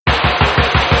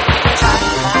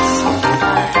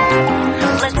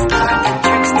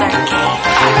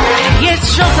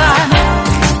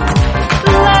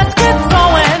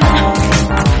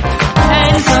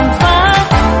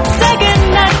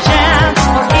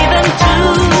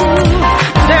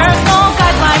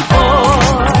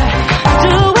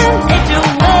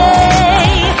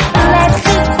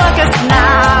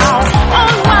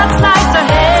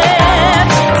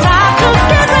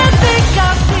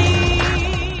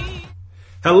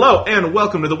Hello and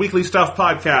welcome to the Weekly Stuff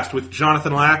Podcast with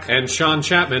Jonathan Lack and Sean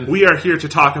Chapman. We are here to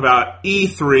talk about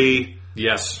E3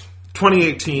 Yes.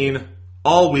 2018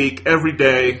 all week, every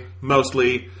day,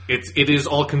 mostly. It is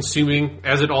all consuming,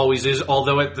 as it always is,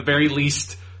 although at the very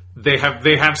least they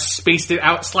have spaced it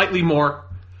out slightly more.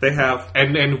 They have.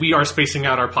 And we are spacing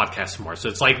out our podcast more. So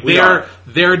it's like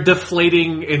they're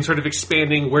deflating and sort of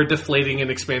expanding. We're deflating and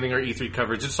expanding our E3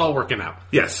 coverage. It's all working out.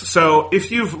 Yes. So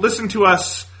if you've listened to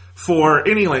us for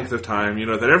any length of time, you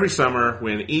know that every summer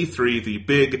when E3, the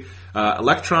big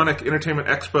electronic entertainment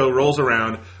expo, rolls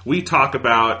around, we talk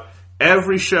about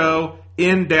every show,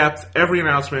 in depth, every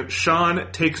announcement.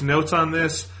 Sean takes notes on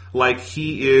this like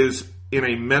he is in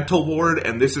a mental ward,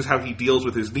 and this is how he deals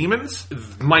with his demons.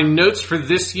 My notes for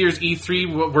this year's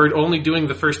E3, we're only doing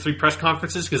the first 3 press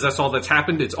conferences because that's all that's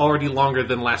happened. It's already longer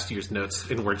than last year's notes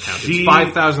in word count. It's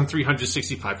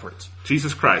 5,365 words.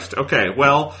 Jesus Christ. Okay,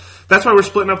 well, that's why we're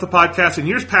splitting up the podcast. In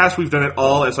years past, we've done it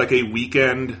all as like a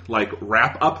weekend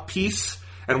wrap-up piece,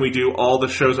 and we do all the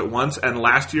shows at once. And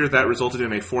last year, that resulted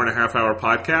in a 4.5-hour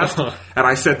podcast. And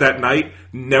I said that night,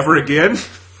 never again.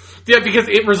 Yeah, because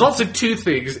it results in 2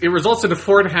 things. It results in a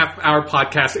 4.5-hour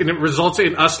podcast, and it results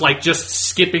in us just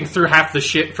skipping through half the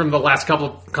shit from the last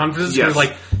couple of conferences. Yes.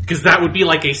 Because that would be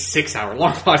like a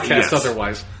 6-hour-long podcast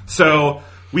otherwise. So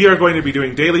we are going to be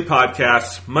doing daily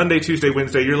podcasts, Monday, Tuesday,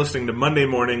 Wednesday. You're listening to Monday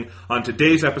morning. On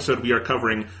today's episode, we are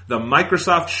covering the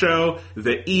Microsoft show,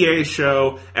 the EA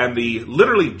show, and the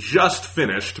literally just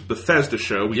finished Bethesda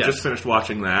show. We just finished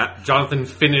watching that. Jonathan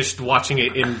finished watching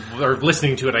it or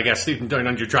listening to it, I guess,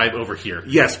 on your drive over here.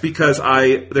 Yes, because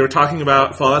they were talking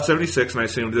about Fallout 76, and I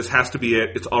assumed this has to be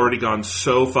it. It's already gone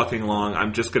so fucking long.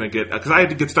 I'm just going to because I had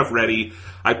to get stuff ready.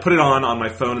 I put it on my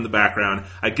phone in the background.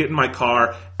 I get in my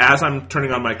car. As I'm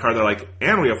turning on my car, they're like,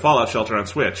 and we have Fallout Shelter on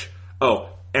Switch. Oh,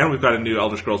 and we've got a new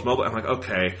Elder Scrolls Mobile. I'm like,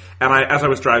 okay. And as I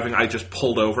was driving, I just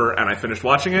pulled over and I finished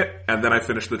watching it, and then I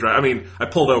finished the drive. I mean, I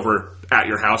pulled over at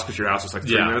your house because your house is 3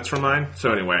 minutes from mine.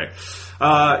 So anyway, so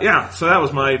that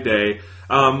was my day.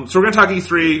 So we're going to talk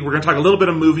E3. We're going to talk a little bit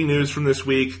of movie news from this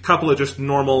week, a couple of just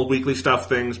normal weekly stuff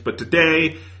things. But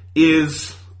today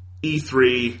is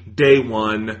E3 day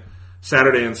 1,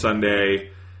 Saturday and Sunday.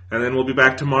 And then we'll be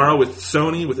back tomorrow with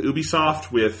Sony, with Ubisoft,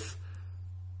 with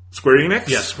Square Enix.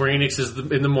 Yeah, Square Enix is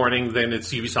in the morning, then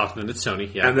it's Ubisoft, and then it's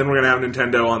Sony. Yeah. And then we're going to have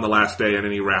Nintendo on the last day and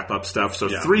any wrap-up stuff. So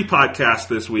 3 podcasts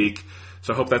this week.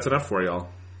 So I hope that's enough for y'all.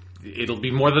 It'll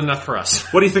be more than enough for us.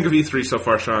 What do you think of E3 so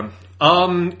far, Sean?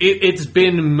 It's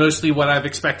been mostly what I've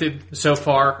expected so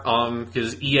far.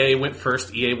 Because EA went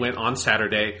first. EA went on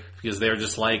Saturday because they're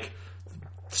just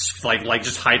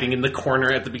just hiding in the corner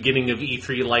at the beginning of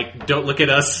E3, don't look at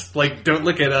us, don't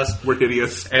look at us. We're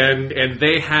hideous. And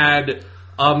they had,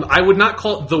 I would not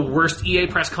call it the worst EA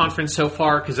press conference so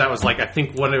far, because that was I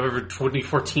think whatever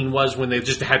 2014 was, when they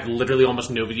just had literally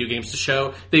almost no video games to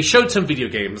show. They showed some video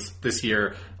games this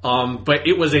year, but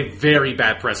it was a very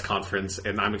bad press conference,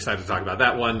 and I'm excited to talk about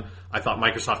that one. I thought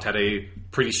Microsoft had a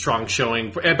pretty strong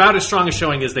showing, about as strong a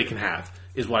showing as they can have,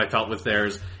 is what I felt with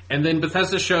theirs. And then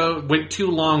Bethesda show went too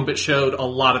long, but showed a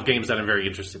lot of games that I'm very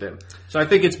interested in. So I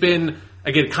think it's been,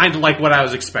 again, kind of like what I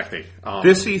was expecting.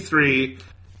 This E3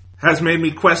 has made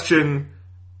me question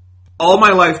all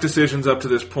my life decisions up to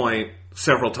this point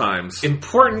several times.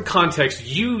 Important context,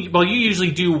 you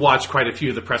usually do watch quite a few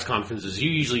of the press conferences. You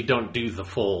usually don't do the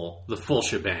full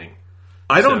shebang.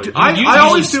 I don't. I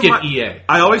always skip EA.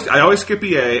 I always skip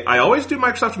EA. I always do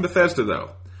Microsoft and Bethesda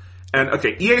though. And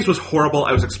okay, EA's was horrible.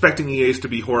 I was expecting EA's to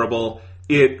be horrible.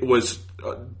 It was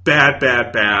bad.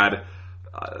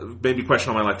 Made me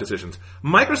question all my life decisions.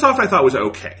 Microsoft, I thought, was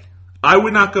okay. I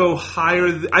would not go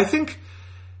higher. I think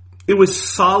it was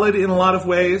solid in a lot of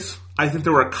ways. I think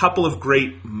there were a couple of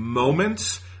great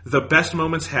moments. The best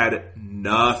moments had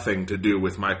nothing to do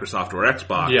with Microsoft or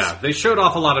Xbox. Yeah, they showed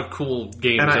off a lot of cool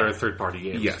games that are third-party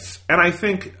games. Yes, and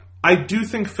I do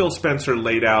think Phil Spencer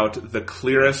laid out the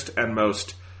clearest and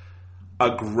most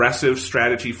aggressive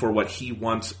strategy for what he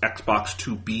wants Xbox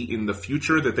to be in the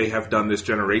future that they have done this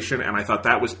generation, and I thought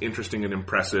that was interesting and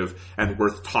impressive and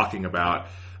worth talking about.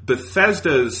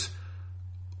 Bethesda's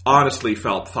honestly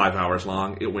felt 5 hours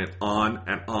long. It went on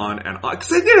and on and on. Because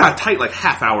they did a tight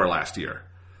half hour last year.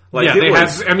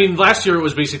 Last year it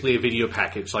was basically a video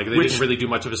package. They didn't really do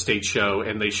much of a stage show,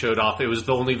 and they showed off. It was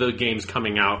only the games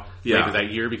coming out later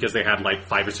that year because they had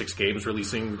 5 or 6 games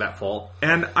releasing that fall.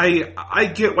 And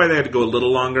I get why they had to go a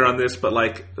little longer on this, but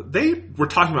they were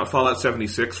talking about Fallout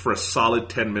 76 for a solid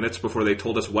 10 minutes before they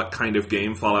told us what kind of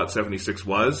game Fallout 76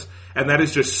 was, and that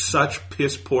is just such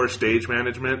piss poor stage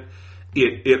management.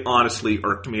 It honestly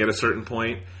irked me at a certain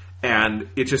point. And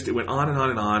it went on and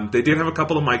on and on. They did have a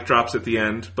couple of mic drops at the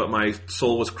end, but my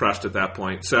soul was crushed at that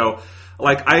point. So,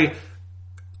 like, I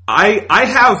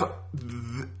have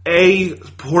a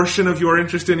portion of your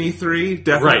interest in E3,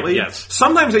 definitely. Right, yes.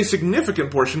 Sometimes a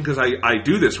significant portion, because I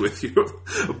do this with you.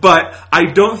 But I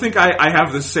don't think I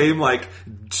have the same, like,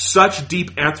 such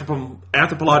deep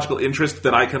anthropological interest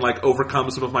that I can, like, overcome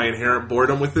some of my inherent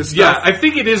boredom with this stuff. Yeah, I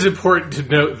think it is important to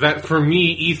note that for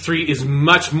me, E3 is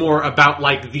much more about,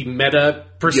 like, the meta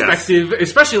perspective,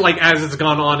 especially, like, as it's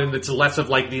gone on, and it's less of,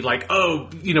 like, the, like, oh,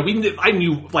 you know, I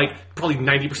knew, like, probably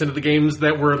 90% of the games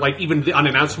that were, like, even the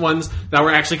unannounced ones that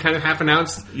were actually kind of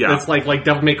half-announced. Yeah. That's, like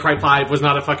Devil May Cry 5 was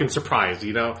not a fucking surprise,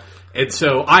 you know? And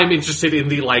so I'm interested in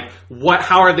the, like,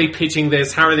 how are they pitching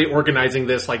this? How are they organizing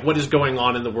this? Like, what is going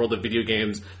on in the world of video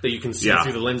games that you can see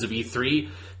through the lens of E3?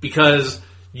 Because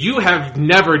you have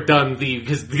never done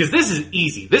because this is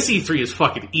easy. This E3 is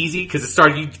fucking easy because it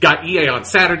started, you got EA on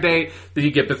Saturday, then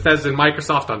you get Bethesda and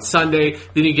Microsoft on Sunday,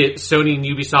 then you get Sony and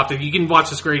Ubisoft, and you can watch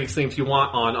the Square Enix thing if you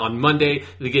want on Monday,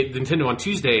 then you get Nintendo on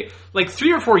Tuesday. Like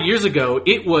 3 or 4 years ago,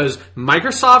 it was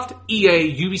Microsoft,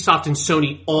 EA, Ubisoft, and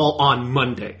Sony all on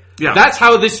Monday. Yeah. That's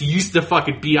how this used to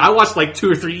fucking be. I watched like 2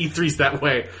 or 3 E3s that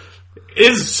way.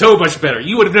 It is so much better.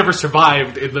 You would have never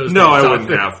survived in those days. No, I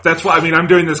wouldn't have. That's why, I mean, I'm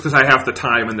doing this because I have the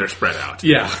time and they're spread out.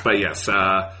 Yeah. But yes,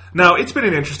 no, it's been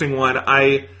an interesting one.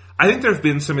 I think there have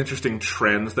been some interesting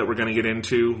trends that we're going to get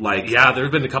into. Like, yeah, there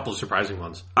have been a couple of surprising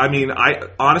ones. I mean,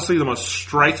 honestly, the most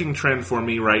striking trend for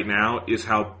me right now is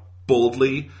how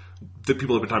boldly the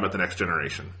people have been talking about the next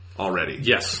generation already.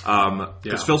 Yes.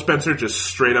 Because Phil Spencer just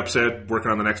straight up said,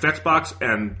 working on the next Xbox,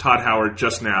 and Todd Howard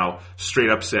just now straight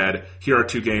up said, here are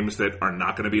 2 games that are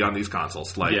not going to be on these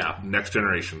consoles, like next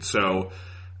generation. So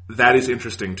that is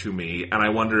interesting to me, and I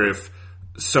wonder if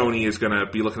Sony is going to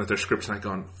be looking at their scripts and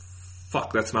going,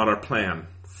 fuck, that's not our plan.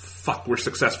 Fuck, we're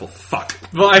successful. Fuck.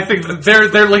 Well, I think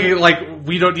they're looking like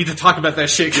we don't need to talk about that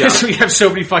shit because we have so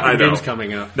many fucking games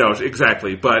coming up. No,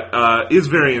 exactly. But is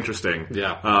very interesting.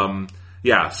 Yeah.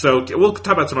 Yeah, so we'll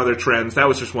talk about some other trends. That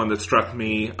was just one that struck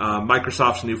me.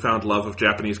 Microsoft's newfound love of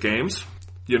Japanese games.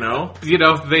 You know,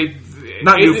 they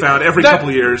not newfound. Every couple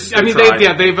of years, I mean,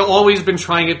 they've always been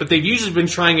trying it, but they've usually been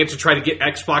trying it to try to get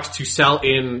Xbox to sell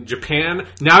in Japan.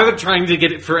 Now they're trying to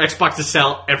get it for Xbox to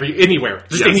sell anywhere,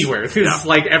 just anywhere. It's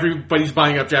like everybody's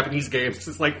buying up Japanese games.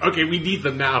 It's like, okay, we need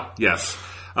them now. Yes,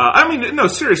 I mean, no,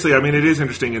 seriously. I mean, it is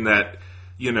interesting in that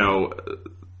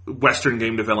Western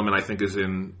game development, I think, is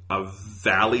in a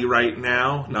valley right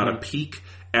now, not a peak.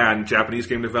 And Japanese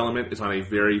game development is on a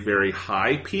very, very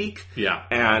high peak. Yeah.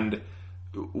 And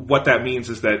what that means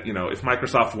is that, if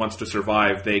Microsoft wants to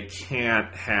survive, they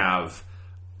can't have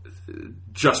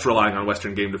just relying on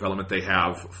Western game development they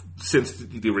have since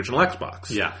the original Xbox.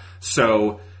 Yeah.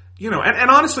 So,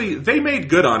 and honestly, they made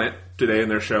good on it today in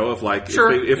their show of like,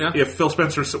 if Phil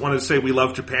Spencer wanted to say we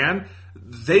love Japan,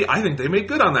 I think they made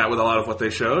good on that with a lot of what they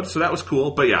showed, so that was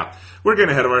cool. But yeah, we're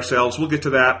getting ahead of ourselves. We'll get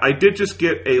to that. I did just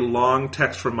get a long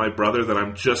text from my brother that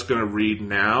I'm just going to read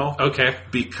now. Okay.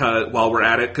 Because while we're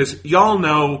at it, because y'all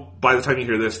know by the time you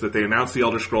hear this that they announced the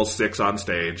Elder Scrolls 6 on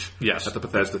stage. Yes. At the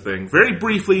Bethesda thing. Very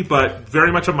briefly, but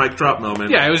very much a mic drop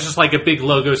moment. Yeah, it was just like a big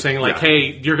logo saying like,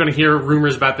 hey, you're going to hear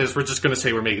rumors about this. We're just going to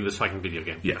say we're making this fucking video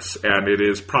game. Yes, and it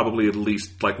is probably at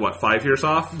least, 5 years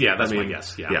off? Yeah, that's my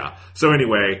guess. Yeah. So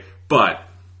anyway, but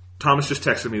Thomas just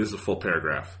texted me. This is a full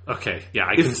paragraph. Okay, yeah,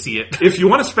 I can see it. If you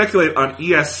want to speculate on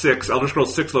ES6, Elder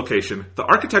Scrolls 6 location, the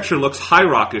architecture looks High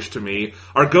Rockish to me.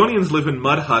 Argonians live in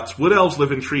mud huts, Wood Elves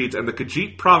live in trees, and the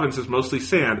Khajiit province is mostly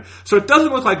sand, so it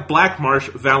doesn't look like Black Marsh,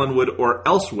 Valenwood, or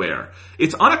elsewhere.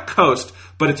 It's on a coast,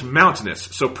 but it's mountainous,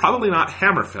 so probably not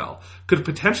Hammerfell. Could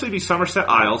potentially be Somerset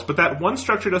Isles, but that one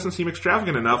structure doesn't seem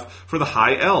extravagant enough for the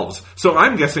High Elves, so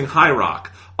I'm guessing High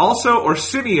Rock. Also,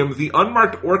 Orsinium, the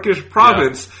unmarked Orcish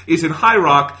province, is in High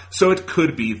Rock, so it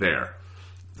could be there.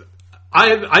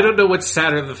 I don't know what's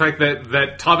sadder, the fact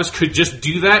that Thomas could just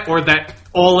do that, or that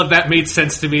all of that made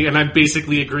sense to me, and I'm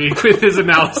basically agreeing with his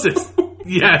analysis.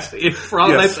 Yes, for all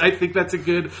that, I think that's a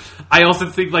good. I also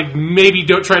think maybe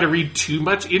don't try to read too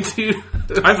much into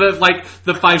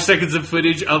the 5 seconds of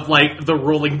footage of the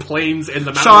rolling plains and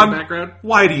the mountain in the background.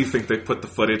 Why do you think they put the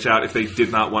footage out if they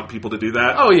did not want people to do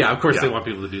that? Oh yeah, of course they want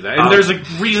people to do that, and there's a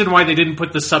reason why they didn't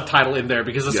put the subtitle in there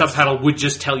because the subtitle would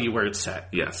just tell you where it's set.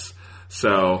 Yes.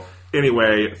 So.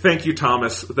 Anyway, thank you,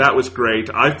 Thomas. That was great.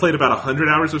 I've played about 100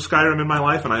 hours of Skyrim in my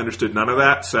life, and I understood none of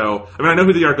that. So, I know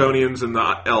who the Argonians and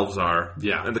the Elves are.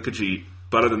 Yeah. And the Khajiit.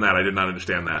 But other than that, I did not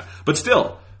understand that. But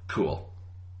still, cool.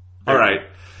 All right.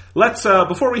 Let's,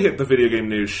 before we hit the video game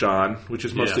news, Sean, which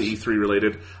is mostly E3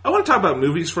 related, I want to talk about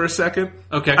movies for a second.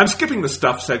 Okay. I'm skipping the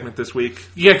stuff segment this week.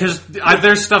 Yeah, because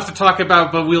there's stuff to talk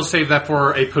about, but we'll save that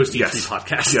for a post-E3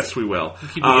 podcast. Yes, we will.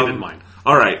 Keeping it in mind.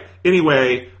 All right.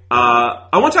 Anyway, I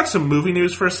want to talk some movie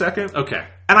news for a second. Okay.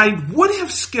 And I would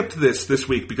have skipped this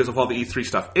week because of all the E3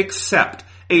 stuff, except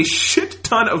a shit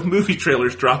ton of movie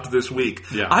trailers dropped this week.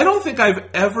 Yeah. I don't think I've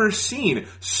ever seen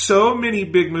so many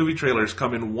big movie trailers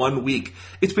come in 1 week.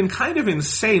 It's been kind of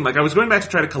insane. Like, I was going back to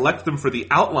try to collect them for the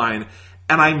outline,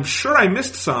 and I'm sure I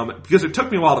missed some because it took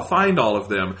me a while to find all of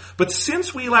them. But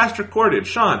since we last recorded,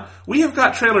 Sean, we have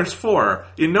got trailers for,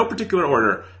 in no particular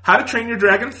order, How to Train Your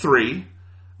Dragon 3,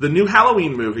 the new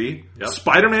Halloween movie,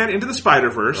 Spider-Man Into the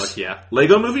Spider-Verse,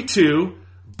 Lego Movie 2,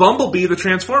 Bumblebee, the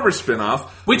Transformers spinoff.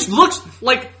 Which looks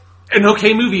like an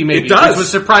okay movie, maybe. It does. Which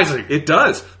was surprising. It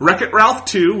does. Wreck-It Ralph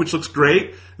 2, which looks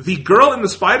great. The Girl in the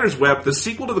Spider's Web, the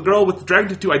sequel to The Girl with the Dragon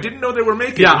Tattoo, I didn't know they were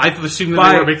making. Yeah, I assumed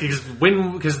that they were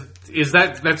making, because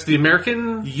that's the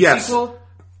American sequel?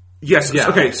 Yes. Yeah.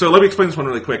 Okay, so let me explain this one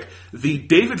really quick. The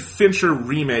David Fincher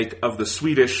remake of the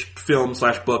Swedish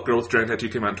film/book Girl with the Dragon Tattoo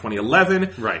came out in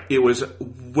 2011. Right. It was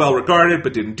well regarded,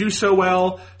 but didn't do so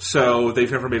well, so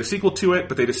they've never made a sequel to it,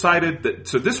 but they decided that...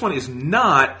 So this one is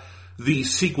not the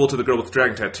sequel to The Girl with the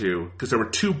Dragon Tattoo, because there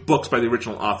were 2 books by the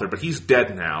original author, but he's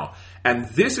dead now. And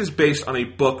this is based on a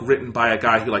book written by a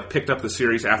guy who picked up the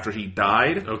series after he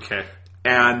died. Okay.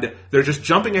 And they're just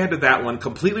jumping ahead to that one.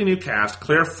 Completely new cast.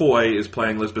 Claire Foy is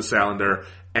playing Lisbeth Salander.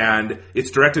 And it's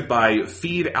directed by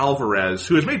Fede Alvarez,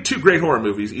 who has made 2 great horror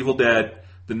movies, Evil Dead,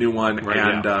 the new one,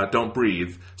 Don't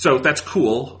Breathe. So that's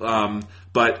cool.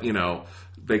 But,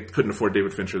 they couldn't afford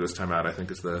David Fincher this time out, I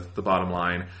think, is the bottom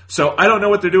line. So I don't know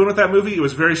what they're doing with that movie. It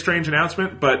was a very strange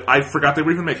announcement, but I forgot they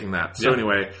were even making that. So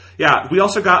anyway, we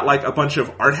also got a bunch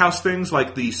of art house things,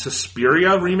 like the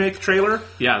Suspiria remake trailer.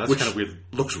 Yeah, that's kind of weird.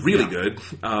 Looks really good.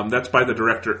 That's by the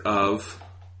director of...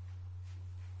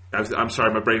 I'm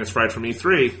sorry, my brain is fried from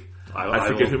E3. I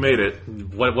forget who made it.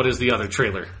 What is the other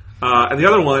trailer? And the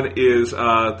other one is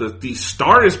the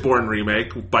Star is Born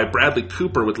remake by Bradley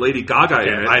Cooper with Lady Gaga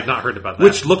in it. I have not heard about that.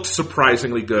 Which looked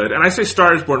surprisingly good. And I say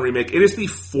Star is Born remake. It is the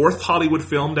 4th Hollywood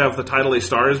film to have the title A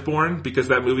Star is Born, because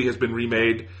that movie has been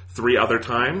remade 3 other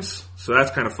times. So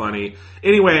that's kind of funny.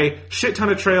 Anyway, shit ton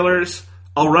of trailers.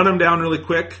 I'll run them down really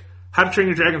quick. How to Train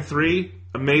Your Dragon 3,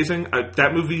 amazing.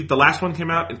 That movie, the last one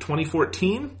came out in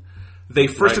 2014. They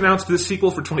first announced this sequel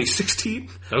for 2016.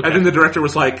 Okay. And then the director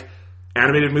was like...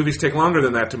 Animated movies take longer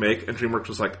than that to make, and DreamWorks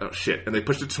was like, oh shit. And they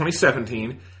pushed it to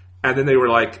 2017, and then they were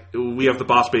like, we have The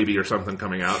Boss Baby or something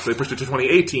coming out. So they pushed it to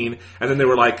 2018, and then they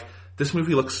were like, this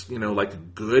movie looks,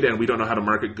 good, and we don't know how to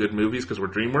market good movies because we're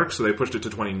DreamWorks, so they pushed it to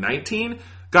 2019.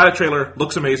 Got a trailer,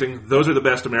 looks amazing. Those are the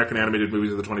best American animated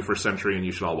movies of the 21st century, and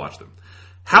you should all watch them.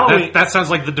 Halloween. That sounds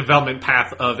like the development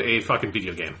path of a fucking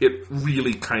video game. It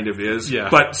really kind of is. Yeah.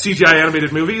 But CGI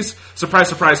animated movies, surprise,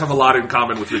 surprise, have a lot in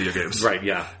common with video games. Right,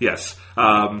 yeah. Yes.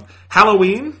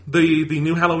 Halloween, the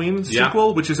new Halloween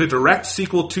sequel, which is a direct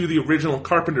sequel to the original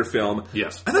Carpenter film.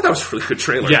 Yes. I thought that was a really good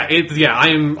trailer. Yeah,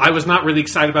 I was not really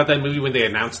excited about that movie when they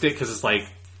announced it, because it's like,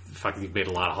 fucking, you've made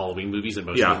a lot of Halloween movies, and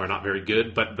most of them are not very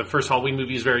good, but the first Halloween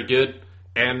movie is very good.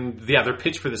 And, their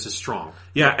pitch for this is strong.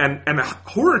 Yeah, and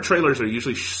horror trailers are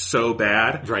usually so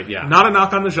bad. Right, yeah. Not a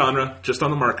knock on the genre, just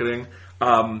on the marketing.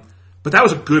 But that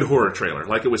was a good horror trailer.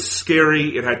 It was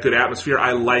scary, it had good atmosphere.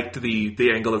 I liked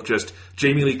the angle of just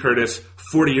Jamie Lee Curtis,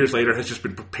 40 years later, has just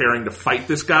been preparing to fight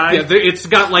this guy. Yeah, it's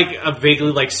got, a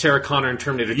vaguely, Sarah Connor and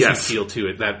Terminator 2 feel to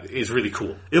it that is really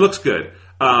cool. It looks good.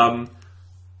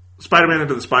 Spider-Man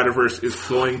Into the Spider-Verse is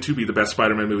going to be the best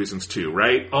Spider-Man movie since 2,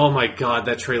 right? Oh my god,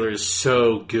 that trailer is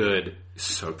so good.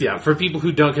 So good. Yeah, for people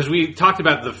who don't, because we talked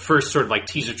about the first sort of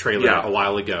teaser trailer a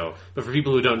while ago, but for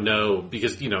people who don't know,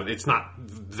 because, it's not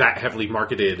that heavily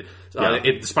marketed,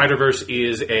 Spider-Verse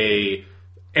is a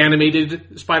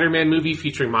animated Spider-Man movie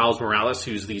featuring Miles Morales,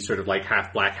 who's the sort of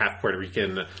half black, half Puerto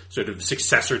Rican sort of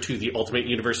successor to the Ultimate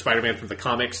Universe Spider-Man from the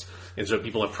comics, and so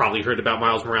people have probably heard about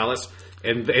Miles Morales.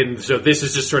 And so this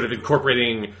is just sort of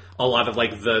incorporating a lot of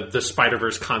the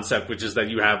Spider-Verse concept, which is that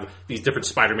you have these different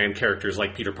Spider-Man characters,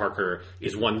 like Peter Parker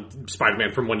is one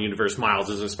Spider-Man from one universe, Miles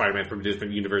is a Spider-Man from a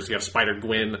different universe, you have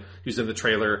Spider-Gwen, who's in the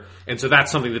trailer, and so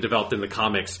that's something that developed in the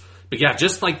comics. But yeah,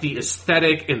 just the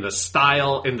aesthetic and the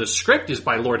style, and the script is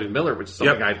by Lord and Miller, which is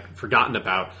something I'd forgotten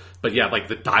about. But yeah,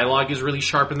 the dialogue is really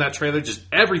sharp in that trailer, just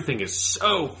everything is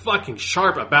so fucking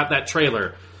sharp about that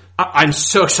trailer. I'm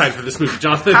so excited for this movie,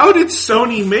 Jonathan. How did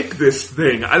Sony make this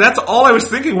thing? That's all I was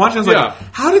thinking watching. I was like,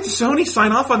 how did Sony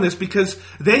sign off on this? Because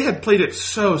they had played it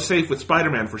so safe with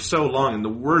Spider-Man for so long in the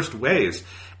worst ways.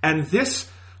 And this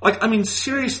Like, I mean,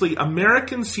 seriously,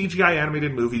 American CGI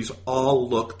animated movies all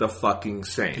look the fucking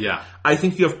same. Yeah. I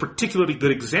think you have particularly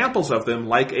good examples of them,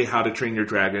 like a How to Train Your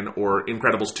Dragon or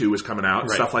Incredibles 2 is coming out,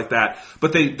 and stuff like that.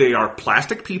 But they are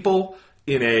plastic people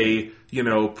in a,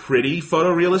 pretty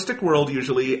photorealistic world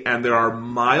usually, and there are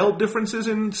mild differences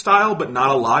in style, but not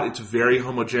a lot. It's very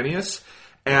homogeneous.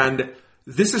 And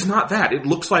this is not that. It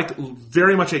looks like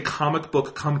very much a comic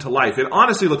book come to life. It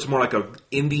honestly looks more like an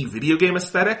indie video game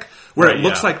aesthetic, where it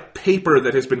looks like paper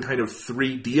that has been kind of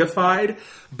 3D-ified,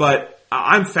 but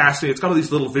I'm fascinated. It's got all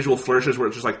these little visual flourishes where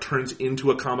it just like turns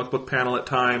into a comic book panel at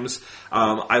times.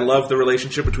 I love the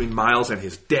relationship between Miles and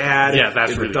his dad. Yeah,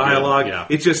 that's in really the dialogue. Good. Yeah.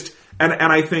 It just, and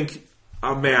I think,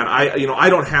 oh man, I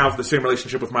don't have the same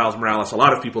relationship with Miles Morales. A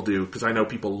lot of people do, because I know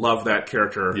people love that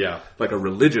character like a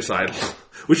religious idol,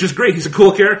 which is great. He's a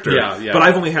cool character. Yeah. But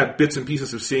I've only had bits and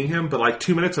pieces of seeing him, but like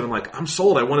 2 minutes and I'm like, I'm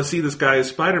sold. I want to see this guy as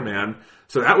Spider-Man.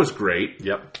 So that was great.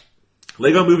 Yep.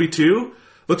 Lego Movie 2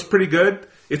 looks pretty good.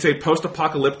 It's a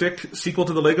post-apocalyptic sequel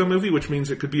to the Lego Movie, which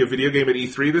means it could be a video game at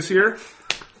E3 this year.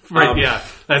 Right,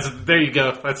 there you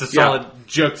go. That's a solid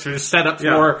joke to set up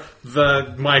for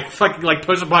my fucking like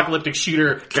post-apocalyptic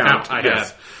shooter count I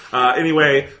had.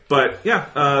 Anyway, but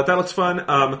that looks fun.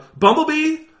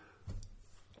 Bumblebee,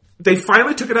 they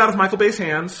finally took it out of Michael Bay's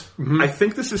hands. Mm-hmm. I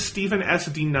think this is Stephen S.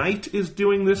 D. Knight is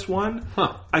doing this one.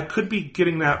 Huh. I could be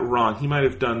getting that wrong. He might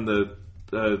have done the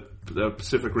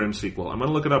Pacific Rim sequel. I'm going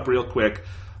to look it up real quick.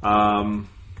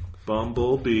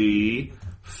 Bumblebee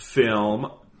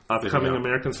film, upcoming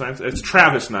American Science. It's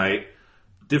Travis Knight.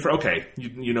 Different. Okay,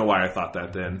 you know why I thought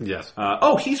that then. Yes.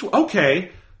 He's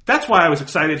okay. That's why I was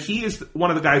excited. He is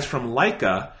one of the guys from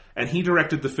Laika, and he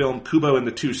directed the film Kubo and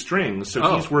the Two Strings.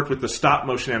 So he's worked with the stop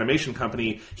motion animation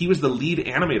company. He was the lead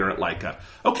animator at Laika.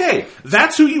 Okay,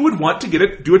 that's who you would want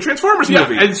to do a Transformers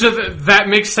movie. And so that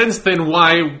makes sense then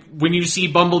why when you see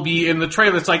Bumblebee in the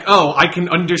trailer, it's like, oh, I can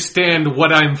understand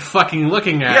what I'm fucking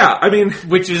looking at. Yeah, I mean...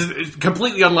 Which is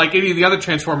completely unlike any of the other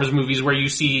Transformers movies where you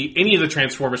see any of the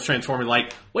Transformers transforming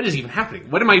like, what is even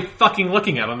happening? What am I fucking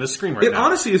looking at on this screen right now? It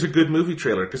honestly is a good movie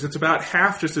trailer, because it's about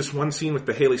half just this one scene with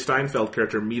the Haley Steinfeld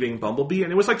character meeting Bumblebee,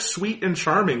 and it was like sweet and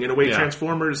charming in a way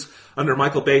Transformers under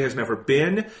Michael Bay has never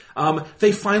been.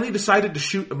 They finally decided to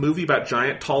shoot a movie about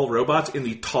giant tall robots in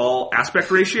the tall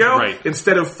aspect ratio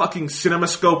instead of fucking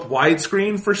CinemaScope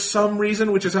widescreen for some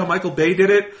reason, which is how Michael Bay did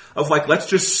it, of like, let's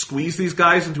just squeeze these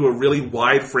guys into a really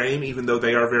wide frame even though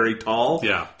they are very tall.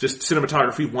 Yeah. Just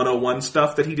cinematography 101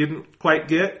 stuff that he didn't quite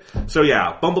get. So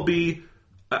Bumblebee,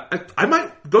 I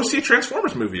might go see a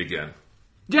Transformers movie again.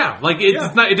 Yeah, like it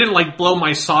didn't like blow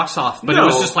my socks off, but it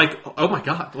was just like, oh my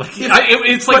god, like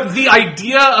it's like the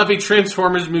idea of a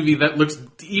Transformers movie that looks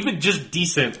even just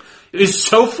decent is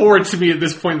so foreign to me at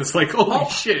this point. It's like, holy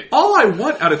shit! All I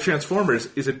want out of Transformers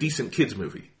is a decent kids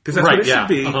movie, because that's what it should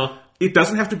be. It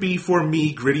doesn't have to be for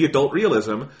me gritty adult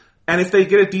realism. And if they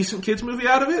get a decent kids movie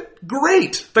out of it,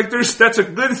 great. Like that's a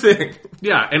good thing.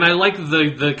 Yeah, and I like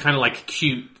the kind of like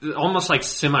cute, almost like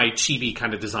semi-chibi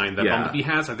kind of design that Bumblebee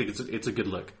has. I think it's a good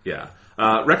look. Yeah.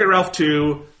 Wreck-It Ralph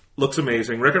 2 looks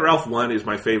amazing. Wreck-It Ralph 1 is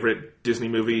my favorite Disney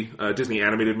movie, Disney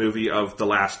animated movie of the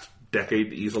last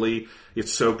decade easily.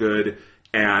 It's so good.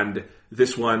 And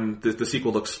this one, the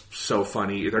sequel looks so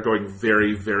funny. They're going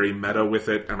very, very meta with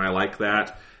it, and I like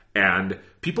that. And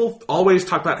people always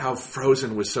talk about how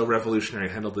Frozen was so revolutionary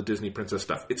and handled the Disney princess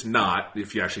stuff. It's not,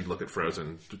 if you actually look at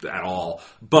Frozen at all.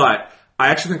 But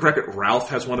I actually think Wreck-It Ralph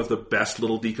has one of the best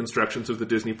little deconstructions of the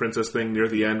Disney princess thing near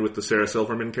the end with the Sarah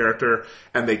Silverman character.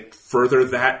 And they further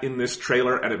that in this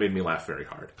trailer, and it made me laugh very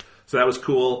hard. So that was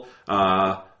cool.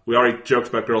 We already joked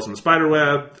about Girls in the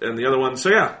Spiderweb and the other one. So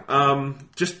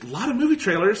just a lot of movie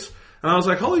trailers. And I was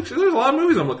like, holy shit, there's a lot of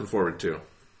movies I'm looking forward to.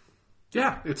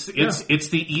 Yeah, it's the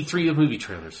E3 of movie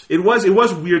trailers. It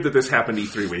was weird that this happened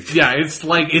E3 week. Yeah,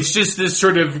 it's just this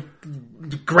sort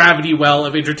of gravity well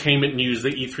of entertainment news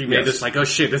that E3 made us like, oh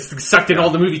shit, this sucked in all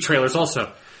the movie trailers also.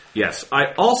 Yes. I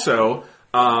also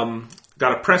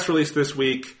got a press release this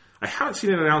week. I haven't seen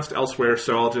it announced elsewhere,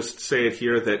 so I'll just say it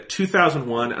here that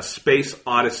 2001: A Space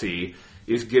Odyssey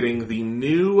is getting the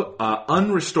new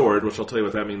unrestored, which I'll tell you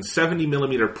what that means,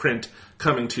 70mm print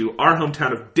coming to our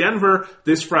hometown of Denver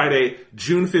this Friday,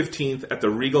 June 15th at the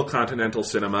Regal Continental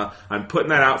Cinema. I'm putting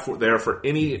that out there for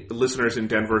any listeners in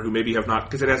Denver who maybe have not,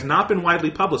 because it has not been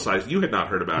widely publicized. You had not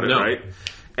heard about it, right?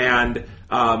 And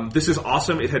this is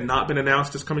awesome. It had not been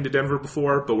announced as coming to Denver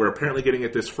before, but we're apparently getting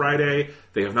it this Friday.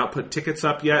 They have not put tickets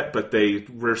up yet, but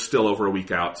we're still over a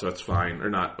week out, so it's fine. Or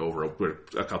not over, we're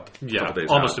a couple days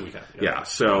almost out. A week out. Yeah,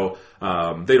 so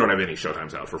They don't have any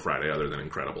showtimes out for Friday other than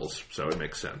Incredibles, so it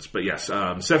makes sense. But yes,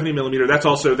 70mm, that's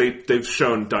also, they've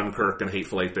shown Dunkirk and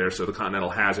Hateful Eight there, so the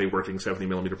Continental has a working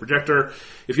 70mm projector.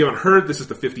 If you haven't heard, this is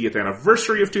the 50th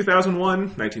anniversary of 2001,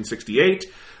 1968.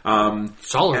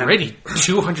 It's already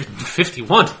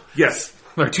 251. Yes.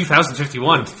 Or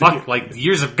 2051. Fuck, like,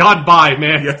 years have gone by,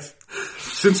 man. Yes.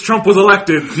 Since Trump was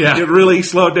elected, it really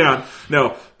slowed down.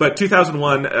 No, but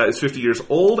 2001 is 50 years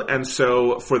old, and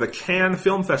so for the Cannes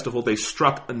Film Festival, they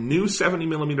struck a new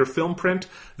 70mm film print.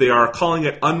 They are calling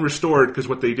it unrestored because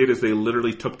what they did is they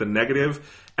literally took the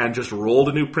negative and just rolled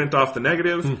a new print off the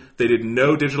negative. They did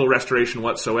no digital restoration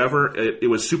whatsoever. It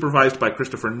was supervised by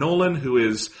Christopher Nolan, who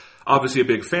is obviously a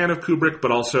big fan of Kubrick,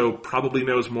 but also probably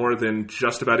knows more than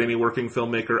just about any working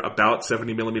filmmaker about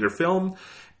 70mm film.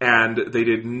 And they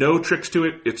did no tricks to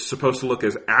it. It's supposed to look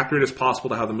as accurate as possible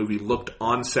to how the movie looked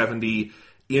on 70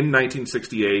 in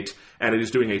 1968, and it is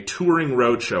doing a touring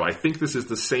roadshow. I think this is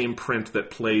the same print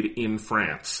that played in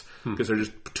France, because they're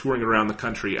just touring around the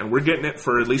country. And we're getting it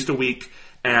for at least a week,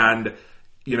 and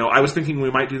you know, I was thinking we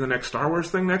might do the next Star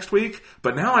Wars thing next week,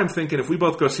 but now I'm thinking if we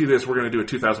both go see this, we're going to do a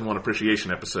 2001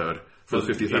 appreciation episode for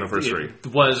the 50th anniversary.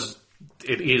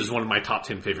 It is one of my top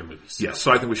 10 favorite movies. Yes,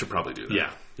 so I think we should probably do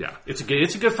that. Yeah. It's a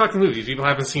good fucking movie. If people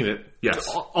haven't seen it. Yes.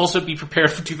 Also be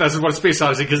prepared for 2001 Space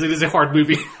Odyssey, because it is a hard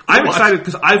movie. I'm excited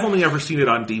because I've only ever seen it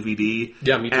on DVD.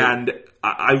 Yeah, me too. And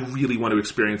I really want to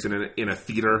experience it in a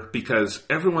theater, because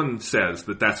everyone says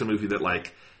that that's a movie that,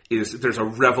 like, there's a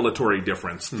revelatory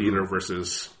difference, theater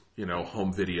versus, you know,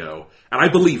 home video. And I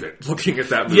believe it, looking at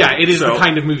that movie. Yeah, it is the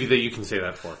kind of movie that you can say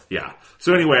that for. Yeah.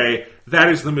 So anyway, that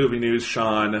is the movie news,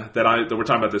 Sean, that we're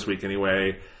talking about this week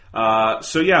anyway.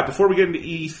 So yeah, before we get into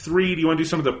E3, do you want to do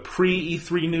some of the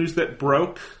pre-E3 news that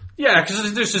broke? Yeah,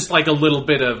 because there's just like a little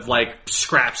bit of like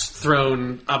scraps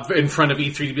thrown up in front of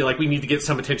E3 to be like, we need to get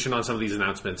some attention on some of these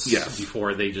announcements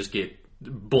before they just get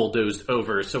bulldozed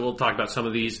over. So we'll talk about some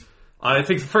of these. I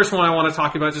think the first one I want to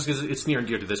talk about, just because it's near and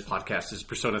dear to this podcast, is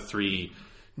Persona 3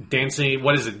 Dancing.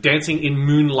 What is it? Dancing in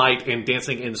Moonlight and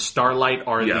Dancing in Starlight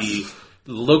are the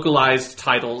localized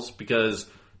titles, because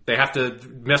they have to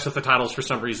mess with the titles for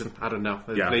some reason. I don't know.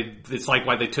 Yeah. It's like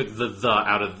why they took the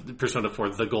out of Persona 4,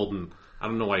 the golden. I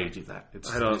don't know why you do that.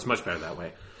 It's much better that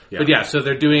way. Yeah. But yeah, so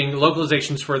they're doing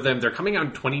localizations for them. They're coming out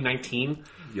in 2019.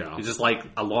 Yeah. It's just like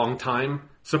a long time.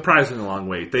 Surprisingly long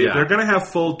wait. They're going to have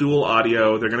full dual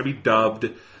audio. They're going to be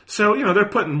dubbed. So, you know, they're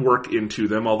putting work into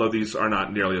them, although these are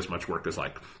not nearly as much work as,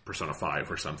 like, Persona 5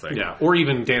 or something. Yeah, or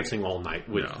even Dancing All Night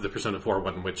with the Persona 4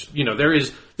 one, which, you know,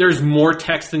 there's more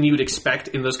text than you would expect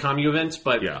in those commu events,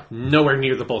 but nowhere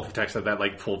near the bulk of text that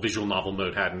like, full visual novel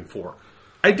mode had in 4.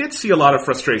 I did see a lot of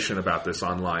frustration about this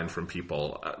online from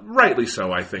people. Rightly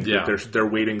so, I think, that they're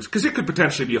waiting, because it could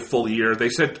potentially be a full year. They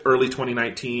said early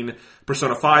 2019.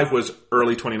 Persona 5 was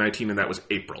early 2019, and that was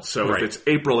April. So if it's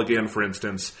April again, for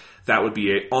instance, that would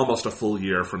be almost a full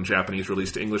year from Japanese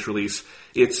release to English release.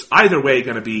 It's either way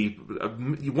going to be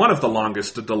one of the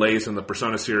longest delays in the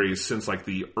Persona series since like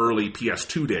the early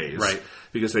PS2 days. Right.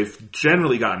 Because they've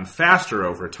generally gotten faster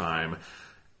over time.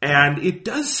 And it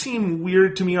does seem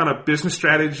weird to me on a business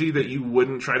strategy that you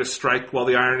wouldn't try to strike while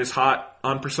the iron is hot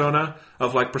on Persona.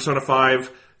 Of like, Persona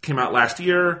 5 came out last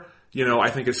year. You know, I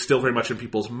think it's still very much in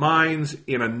people's minds.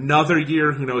 In another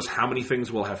year, who knows how many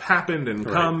things will have happened and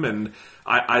come, and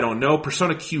I don't know.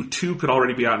 Persona Q2 could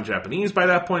already be out in Japanese by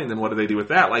that point, and then what do they do with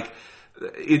that? Like,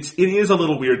 it is a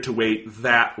little weird to wait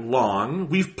that long.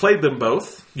 We've played them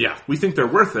both. Yeah. We think they're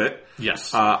worth it.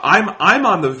 Yes. I'm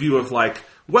on the view of like,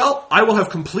 well, I will have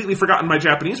completely forgotten my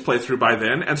Japanese playthrough by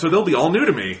then, and so they'll be all new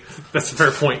to me. That's a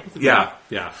fair point. Yeah.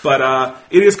 But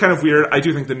it is kind of weird. I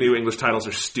do think the new English titles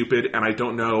are stupid, and I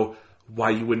don't know why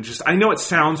you wouldn't just... I know it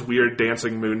sounds weird,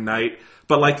 Dancing Moon Knight,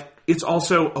 but like, it's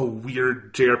also a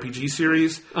weird JRPG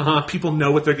series. People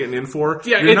know what they're getting in for.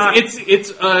 Yeah,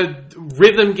 it's a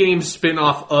rhythm game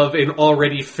spin-off of an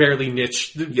already fairly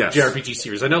niche JRPG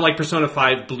series. I know like Persona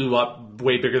 5 blew up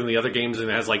way bigger than the other games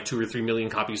and has like 2 or 3 million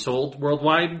copies sold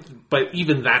worldwide, but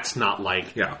even that's not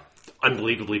like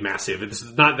unbelievably massive. It's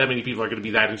not that many people are going to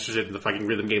be that interested in the fucking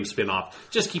rhythm game spin-off.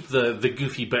 Just keep the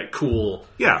goofy but cool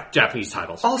Japanese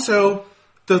titles. Also,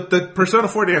 the Persona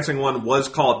 4 Dancing one was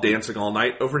called Dancing All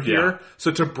Night over here.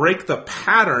 So to break the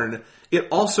pattern, it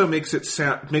also makes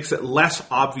it less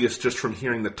obvious just from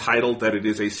hearing the title that it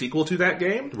is a sequel to that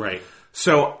game. Right.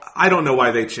 So I don't know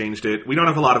why they changed it. We don't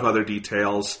have a lot of other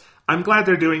details. I'm glad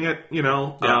they're doing it, you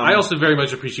know. Yeah, I also very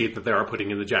much appreciate that they are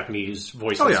putting in the Japanese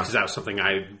voices, because that was something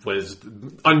I was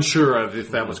unsure of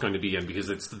if that was going to be in, because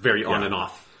it's very on and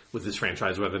off with this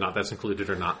franchise, whether or not that's included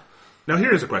or not. Now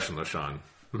here's a question though, Sean.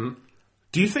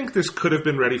 Do you think this could have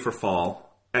been ready for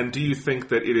fall? And do you think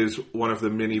that it is one of the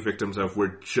many victims of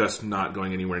we're just not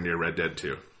going anywhere near Red Dead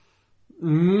 2?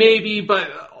 Maybe,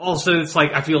 but also it's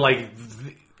like, I feel like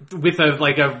with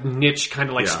a niche kind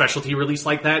of specialty release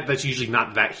like that, that's usually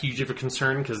not that huge of a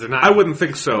concern because they're not. I wouldn't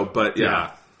think so, but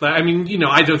yeah. But I mean,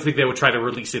 I don't think they would try to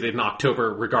release it in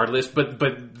October regardless, but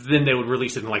then they would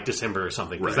release it in December or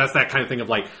something. Because that's that kind of thing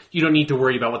of you don't need to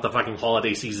worry about what the fucking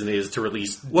holiday season is to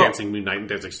release Dancing Moon Knight and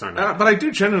Dancing Star Knight. But I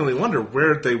do genuinely wonder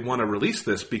where they want to release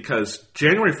this because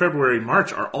January, February,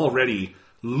 March are already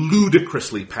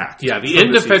ludicrously packed. Yeah, the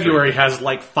end of February has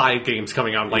 5 games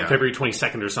coming out, February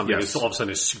 22nd or something. Yes. It's all of a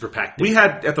sudden it's super packed. We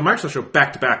had at the Microsoft show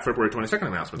back-to-back February 22nd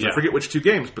announcements. I forget which 2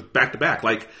 games, but back-to-back.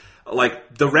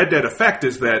 The Red Dead effect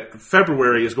is that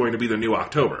February is going to be the new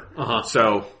October.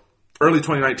 So early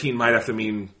 2019 might have to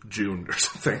mean June or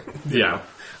something. Yeah.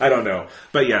 I don't know.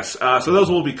 But yes, so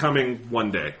those will be coming one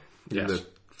day in the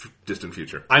distant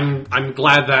future. I'm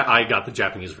glad that I got the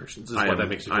Japanese versions. Is what that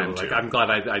makes me feel like. I'm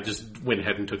glad I just went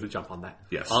ahead and took the jump on that.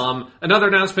 Yes. Another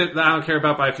announcement that I don't care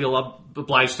about, but I feel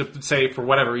obliged to say for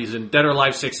whatever reason, Dead or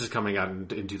Alive 6 is coming out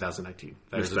in 2019.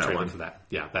 There's a trailer for that.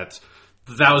 Yeah,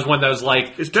 that was one that was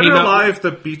Is Dead or Alive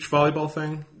the beach volleyball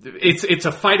thing? It's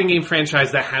a fighting game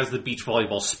franchise that has the beach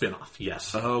volleyball spin-off,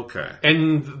 yes. Okay.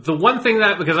 And the one thing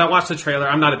because I watched the trailer,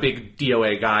 I'm not a big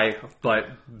DOA guy, but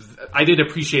I did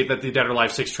appreciate that the Dead or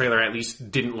Alive 6 trailer at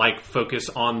least didn't focus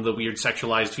on the weird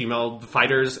sexualized female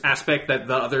fighters aspect that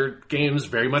the other games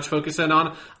very much focus in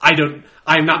on.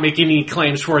 I'm not making any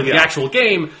claims for the actual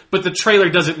game, but the trailer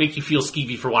doesn't make you feel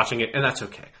skeevy for watching it, and that's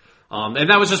okay. And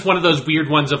that was just one of those weird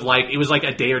ones of it was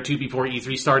a day or two before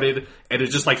E3 started, and it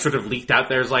just sort of leaked out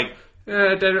there. It's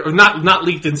or not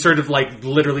leaked and sort of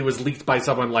literally was leaked by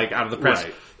someone out of the press.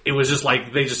 Right. It was just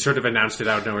they just sort of announced it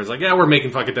out of nowhere. It's we're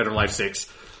making fucking Dead or Alive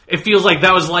 6. It feels like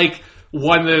that was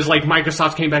one that's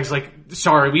Microsoft came back and was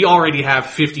sorry, we already have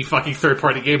 50 fucking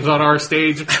third-party games on our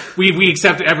stage. We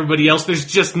accept everybody else. There's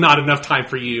just not enough time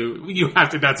for you. You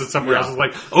have to announce it somewhere else.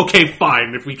 It's okay,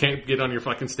 fine, if we can't get on your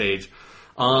fucking stage.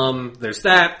 There's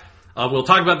that. We'll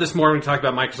talk about this more when we talk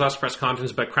about Microsoft's press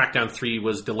conference, but Crackdown 3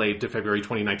 was delayed to February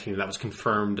 2019. That was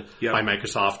confirmed by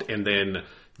Microsoft, and then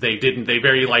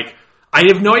I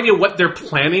have no idea what their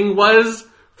planning was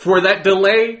for that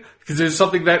delay, because there's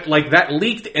something that, that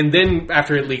leaked, and then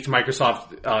after it leaked,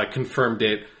 Microsoft, confirmed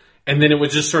it, and then it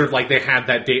was just sort of they had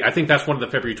that date. I think that's one of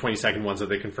the February 22nd ones that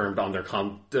they confirmed on their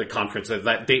conference,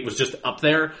 that date was just up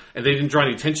there, and they didn't draw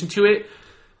any attention to it.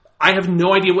 I have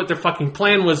no idea what their fucking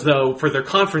plan was, though, for their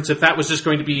conference, if that was just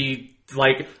going to be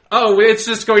it's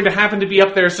just going to happen to be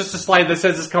up there. It's just a slide that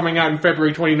says it's coming out in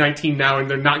February 2019 now, and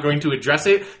they're not going to address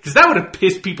it. Because that would have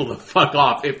pissed people the fuck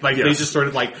off if they just sort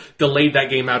of delayed that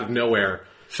game out of nowhere.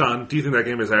 Sean, do you think that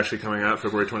game is actually coming out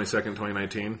February 22nd,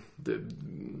 2019?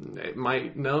 It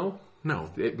might, no.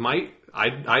 No. It might.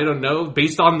 I don't know.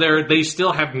 Based on they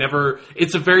still have never,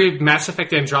 it's a very Mass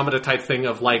Effect Andromeda type thing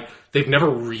of they've never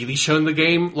really shown the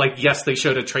game. Yes, they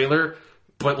showed a trailer,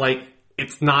 but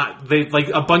it's not,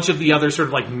 a bunch of the other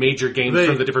sort of major games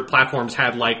from the different platforms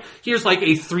had here's a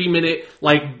 3-minute,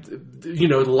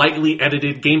 lightly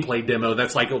edited gameplay demo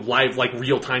that's a live,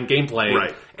 real-time gameplay.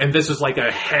 Right. And this is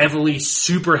a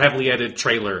super heavily edited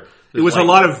trailer. It was a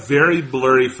lot of very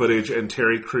blurry footage and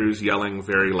Terry Crews yelling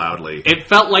very loudly. It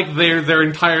felt like their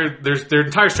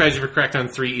entire strategy for Crackdown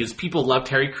 3 is people love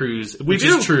Terry Crews, which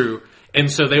is true,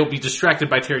 and so they will be distracted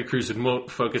by Terry Crews and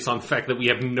won't focus on the fact that we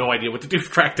have no idea what to do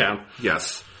with Crackdown.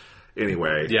 Yes.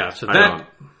 Anyway. Yeah, so that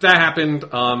happened.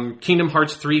 Kingdom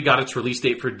Hearts 3 got its release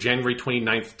date for January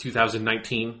 29th,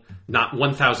 2019. Not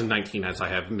 1019, as I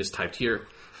have mistyped here.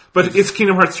 But it's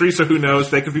Kingdom Hearts 3, so who knows?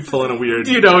 They could be pulling a weird...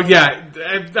 I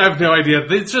have no idea.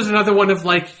 It's just another one of,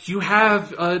 you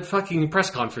have a fucking press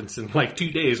conference in,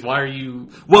 2 days. Why are you...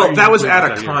 Well, that was at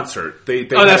a concert.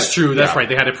 That's true. That's right.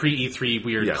 They had a pre-E3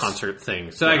 weird concert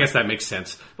thing. So I guess that makes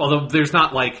sense. Although there's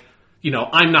not,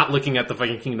 I'm not looking at the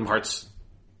fucking Kingdom Hearts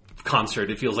concert.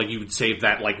 It feels like you would save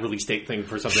that release date thing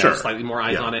for something that has slightly more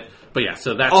eyes on it. But yeah,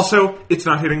 so that's... Also, it's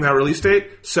not hitting that release date,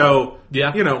 so,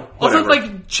 whatever.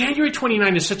 Also, January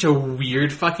 29 is such a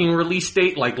weird fucking release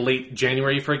date, late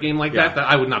January for a game like that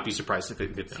I would not be surprised if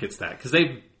it hits that. Because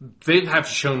they have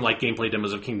shown, gameplay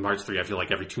demos of Kingdom Hearts 3, I feel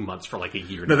every 2 months for, a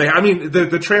year now. No,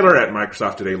 the trailer at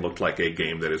Microsoft today looked like a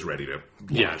game that is ready to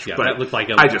launch. Yeah, but that looked like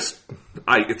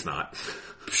it's not.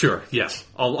 Sure, yes.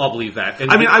 I'll believe that.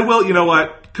 And I will, you know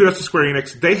what? Kudos to Square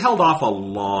Enix. They held off a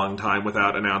long time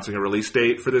without announcing a release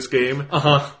date for this game.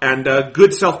 And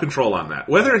good self-control on that.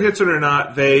 Whether it hits it or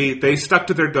not, they stuck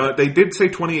to their gun. They did say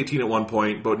 2018 at one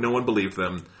point, but no one believed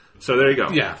them. So there you go.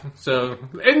 Yeah. So,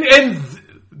 and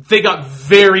They got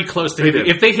very close to hitting.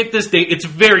 did. If they hit this date, it's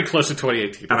very close to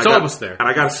 2018. It's almost there. And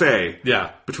I gotta say,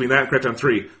 Yeah. between that and Crackdown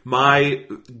 3, my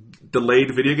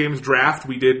delayed video games draft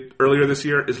we did earlier this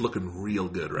year is looking real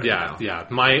good right now. Yeah.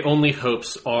 My only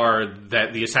hopes are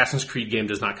that the Assassin's Creed game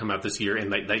does not come out this year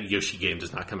and that Yoshi game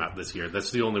does not come out this year.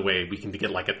 That's the only way we can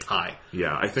get like a tie.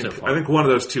 Yeah, I think one of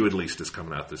those two at least is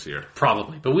coming out this year.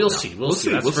 Probably, but we'll see. We'll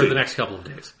see. That's for the next couple of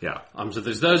days. Yeah. So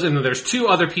there's those, and then there's two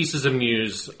other pieces of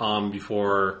news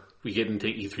before we get into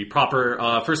E3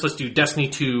 proper. First, let's do Destiny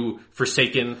 2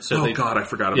 Forsaken. So God, I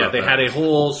forgot about that. Yeah, they had a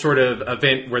whole sort of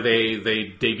event where they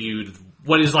debuted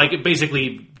what is like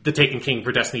basically the Taken King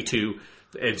for Destiny 2.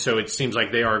 And so it seems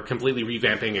like they are completely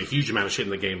revamping a huge amount of shit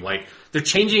in the game. Like, they're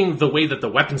changing the way that the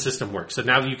weapon system works. So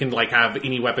now you can, like, have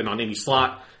any weapon on any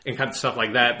slot and kind of stuff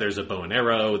like that. There's a bow and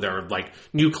arrow. There are, like,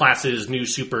 new classes, new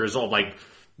supers, all, like,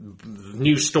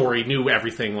 new story, new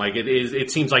everything. Like,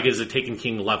 it seems like it's a Taken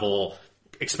King level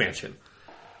expansion.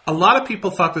 A lot of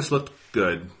people thought this looked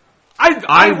good.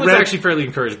 I was actually fairly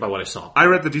encouraged by what I saw. I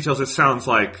read the details. It sounds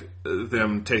like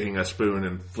them taking a spoon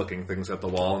and flicking things at the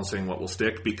wall and seeing what will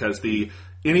stick, because the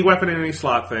any weapon in any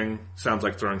slot thing sounds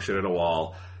like throwing shit at a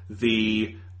wall.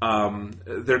 They're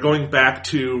going back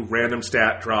to random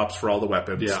stat drops for all the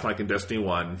weapons, like in Destiny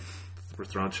 1. We're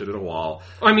throwing shit at a wall.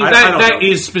 I mean, that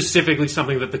is specifically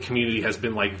something that the community has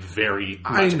been like very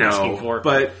much asking for.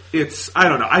 But I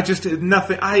don't know. I just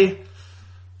nothing.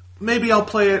 Maybe I'll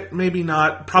play it, maybe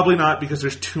not. Probably not, because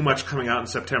there's too much coming out in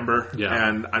September,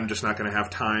 and I'm just not going to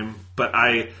have time. But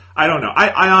I don't know.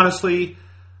 I honestly,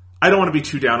 I don't want to be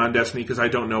too down on Destiny, because I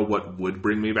don't know what would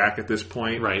bring me back at this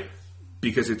point. Right.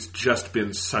 Because it's just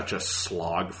been such a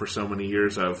slog for so many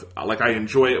years of, like, I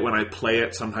enjoy it when I play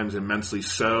it, sometimes immensely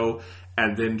so,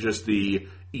 and then just the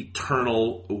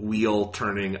eternal wheel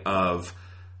turning of,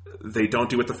 they don't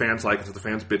do what the fans like, until the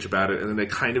fans bitch about it, and then they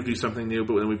kind of do something new,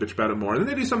 but then we bitch about it more. And then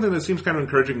they do something that seems kind of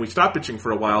encouraging. We stop bitching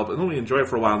for a while, but then we enjoy it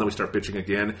for a while, and then we start bitching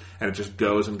again, and it just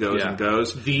goes and goes and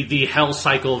goes. The hell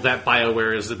cycle that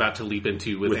BioWare is about to leap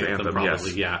into with Anthem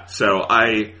probably, yes. So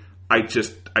I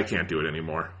can't do it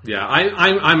anymore. Yeah,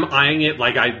 I'm eyeing it.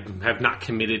 Like, I have not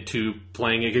committed to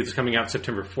playing it. It's coming out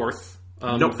September 4th.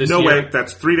 No way.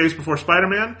 That's 3 days before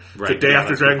Spider-Man. Right. It's the day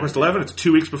after Dragon Quest XI. It's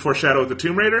 2 weeks before Shadow of the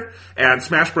Tomb Raider. And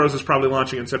Smash Bros. Is probably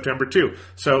launching in September too.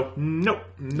 So, no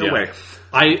way.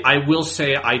 I will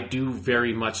say I do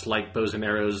very much like bows and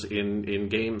arrows in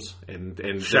games. And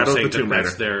Shadow of the Tomb Raider.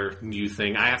 That's their new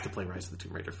thing. I have to play Rise of the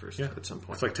Tomb Raider first at some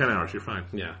point. It's like 10 hours. You're fine.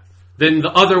 Yeah. Then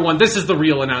the other one, this is the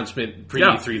real announcement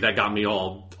pre-E3 that got me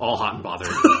all hot and bothered.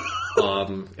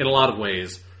 In a lot of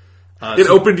ways. It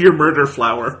opened your murder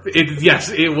flower.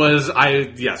 Yes, it was.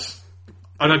 Yes.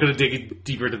 I'm not going to dig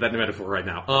deeper into that metaphor right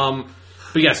now.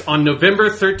 But yes, on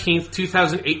November 13th,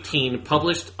 2018,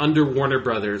 published under Warner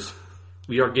Brothers,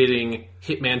 we are getting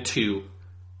Hitman 2.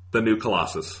 The new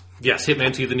Colossus. Yes,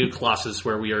 Hitman 2, the new Colossus,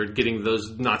 where we are getting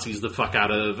those Nazis the fuck out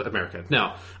of America.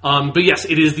 No. But yes,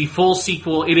 it is the full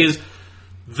sequel. It is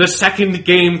the second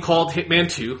game called Hitman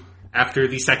 2. After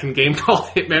the second game called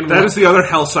Hitman 1. That is the other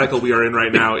hell cycle we are in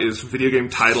right now, is video game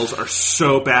titles are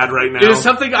so bad right now. It is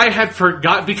something I had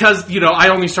forgot, because, I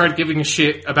only started giving a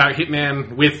shit about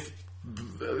Hitman with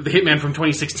the Hitman from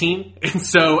 2016, and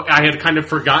so I had kind of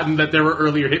forgotten that there were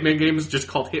earlier Hitman games just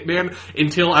called Hitman,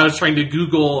 until I was trying to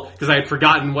Google, because I had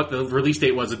forgotten what the release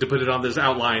date was, and to put it on this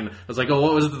outline, I was like,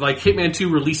 what was the, Hitman 2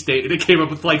 release date? And it came up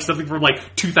with, something from,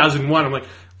 2001. I'm like,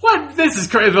 what? This is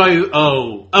crazy.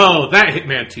 Oh, that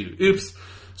Hitman 2. Oops.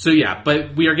 So yeah,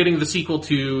 but we are getting the sequel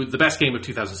to the best game of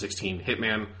 2016,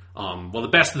 Hitman.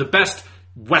 The best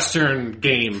Western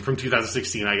game from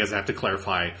 2016, I guess I have to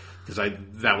clarify, because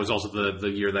that was also the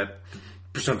year that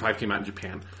Persona 5 came out in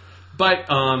Japan. But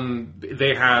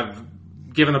they have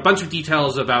given a bunch of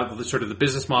details about the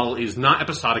business model is not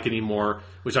episodic anymore,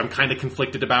 which I'm kind of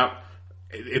conflicted about.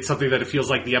 It's something that it feels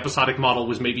like the episodic model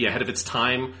was maybe ahead of its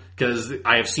time, because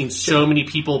I have seen so many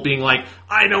people being like,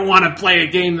 I don't want to play a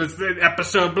game that's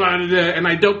episode, blah, blah, blah, and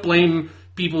I don't blame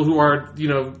people who are,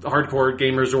 hardcore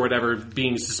gamers or whatever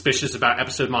being suspicious about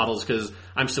episode models, because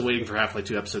I'm still waiting for Half-Life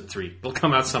 2 Episode 3. It'll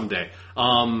come out someday.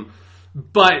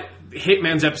 But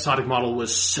Hitman's episodic model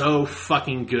was so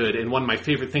fucking good, and one of my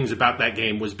favorite things about that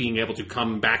game was being able to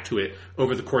come back to it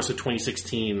over the course of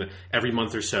 2016 every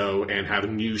month or so and have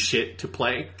new shit to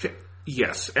play.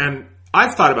 Yes, and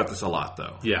I've thought about this a lot,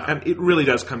 though. Yeah. And it really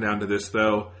does come down to this,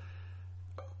 though.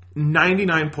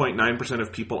 99.9%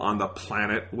 of people on the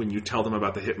planet, when you tell them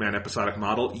about the Hitman episodic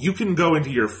model, you can go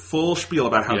into your full spiel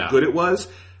about how good it was.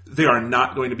 they are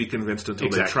not going to be convinced until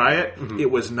they try it. Mm-hmm. It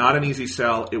was not an easy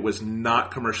sell. It was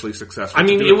not commercially successful. I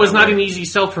mean, it was not an easy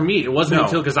sell for me. It wasn't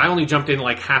until, because I only jumped in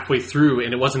like halfway through,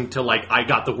 and it wasn't until like I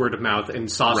got the word of mouth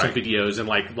and saw some videos and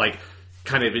like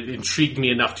kind of it intrigued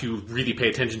me enough to really pay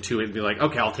attention to it and be like,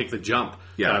 okay, I'll take the jump.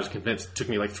 Yeah, I was convinced. It took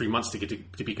me like 3 months to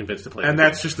get to be convinced to play. And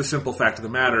that's just the simple fact of the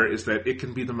matter, is that it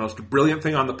can be the most brilliant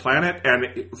thing on the planet.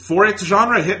 And for its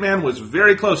genre, Hitman was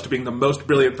very close to being the most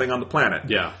brilliant thing on the planet.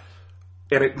 Yeah.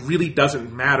 And it really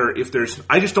doesn't matter if there's...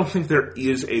 I just don't think there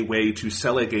is a way to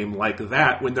sell a game like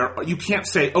that when you can't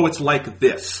say, oh, it's like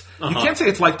this. You can't say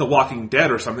it's like The Walking Dead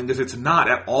or something, because it's not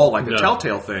at all like a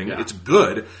Telltale thing. Yeah. It's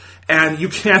good. And you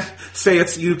can't say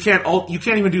you can't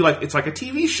even do like, it's like a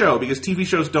TV show, because TV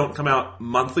shows don't come out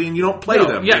monthly and you don't play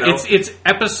them. Yeah, you know? It's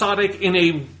episodic in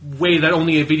a way that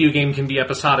only a video game can be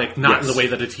episodic, not in the way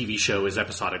that a TV show is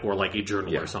episodic, or like a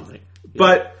journal or something.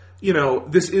 But,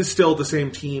 this is still the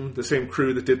same team, the same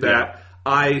crew that did that.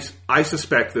 I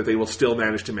suspect that they will still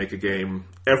manage to make a game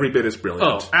every bit as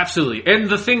brilliant. Oh, absolutely. And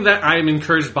the thing that I'm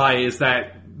encouraged by is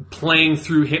that playing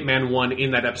through Hitman 1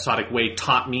 in that episodic way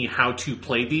taught me how to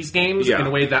play these games in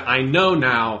a way that I know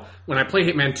now. When I play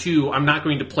Hitman 2, I'm not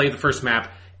going to play the first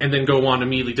map and then go on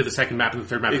immediately to the second map and the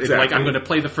third map. Exactly. Like, I'm going to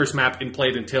play the first map and play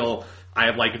it until I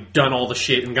have like done all the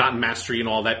shit and gotten mastery and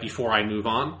all that before I move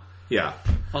on. Yeah.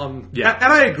 And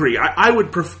I agree. I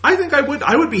would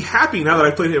be happy, now that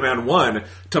I've played Hitman 1,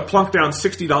 to plunk down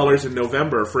 $60 in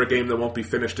November for a game that won't be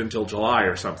finished until July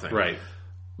or something. Right.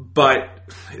 But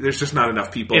there's just not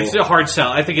enough people. It's a hard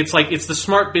sell. I think it's the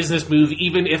smart business move,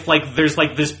 even if like there's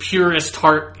like this purist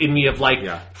heart in me of like,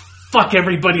 fuck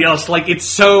everybody else. Like it's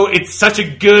such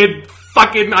a good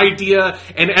fucking idea,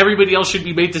 and everybody else should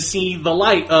be made to see the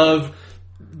light of.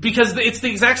 Because it's the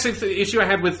exact same issue I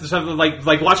had with something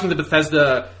like watching the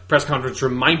Bethesda press conference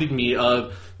reminded me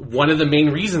of one of the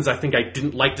main reasons I think I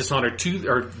didn't like Dishonored 2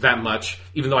 or that much,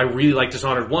 even though I really liked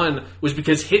Dishonored 1, was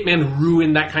because Hitman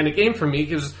ruined that kind of game for me.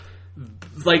 Because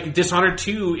like Dishonored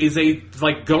 2 is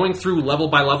going through level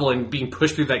by level and being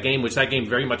pushed through that game, which that game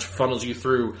very much funnels you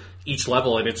through each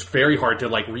level, and it's very hard to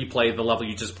like replay the level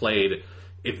you just played,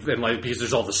 because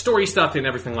there's all the story stuff and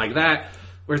everything like that.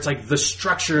 Where it's like the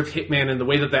structure of Hitman and the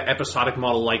way that episodic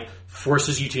model like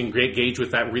forces you to engage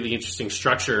with that really interesting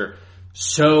structure,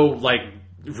 so like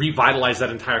revitalize that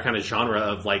entire kind of genre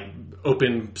of like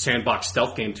open sandbox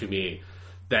stealth game to me,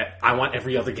 that I want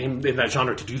every other game in that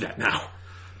genre to do that now.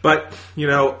 But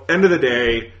end of the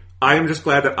day, I am just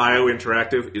glad that IO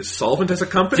Interactive is solvent as a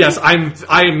company. Yes, I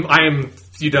am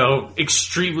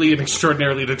extremely and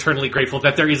extraordinarily and eternally grateful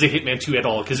that there is a Hitman 2 at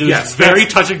all, because it was very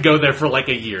touch and go there for like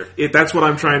a year. That's what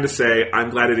I'm trying to say. I'm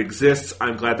glad it exists.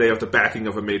 I'm glad they have the backing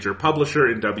of a major publisher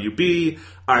in WB.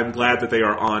 I'm glad that they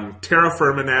are on terra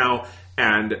firma now.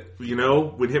 And,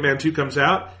 when Hitman 2 comes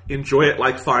out, enjoy it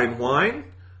like fine wine.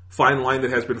 Fine wine that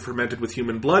has been fermented with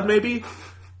human blood, maybe.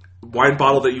 Wine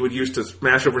bottle that you would use to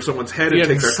smash over someone's head and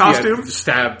take their costume.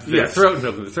 Stab their throat and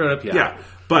open the throat up, Yeah.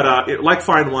 But like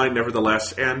fine wine,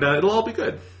 nevertheless, and it'll all be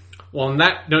good. Well, on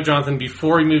that note, Jonathan,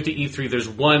 before we move to E3, there's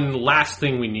one last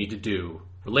thing we need to do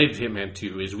related to Hitman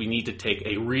 2, is we need to take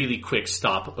a really quick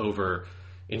stop over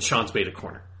in Sean's Beta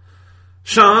Corner.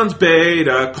 Sean's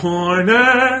Beta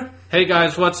Corner! Hey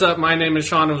guys, what's up? My name is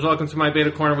Sean, and welcome to my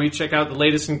Beta Corner, where we check out the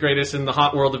latest and greatest in the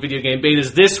hot world of video game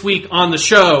betas. This week on the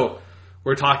show,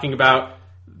 we're talking about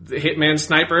the Hitman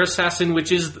Sniper Assassin,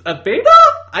 which is a beta,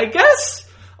 I guess?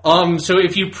 So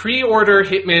if you pre-order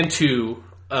Hitman 2,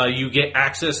 you get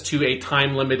access to a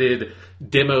time-limited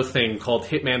demo thing called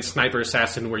Hitman Sniper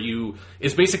Assassin, where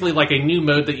it's basically like a new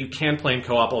mode that you can play in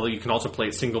co-op, although you can also play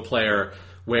it single player,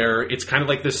 where it's kind of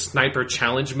like this sniper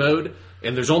challenge mode,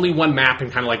 and there's only one map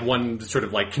and kind of like one sort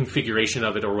of like configuration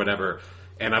of it or whatever.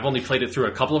 And I've only played it through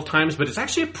a couple of times, but it's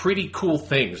actually a pretty cool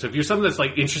thing. So if you're someone that's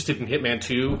like interested in Hitman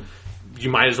 2, you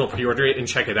might as well pre-order it and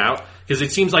check it out. Because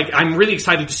it seems like I'm really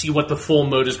excited to see what the full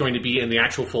mode is going to be in the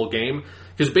actual full game.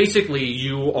 Because basically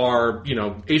you are,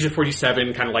 Agent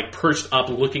 47, kind of like perched up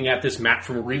looking at this map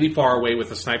from really far away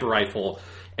with a sniper rifle.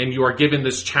 And you are given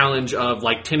this challenge of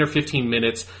like 10 or 15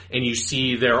 minutes, and you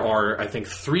see there are, I think,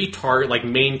 3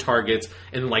 main targets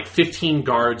and like 15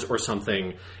 guards or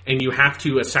something, and you have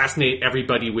to assassinate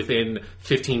everybody within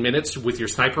 15 minutes with your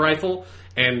sniper rifle.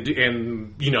 and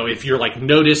if you're like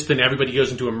noticed, then everybody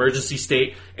goes into emergency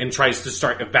state and tries to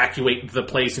start evacuate the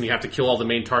place, and you have to kill all the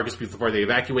main targets before they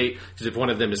evacuate, because if one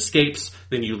of them escapes,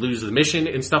 then you lose the mission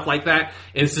and stuff like that.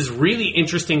 And it's this really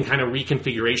interesting kind of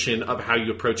reconfiguration of how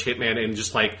you approach Hitman, and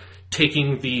just like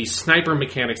taking the sniper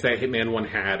mechanics that Hitman 1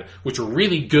 had, which were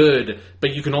really good,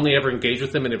 but you can only ever engage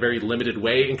with them in a very limited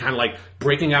way, and kind of like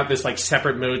breaking out this like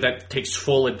separate mode that takes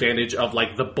full advantage of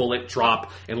like the bullet drop,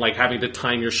 and like having to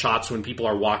time your shots when people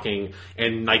are walking,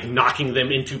 and like knocking them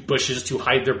into bushes to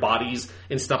hide their bodies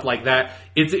and stuff like that.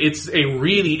 It's a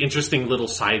really interesting little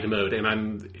side mode, and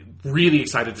I'm really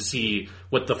excited to see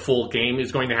what the full game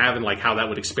is going to have, and like how that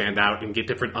would expand out and get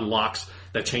different unlocks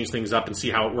that change things up, and see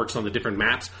how it works on the different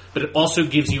maps. But it also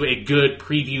gives you a good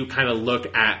preview kind of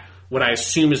look at what I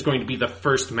assume is going to be the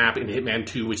first map in Hitman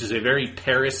 2, which is a very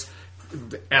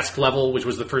Paris-esque level, which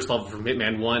was the first level from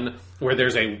Hitman 1, where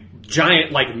there's a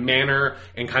giant like manor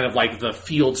and kind of like the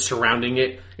field surrounding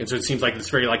it. And so it seems like it's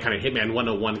very like kind of Hitman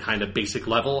 101 kind of basic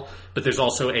level, but there's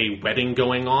also a wedding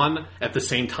going on at the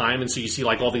same time. And so you see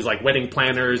like all these like wedding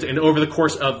planners, and over the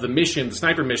course of the mission, the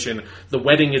sniper mission, the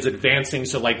wedding is advancing.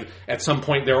 So like at some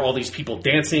point there are all these people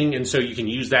dancing, and so you can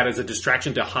use that as a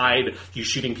distraction to hide you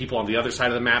shooting people on the other side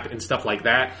of the map and stuff like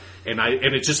that. And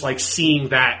it's just like seeing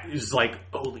that is like,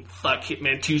 holy fuck,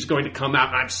 Hitman 2 is going to come out,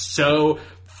 and I'm so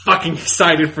fucking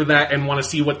excited for that, and want to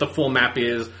see what the full map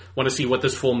is, want to see what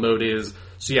this full mode is.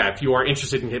 So yeah, if you are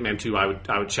interested in Hitman 2, I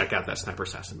would check out that Sniper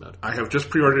Assassin mode. I have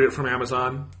just pre-ordered it from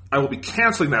Amazon. I will be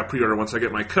canceling that pre-order once I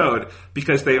get my code,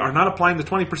 because they are not applying the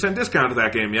 20% discount to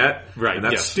that game yet. Right, and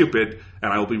that's stupid,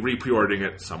 and I will be re-pre-ordering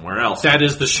it somewhere else. That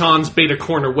is the Sean's Beta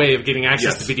Corner way of getting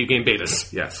access to video game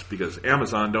betas. Yes, because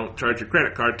Amazon don't charge your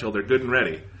credit card till they're good and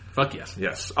ready. Fuck yes.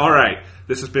 Yes. All right.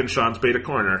 This has been Sean's Beta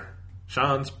Corner.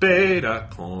 Sean's Beta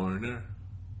Corner.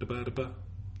 Da-ba-da-ba.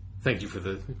 Thank you for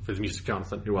the music,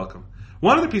 Jonathan. You're welcome.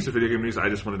 One other piece of video game news I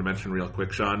just wanted to mention real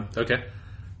quick, Sean. Okay.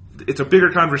 It's a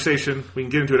bigger conversation. We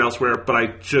can get into it elsewhere, but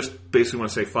I just basically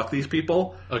want to say fuck these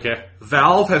people. Okay.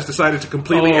 Valve has decided to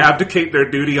completely abdicate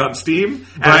their duty on Steam.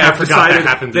 And I forgot that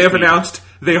happened They have announced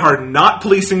they are not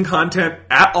policing content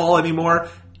at all anymore.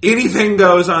 Anything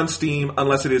goes on Steam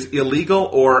unless it is illegal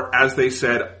or, as they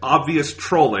said, obvious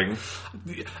trolling.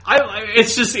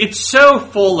 It's so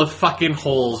full of fucking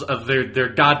holes of their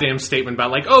goddamn statement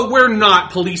about like, oh, we're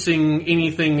not policing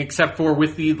anything except for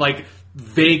with the like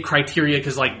vague criteria,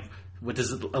 because like, what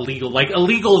is it, illegal? Like,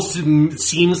 illegal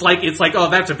seems like it's like, oh,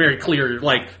 that's a very clear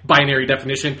like binary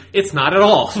definition. It's not at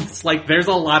all. It's like there's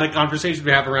a lot of conversation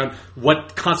we have around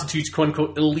what constitutes quote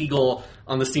unquote illegal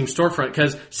on the Steam storefront,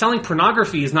 because selling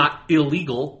pornography is not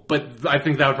illegal, but I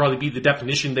think that would probably be the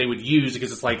definition they would use,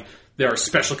 because it's like there are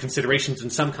special considerations in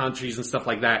some countries and stuff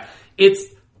like that. It's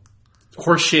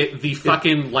horseshit. The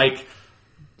fucking like,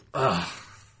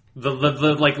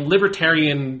 the like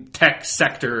libertarian tech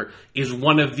sector is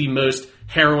one of the most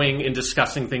harrowing and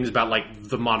disgusting things about like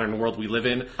the modern world we live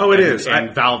in. Oh, it is.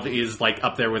 And Valve is like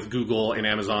up there with Google and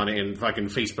Amazon, and fucking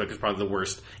Facebook is probably the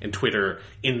worst, and Twitter,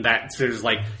 in that there's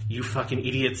like, you fucking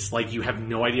idiots, like you have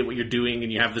no idea what you're doing,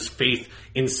 and you have this faith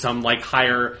in some like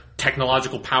higher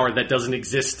technological power that doesn't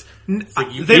exist. It's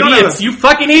like, you idiots, you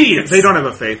fucking idiots. They don't have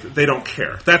a faith. They don't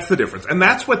care. That's the difference. And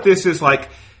that's what this is like.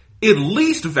 At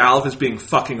least Valve is being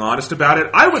fucking honest about it.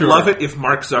 I would love it if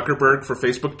Mark Zuckerberg for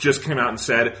Facebook just came out and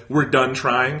said, we're done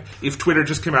trying. If Twitter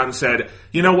just came out and said,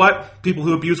 you know what? People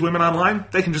who abuse women online,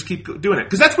 they can just keep doing it.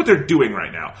 Because that's what they're doing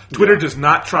right now. Twitter does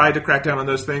not try to crack down on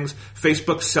those things.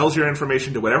 Facebook sells your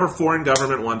information to whatever foreign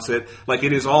government wants it. Like,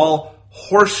 it is all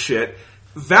horse shit.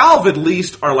 Valve at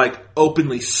least are like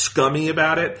openly scummy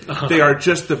about it. They are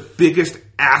just the biggest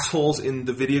assholes in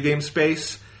the video game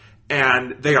space.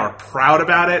 And they are proud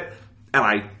about it, and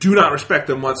I do not respect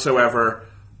them whatsoever,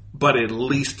 but at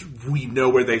least we know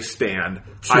where they stand.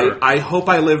 Sure. I hope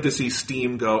I live to see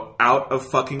Steam go out of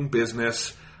fucking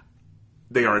business.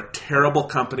 They are a terrible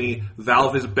company.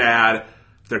 Valve is bad.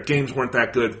 Their games weren't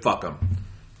that good. Fuck them.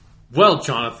 Well,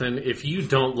 Jonathan, if you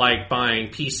don't like buying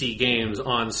PC games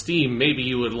on Steam, maybe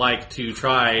you would like to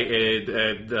try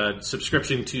a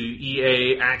subscription to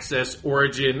EA Access,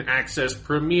 Origin Access,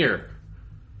 Premier.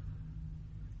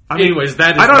 Anyways,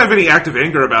 that is... I don't have any active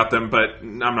anger about them, but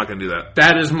I'm not going to do that.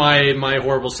 That is my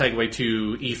horrible segue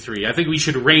to E3. I think we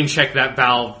should rain check that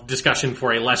Valve discussion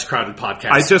for a less crowded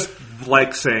podcast. I just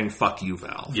like saying, fuck you,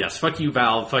 Valve. Yes, fuck you,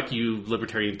 Valve. Fuck you,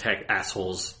 libertarian tech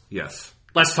assholes. Yes.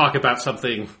 Let's talk about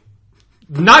something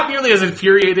not nearly as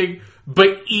infuriating,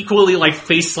 but equally like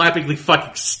face-slappingly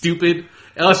fucking stupid.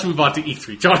 And let's move on to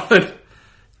E3. Jonathan?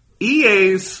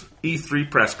 EA's E3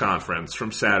 press conference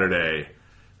from Saturday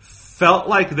felt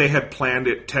like they had planned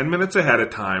it 10 minutes ahead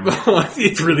of time.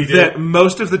 It really did. That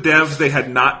most of the devs they had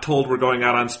not told were going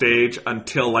out on stage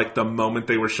until like the moment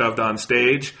they were shoved on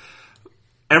stage.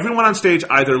 Everyone on stage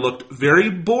either looked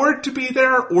very bored to be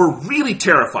there or really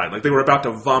terrified. Like they were about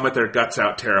to vomit their guts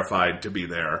out, terrified to be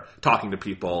there, talking to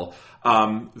people.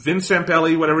 Vince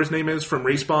Zampelli, whatever his name is, from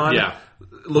Respawn,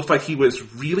 looked like he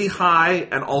was really high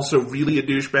and also really a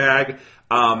douchebag.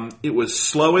 It was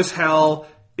slow as hell.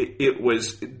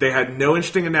 They had no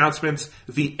interesting announcements.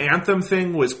 The Anthem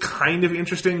thing was kind of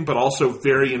interesting, but also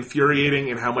very infuriating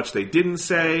in how much they didn't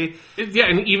say. Yeah,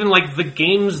 and even like the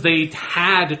games they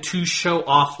had to show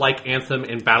off, like Anthem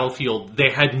and Battlefield, they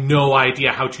had no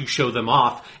idea how to show them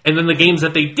off. And then the games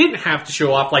that they didn't have to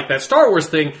show off, like that Star Wars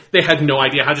thing, they had no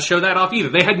idea how to show that off either.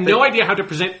 They had no idea how to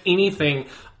present anything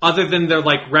other than their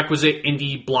like requisite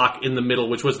indie block in the middle,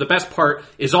 which was the best part,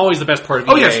 is always the best part of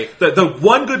EA. Oh yes, the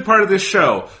one good part of this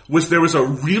show was there was a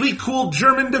really cool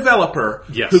German developer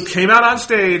who came out on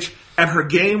stage, and her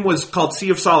game was called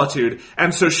Sea of Solitude,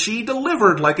 and so she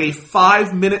delivered like a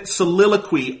 5-minute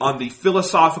soliloquy on the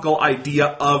philosophical idea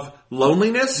of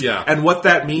loneliness and what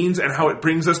that means and how it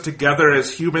brings us together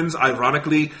as humans,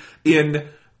 ironically, in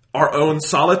our own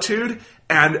solitude.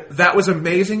 And that was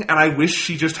amazing, and I wish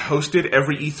she just hosted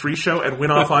every E3 show and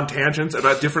went off on tangents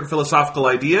about different philosophical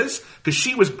ideas, because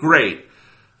she was great.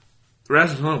 The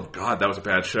rest, oh god, that was a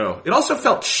bad show. It also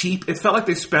felt cheap. It felt like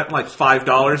they spent like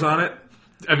 $5 on it.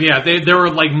 I mean, yeah, there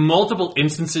were like multiple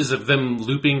instances of them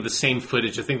looping the same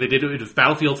footage. I think they did it with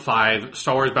Battlefield 5,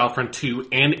 Star Wars Battlefront 2,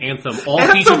 and Anthem. All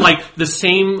featured like the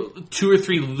same 2 or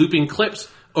 3 looping clips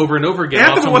over and over again.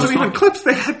 Anthem wasn't even clips.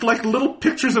 They had like little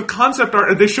pictures of concept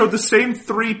art, and they showed the same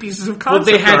 3 pieces of concept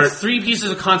art. Well, they had 3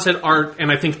 pieces of concept art, and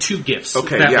I think 2 GIFs.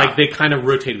 Like they kind of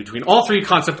rotated between. All 3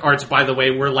 concept arts, by the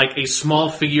way, were like a small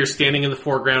figure standing in the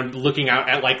foreground, looking out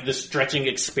at like the stretching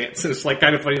expanse. And it's like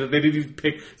kind of funny that they didn't even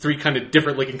pick 3 kind of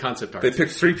different looking concept arts. They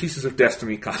picked 3 pieces of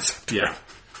Destiny concept art. Yeah.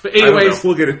 But anyways,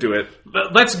 we'll get into it.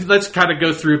 Let's kind of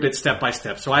go through a bit step by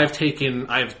step. So I've taken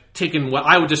what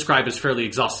I would describe as fairly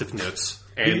exhaustive notes.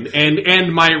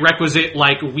 And my requisite,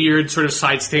 like, weird sort of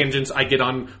side tangents I get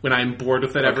on when I'm bored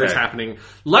with whatever is happening.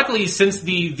 Luckily, since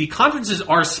the conferences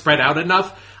are spread out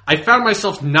enough, I found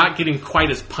myself not getting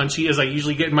quite as punchy as I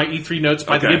usually get in my E3 notes.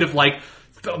 By the end of, like,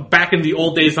 back in the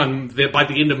old days by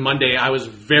the end of Monday, I was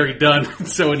very done.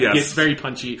 So it gets very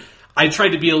punchy. I tried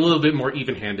to be a little bit more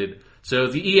even-handed. So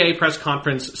the EA press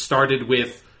conference started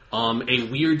with a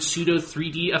weird pseudo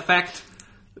 3D effect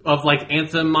of like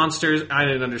Anthem monsters. I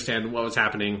didn't understand what was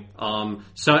happening.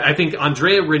 So I think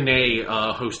Andrea Renee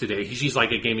hosted it. She's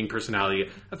like a gaming personality.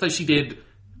 I thought she did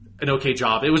an okay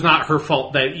job. It was not her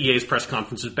fault that EA's press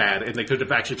conference was bad, and they could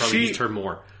have actually probably used her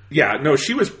more. Yeah, no,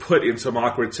 she was put in some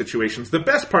awkward situations. The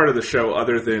best part of the show,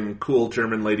 other than cool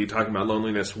German lady talking about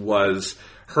loneliness, was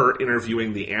her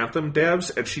interviewing the Anthem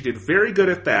devs, and she did very good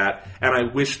at that, and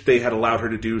I wish they had allowed her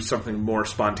to do something more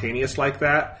spontaneous like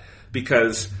that,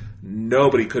 because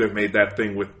nobody could have made that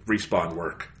thing with Respawn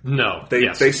work. No.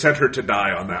 They sent her to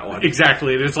die on that one.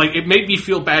 Exactly. It's like, it made me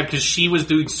feel bad because she was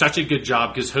doing such a good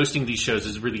job, because hosting these shows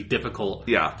is really difficult.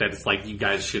 Yeah. That it's like, you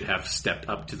guys should have stepped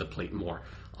up to the plate more.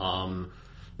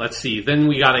 Let's see. Then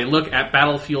we got a look at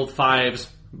Battlefield 5's,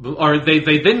 or they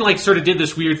then like sort of did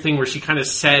this weird thing where she kind of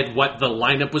said what the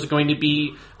lineup was going to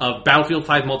be of Battlefield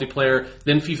 5 multiplayer,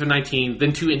 then FIFA 19,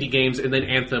 then 2 indie games, and then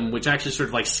Anthem, which actually sort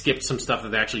of like skipped some stuff that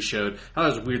they actually showed. I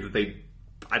thought it was weird that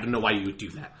I don't know why you would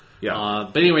do that. Yeah.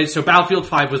 But anyway, so Battlefield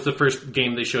 5 was the first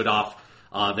game they showed off.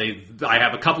 I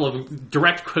have a couple of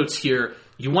direct quotes here.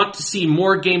 You want to see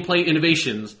more gameplay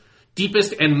innovations.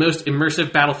 Deepest and most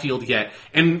immersive Battlefield yet.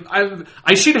 And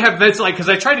I should have, that's like, because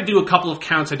I tried to do a couple of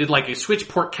counts. I did like a Switch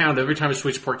port count every time a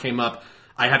Switch port came up.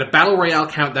 I had a Battle Royale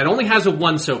count that only has a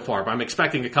 1 so far, but I'm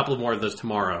expecting a couple more of those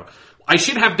tomorrow. I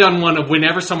should have done one of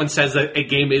whenever someone says that a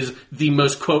game is the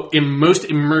most, quote, most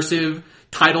immersive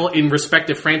title in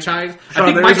respective franchise.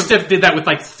 I think Microsoft did that with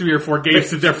like 3 or 4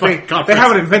 games in their fucking conference. They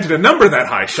haven't invented a number that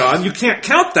high, Sean. You can't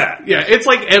count that. Yeah, it's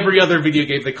like every other video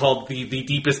game they called the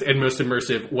deepest and most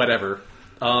immersive, whatever.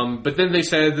 But then they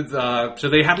said, so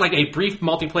they had like a brief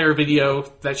multiplayer video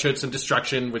that showed some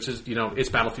destruction, which is, it's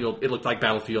Battlefield. It looked like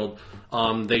Battlefield.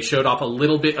 They showed off a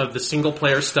little bit of the single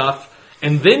player stuff,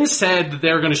 and then said that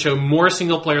they were going to show more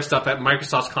single player stuff at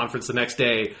Microsoft's conference the next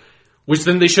day, which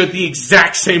then they showed the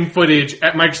exact same footage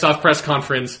at Microsoft press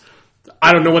conference.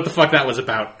 I don't know what the fuck that was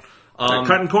about.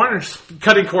 Cutting corners.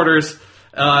 Cutting corners.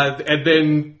 And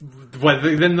then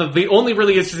the only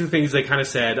really interesting things they kind of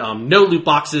said, no loot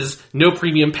boxes, no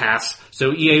premium pass.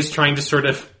 So EA is trying to sort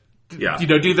of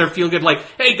do their feel good, like,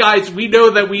 hey guys, we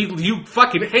know that you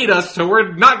fucking hate us, so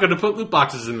we're not going to put loot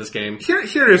boxes in this game.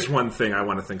 Here is one thing I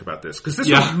want to think about this, because this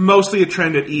was mostly a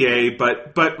trend at EA,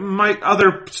 but my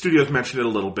other studios mentioned it a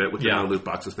little bit with the no loot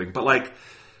boxes thing. But like,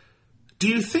 do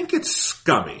you think it's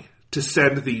scummy to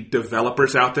send the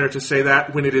developers out there to say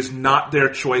that when it is not their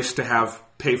choice to have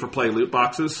pay-for-play loot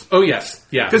boxes? Oh, yes.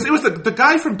 Yeah. Because it was the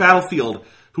guy from Battlefield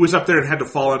who was up there and had to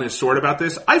fall on his sword about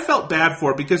this. I felt bad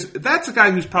for, because that's a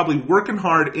guy who's probably working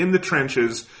hard in the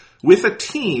trenches with a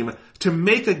team to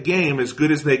make a game as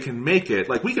good as they can make it.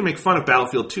 Like, we can make fun of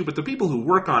Battlefield 2, but the people who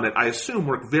work on it, I assume,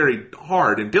 work very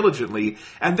hard and diligently,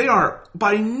 and they are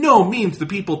by no means the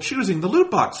people choosing the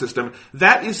loot box system.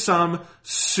 That is some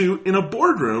suit in a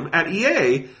boardroom at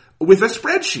EA with a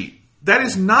spreadsheet. That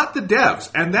is not the devs,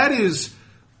 and that is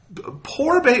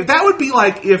poor behavior. That would be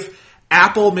like if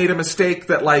Apple made a mistake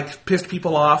that, like, pissed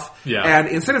people off, and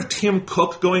instead of Tim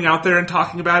Cook going out there and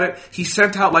talking about it, he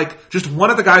sent out, like, just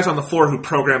one of the guys on the floor who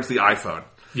programs the iPhone.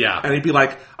 Yeah. And he'd be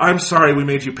like, I'm sorry we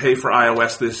made you pay for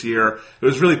iOS this year. It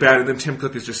was really bad. And then Tim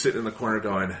Cook is just sitting in the corner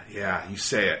going, yeah, you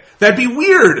say it. That'd be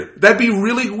weird. That'd be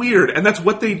really weird. And that's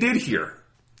what they did here.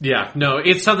 Yeah, no,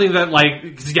 it's something that,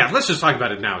 like, let's just talk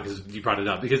about it now, because you brought it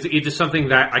up. Because it is something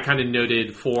that I kind of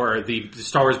noted for the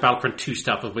Star Wars Battlefront 2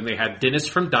 stuff of when they had Dennis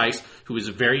from DICE, he was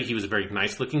a very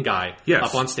nice looking guy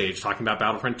up on stage talking about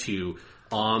Battlefront 2.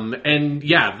 And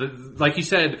yeah, like you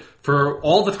said, for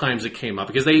all the times it came up,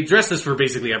 because they addressed this for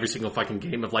basically every single fucking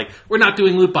game of like, we're not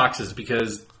doing loot boxes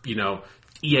because,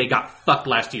 EA got fucked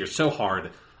last year so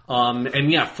hard. And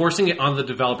yeah, forcing it on the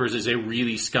developers is a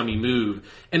really scummy move.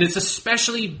 And it's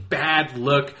especially bad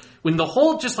look when the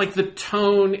whole, just like the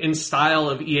tone and style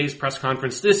of EA's press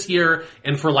conference this year,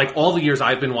 and for like all the years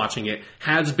I've been watching it,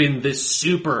 has been this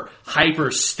super hyper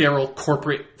sterile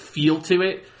corporate feel to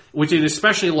it, which is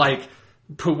especially like,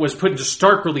 was put into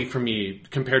stark relief for me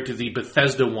compared to the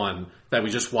Bethesda one that we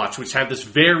just watched, which had this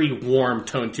very warm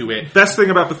tone to it. Best thing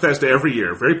about Bethesda every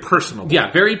year. Very personal.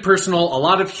 Yeah, very personal. A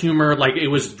lot of humor. Like, it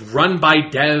was run by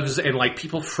devs and, like,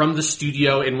 people from the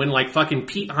studio. And when, like, fucking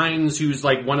Pete Hines, who's,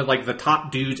 like, one of, like, the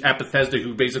top dudes at Bethesda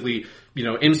who basically,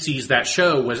 MCs that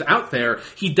show, was out there,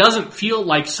 he doesn't feel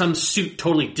like some suit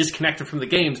totally disconnected from the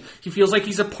games. He feels like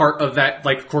he's a part of that,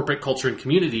 like, corporate culture and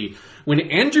community. When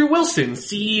Andrew Wilson,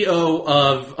 CEO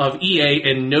of EA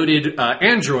and noted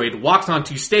Android, walked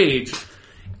onto stage,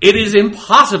 it is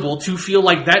impossible to feel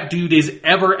like that dude is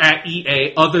ever at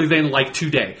EA other than like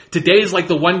today. Today is like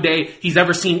the one day he's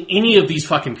ever seen any of these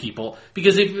fucking people.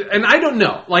 Because and I don't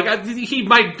know, like, he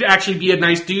might actually be a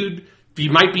nice dude. He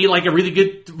might be like a really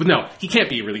good, no, he can't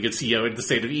be a really good CEO in the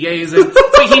state of EA, is it?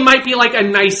 But he might be like a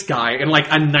nice guy and like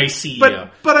a nice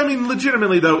CEO. But I mean,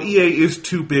 legitimately though, EA is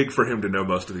too big for him to know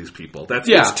most of these people.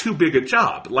 It's too big a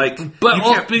job. Like, but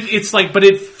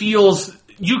it feels,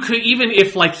 you could, even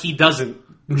if like he doesn't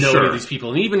know any of these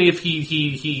people, and even if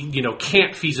he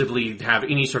can't feasibly have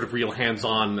any sort of real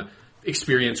hands-on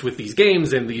experience with these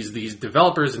games and these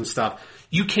developers and stuff,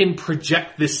 you can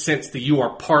project this sense that you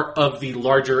are part of the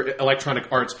larger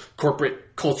Electronic Arts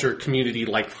corporate culture community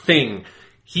like thing.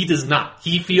 He does not.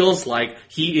 He feels like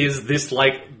he is this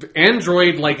like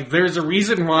android. Like, there's a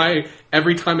reason why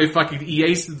every time a fucking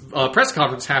EA press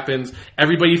conference happens,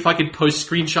 everybody fucking posts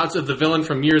screenshots of the villain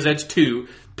from Mirror's Edge 2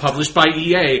 published by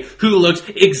EA, who looks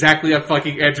exactly like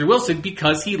fucking Andrew Wilson,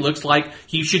 because he looks like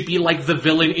he should be like the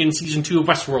villain in season 2 of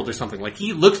Westworld or something. Like,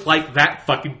 he looks like that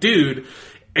fucking dude.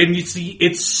 And you see,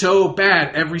 it's so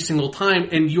bad every single time.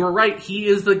 And you're right, he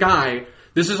is the guy.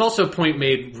 This is also a point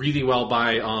made really well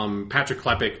by Patrick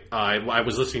Klepek. I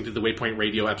was listening to the Waypoint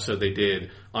Radio episode they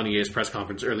did on EA's press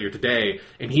conference earlier today,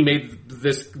 and he made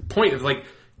this point of like,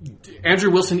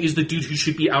 Andrew Wilson is the dude who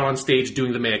should be out on stage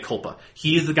doing the mea culpa.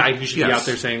 He is the guy who should be out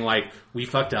there saying like, we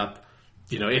fucked up.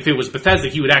 If it was Bethesda,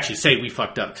 he would actually say we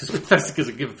fucked up, because Bethesda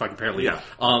doesn't give a fuck apparently. Yeah.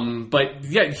 But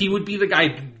yeah, he would be the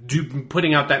guy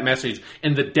putting out that message,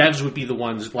 and the devs would be the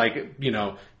ones like,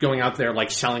 going out there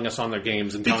like selling us on their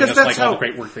games and telling us like all the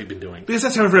great work they've been doing. Because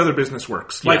that's how every other business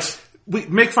works. Yes. Like, we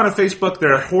make fun of Facebook,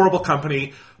 they're a horrible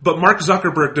company, but Mark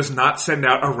Zuckerberg does not send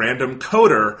out a random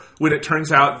coder when it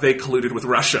turns out they colluded with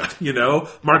Russia,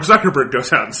 Mark Zuckerberg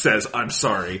goes out and says, I'm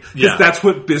sorry. Because that's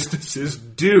what businesses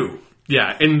do.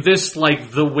 Yeah, and this,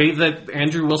 like, the way that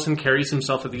Andrew Wilson carries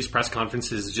himself at these press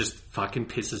conferences just fucking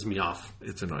pisses me off.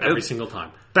 It's annoying. Every single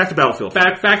time. Back to Battlefield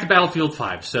 5. Back to Battlefield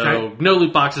 5. So, no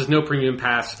loot boxes, no premium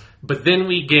pass. But then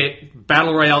we get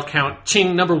Battle Royale count.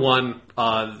 Ching, number 1.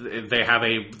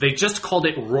 They just called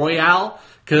it Royale.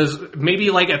 Because maybe,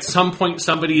 like, at some point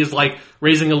somebody is, like,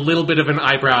 raising a little bit of an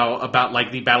eyebrow about,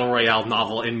 like, the Battle Royale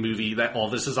novel and movie that all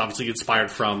this is obviously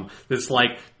inspired from. It's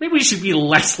like, maybe we should be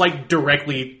less, like,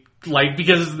 directly, like,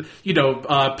 because, you know,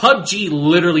 PUBG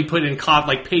literally put in,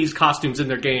 pays costumes in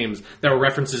their games that were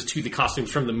references to the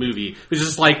costumes from the movie. Which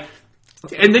is like,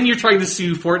 and then you're trying to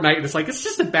sue Fortnite, and it's like, it's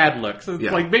just a bad look. So,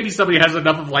 like, maybe somebody has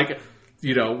enough of, like,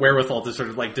 you know, wherewithal to sort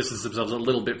of, like, distance themselves a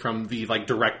little bit from the, like,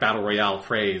 direct Battle Royale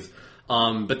phrase.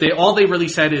 But all they really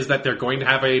said is that they're going to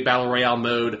have a Battle Royale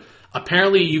mode.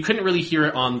 Apparently, you couldn't really hear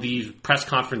it on the press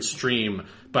conference stream,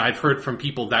 but I've heard from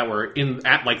people that were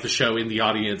at like the show in the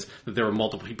audience that there were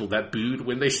multiple people that booed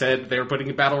when they said they were putting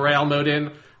a Battle Royale mode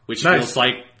in, which feels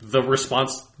like the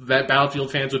response that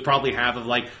Battlefield fans would probably have of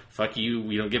like, fuck you,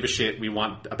 we don't give a shit, we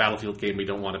want a Battlefield game, we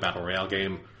don't want a Battle Royale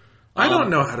game. I don't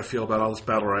know how to feel about all this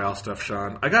Battle Royale stuff,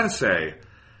 Sean. I gotta say,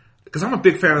 because I'm a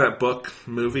big fan of that book,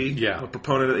 movie. Yeah. I'm a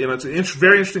proponent of it. You know, it's a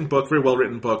very interesting book, very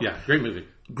well-written book. Yeah, great movie.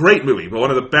 Great movie, but one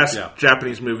of the best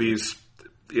Japanese movies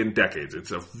in decades.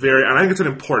 It's and I think it's an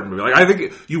important movie. Like, I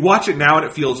think you watch it now and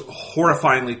it feels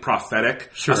horrifyingly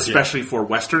prophetic, especially for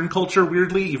Western culture,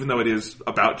 weirdly, even though it is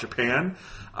about Japan.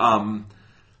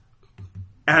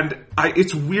 And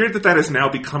it's weird that has now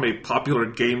become a popular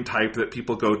game type that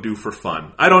people go do for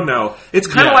fun. I don't know. It's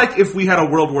kind of like if we had a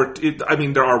World War II... I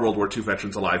mean, there are World War II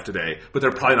veterans alive today, but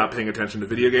they're probably not paying attention to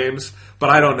video games.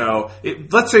 But I don't know.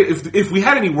 Let's say if we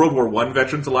had any World War I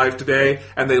veterans alive today,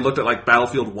 and they looked at like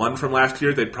Battlefield 1 from last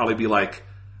year, they'd probably be like,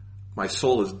 my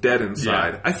soul is dead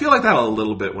inside. Yeah. I feel like that a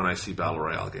little bit when I see Battle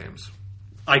Royale games.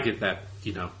 I get that,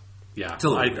 you know. Yeah,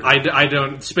 I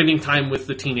don't... Spending time with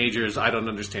the teenagers, I don't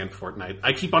understand Fortnite.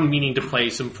 I keep on meaning to play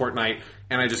some Fortnite,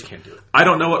 and I just can't do it. I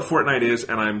don't know what Fortnite is,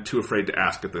 and I'm too afraid to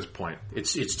ask at this point.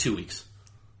 It's 2 weeks.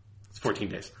 It's 14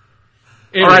 days.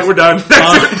 Anyways, all right, we're done.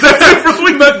 That's it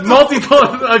for but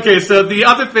multiple... Okay, so the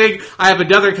other thing, I have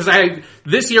another... Because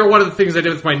this year, one of the things I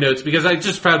did with my notes, because I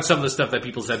just found some of the stuff that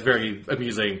people said very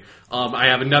amusing. I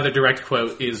have another direct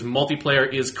quote, is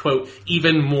multiplayer is, quote,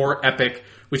 even more epic,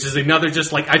 which is another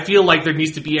just like, I feel like there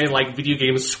needs to be a like video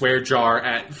game swear jar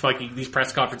at fucking these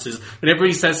press conferences. When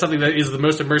everybody says something that is the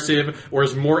most immersive or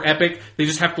is more epic, they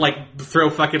just have to like throw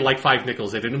fucking like 5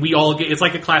 nickels in it. And we all get, it's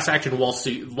like a class action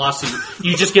lawsuit.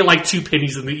 You just get like 2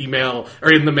 pennies in the email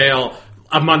or in the mail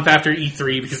a month after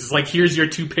E3 because it's like, here's your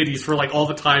 2 pennies for like all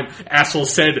the time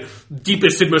assholes said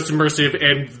deepest and most immersive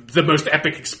and the most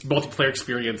epic multiplayer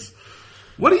experience.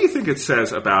 What do you think it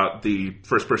says about the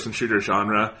first person shooter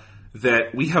genre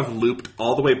that we have looped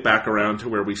all the way back around to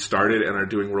where we started and are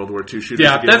doing World War II shooters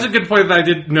again? That's a good point that I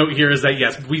did note here is that,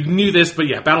 yes, we knew this, but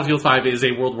yeah, Battlefield 5 is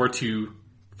a World War II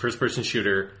first-person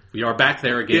shooter. We are back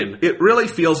there again. It really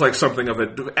feels like something of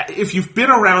a... If you've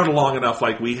been around long enough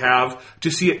like we have,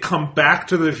 to see it come back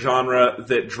to the genre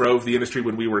that drove the industry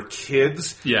when we were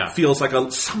kids feels like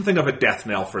something of a death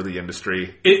knell for the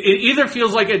industry. It either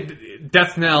feels like a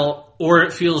death knell or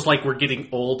it feels like we're getting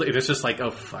old and it's just like,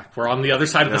 oh fuck, we're on the other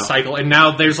side of the cycle. And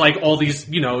now there's like all these,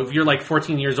 you know, if you're like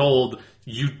 14 years old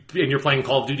and you're playing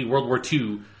Call of Duty World War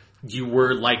II, you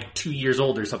were like 2 years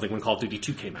old or something when Call of Duty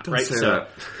 2 came out, right? So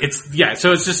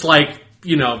so it's just like,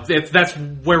 you know, that's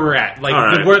where we're at.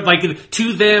 Like, we're like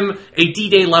to them, a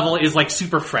D-Day level is like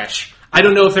super fresh. I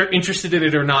don't know if they're interested in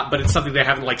it or not, but it's something they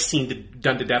haven't like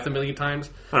done to death a million times.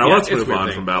 All right, let's move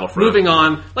on from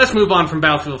Battlefront. Let's move on from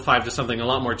Battlefield 5 to something a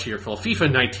lot more cheerful.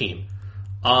 FIFA 19.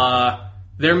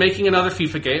 They're making another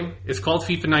FIFA game. It's called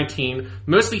FIFA 19.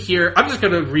 Mostly here, I'm just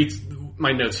going to read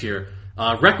my notes here.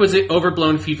 Requisite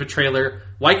overblown FIFA trailer.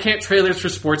 Why can't trailers for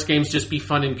sports games just be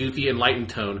fun and goofy and light in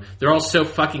tone? They're all so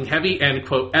fucking heavy and,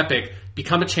 quote, epic.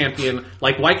 Become a champion.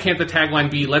 Like, why can't the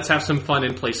tagline be, let's have some fun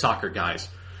and play soccer, guys?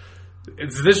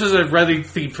 This was a really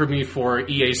theme for me for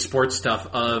EA sports stuff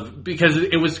because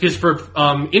for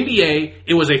NBA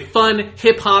it was a fun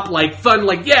hip hop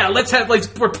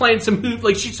we're playing some hoop,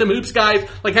 like shoot some hoops, guys,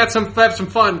 like have some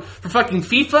fun. For fucking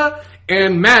FIFA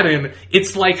and Madden,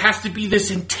 it's like has to be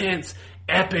this intense,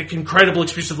 epic, incredible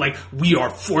experience of like, we are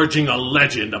forging a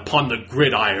legend upon the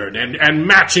gridiron and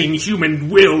matching human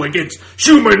will against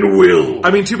human will.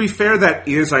 I mean, to be fair, that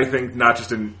is, I think, not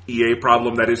just an EA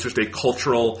problem, that is just a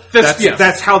cultural...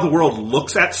 That's how the world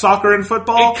looks at soccer and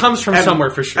football. It comes from somewhere,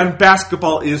 for sure. And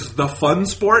basketball is the fun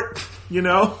sport, you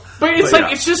know? But it's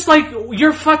it's just like,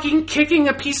 you're fucking kicking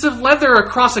a piece of leather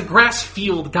across a grass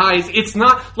field, guys. It's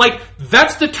not, like,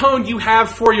 that's the tone you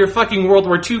have for your fucking World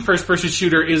War II first-person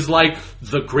shooter, is like,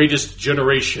 the greatest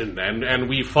generation, and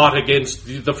we fought against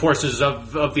the forces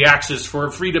of the Axis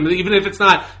for freedom. Even if it's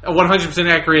not a 100%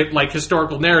 accurate, like,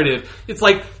 historical narrative, it's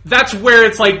like, that's where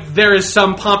it's like, there is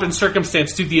some pomp and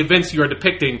circumstance to the events you are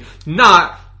depicting,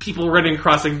 not people running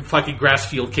across a fucking grass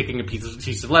field kicking a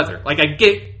piece of leather. Like, I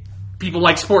get people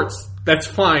like sports. That's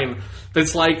fine.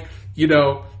 That's like, you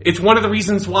know, it's one of the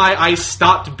reasons why I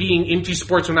stopped being into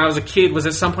sports when I was a kid, was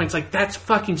at some point it's like, that's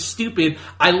fucking stupid.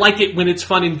 I like it when it's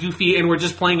fun and goofy and we're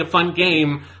just playing a fun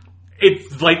game.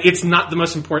 It's like, it's not the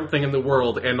most important thing in the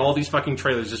world, and all these fucking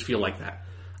trailers just feel like that.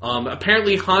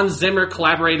 Apparently Hans Zimmer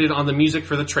collaborated on the music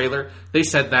for the trailer. They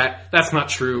said that. That's not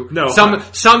true. No.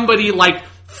 Somebody, like,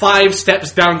 5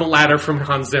 steps down the ladder from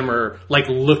Hans Zimmer, like,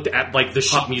 looked at, like, the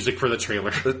sheet music for the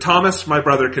trailer. Thomas, my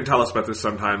brother, can tell us about this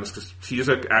sometimes, because he's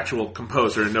an actual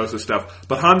composer and knows this stuff.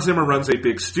 But Hans Zimmer runs a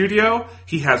big studio.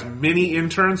 He has many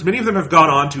interns. Many of them have gone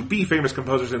on to be famous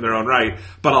composers in their own right.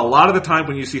 But a lot of the time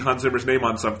when you see Hans Zimmer's name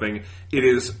on something, it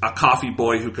is a coffee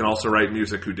boy who can also write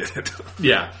music who did it.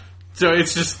 Yeah. So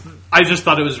it's just, I just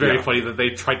thought it was very funny that they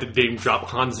tried to name drop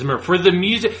Hans Zimmer for the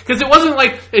music, because it wasn't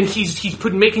like, and he's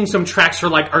making some tracks for,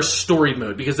 like, our story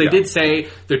mode, because they did say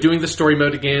they're doing the story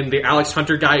mode again. The Alex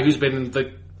Hunter guy, who's been in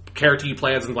the character you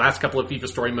play as in the last couple of FIFA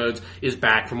story modes, is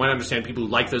back. From what I understand, people who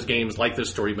like those games like those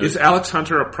story modes. Is Alex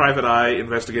Hunter a private eye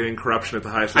investigating corruption at the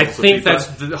highest levels of FIFA? I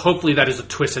think hopefully that is a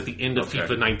twist at the end of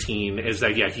FIFA 19, is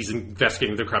that, he's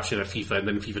investigating the corruption at FIFA, and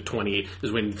then FIFA 20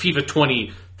 is when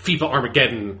FIFA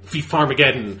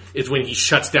Armageddon is when he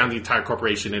shuts down the entire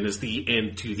corporation and is the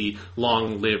end to the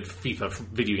long-lived FIFA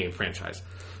video game franchise.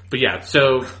 But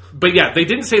they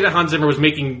didn't say that Hans Zimmer was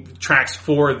making tracks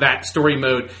for that story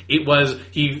mode. It was,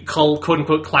 he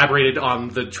quote-unquote collaborated on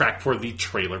the track for the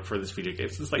trailer for this video game.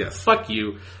 So it's like, fuck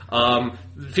you.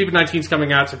 FIFA 19 is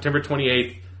coming out September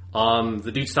 28th.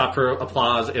 The dude stopped for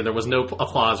applause, and there was no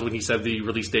applause when he said the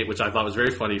release date, which I thought was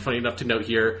very funny. Funny enough to note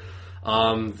here.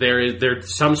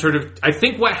 There's some sort of, I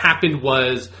think what happened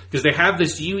was, because they have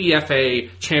this UEFA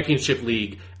Championship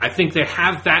League, I think they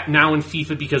have that now in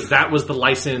FIFA because that was the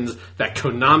license that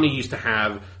Konami used to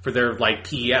have for their, like,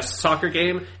 PES soccer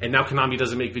game, and now Konami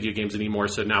doesn't make video games anymore,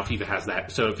 so now FIFA has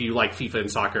that. So if you like FIFA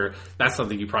and soccer, that's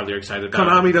something you probably are excited about.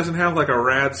 Konami doesn't have, like, a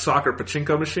rad soccer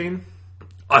pachinko machine?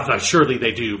 I thought surely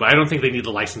they do, but I don't think they need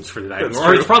the license for that.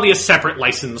 Or it's probably a separate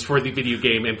license for the video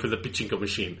game and for the pachinko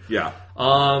machine. Yeah.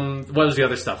 What was the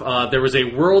other stuff? There was a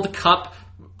World Cup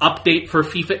update for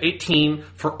FIFA 18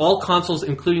 for all consoles,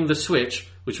 including the Switch,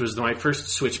 which was my first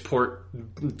Switch port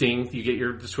ding. You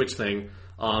get the Switch thing.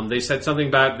 They said something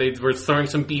about, they were throwing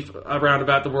some beef around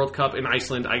about the World Cup in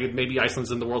Iceland. Maybe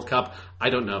Iceland's in the World Cup. I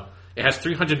don't know. It has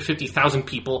 350,000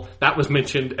 people. That was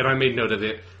mentioned, and I made note of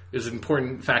it. Is an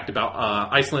important fact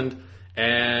about Iceland.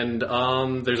 And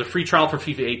there's a free trial for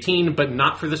FIFA 18, but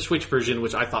not for the Switch version,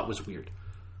 which I thought was weird.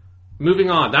 Moving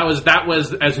on. That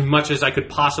was as much as I could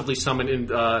possibly summon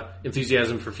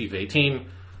enthusiasm for FIFA 18.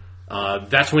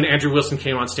 That's when Andrew Wilson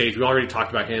came on stage. We already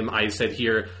talked about him. I said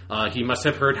here, he must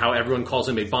have heard how everyone calls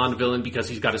him a Bond villain because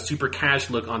he's got a super cash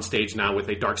look on stage now with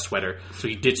a dark sweater. So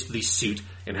he ditched the suit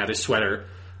and had his sweater.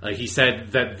 He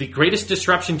said that the greatest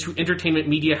disruption to entertainment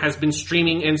media has been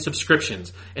streaming and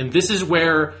subscriptions. And this is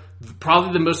where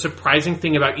probably the most surprising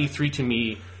thing about E3 to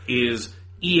me is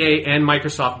EA and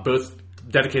Microsoft both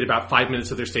dedicate about 5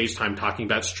 minutes of their stage time talking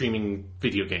about streaming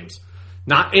video games.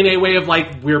 Not in a way of,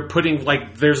 like, we're putting,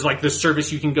 like, there's, like, this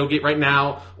service you can go get right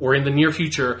now or in the near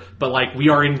future, but, like, we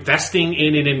are investing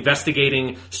in and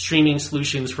investigating streaming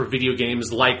solutions for video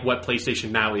games like what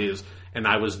PlayStation Now is. And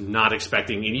I was not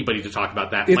expecting anybody to talk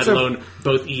about that, let alone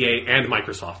both EA and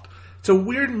Microsoft. It's a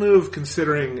weird move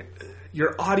considering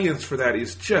your audience for that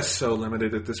is just so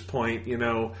limited at this point. You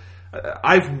know,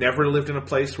 I've never lived in a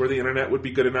place where the internet would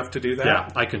be good enough to do that. Yeah,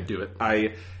 I couldn't do it.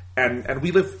 And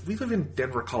we live in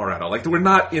Denver, Colorado. Like, we're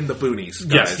not in the boonies,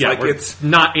 guys. Yes, yeah, like, it's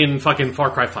not in fucking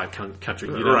Far Cry 5 country,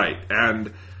 you know? Right.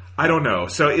 And I don't know.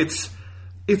 So it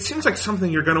seems like something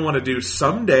you're going to want to do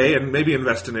someday and maybe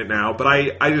invest in it now, but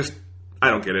I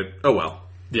don't get it. Oh, well.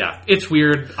 Yeah, it's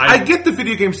weird. I get the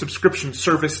video game subscription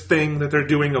service thing that they're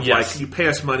doing of, like, you pay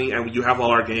us money and you have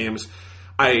all our games.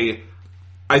 I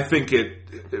think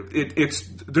it's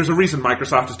there's a reason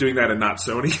Microsoft is doing that and not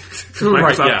Sony. Because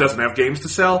Microsoft doesn't have games to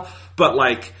sell. But,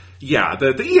 like, Yeah,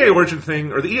 the EA Origin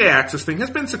thing, or the EA Access thing, has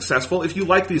been successful. If you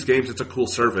like these games, it's a cool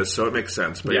service, so it makes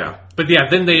sense. But yeah. But yeah,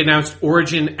 then they announced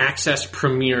Origin Access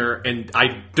Premier, and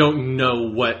I don't know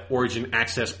what Origin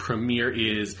Access Premier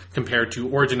is compared to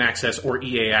Origin Access or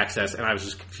EA Access, and I was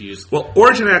just confused. Well,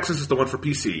 Origin Access is the one for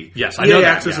PC. Yes, I know EA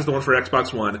that, Access is the one for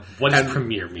Xbox One. What does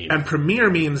Premier mean? And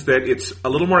Premier means that it's a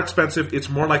little more expensive. It's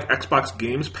more like Xbox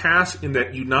Games Pass in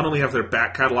that you not only have their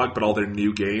back catalog, but all their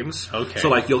new games. Okay. So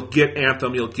like you'll get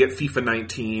Anthem, you'll get FIFA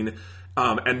 19,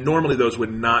 and normally those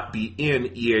would not be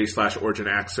in EA/Origin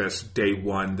Access day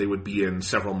one. They would be in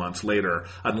several months later,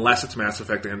 unless it's Mass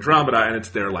Effect Andromeda, and it's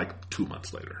there like 2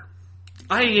 months later.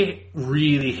 I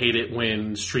really hate it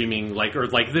when streaming,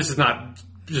 this is not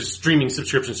just streaming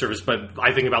subscription service, but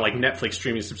I think about like Netflix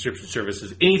streaming subscription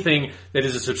services. Anything that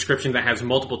is a subscription that has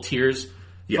multiple tiers,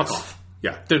 Yes. fuck off.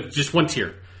 Yeah. Just one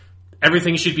tier.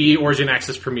 Everything should be Origin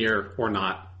Access Premier or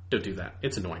not. Don't do that.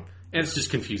 It's annoying. And it's just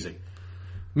confusing.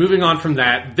 Moving on from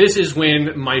that, this is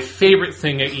when my favorite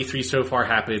thing at E3 so far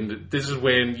happened. This is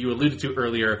when you alluded to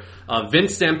earlier,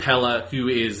 Vince Zampella, who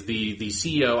is the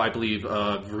CEO, I believe,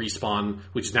 of Respawn,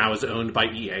 which now is owned by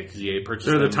EA, because EA purchased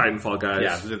them. They're the Titanfall guys.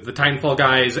 Yeah, the Titanfall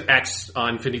guys,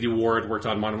 Infinity Ward, worked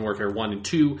on Modern Warfare 1 and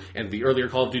 2, and the earlier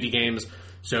Call of Duty games.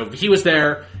 So he was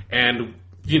there, and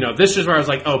this is where I was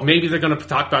like, oh, maybe they're going to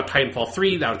talk about Titanfall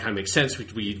 3. That would kind of make sense.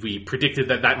 We predicted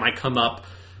that might come up.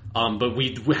 But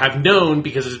we have known,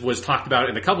 because it was talked about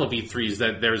in a couple of E3s,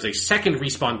 that there's a second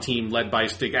Respawn team led by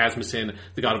Stig Asmussen,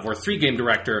 the God of War 3 game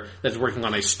director, that's working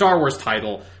on a Star Wars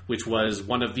title, which was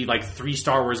one of the 3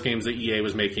 Star Wars games that EA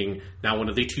was making, now one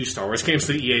of the 2 Star Wars games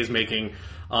that EA is making.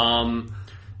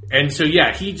 And so,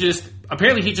 yeah, he just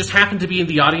happened to be in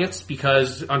the audience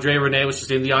because Andrea Rene was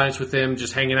just in the audience with him,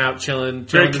 just hanging out, chilling.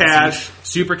 Very cash.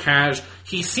 Super cash.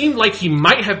 He seemed like he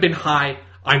might have been high.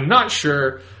 I'm not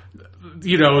sure.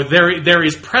 There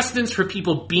is precedence for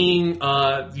people being,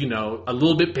 a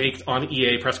little bit baked on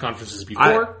EA press conferences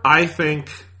before. I think,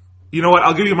 you know what,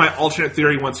 I'll give you my alternate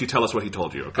theory once you tell us what he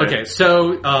told you, okay? Okay,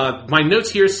 so my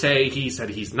notes here say he said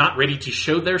he's not ready to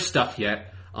show their stuff yet.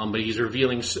 But he's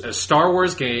revealing a Star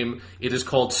Wars game. It is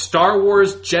called Star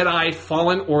Wars Jedi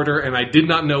Fallen Order, and I did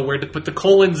not know where to put the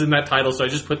colons in that title, so I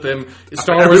just put them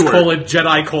Star Wars :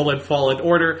 Jedi : Fallen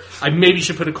Order. I maybe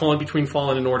should put a colon between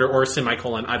Fallen and Order, or a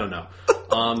semicolon. I don't know.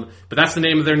 But that's the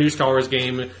name of their new Star Wars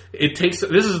game. This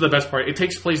is the best part. It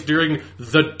takes place during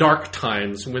the dark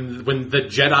times when the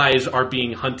Jedis are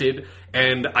being hunted.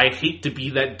 And I hate to be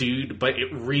that dude, but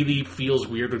it really feels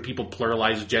weird when people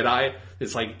pluralize Jedi.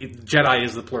 It's like, Jedi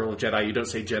is the plural of Jedi. You don't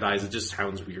say Jedis. It just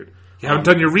sounds weird. You haven't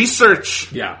done your research.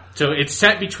 Yeah. So it's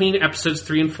set between episodes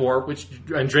 3 and 4, which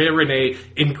Andrea Rene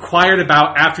inquired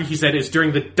about after he said it's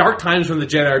during the dark times when the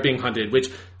Jedi are being hunted, which,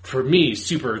 for me,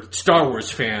 super Star Wars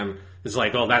fan, is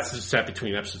like, oh, that's set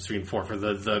between episodes 3 and 4. For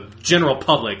the general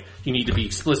public, you need to be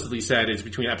explicitly said it's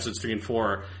between episodes 3 and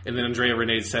 4. And then Andrea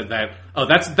Rene said that, oh,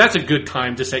 that's a good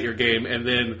time to set your game. And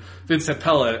then Vince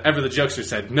Zampella, ever the jokester,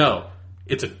 said, no,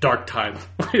 it's a dark time.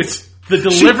 It's the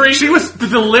delivery.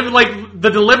 The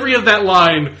delivery of that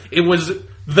line. It was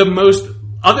the most.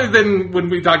 Other than when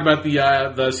we talked about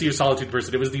the Sea of Solitude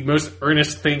person, it was the most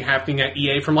earnest thing happening at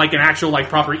EA from an actual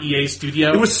proper EA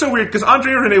studio. It was so weird because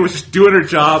Andrea Rene was just doing her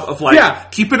job of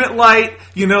keeping it light,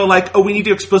 oh, we need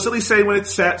to explicitly say when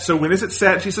it's set, so when is it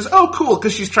set? And she says, oh, cool,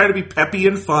 because she's trying to be peppy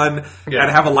and fun and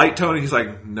have a light tone, and he's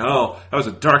like, no, that was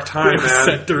a dark time, it was man.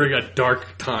 Set during a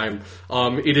dark time.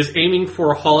 It is aiming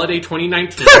for holiday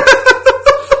 2019.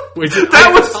 Which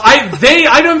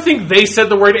I don't think they said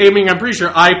the word aiming. I'm pretty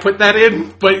sure I put that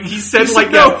in, but he said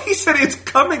he said it's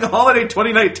coming holiday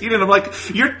 2019, and I'm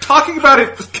like, you're talking about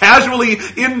it casually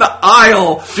in the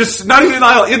aisle, just not even in the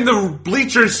aisle, in the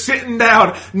bleachers, sitting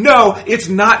down. No, it's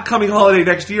not coming holiday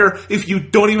next year if you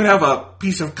don't even have a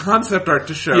piece of concept art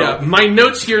to show. Yeah, my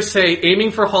notes here say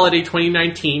aiming for holiday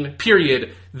 2019.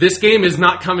 Period. This game is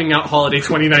not coming out holiday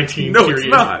 2019. No, period. It's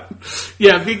not.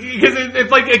 Yeah, because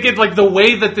it's like the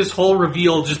way that this whole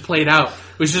reveal just played out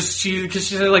was just because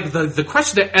she said the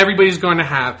question that everybody's going to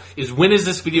have is when is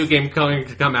this video game going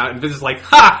to come out? And Vince is like,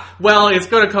 well, it's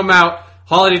going to come out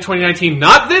holiday 2019.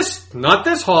 Not this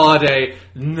holiday.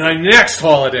 The next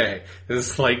holiday.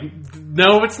 It's like,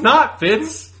 no, it's not,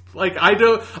 Vince.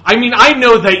 I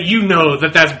know that you know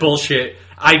that that's bullshit.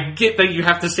 I get that you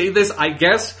have to say this, I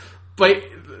guess, but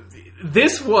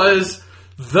this was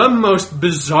the most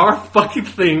bizarre fucking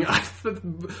thing.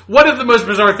 One of the most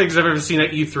bizarre things I've ever seen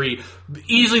at E3.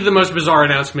 Easily the most bizarre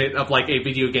announcement of a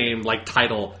video game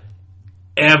title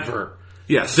ever.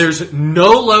 Yes. There's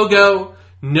no logo,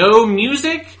 no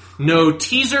music, no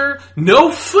teaser,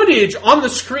 no footage on the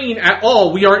screen at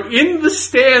all. We are in the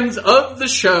stands of the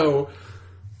show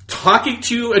talking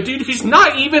to a dude who's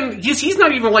not even, he's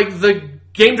not even like the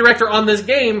game director on this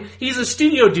game. He's a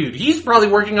studio dude. He's probably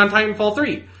working on Titanfall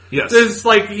 3. Yes. It's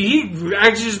like, he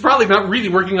actually is probably not really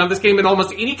working on this game in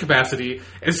almost any capacity.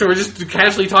 And so we're just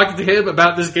casually talking to him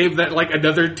about this game that like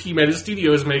another team at his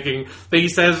studio is making, that he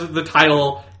says the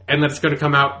title and that it's going to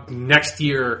come out next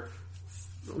year.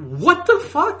 What the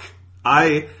fuck?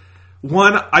 I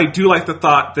do like the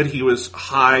thought that he was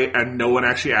high and no one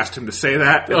actually asked him to say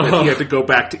that. And then he had to go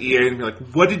back to EA and be like,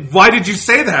 why did you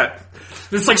say that?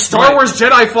 It's like Star Wars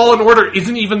Jedi Fallen Order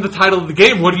isn't even the title of the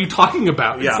game. What are you talking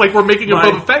about? Yeah. It's like we're making a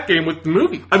Boba Fett game with the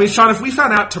movie. I mean, Sean, if we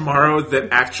found out tomorrow that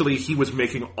actually he was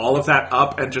making all of that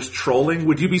up and just trolling,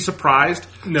 would you be surprised?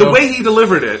 No. The way he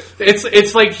delivered it.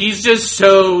 It's like he's just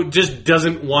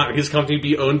doesn't want his company to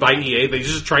be owned by EA. They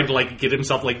just trying to like get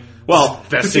himself like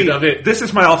vested of it. This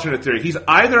is my alternate theory. He's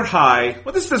either high,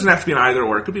 well, this doesn't have to be an either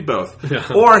or, it could be both. Yeah.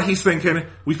 Or he's thinking,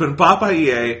 we've been bought by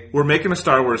EA, we're making a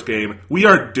Star Wars game, we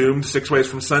are doomed 6 ways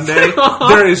from Sunday.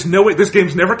 There is no way, this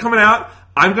game's never coming out.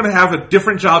 I'm going to have a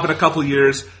different job in a couple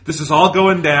years. This is all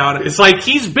going down. It's like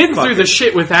he's been through the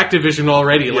shit with Activision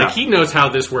already. Yeah. Like he knows how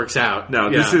this works out. No,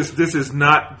 this is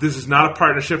not a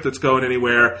partnership that's going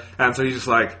anywhere. And so he's just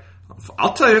like,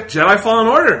 I'll tell you, Jedi Fallen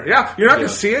Order. Yeah, you're not going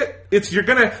to see it.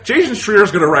 Jason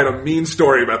Schreier's going to write a mean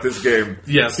story about this game.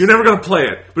 Yes. You're never going to play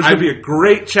it. But it's going to be a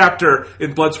great chapter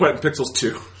in Blood, Sweat, and Pixels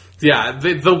 2. Yeah,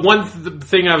 the one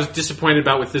thing I was disappointed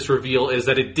about with this reveal is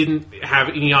that it didn't have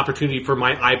any opportunity for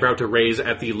my eyebrow to raise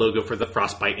at the logo for the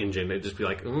Frostbite engine. It'd just be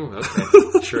like,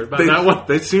 okay, sure about that one.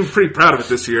 They seem pretty proud of it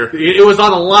this year. It was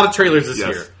on a lot of trailers this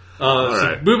year.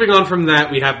 Right. Moving on from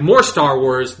that, we have more Star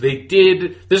Wars.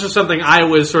 This was something I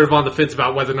was sort of on the fence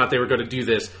about whether or not they were going to do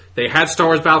this. They had Star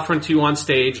Wars Battlefront 2 on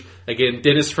stage. Again,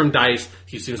 Dennis from DICE.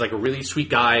 He seems like a really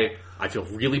sweet guy. I feel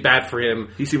really bad for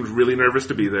him. He seemed really nervous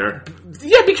to be there.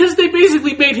 Yeah, because they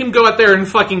basically made him go out there and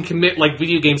fucking commit, like,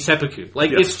 video game seppuku.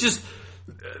 Like, It's just,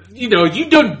 you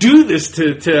don't do this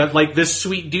to like, this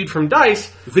sweet dude from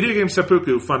DICE. Video game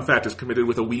seppuku, fun fact, is committed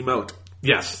with a Wiimote.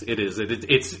 Yes, it is.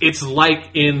 It's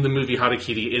like in the movie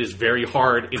Harakiri. It is very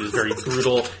hard. It is very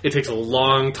brutal. It takes a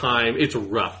long time. It's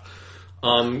rough.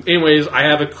 Anyways,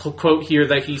 I have a quote here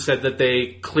that he said that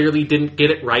they clearly didn't get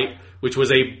it right, which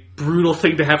was a brutal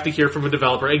thing to have to hear from a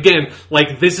developer. Again,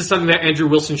 like, this is something that Andrew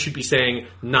Wilson should be saying,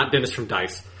 not Dennis from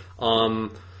DICE.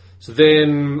 So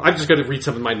then, I'm just going to read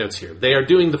some of my notes here. They are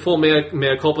doing the full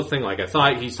mea culpa thing like I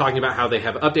thought. He's talking about how they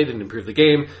have updated and improved the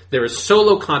game. There is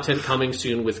solo content coming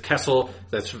soon with Kessel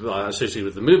that's associated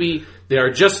with the movie. They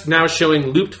are just now showing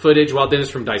looped footage while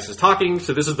Dennis from DICE is talking.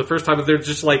 So this is the first time that they're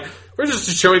just like, we're just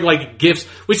showing like GIFs,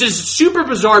 which is super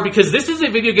bizarre because this is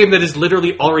a video game that is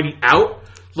literally already out.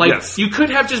 Like, yes. You could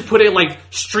have just put it, like,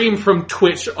 stream from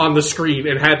Twitch on the screen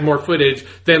and had more footage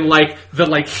than, like, the,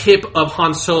 like, hip of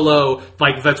Han Solo,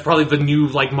 like, that's probably the new,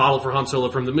 like, model for Han Solo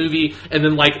from the movie, and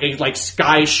then, like, a, like,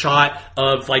 sky shot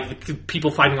of, like, people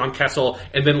fighting on Kessel,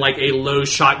 and then, like, a low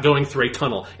shot going through a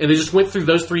tunnel. And they just went through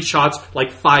those 3 shots,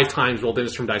 like, 5 times while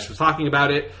Dennis from DICE was talking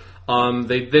about it.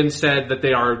 They then said that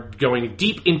they are going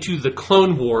deep into the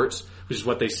Clone Wars, which is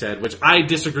what they said, which I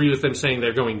disagree with them saying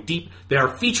they're going deep. They are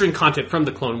featuring content from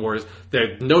the Clone Wars.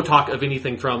 There's no talk of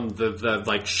anything from the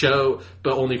like show,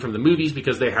 but only from the movies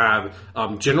because they have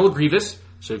General Grievous.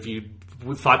 So if you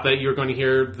thought that you were going to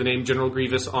hear the name General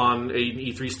Grievous on an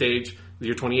E3 stage the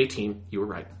year 2018, you were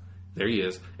right. There he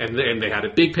is. And they had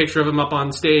a big picture of him up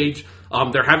on stage.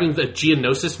 They're having the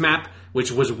Geonosis map,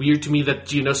 which was weird to me that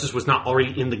Geonosis was not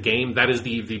already in the game. That is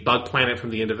the bug planet from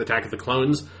the end of Attack of the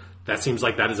Clones. That seems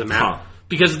like that is a map. Huh.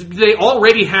 Because they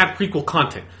already had prequel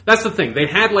content. That's the thing. They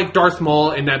had, like, Darth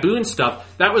Maul and Naboo and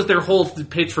stuff. That was their whole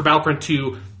pitch for Battlefront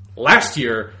 2 last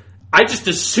year. I just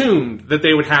assumed that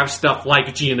they would have stuff like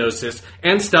Geonosis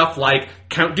and stuff like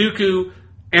Count Dooku,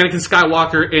 Anakin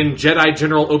Skywalker, and Jedi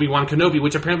General Obi-Wan Kenobi,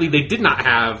 which apparently they did not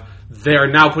have. They're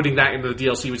now putting that into the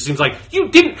DLC, which seems like you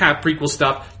didn't have prequel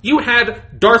stuff. You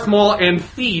had Darth Maul and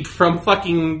Theed from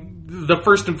fucking the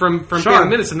first and from Phantom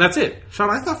Menace, and that's it. Sean,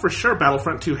 I thought for sure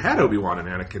Battlefront 2 had Obi-Wan and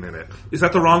Anakin in it. Is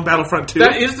that the wrong Battlefront 2?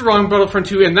 That is the wrong Battlefront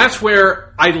 2, and that's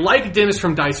where I like Dennis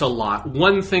from DICE a lot.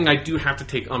 One thing I do have to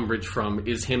take umbrage from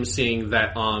is him seeing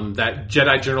that that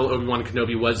Jedi General Obi-Wan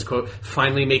Kenobi was, quote,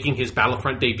 finally making his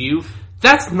Battlefront debut.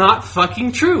 That's not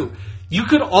fucking true. You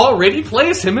could already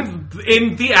play as him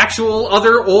in the actual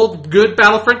other old good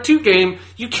Battlefront 2 game.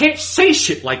 You can't say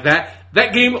shit like that.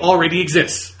 That game already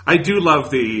exists. I do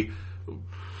love the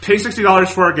pay $60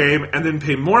 for a game and then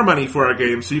pay more money for a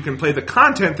game so you can play the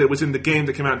content that was in the game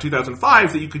that came out in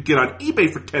 2005 that you could get on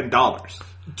eBay for $10.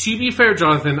 To be fair,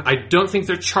 Jonathan, I don't think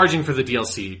they're charging for the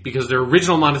DLC because their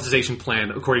original monetization plan,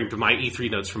 according to my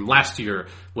E3 notes from last year,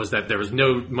 was that there was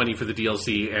no money for the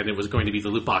DLC and it was going to be the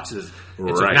loot boxes.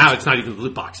 And so now it's not even the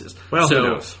loot boxes. Well, who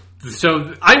knows?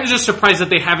 So I'm just surprised that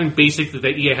they haven't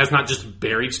that EA has not just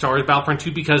buried Star Wars Battlefront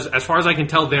 2 because as far as I can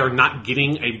tell, they are not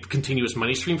getting a continuous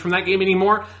money stream from that game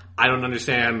anymore. I don't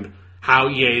understand how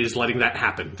EA is letting that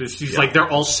happen. It's like they're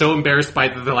all so embarrassed by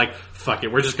it that they're like, fuck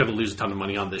it, we're just going to lose a ton of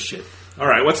money on this shit. All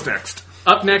right, what's next?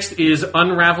 Up next is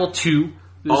Unravel 2.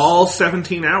 All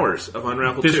 17 hours of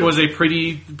Unravel 2. This was a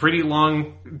pretty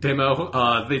long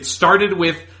demo. It started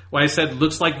with what I said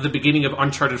looks like the beginning of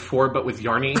Uncharted 4, but with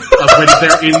Yarny. When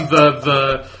they're in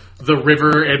the river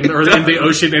or in the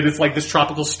ocean, and it's like this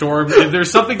tropical storm. And there's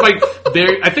something like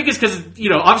there. I think it's because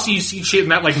obviously you see shit in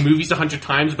that like movies 100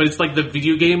 times, but it's like the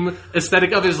video game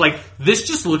aesthetic of it is like this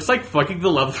just looks like fucking the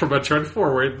level from Uncharted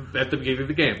 4 where at the beginning of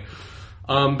the game.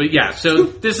 But yeah, so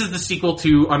this is the sequel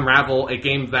to Unravel, a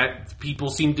game that people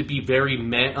seem to be very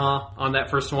meh on that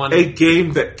first one. A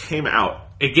game that came out.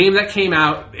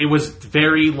 It was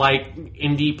very like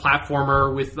indie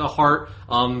platformer with a heart.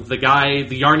 The guy,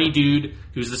 the Yarny dude,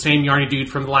 who's the same Yarny dude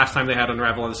from the last time they had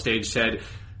Unravel on the stage, said,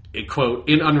 quote,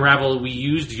 "In Unravel, we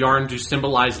used yarn to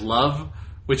symbolize love,"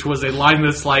 which was a line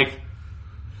that's like,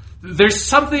 there's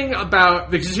something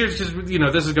about, because this is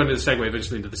going to segue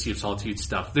eventually into the Sea of Solitude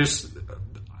stuff. There's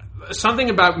something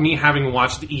about me having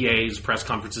watched EA's press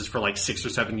conferences for like 6 or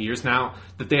 7 years now,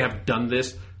 that they have done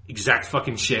this exact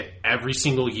fucking shit every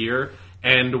single year.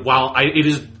 And while it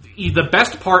is the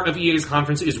best part of EA's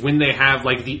conference is when they have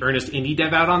like the earnest indie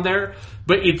dev out on there,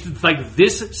 but it's like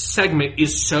this segment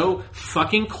is so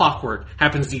fucking clockwork,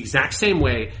 happens the exact same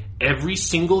way every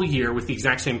single year with the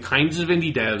exact same kinds of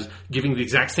indie devs giving the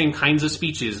exact same kinds of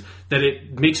speeches, that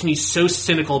it makes me so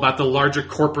cynical about the larger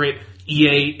corporate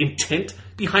EA intent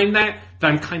behind that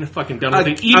I'm kind of fucking done with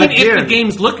it. Even if the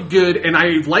games look good and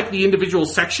I like the individual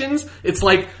sections, it's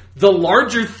like the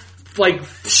larger like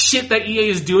shit that EA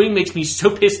is doing makes me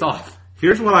so pissed off.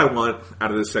 Here's what I want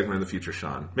out of this segment in the future,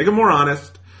 Sean. Make it more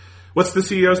honest. What's the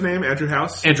CEO's name? Andrew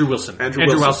House? Andrew Wilson. Andrew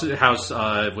House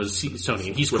was Sony,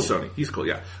 and he's cool. Sony. He's cool,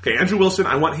 yeah. Okay, Andrew Wilson,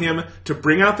 I want him to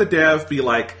bring out the dev, be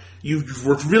like, you've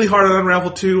worked really hard on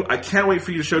Unravel 2, I can't wait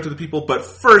for you to show it to the people, but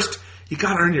first, you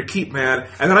gotta earn your keep, man.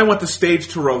 And then I want the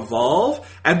stage to revolve,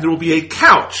 and there will be a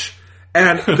couch.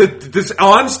 And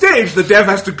on stage, the dev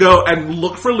has to go and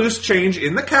look for loose change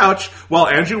in the couch while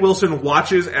Andrew Wilson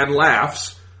watches and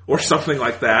laughs, or something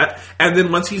like that. And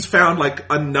then once he's found like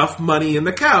enough money in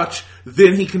the couch,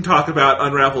 then he can talk about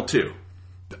Unravel 2.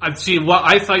 See, what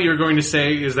I thought you were going to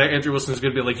say is that Andrew Wilson's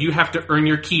going to be like, you have to earn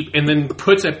your keep, and then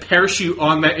puts a parachute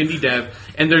on that indie dev,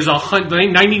 and there's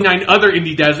 99 other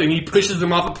indie devs, and he pushes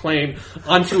them off a plane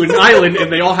onto an island, and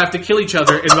they all have to kill each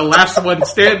other, and the last one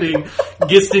standing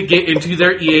gets to get into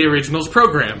their EA Originals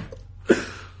program.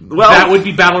 Well, that would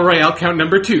be Battle Royale count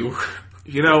number 2.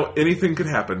 You know, anything could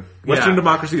happen. Western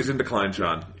democracy is in decline,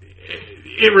 John.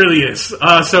 It really is.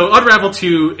 So Unravel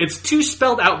 2, it's 2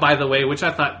 spelled out, by the way, which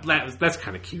I thought that's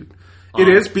kind of cute. It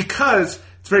is, because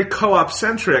it's very co-op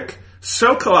centric.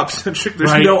 So co-op centric,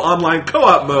 there's right. no online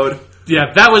co-op mode.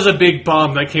 Yeah, that was a big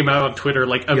bomb that came out on Twitter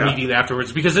like immediately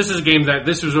afterwards, because this is a game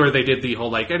this was where they did the whole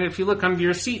like, and if you look under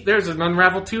your seat, there's an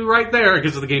Unravel 2 right there,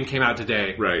 because the game came out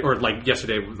today, right? Or like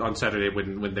yesterday on Saturday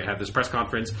when they had this press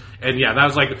conference, and yeah, that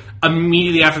was like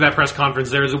immediately after that press conference.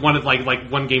 There was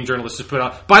one game journalist just put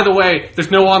out, by the way,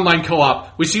 there's no online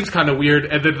co-op, which seems kind of weird,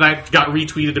 and then that got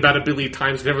retweeted about 1 billion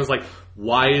times, and everyone's like,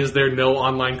 why is there no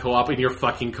online co-op in your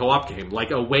fucking co-op game?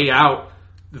 Like A Way Out.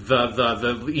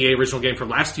 The EA original game from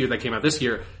last year that came out this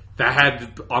year, that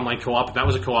had online co-op. That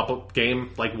was a co-op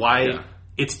game. Like, why? Yeah.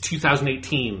 It's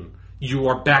 2018. You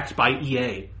are backed by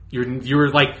EA.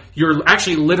 You're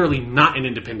actually literally not an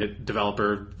independent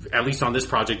developer. At least on this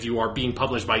project, you are being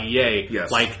published by EA.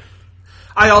 Yes. Like,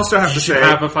 I also have to say,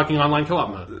 have a fucking online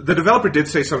co-op mode. The developer did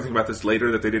say something about this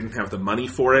later, that they didn't have the money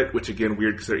for it, which again,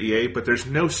 weird because they're EA. But there's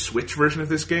no Switch version of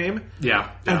this game.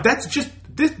 Yeah, and that's just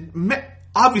this.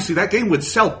 Obviously, that game would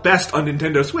sell best on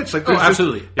Nintendo Switch. Like,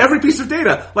 absolutely. Every piece of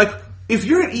data. Like, if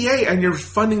you're at EA and you're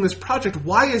funding this project,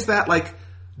 why is that, like,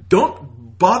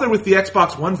 don't bother with the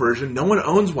Xbox One version. No one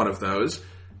owns one of those.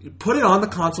 Put it on the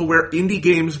console where indie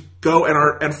games go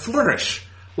and flourish.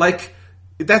 Like,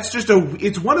 that's just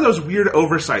it's one of those weird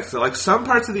oversights that, like, some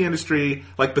parts of the industry,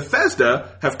 like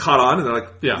Bethesda, have caught on, and they're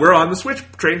like, we're on the Switch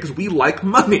train because we like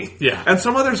money. Yeah. And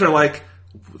some others are like,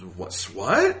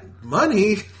 what?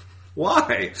 Money?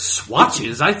 Why?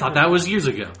 Swatches? I thought that was years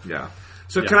ago. Yeah.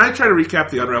 So can I try to recap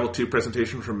the Unravel 2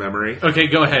 presentation from memory? Okay,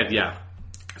 go ahead, yeah.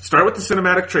 Start with the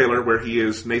cinematic trailer where he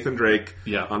is Nathan Drake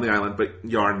Yeah. on the island, but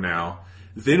Yarn now.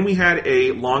 Then we had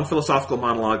a long philosophical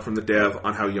monologue from the dev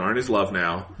on how Yarn is love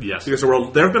now. Yes. Because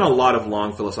there have been a lot of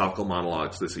long philosophical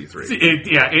monologues this E3.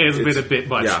 It has been a bit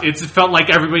much. Yeah. It's felt like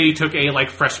everybody took a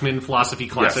freshman philosophy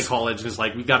class Yes. at college and is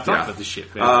like, we got to talk Yeah. about this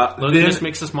shit, man. Loneliness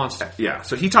makes us monsters. Yeah,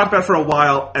 so he talked about it for a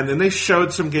while, and then they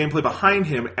showed some gameplay behind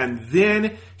him, and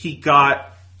then he got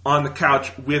on the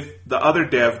couch with the other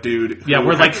dev dude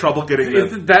who had trouble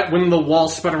getting that when the wall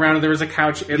spun around and there was a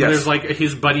couch and Yes. there's like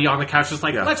his buddy on the couch is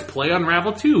like, let's play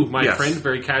Unravel 2, my Yes. friend,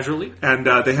 very casually. And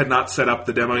they had not set up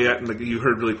the demo yet, and you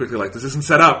heard really quickly, like, this isn't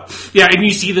set up. Yeah, and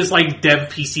you see this like dev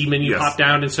PC menu Yes. pop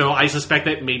down, and so I suspect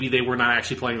that maybe they were not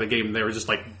actually playing the game, they were just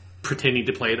like pretending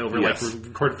to play it over Yes. like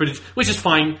recorded footage, which is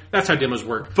fine. That's how demos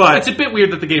work. But it's a bit weird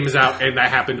that the game is out and that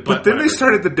happened. But then whatever. they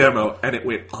started the demo, and it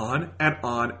went on and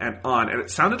on and on, and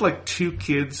it sounded like two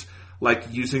kids like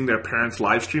using their parents'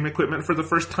 live stream equipment for the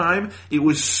first time. It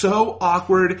was so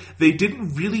awkward. They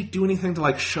didn't really do anything to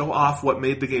like show off what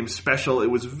made the game special.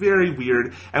 It was very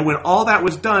weird. And when all that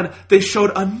was done, they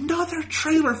showed another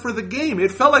trailer for the game. It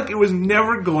felt like it was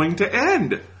never going to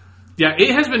end. Yeah,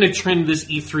 it has been a trend this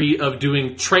E3 of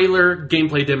doing trailer,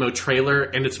 gameplay demo, trailer,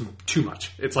 and it's too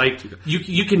much. It's like,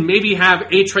 you can maybe have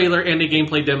a trailer and a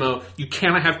gameplay demo. You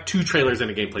cannot have two trailers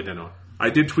and a gameplay demo. I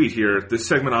did tweet here, this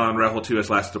segment on Unravel 2 has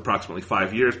lasted approximately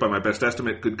 5 years. By my best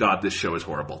estimate, good God, this show is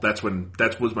horrible. That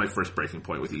was my first breaking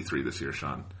point with E3 this year,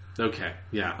 Sean. Okay,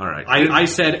 yeah. All right. I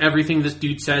said everything this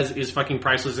dude says is fucking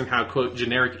priceless and how, quote,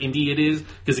 generic indie it is.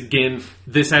 Because, again,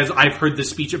 I've heard this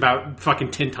speech about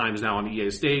fucking 10 times now on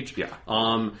EA's stage. Yeah.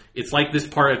 It's like this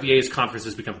part of EA's conference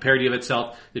has become a parody of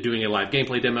itself. They're doing a live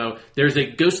gameplay demo. There's a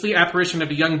ghostly apparition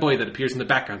of a young boy that appears in the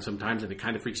background sometimes, and it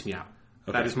kind of freaks me out.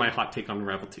 Okay. That is my hot take on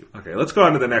Unravel 2. Okay, let's go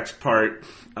on to the next part.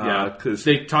 Because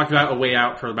they talked about A Way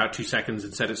Out for about 2 seconds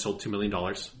and said it sold $2 million.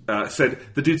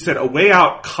 The dude said, A Way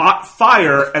Out caught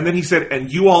fire, and then he said,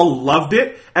 and you all loved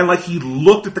it? And like he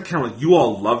looked at the camera, you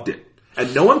all loved it.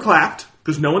 And no one clapped,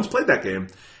 because no one's played that game.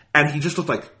 And he just looked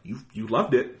like, you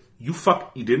loved it. You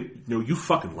didn't? No, you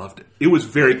fucking loved it. It was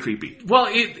very creepy. Well,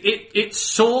 it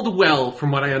sold well,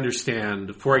 from what I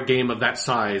understand, for a game of that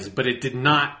size, but it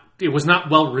was not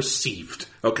well received.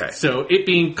 Okay. So it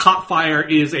being caught fire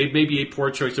is maybe a poor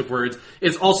choice of words.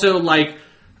 It's also like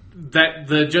that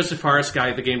the Joseph Fares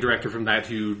guy, the game director from that,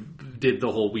 who did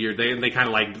the whole weird, they kind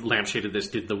of like lampshaded this,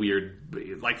 did the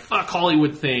weird like fuck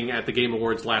Hollywood thing at the Game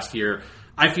Awards last year.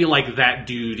 I feel like that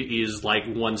dude is like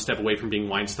one step away from being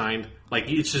Weinstein. Like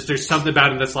it's just there's something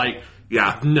about him that's like,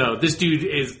 yeah, no, this dude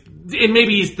is, and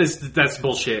maybe that's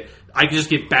bullshit. I just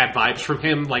get bad vibes from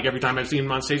him. Like every time I've seen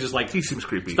him on stage, it's like he seems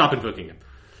creepy. Stop invoking him.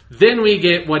 Then we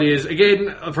get what is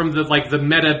again from the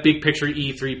meta big picture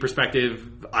E3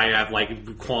 perspective. I have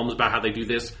like qualms about how they do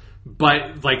this,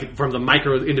 but like from the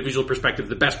micro individual perspective,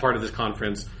 the best part of this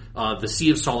conference, the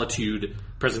Sea of Solitude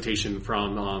presentation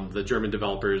from the German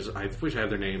developers. I wish I had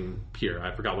their name here.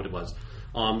 I forgot what it was.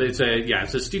 It's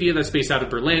a studio that's based out of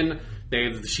Berlin.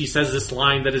 She says this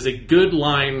line that is a good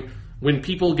line: "When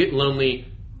people get lonely,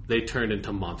 they turn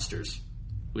into monsters,"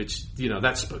 which,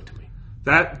 that spoke to me.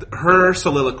 That her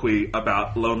soliloquy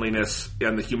about loneliness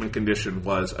and the human condition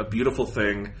was a beautiful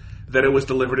thing. That it was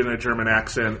delivered in a German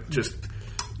accent, just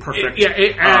perfect.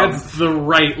 It adds the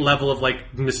right level of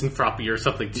like misanthropy or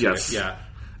something to it. Yeah.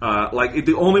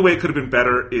 The only way it could have been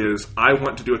better is I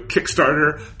want to do a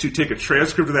Kickstarter to take a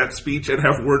transcript of that speech and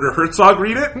have Werner Herzog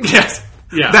read it. Yes.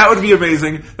 Yeah. That would be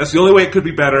amazing. That's the only way it could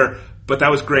be better. But that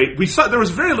was great. We saw there was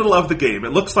very little of the game.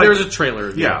 It looks like there was a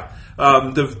trailer. Yeah.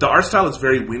 The art style is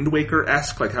very Wind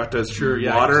Waker-esque, like how it does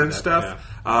water and stuff.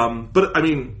 Yeah. But I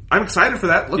mean, I'm excited for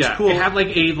that. It looks cool. It had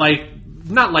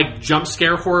not like jump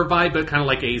scare horror vibe, but kind of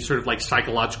like a sort of like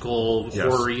psychological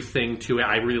horror-y thing to it.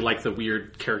 I really like the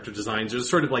weird character designs. It was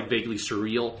sort of like vaguely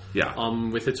surreal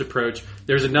with its approach.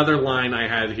 There's another line I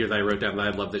had here that I wrote down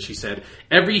that I love that she said,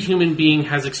 "Every human being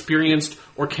has experienced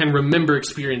or can remember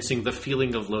experiencing the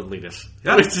feeling of loneliness."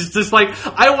 Yeah. Which is just like,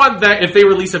 I want that, if they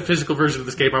release a physical version of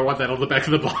this game, I want that on the back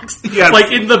of the box. Yes.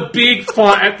 Like in the big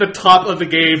font at the top of the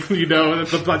game, at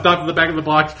the top of the back of the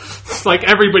box. It's like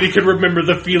everybody can remember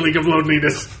the feeling of loneliness.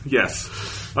 Yes.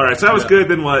 All right, so that was good.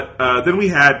 Then what? Then we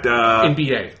had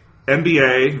NBA.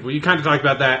 Well, you kind of talked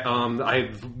about that.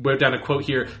 I wrote down a quote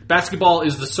here. "Basketball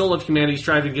is the soul of humanity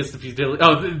striving against the futility."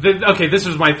 Okay, this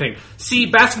was my thing. See,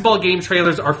 basketball game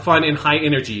trailers are fun and high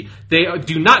energy. They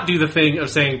do not do the thing of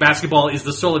saying basketball is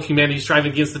the soul of humanity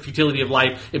striving against the futility of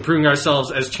life, improving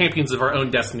ourselves as champions of our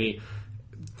own destiny.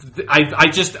 I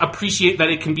just appreciate that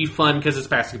it can be fun because it's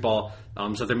basketball.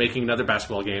 So they're making another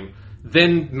basketball game.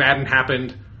 Then Madden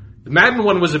happened. The Madden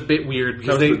one was a bit weird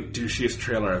because that was the douchiest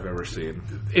trailer I've ever seen.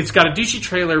 It's got a douchey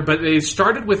trailer, but they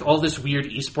started with all this weird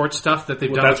esports stuff that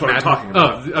they've done. That's with what Madden. I'm talking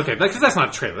about. Oh, okay, because that's not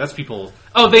a trailer. That's people.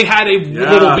 Oh, they had a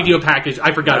little video package.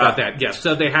 I forgot about that. Yes,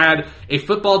 so they had a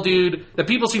football dude that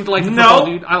people seem to like. The football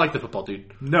dude. I like the football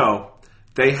dude. No,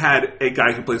 they had a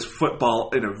guy who plays football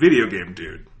in a video game,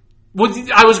 dude. Well,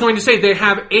 I was going to say they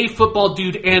have a football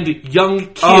dude and young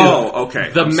kid. Oh,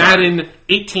 okay. The Madden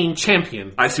 18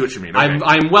 champion. I see what you mean. Okay.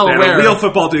 I'm well aware. A real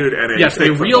football dude and a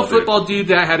fake real football dude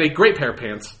that had a great pair of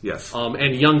pants. Yes.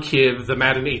 And young kid, the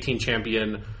Madden 18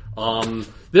 champion.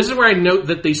 This is where I note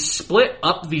that they split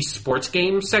up the sports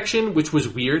game section, which was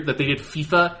weird. That they did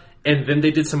FIFA and then they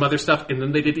did some other stuff, and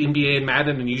then they did NBA and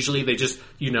Madden, and usually they just,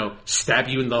 stab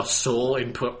you in the soul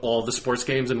and put all the sports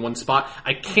games in one spot.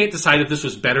 I can't decide if this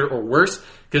was better or worse,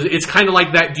 because it's kind of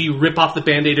like that do you rip off the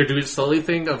Band-Aid or do it slowly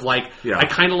thing of I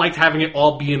kind of liked having it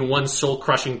all be in one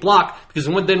soul-crushing block, because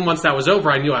then once that was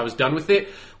over, I knew I was done with it.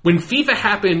 When FIFA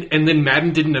happened and then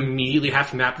Madden didn't immediately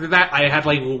happen after that, I had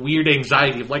a weird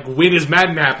anxiety of when is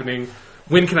Madden happening?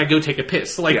 When can I go take a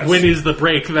piss? When is the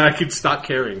break that I can stop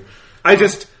caring?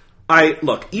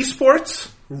 Look, esports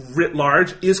writ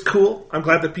large is cool. I'm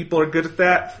glad that people are good at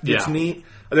that. It's neat.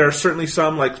 There are certainly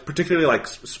some, particularly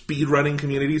speed running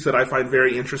communities that I find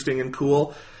very interesting and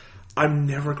cool. I'm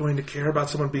never going to care about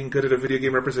someone being good at a video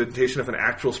game representation of an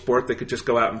actual sport they could just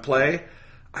go out and play.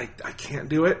 I can't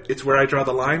do it. It's where I draw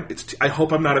the line. I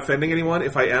hope I'm not offending anyone.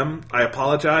 If I am, I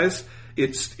apologize.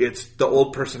 It's the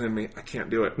old person in me. I can't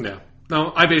do it.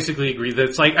 No, I basically agree that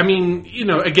it's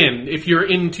again, if you're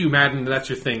into Madden, that's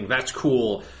your thing. That's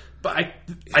cool. But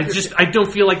I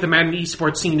don't feel like the Madden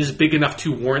esports scene is big enough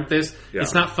to warrant this. Yeah.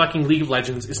 It's not fucking League of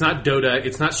Legends. It's not Dota.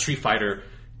 It's not Street Fighter.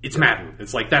 It's Madden.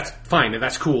 It's that's fine and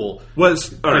that's cool.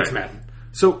 It's Madden.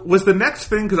 So was the next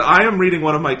thing, because I am reading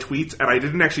one of my tweets, and I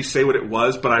didn't actually say what it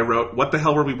was, but I wrote, what the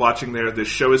hell were we watching there? This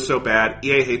show is so bad.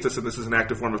 EA hates us, and this is an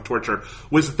active form of torture.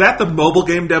 Was that the mobile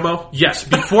game demo? Yes.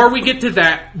 Before we get to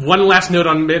that, one last note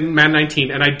on Madden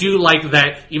 19, and I do like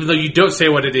that, even though you don't say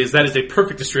what it is, that is a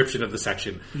perfect description of the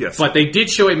section. Yes. But they did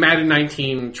show a Madden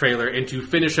 19 trailer, and to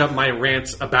finish up my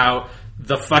rants about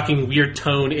the fucking weird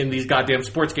tone in these goddamn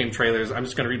sports game trailers, I'm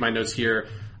just going to read my notes here.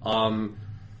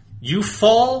 You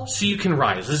fall so you can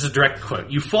rise. This is a direct quote.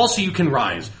 You fall so you can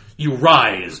rise. You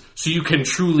rise so you can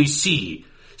truly see.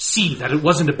 See that it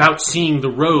wasn't about seeing the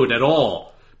road at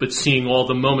all, but seeing all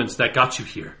the moments that got you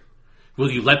here. Will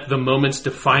you let the moments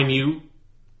define you,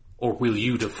 or will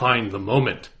you define the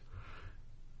moment?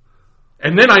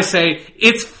 And then I say,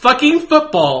 it's fucking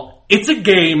football. It's a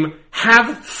game.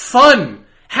 Have fun.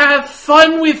 Have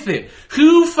fun with it.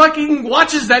 Who fucking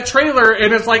watches that trailer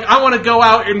and it's I want to go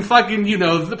out and fucking,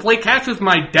 play catch with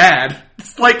my dad.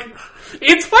 It's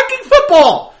it's fucking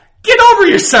football. Get over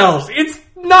yourselves. It's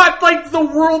not the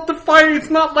world defining. It's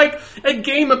not a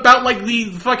game about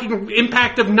the fucking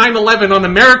impact of 9/11 on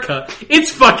America.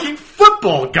 It's fucking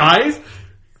football, guys.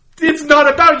 It's not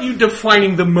about you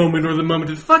defining the moment or the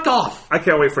moment. Fuck off. I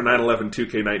can't wait for 9/11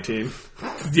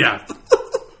 2K19. Yeah.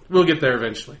 We'll get there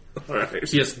eventually. All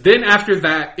right. Yes. Then after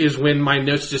that is when my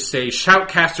notes just say,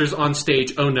 shoutcasters on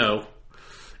stage, oh no.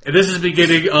 And this is the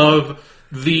beginning of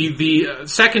the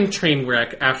second train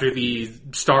wreck after the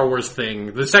Star Wars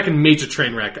thing. The second major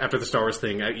train wreck after the Star Wars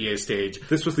thing at EA stage.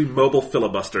 This was the mobile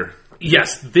filibuster.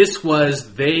 Yes.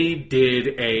 They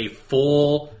did a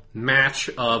full match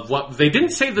of what they didn't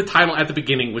say the title at the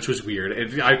beginning, which was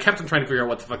weird. I kept on trying to figure out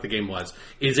what the fuck the game was.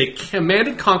 It is a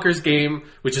Command & Conquer's game,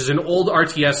 which is an old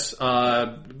RTS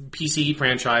PC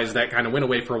franchise that kind of went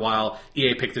away for a while.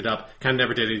 EA picked it up, kind of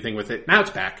never did anything with it. Now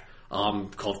it's back,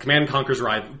 called Command &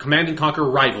 Conquer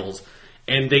Rivals,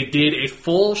 and they did a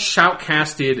full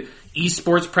shoutcasted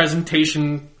esports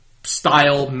presentation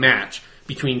style match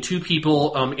between two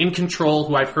people in Control,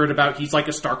 who I've heard about. He's a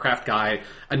StarCraft guy.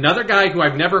 Another guy who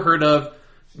I've never heard of,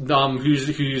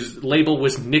 whose label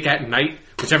was Nick at Night,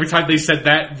 which every time they said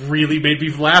that really made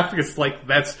me laugh, because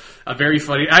that's a very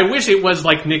funny... I wish it was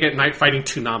Nick at Night fighting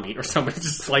Toonami or something.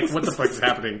 Just what the fuck is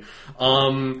happening?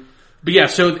 But yeah,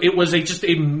 so it was just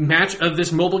a match of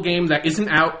this mobile game that isn't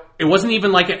out. It wasn't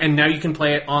even and now you can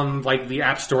play it on the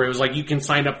App Store. It was you can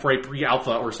sign up for a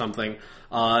pre-alpha or something.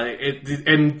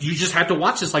 And you just had to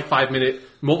watch this 5-minute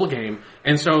mobile game.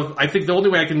 And so I think the only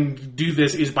way I can do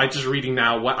this is by just reading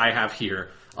now what I have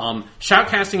here.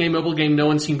 Shoutcasting a mobile game no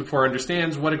one's seen before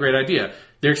understands. What a great idea.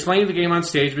 They're explaining the game on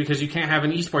stage because you can't have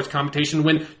an esports competition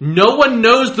when no one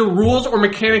knows the rules or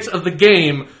mechanics of the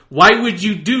game. Why would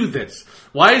you do this?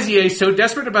 Why is EA so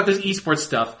desperate about this esports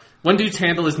stuff? One dude's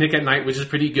handle is Nick at Night, which is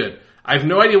pretty good. I have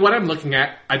no idea what I'm looking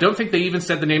at. I don't think they even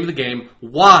said the name of the game.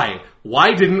 Why?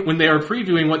 Why didn't, when they were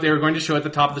previewing what they were going to show at the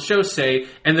top of the show, say,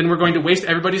 and then we're going to waste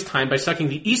everybody's time by sucking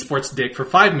the esports dick for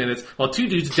 5 minutes while two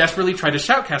dudes desperately try to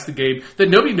shoutcast the game that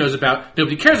nobody knows about,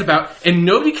 nobody cares about, and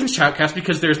nobody can shoutcast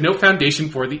because there's no foundation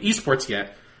for the esports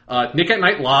yet. Nick at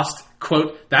Night lost.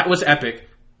 Quote, that was epic.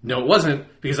 No, it wasn't,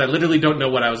 because I literally don't know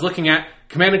what I was looking at.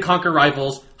 Command & Conquer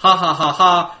Rivals. Ha ha ha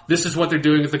ha. This is what they're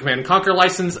doing with the Command & Conquer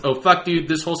license. Oh, fuck, dude.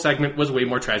 This whole segment was way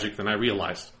more tragic than I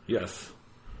realized. Yes.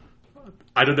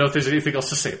 I don't know if there's anything else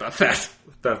to say about that.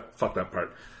 Fuck that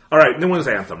part. All right, then was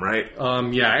Anthem, right?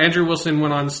 Yeah, Andrew Wilson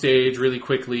went on stage really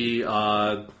quickly.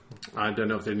 I don't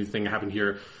know if anything happened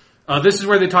here. This is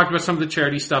where they talked about some of the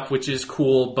charity stuff, which is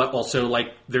cool, but also, like,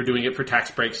 they're doing it for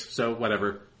tax breaks, so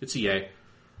whatever. It's EA.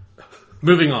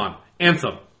 Moving on.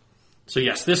 Anthem. So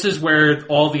yes, this is where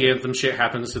all the Anthem shit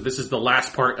happens. So this is the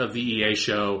last part of the EA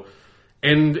show.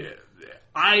 And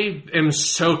I am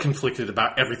so conflicted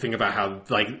about everything about how,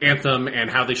 like, Anthem and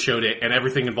how they showed it and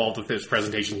everything involved with this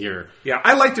presentation here. Yeah,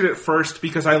 I liked it at first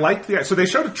because I liked so they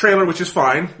showed a trailer, which is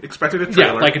fine. Expected a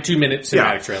trailer. Yeah, like a 2-minute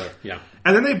cinematic trailer. Yeah.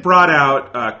 And then they brought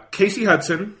out Casey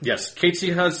Hudson. Yes,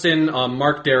 Casey Hudson,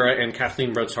 Mark Dara, and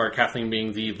Kathleen Rothsart. Kathleen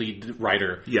being the lead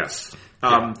writer. Yes.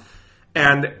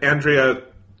 And Andrea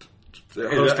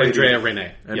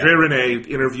Renee. Renee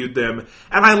interviewed them.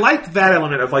 And I liked that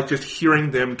element of, like, just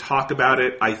hearing them talk about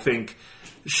it. I think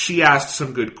she asked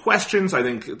some good questions. I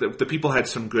think the people had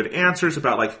some good answers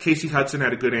about, like, Casey Hudson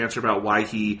had a good answer about why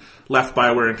he left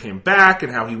BioWare and came back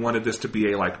and how he wanted this to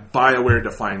be a, like,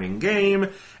 BioWare-defining game.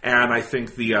 And I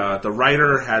think the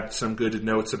writer had some good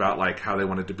notes about, like, how they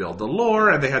wanted to build the lore,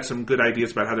 and they had some good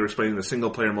ideas about how they were explaining the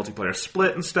single-player, multiplayer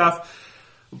split and stuff.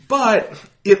 But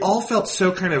it all felt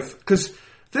so kind of... Because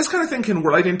this kind of thing can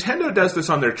work. Like, Nintendo does this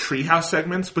on their Treehouse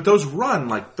segments, but those run,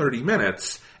 like, 30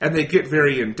 minutes, and they get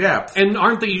very in-depth. And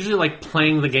aren't they usually, like,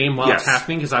 playing the game while it's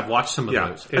happening? Because I've watched some of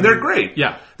those. And they're great.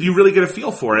 Yeah. You really get a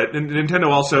feel for it. And Nintendo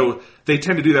also... They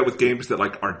tend to do that with games that,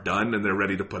 like, are done and they're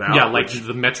ready to put out. Yeah, like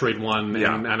the Metroid one,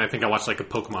 and I think I watched, like, a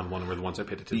Pokemon one were the ones I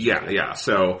paid attention to. Yeah.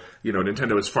 So,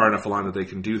 Nintendo is far enough along that they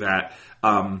can do that.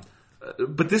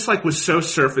 But this, like, was so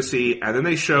surfacey, and then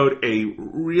they showed a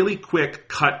really quick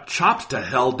cut, chopped to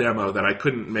hell demo that I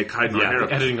couldn't make hide nor hair of.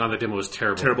 The editing on the demo was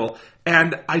terrible. Terrible.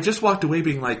 And I just walked away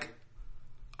being like,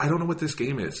 I don't know what this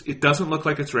game is. It doesn't look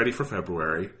like it's ready for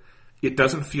February. It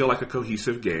doesn't feel like a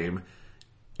cohesive game.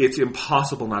 It's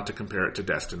impossible not to compare it to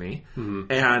Destiny.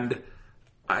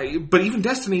 Mm-hmm. But even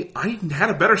Destiny, I had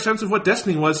a better sense of what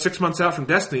Destiny was 6 months out from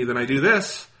Destiny than I do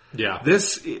this. Yeah.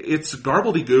 It's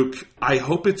garbledy-gook. I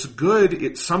hope it's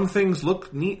good. Some things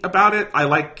look neat about it. I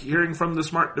like hearing from the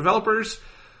smart developers,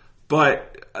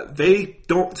 but they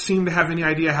don't seem to have any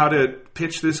idea how to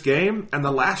pitch this game. And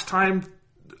the last time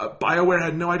BioWare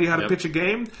had no idea how to pitch a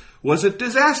game was a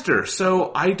disaster.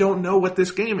 So I don't know what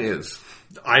this game is.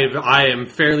 I am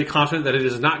fairly confident that it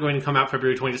is not going to come out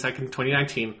February 22nd,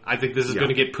 2019. I think this is going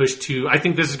to get pushed to... I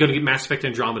think this is going to get Mass Effect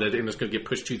Andromeda, and it's going to get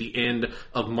pushed to the end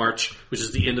of March, which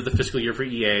is the end of the fiscal year for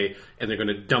EA, and they're going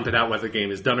to dump it out whether the game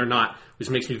is done or not, which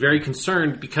makes me very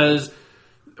concerned because...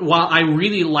 While I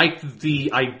really liked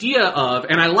the idea of,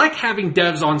 and I like having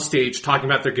devs on stage talking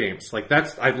about their games.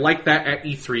 I like that at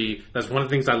E3. That's one of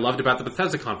the things I loved about the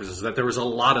Bethesda conferences, is that there was a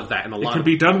lot of that. And it can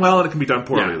be done well and it can be done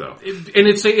poorly, though.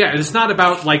 It's not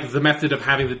about, like, the method of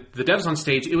having the devs on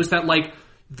stage. It was that, like,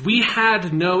 we had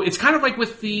it's kind of like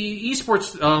with the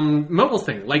esports mobile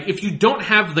thing. Like, if you don't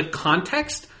have the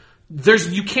context,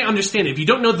 you can't understand it. If you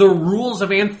don't know the rules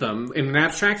of Anthem in an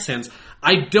abstract sense,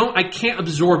 I can't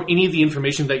absorb any of the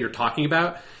information that you're talking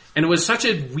about. And it was such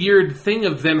a weird thing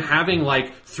of them having,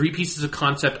 like, 3 pieces of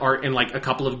concept art and, like, a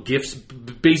couple of GIFs,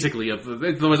 basically. It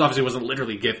obviously wasn't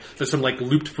literally GIF. There's some, like,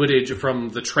 looped footage from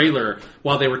the trailer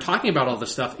while they were talking about all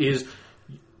this stuff is...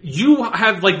 You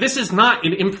have, like, this is not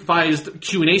an improvised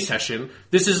Q&A session.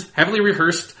 This is heavily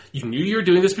rehearsed. You knew you were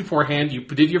doing this beforehand. You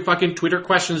did your fucking Twitter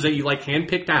questions that you, like,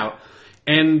 hand-picked out.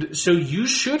 And so you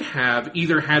should have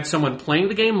either had someone playing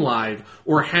the game live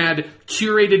or had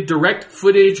curated direct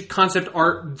footage, concept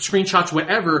art, screenshots,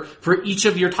 whatever, for each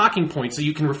of your talking points that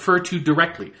you can refer to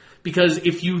directly. Because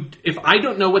if I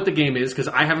don't know what the game is, because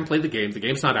I haven't played the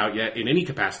game's not out yet in any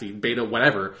capacity, beta,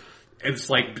 whatever, it's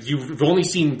like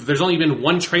there's only been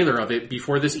one trailer of it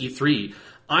before this E3.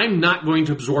 I'm not going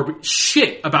to absorb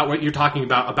shit about what you're talking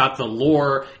about the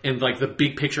lore and, like, the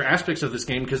big picture aspects of this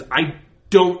game, because I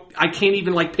can't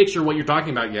even, like, picture what you're talking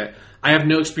about yet. I have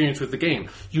no experience with the game.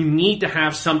 You need to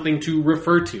have something to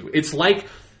refer to. It's like,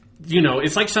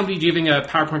 somebody giving a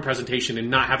PowerPoint presentation and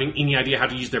not having any idea how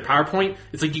to use their PowerPoint.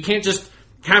 It's like you can't just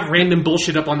have random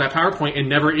bullshit up on that PowerPoint and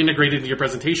never integrate it into your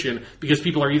presentation because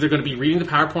people are either going to be reading the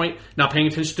PowerPoint, not paying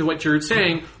attention to what you're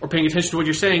saying, or paying attention to what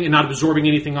you're saying and not absorbing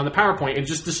anything on the PowerPoint, and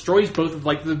just destroys both of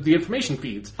like the information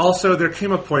feeds. Also, there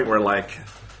came a point where like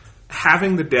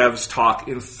having the devs talk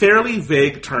in fairly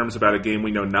vague terms about a game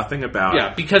we know nothing about.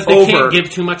 Yeah, because they can't give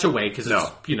too much away because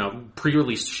it's,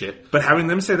 pre-release shit. But having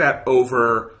them say that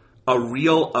over a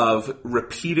reel of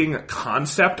repeating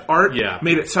concept art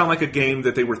made it sound like a game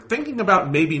that they were thinking about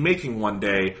maybe making one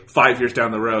day, 5 years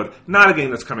down the road, not a game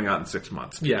that's coming out in 6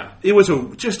 months. Yeah. It was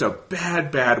just a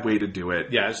bad way to do it.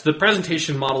 Yeah, so the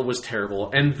presentation model was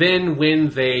terrible. And then when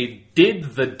they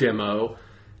did the demo...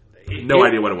 No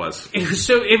idea what it was.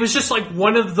 It was just like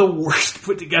one of the worst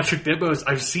put together demos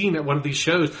I've seen at one of these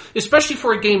shows, especially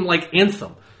for a game like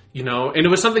Anthem, And it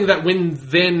was something that when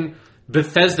then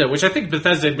Bethesda, which I think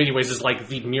Bethesda in many ways is like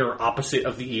the mirror opposite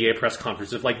of the EA press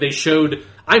conference. If like they showed,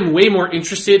 I'm way more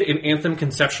interested in Anthem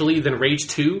conceptually than Rage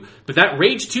 2, but that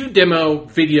Rage 2 demo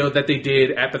video that they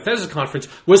did at Bethesda's conference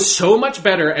was so much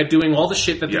better at doing all the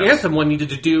shit that the Anthem one needed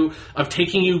to do, of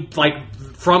taking you like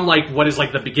from like what is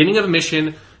like the beginning of a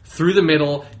mission through the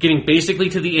middle, getting basically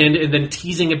to the end, and then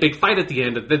teasing a big fight at the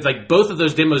end. Like both of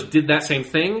those demos did that same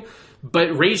thing,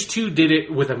 but Rage 2 did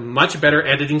it with a much better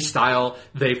editing style.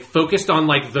 They focused on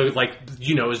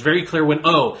it was very clear when,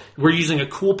 we're using a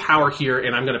cool power here,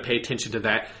 and I'm going to pay attention to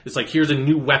that. It's like, here's a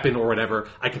new weapon or whatever.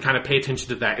 I can kind of pay attention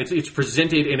to that. It's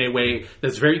presented in a way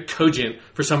that's very cogent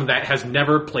for someone that has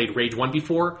never played Rage 1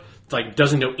 before. Like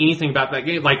doesn't know anything about that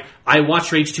game. Like I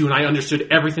watched Rage 2 and I understood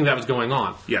everything that was going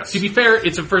on. Yes. To be fair,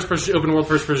 it's a open world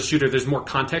first person shooter. There's more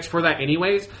context for that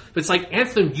anyways. But it's like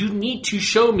Anthem, you need to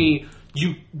show me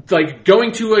you like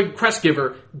going to a quest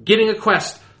giver, getting a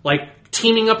quest, like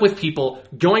teaming up with people,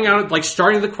 going out, like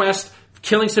starting the quest,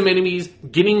 killing some enemies,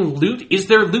 getting loot. Is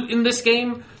there loot in this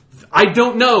game? I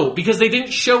don't know, because they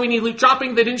didn't show any loot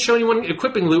dropping, they didn't show anyone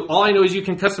equipping loot. All I know is you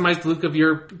can customize the look of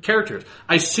your characters.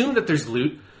 I assume that there's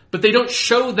loot, but they don't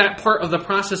show that part of the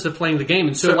process of playing the game.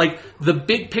 And so like, the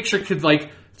big picture could, like,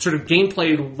 sort of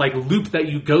gameplay, like, loop that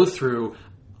you go through,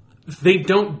 they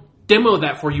don't demo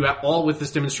that for you at all with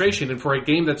this demonstration. And for a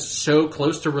game that's so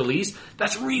close to release,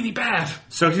 that's really bad.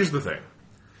 So here's the thing.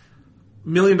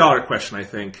 $1 million question, I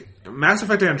think. Mass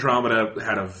Effect Andromeda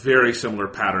had a very similar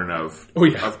pattern of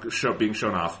being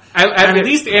shown off. At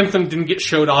least Anthem didn't get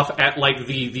showed off at like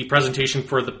the presentation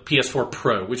for the PS4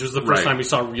 Pro, which was the first time we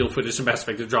saw real footage of Mass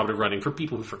Effect Andromeda running, for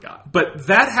people who forgot. But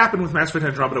that happened with Mass Effect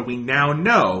Andromeda. We now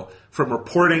know from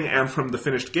reporting and from the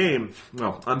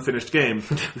unfinished game,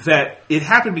 that it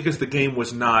happened because the game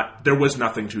was there was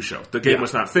nothing to show. The game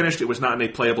was not finished. It was not in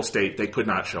a playable state. They could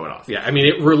not show it off. Yeah, I mean,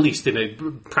 it released in a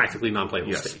practically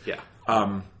non-playable state.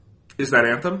 Yeah. Is that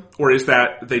Anthem? Or is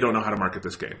that they don't know how to market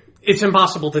this game? It's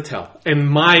impossible to tell. And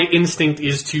my instinct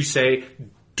is to say,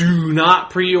 do not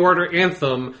pre-order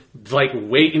Anthem. Like,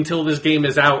 wait until this game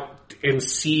is out and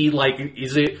see, like,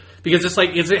 is it... Because it's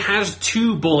like, it has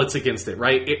two bullets against it,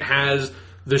 right? It has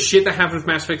the shit that happened with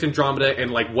Mass Effect Andromeda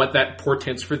and, like, what that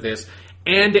portends for this.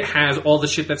 And it has all the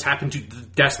shit that's happened to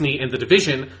Destiny and The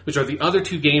Division, which are the other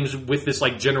two games with this,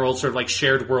 like, general sort of, like,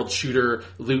 shared world shooter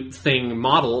loot thing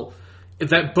model.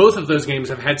 That both of those games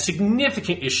have had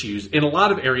significant issues in a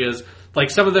lot of areas. Like,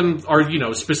 some of them are,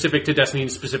 specific to Destiny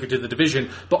and specific to The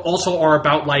Division, but also are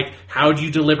about, like, how do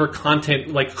you deliver content,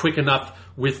 like, quick enough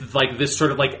with, like, this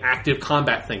sort of, like, active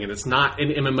combat thing. And it's not an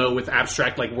MMO with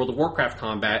abstract, like, World of Warcraft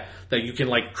combat that you can,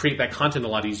 like, create that content a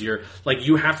lot easier. Like,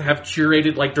 you have to have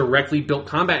curated, like, directly built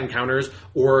combat encounters,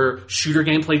 or shooter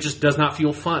gameplay just does not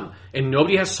feel fun. And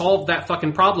nobody has solved that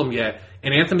fucking problem yet.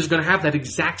 And Anthem is going to have that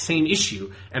exact same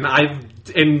issue. And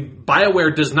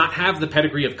BioWare does not have the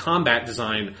pedigree of combat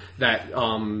design that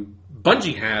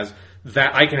Bungie has,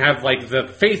 that I can have, like, the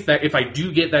faith that if I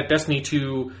do get that Destiny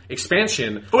 2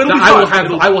 expansion,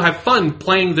 I will have fun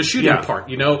playing the shooting part,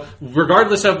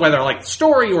 regardless of whether, like, the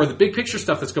story or the big picture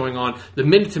stuff that's going on. The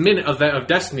minute to minute of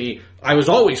Destiny, I was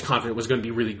always confident was going to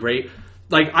be really great.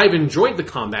 Like, I've enjoyed the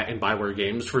combat in BioWare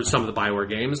games for some of the BioWare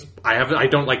games. I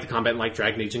don't like the combat in, like,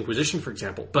 Dragon Age Inquisition, for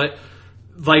example. But,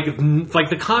 like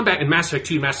the combat in Mass Effect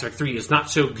 2 and Mass Effect 3 is not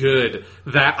so good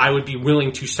that I would be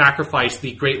willing to sacrifice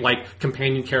the great, like,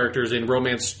 companion characters and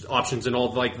romance options and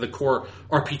all, like, the core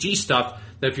RPG stuff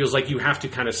that feels like you have to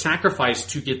kind of sacrifice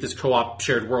to get this co-op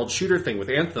shared world shooter thing with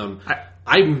Anthem.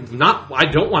 I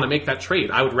don't want to make that trade.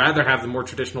 I would rather have the more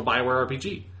traditional BioWare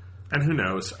RPG. And who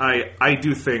knows? I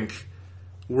do think...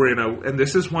 and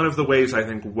this is one of the ways I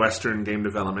think Western game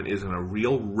development is in a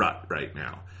real rut right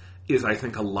now, is I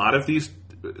think a lot of these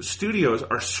studios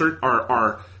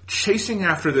are chasing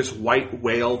after this white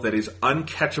whale that is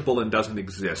uncatchable and doesn't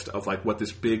exist, of like what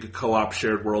this big co-op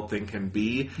shared world thing can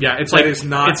be. Yeah, it's like it's an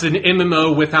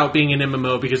MMO without being an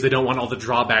MMO because they don't want all the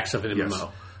drawbacks of an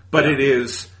MMO. But it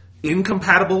is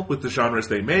incompatible with the genres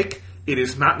they make. It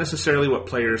is not necessarily what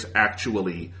players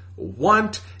actually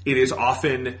want. It is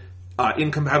often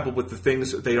incompatible with the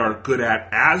things that they are good at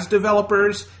as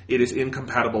developers. It is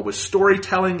incompatible with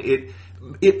storytelling.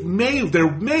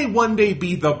 There may one day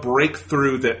be the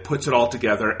breakthrough that puts it all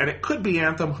together, and it could be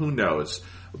Anthem, who knows.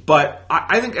 But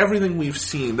I think everything we've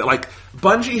seen, that like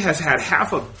Bungie has had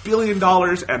 $500 million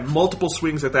and multiple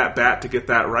swings at that bat to get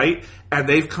that right, and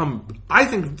they've come, I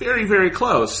think, very, very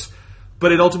close.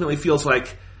 But it ultimately feels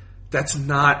like that's just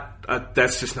not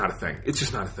a thing. It's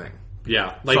just not a thing.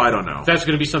 Yeah, so I don't know. That's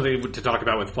going to be something to talk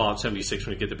about with Fallout 76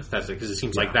 when we get to Bethesda, because it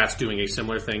seems like that's doing a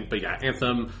similar thing. But yeah,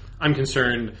 Anthem, I'm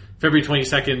concerned. February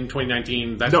 22nd,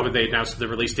 2019, that's when they announced the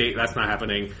release date. That's not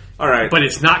happening. All right. But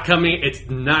it's not coming.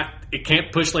 It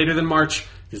can't push later than March,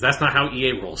 because that's not how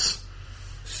EA rolls.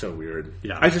 So weird.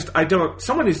 Yeah. I don't,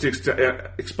 someone needs to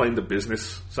explain the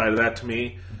business side of that to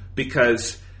me,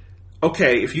 because...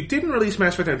 Okay, if you didn't release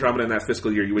Mass Effect Andromeda in that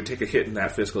fiscal year, you would take a hit in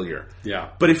that fiscal year.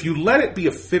 Yeah. But if you let it be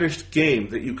a finished game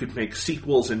that you could make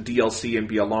sequels and DLC and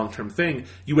be a long-term thing,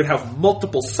 you would have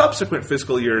multiple subsequent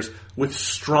fiscal years with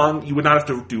strong... You would not have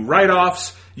to do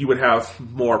write-offs. You would have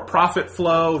more profit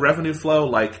flow, revenue flow.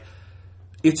 Like,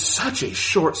 it's such a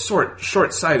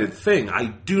short-sighted thing. I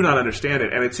do not understand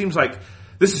it. And it seems like...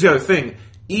 This is the other thing.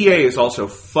 EA is also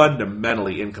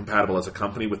fundamentally incompatible as a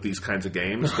company with these kinds of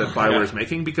games that BioWare is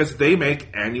making, because they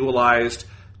make annualized,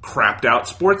 crapped out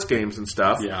sports games and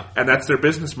stuff, and that's their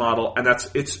business model. And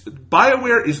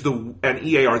BioWare and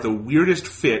EA are the weirdest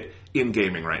fit in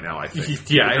gaming right now, I think.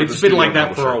 Yeah, it's been like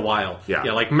that for a while. Yeah,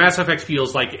 like Mass Effect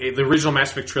feels like the original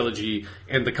Mass Effect trilogy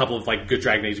and the couple of like good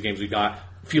Dragon Age games we got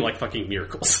feel like fucking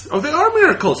miracles. Oh, they are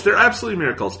miracles. They're absolutely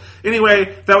miracles.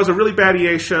 Anyway, that was a really bad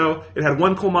EA show. It had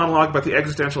one cool monologue about the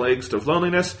existential angst of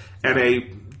loneliness, and a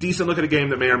decent look at a game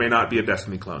that may or may not be a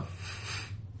Destiny clone.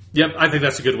 Yep, I think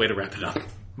that's a good way to wrap it up.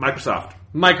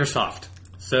 Microsoft.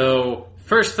 So,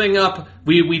 first thing up,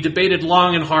 we debated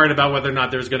long and hard about whether or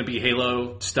not there was going to be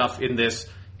Halo stuff in this,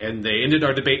 and they ended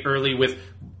our debate early with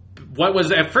what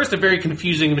was at first a very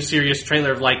confusing, mysterious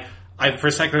trailer of like, for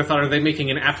a second I thought, are they making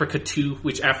an Africa 2?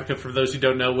 Which Africa, for those who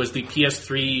don't know, was the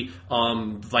PS3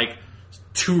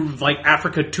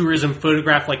 Africa tourism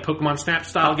photograph, like Pokemon Snap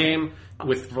style game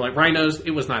with like rhinos. It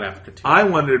was not Africa 2. I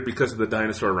wondered, because of the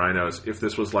dinosaur rhinos, if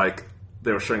this was like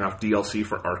they were showing off DLC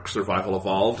for Ark Survival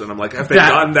Evolved, and I'm like, have they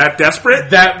gotten that desperate?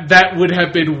 That would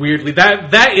have been weirdly...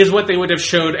 That is what they would have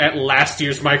showed at last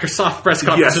year's Microsoft press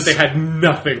conference, that they had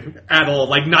nothing at all,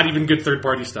 like not even good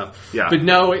third-party stuff. Yeah. But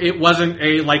no, it wasn't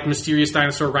a like mysterious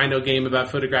dinosaur rhino game about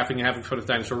photographing and having fun with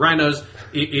dinosaur rhinos.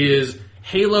 It is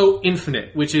Halo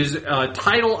Infinite, which is a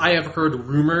title I have heard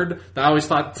rumored that I always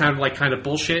thought sounded like kind of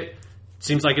bullshit.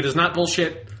 Seems like it is not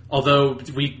bullshit. Although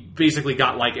we basically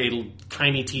got like a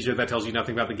tiny teaser that tells you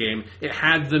nothing about the game. It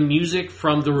had the music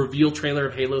from the reveal trailer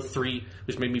of Halo 3,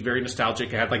 which made me very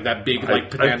nostalgic. It had like that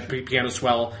big piano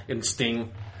swell and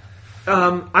Sting.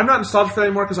 I'm not nostalgic for that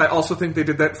anymore, because I also think they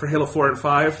did that for Halo 4 and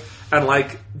 5. And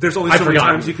like, there's only so many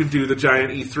times you can do the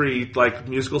giant E3 like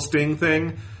musical Sting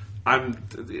thing.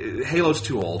 Halo's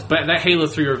too old. But that Halo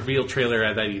 3 reveal trailer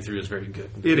at that E3 was very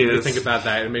good. It is. Think about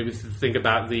that. It made me think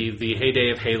about the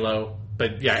heyday of Halo.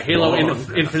 But yeah, Halo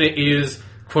Infinite is,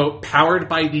 quote, powered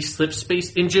by the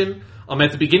Slipspace engine.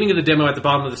 At the beginning of the demo, at the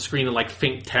bottom of the screen, in like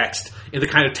faint text, in the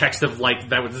kind of text of like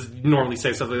that would normally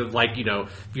say something like,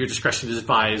 your discretion is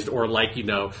advised, or like,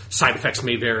 side effects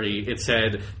may vary. It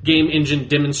said game engine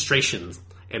demonstrations.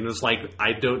 And it was like,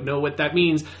 I don't know what that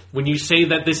means. When you say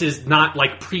that this is not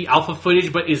like pre-alpha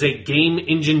footage, but is a game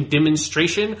engine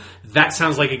demonstration, that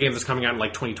sounds like a game that's coming out in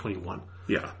like 2021.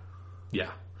 Yeah. Yeah.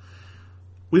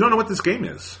 We don't know what this game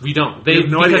is. We don't. We have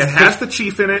no idea. It has the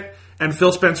Chief in it, and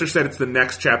Phil Spencer said it's the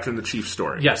next chapter in the Chief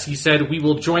story. Yes, he said, we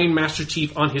will join Master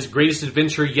Chief on his greatest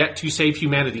adventure yet to save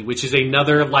humanity, which is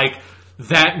another, like,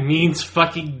 that means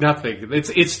fucking nothing.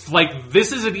 It's like,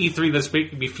 this is an E3 that's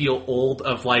making me feel old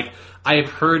of, like, I have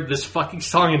heard this fucking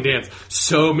song and dance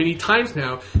so many times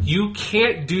now. You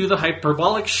can't do the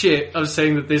hyperbolic shit of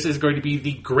saying that this is going to be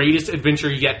the greatest adventure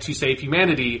yet to save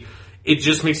humanity. It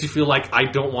just makes you feel like I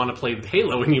don't want to play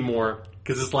Halo anymore.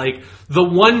 Because it's like, the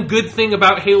one good thing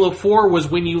about Halo 4 was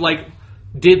when you, like,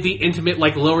 did the intimate,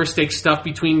 like, lower stakes stuff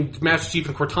between Master Chief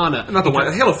and Cortana. Not the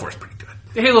one. Halo 4 is pretty good.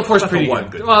 Halo 4 is pretty one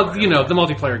good. good Well, part. you know, the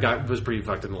multiplayer was pretty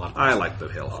fucked in a lot of I like the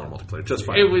Halo 4 multiplayer just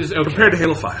fine. It was okay. Compared to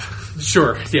Halo 5.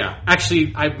 Sure, yeah.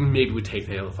 Actually, I maybe would take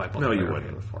the Halo 5 multiplayer. No, you over wouldn't.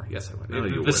 Halo 4. Yes, I would. No, you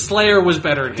the wouldn't. Slayer was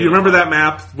better in Do you Halo remember 5. that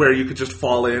map where you could just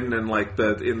fall in and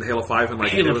in Halo 5 and like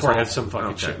Halo it was 4 all- had some fucking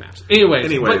okay. shit maps. Anyways.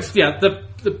 Anyways. But, yeah,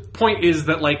 the point is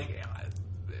that, like,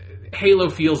 Halo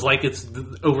feels like it's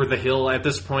over the hill at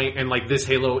this point, and, like, this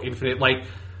Halo Infinite, like,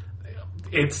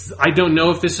 I don't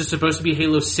know if this is supposed to be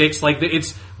Halo 6. Like,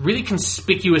 it's really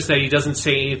conspicuous that he doesn't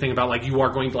say anything about, like, you are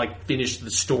going to, like, finish the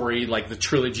story, like, the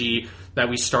trilogy that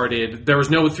we started. There was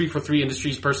no 343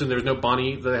 Industries person. There was no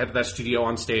Bonnie, the head of that studio,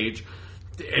 on stage.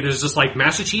 It was just like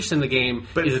Master Chief's in the game.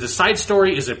 But is it a side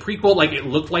story? Is it a prequel? Like, it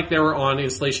looked like they were on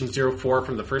Installation 04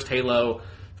 from the first Halo,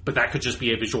 but that could just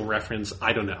be a visual reference.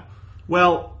 I don't know.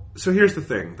 Well, so here's the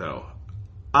thing, though.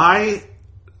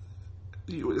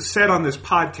 You said on this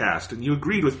podcast, and you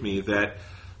agreed with me, that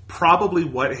probably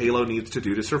what Halo needs to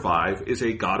do to survive is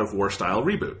a God of War style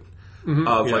reboot.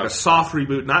 Like a soft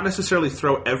reboot, not necessarily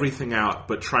throw everything out,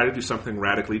 but try to do something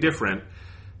radically different.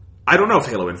 I don't know if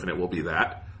Halo Infinite will be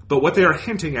that, but what they are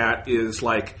hinting at is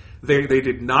like they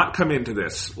did not come into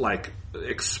this like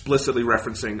explicitly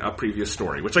referencing a previous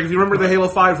story. Which, like, if you remember the Halo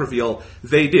 5 reveal,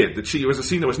 they did. It was a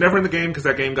scene that was never in the game because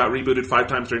that game got rebooted 5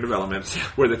 times during development,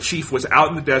 where the Chief was out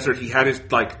in the desert. He had his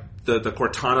like the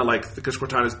Cortana, like, because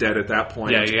Cortana's dead at that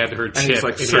point. Yeah, he had her and chip. he's,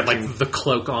 like, he had, searching. like, the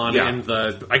cloak on, Yeah. and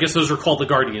I guess those were called the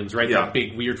Guardians, right? Yeah. That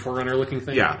big, weird Forerunner-looking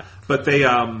thing? Yeah, but they,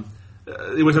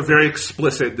 it was a very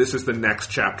explicit, this is the next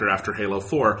chapter after Halo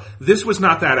 4. This was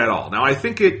not that at all. Now, I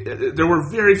think there were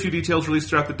very few details released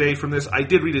throughout the day from this. I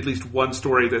did read at least one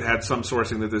story that had some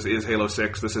sourcing that this is Halo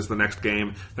 6, this is the next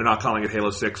game. They're not calling it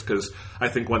Halo 6 because I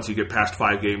think once you get past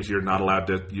 5 games, you're not allowed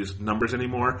to use numbers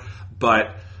anymore.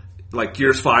 But like,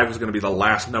 Gears 5 is going to be the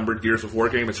last numbered Gears of War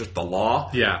game. It's just the law.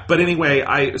 Yeah. But anyway,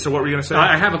 so what were you going to say?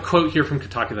 I have a quote here from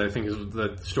Kotaku that I think is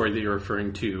the story that you're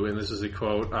referring to, and this is a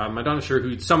quote. I'm not sure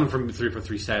who, someone from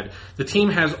 343 said, the team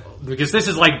has, because this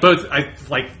is like both,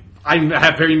 I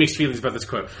have very mixed feelings about this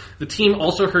quote. The team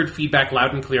also heard feedback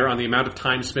loud and clear on the amount of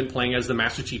time spent playing as the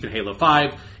Master Chief in Halo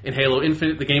 5. In Halo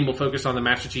Infinite, the game will focus on the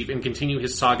Master Chief and continue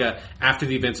his saga after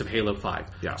the events of Halo 5.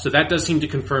 Yeah. So that does seem to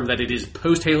confirm that it is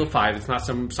post-Halo 5. It's not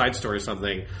some side story or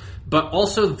something. But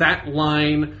also that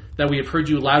line that we have heard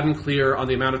you loud and clear on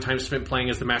the amount of time spent playing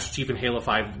as the Master Chief in Halo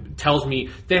 5 tells me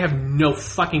they have no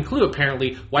fucking clue,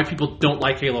 apparently, why people don't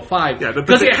like Halo 5. Yeah,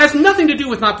 because it has nothing to do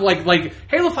with not like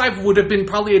Halo 5 would have been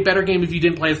probably a better game if you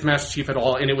didn't play as the Master Chief at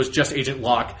all, and it was just Agent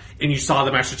Locke, and you saw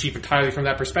the Master Chief entirely from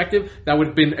that perspective. That would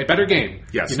have been a better game.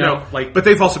 Yes, you know, but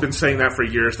they've also been saying that for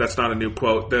years. That's not a new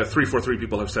quote. The 343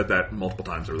 people have said that multiple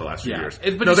times over the last few years.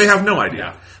 No, they have no idea.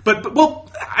 Yeah. But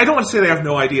I don't want to say they have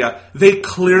no idea. They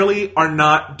clearly are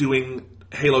not doing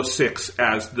Halo 6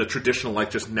 as the traditional,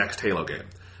 like, just next Halo game.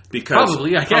 Because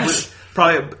probably, I guess.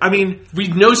 Probably, I mean... We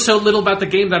know so little about the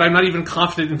game that I'm not even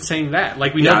confident in saying that.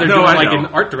 Like, we know they're doing,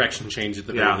 an art direction change at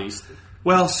the very least.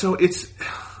 Well, so it's...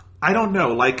 I don't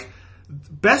know, like...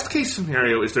 Best case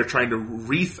scenario is they're trying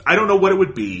to I don't know what it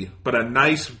would be, but a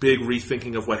nice big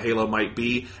rethinking of what Halo might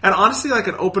be. And honestly, like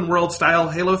an open world style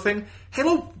Halo thing,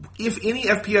 Halo, if any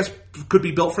FPS could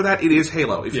be built for that, it is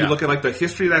Halo. If you look at like the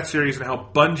history of that series and how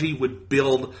Bungie would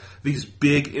build these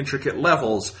big intricate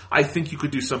levels, I think you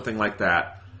could do something like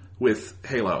that with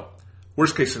Halo.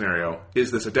 Worst case scenario,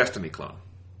 is this a Destiny clone?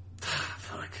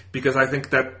 Fuck. Because I think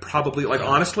that probably, like,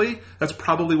 honestly, that's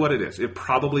probably what it is. It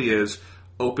probably is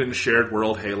open shared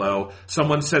world Halo.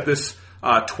 Someone said this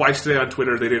twice today on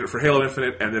Twitter. They did it for Halo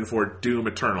Infinite and then for Doom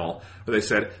Eternal, where they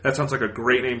said that sounds like a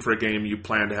great name for a game you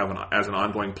plan to have as an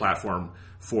ongoing platform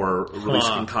for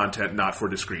releasing content, not for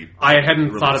discrete. I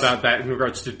hadn't thought about that in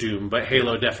regards to Doom, but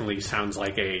Halo definitely sounds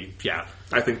like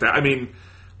I think that. I mean,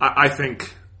 I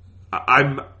think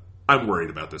I'm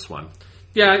worried about this one.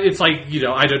 Yeah, it's like,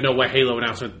 I don't know what Halo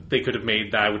announcement they could have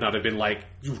made that I would not have been like,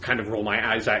 you kind of roll my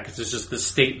eyes at, because it's just the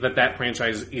state that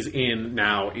franchise is in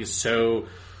now is so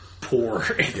poor.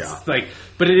 It's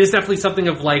but it is definitely something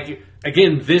of like,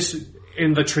 again, this,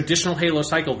 in the traditional Halo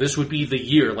cycle, this would be the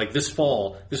year, like this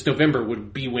fall, this November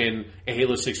would be when a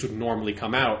Halo 6 would normally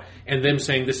come out, and them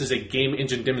saying this is a game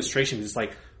engine demonstration is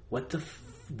like, what the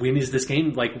when is this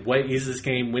game? Like, what is this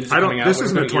game? When is it coming out? This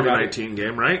isn't a 2019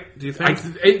 game, right? Do you think?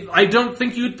 I don't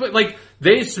think you would put, like,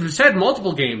 they said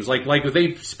multiple games. Like they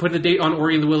put a date on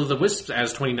Ori and the Will of the Wisps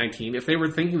as 2019. If they were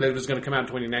thinking that it was going to come out in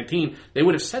 2019, they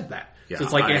would have said that. Yeah, so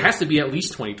it's like, it has to be at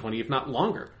least 2020, if not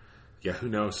longer. Yeah, who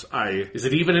knows? Is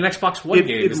it even an Xbox One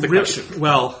game? Is the question.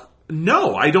 Well,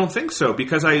 no, I don't think so,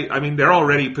 because I mean, they're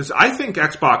already, because I think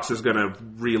Xbox is going to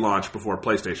relaunch before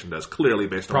PlayStation does, clearly,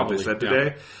 based on what they said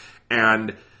today.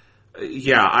 And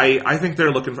Yeah, I think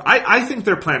they're looking for... I think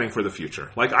they're planning for the future.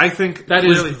 Like, I think... That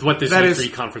is what this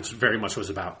E3 conference very much was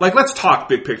about. Like, let's talk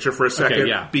big picture for a second. Okay,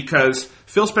 yeah. Because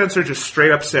Phil Spencer just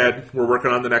straight up said, we're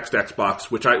working on the next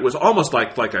Xbox, which was almost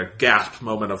like a gasp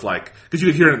moment of like... Because you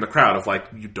could hear it in the crowd of like,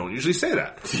 you don't usually say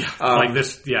that.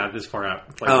 Yeah, this far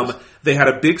out. Like they had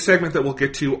a big segment that we'll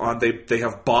get to on... They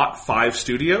have bought 5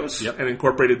 studios and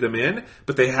incorporated them in,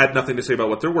 but they had nothing to say about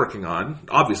what they're working on,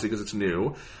 obviously because it's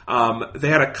new. They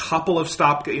had a couple of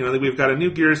we've got a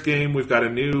new Gears game, we've got a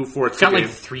new Forza game. It's got like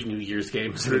 3 New Year's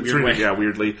games in a weird way. Yeah,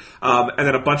 weirdly. And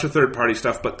then a bunch of third-party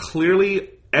stuff, but clearly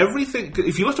everything...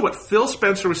 If you looked at what Phil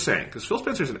Spencer was saying, because Phil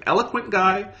Spencer is an eloquent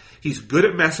guy, he's good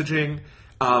at messaging,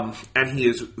 and he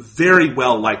is very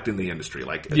well liked in the industry.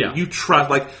 Like, you trust...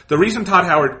 Like, the reason Todd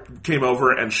Howard came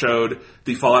over and showed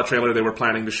the Fallout trailer they were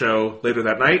planning to show later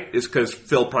that night is because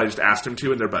Phil probably just asked him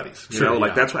to, and they're buddies.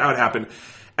 That's how it happened.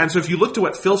 And so if you look to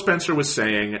what Phil Spencer was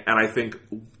saying, and I think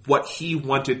what he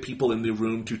wanted people in the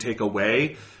room to take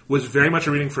away was very much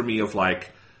a reading for me of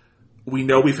like, we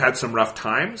know we've had some rough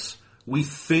times. We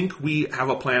think we have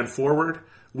a plan forward.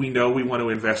 We know we want to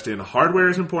invest in hardware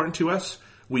is important to us.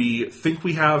 We think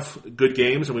we have good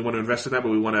games and we want to invest in that,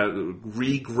 but we want to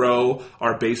regrow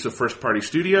our base of first-party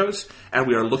studios, and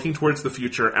we are looking towards the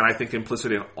future, and I think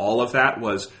implicit in all of that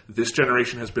was this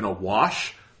generation has been a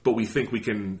wash, but we think we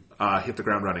can hit the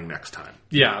ground running next time.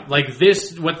 Yeah, like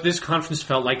what this conference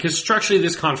felt like, because structurally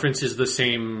this conference is the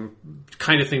same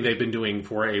kind of thing they've been doing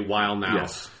for a while now.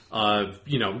 Yes.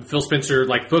 Phil Spencer,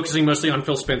 like focusing mostly on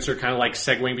Phil Spencer, kind of like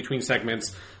segueing between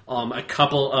segments. A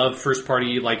couple of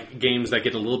first-party like games that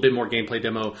get a little bit more gameplay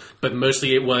demo, but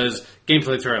mostly it was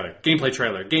gameplay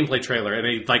trailer, and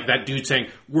they, like that dude saying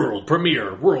world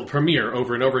premiere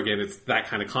over and over again. It's that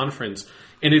kind of conference,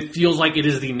 and it feels like it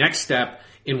is the next step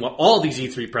in what all these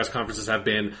E3 press conferences have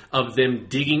been, of them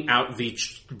digging out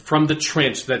from the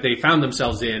trench that they found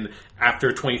themselves in after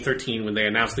 2013 when they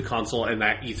announced the console, and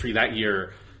that E3 that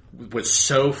year was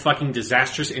so fucking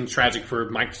disastrous and tragic for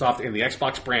Microsoft and the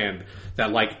Xbox brand that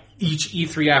like each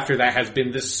E3 after that has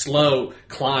been this slow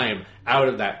climb out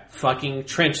of that fucking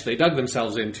trench they dug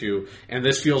themselves into. And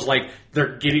this feels like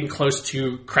they're getting close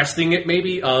to cresting it,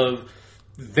 maybe, of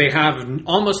they have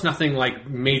almost nothing like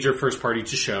major first party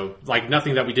to show, like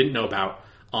nothing that we didn't know about.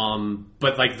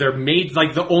 But like they're made,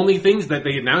 like the only things that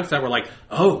they announced that were like,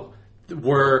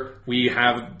 we're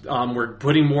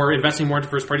investing more into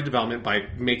first party development by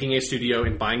making a studio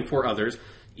and buying 4 others,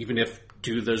 even if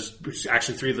 3 of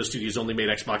those studios only made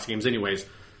Xbox games anyways.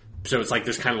 So it's like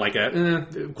there's kind of like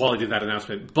a quality to that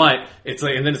announcement, but it's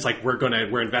like, and then it's like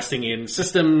we're investing in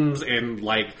systems and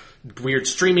like weird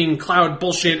streaming cloud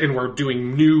bullshit, and we're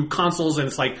doing new consoles,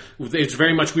 and it's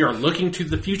very much we are looking to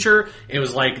the future. It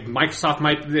was like Microsoft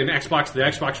the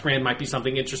Xbox brand might be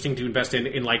something interesting to invest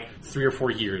in like 3 or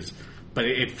 4 years. But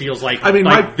it feels like, now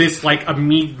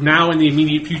in the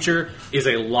immediate future is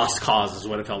a lost cause, is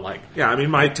what it felt like. Yeah, I mean,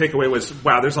 my takeaway was,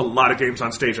 wow, there's a lot of games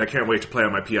on stage I can't wait to play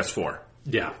on my PS4.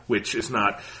 Yeah. Which is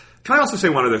not... Can I also say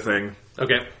one other thing?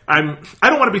 Okay. I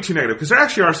don't want to be too negative, because there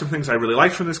actually are some things I really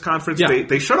liked from this conference. Yeah.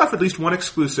 They showed off at least one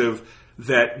exclusive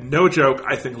that, no joke,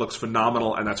 I think looks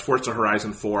phenomenal, and that's Forza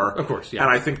Horizon 4. Of course, yeah.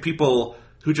 And I think people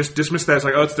who just dismiss that as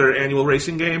like, it's their annual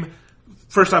racing game...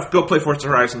 First off, go play Forza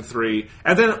Horizon 3,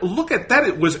 and then look at that.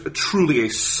 It was truly a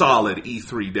solid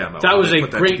E3 demo. That was a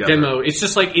great demo. It's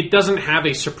just like, it doesn't have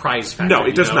a surprise factor. No,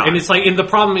 it does not. And it's like, and the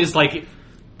problem is like,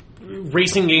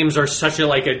 racing games are such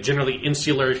a generally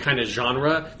insular kind of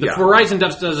genre. Horizon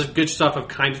does good stuff of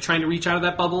kind of trying to reach out of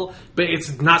that bubble, but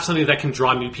it's not something that can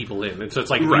draw new people in. And so it's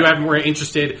like, if you were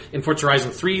interested in Forza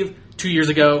Horizon 3 2 years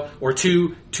ago, or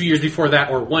 2 years before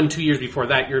that, or 2 years before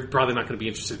that, you're probably not going to be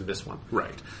interested in this one.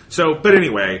 Right. So, but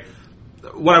anyway,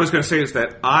 what I was going to say is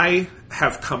that I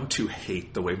have come to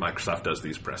hate the way Microsoft does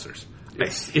these pressers.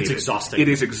 It's exhausting. It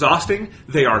is exhausting.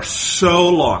 They are so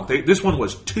long. This one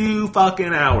was 2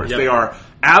 fucking hours. Yep. They are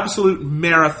absolute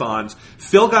marathons.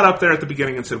 Phil got up there at the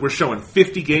beginning and said, we're showing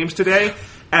 50 games today,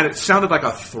 and it sounded like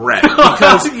a threat.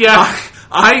 Because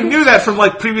I knew that from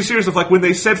like previous years of like when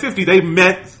they said 50, they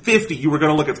meant 50. You were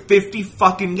going to look at 50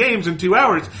 fucking games in 2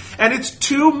 hours, and it's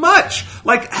too much.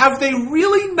 Like, have they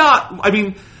really not... I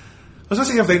mean... I was going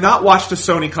to say, have they not watched a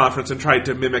Sony conference and tried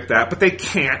to mimic that? But they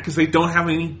can't, because they don't have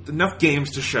enough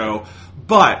games to show.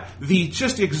 But the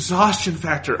exhaustion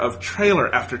factor of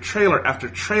trailer after trailer after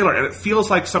trailer, and it feels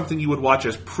like something you would watch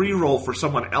as pre-roll for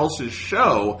someone else's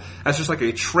show, as just like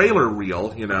a trailer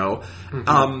reel, you know,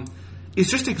 it's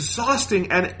just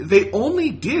exhausting. And they only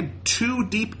did 2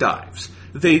 deep dives.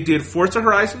 They did Forza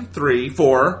Horizon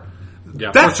 4,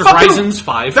 Yeah, Forza Horizons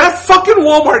 5. That fucking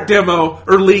Walmart demo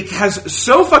or leak has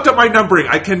so fucked up my numbering.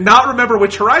 I cannot remember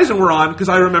which Horizon we're on because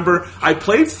I remember I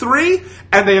played 3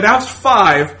 and they announced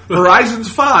 5,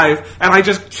 Horizons 5, and I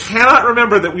just cannot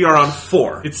remember that we are on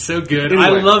 4. It's so good. Anyway. I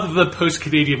love the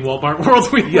post-Canadian Walmart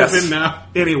world we live in now.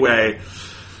 Anyway,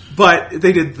 but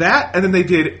they did that, and then they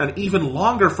did an even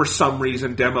longer, for some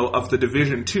reason, demo of The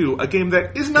Division 2, a game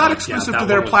that is not exclusive to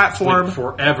their platform.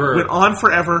 Went on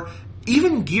forever.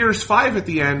 Even Gears 5 at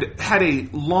the end had a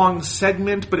long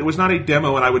segment, but it was not a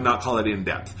demo, and I would not call it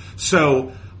in-depth.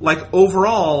 So,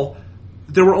 overall,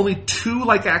 there were only 2,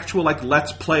 actual,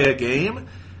 let's play a game.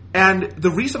 And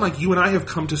the reason, you and I have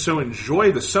come to so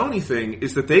enjoy the Sony thing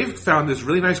is that they've found this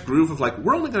really nice groove of,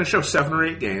 we're only going to show 7 or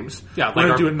 8 games. Yeah, we're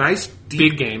going to do a nice,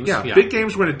 deep... Big games. Yeah, big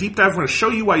games. We're going to deep dive. We're going to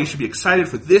show you why you should be excited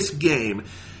for this game.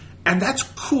 And that's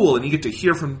cool, and you get to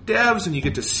hear from devs, and you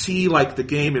get to see, the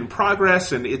game in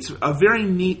progress, and it's a very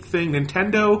neat thing.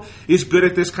 Nintendo is good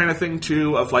at this kind of thing,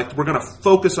 too, of, we're going to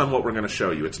focus on what we're going to show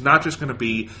you. It's not just going to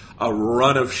be a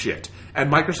run of shit.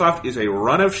 And Microsoft is a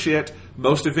run of shit.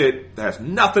 Most of it has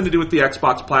nothing to do with the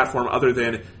Xbox platform, other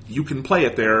than you can play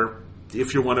it there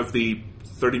if you're one of the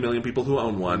 30 million people who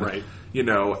own one. Right.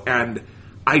 And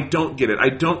I don't get it. I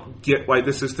don't get why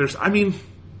this is...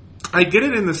 I get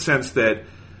it in the sense that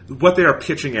what they are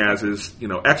pitching as is,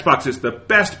 Xbox is the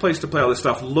best place to play all this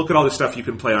stuff. Look at all this stuff you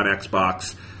can play on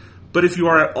Xbox. But if you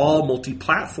are at all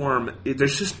multi-platform,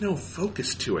 there's just no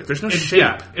focus to it. There's no shape.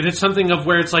 Yeah, and it's something of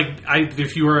where it's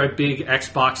if you were a big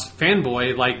Xbox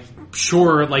fanboy,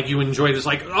 sure, you enjoy this,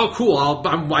 oh, cool,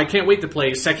 I can't wait to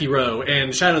play Sekiro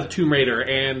and Shadow of the Tomb Raider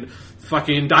and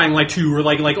fucking Dying Light 2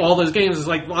 or all those games. Is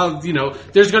well,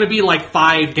 there's going to be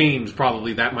 5 games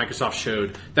probably that Microsoft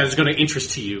showed that is going to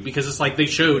interest to you because it's they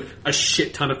showed a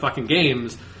shit ton of fucking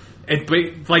games. And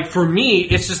for me,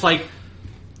 it's just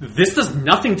this does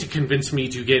nothing to convince me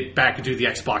to get back into the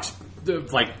Xbox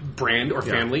brand or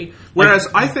family. Yeah. Whereas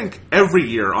I think every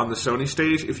year on the Sony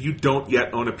stage, if you don't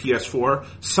yet own a PS4,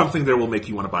 something there will make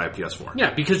you want to buy a PS4.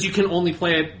 Yeah, because you can only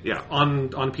play it on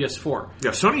PS4.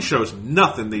 Yeah, Sony shows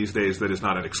nothing these days that is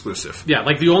not an exclusive. Yeah,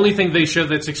 the only thing they show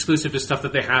that's exclusive is stuff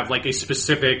that they have a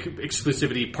specific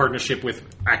exclusivity partnership with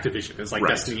Activision. It's right.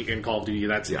 Destiny and Call of Duty.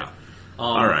 That's it.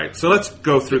 All right, so let's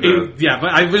go through the... but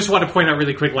I just want to point out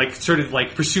really quick,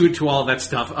 pursuant to all that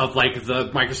stuff of, the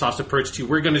Microsoft's approach to,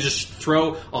 we're going to just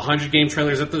throw 100 game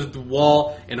trailers at the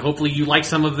wall, and hopefully you like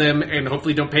some of them, and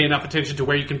hopefully don't pay enough attention to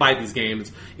where you can buy these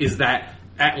games, is that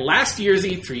at last year's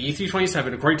E3, E3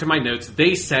 27, according to my notes,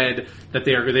 they said that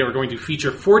they were going to feature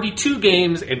 42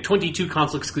 games and 22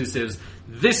 console exclusives.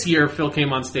 This year, Phil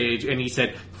came on stage, and he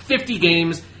said 50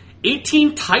 games...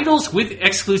 18 titles with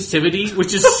exclusivity,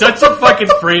 which is such a fucking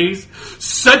phrase.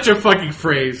 Such a fucking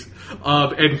phrase.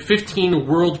 And 15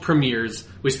 world premieres,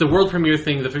 which the world premiere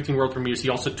thing, the 15 world premieres, he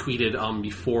also tweeted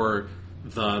before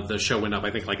the show went up,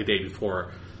 I think a day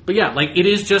before. But yeah, it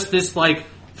is just this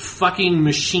fucking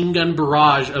machine gun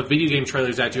barrage of video game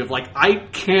trailers at you of I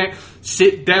can't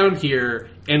sit down here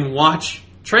and watch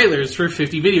trailers for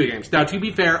 50 video games. Now, to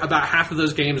be fair, about half of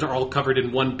those games are all covered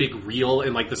in one big reel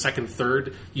in the second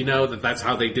third. That's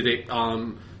how they did it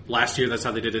last year. That's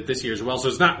how they did it this year as well. So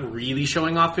it's not really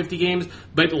showing off 50 games.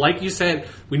 But like you said,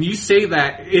 when you say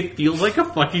that, it feels like a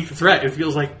fucking threat. It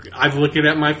feels like I'm looking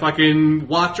at my fucking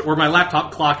watch or my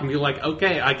laptop clock and be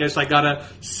okay, I guess I gotta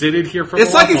sit in here for a while.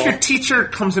 It's if your teacher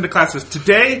comes into class and says,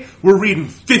 today we're reading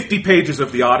 50 pages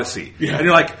of the Odyssey. Yeah. And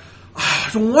you're I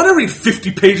don't want to read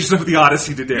 50 pages of the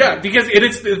Odyssey today. Yeah, because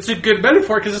it's a good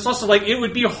metaphor, because it's also it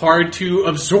would be hard to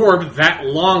absorb that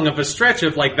long of a stretch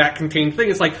of that contained thing.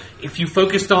 It's if you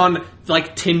focused on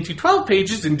 10 to 12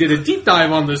 pages and did a deep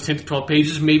dive on those 10 to 12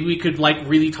 pages, maybe we could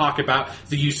really talk about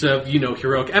the use of,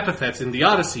 heroic epithets in the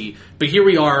Odyssey. But here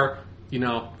we are,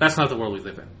 that's not the world we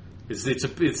live in.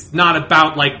 It's not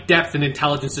about depth and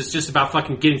intelligence, it's just about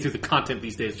fucking getting through the content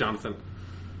these days, Jonathan.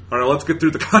 All right, let's get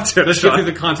through the content. Let's get through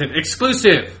the content.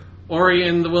 Exclusive! Ori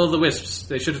and the Will of the Wisps.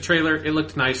 They showed a trailer. It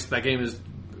looked nice. That game is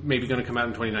maybe going to come out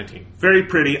in 2019. Very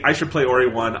pretty. I should play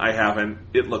Ori 1. I haven't.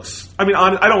 It looks... I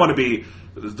don't want to be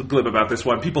glib about this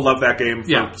one. People love that game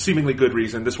for seemingly good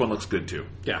reason. This one looks good, too.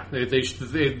 Yeah, they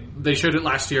showed it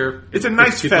last year. It's a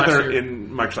nice feather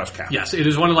in Microsoft's cap. Yes, it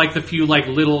is one of the few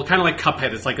little... Kind of like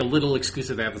Cuphead. It's a little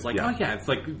exclusive they have. It's oh yeah, it's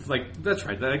that's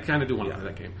right. I kind of do want to play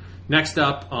that game. Next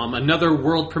up, another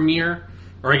world premiere,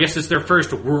 or I guess it's their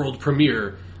first world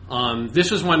premiere.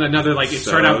 This was another it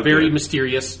started out very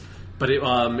mysterious, but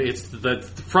it's the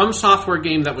From Software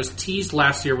game that was teased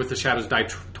last year with the Shadows Die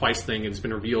Twice thing, and it's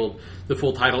been revealed. The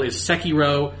full title is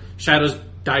Sekiro: Shadows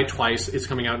Die Twice. It's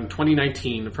coming out in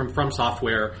 2019 from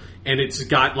Software, and it's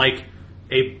got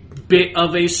a bit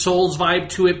of a Souls vibe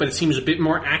to it, but it seems a bit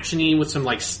more actiony with some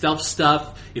like stealth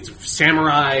stuff. It's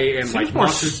samurai and like more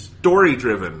monsters. Story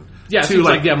driven. Yeah, it seems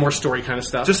like more story kind of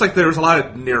stuff. Just like there was a lot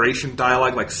of narration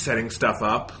dialogue, like setting stuff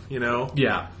up. Yeah.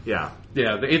 Yeah.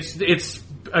 It's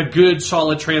a good,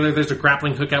 solid trailer. There's a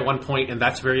grappling hook at one point, and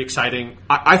that's very exciting.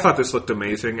 I thought this looked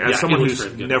amazing. As someone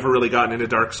who's never really gotten into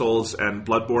Dark Souls and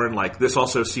Bloodborne, like this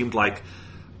also seemed like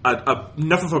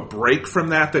enough of a break from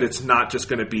that it's not just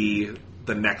going to be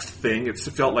the next thing. It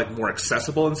felt like more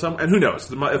accessible in some, and who knows?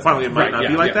 Finally, it might not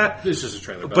be like that. This is a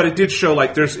trailer, but it did show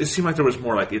like it seemed like there was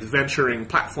more like adventuring,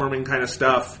 platforming kind of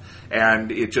stuff,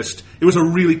 and it was a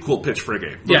really cool pitch for a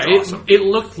game. It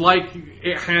looked like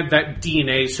it had that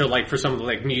DNA. So, like for someone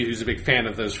like me, who's a big fan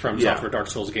of those From Software Dark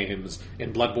Souls games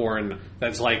and Bloodborne,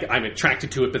 that's like I'm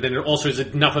attracted to it. But then it also is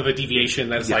enough of a deviation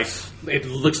that's like it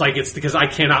looks like it's because I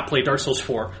cannot play Dark Souls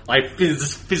 4.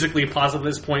 It's physically impossible at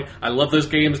this point. I love those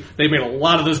games. They made a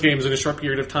lot of those games in a short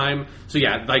period of time. So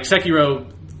yeah, like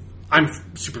Sekiro, I'm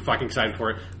super fucking excited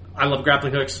for it. I love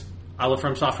grappling hooks. I love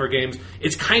From Software games.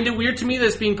 It's kind of weird to me that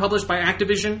it's being published by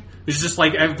Activision. It's just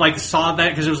like I saw that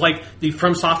because it was like the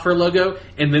From Software logo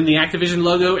and then the Activision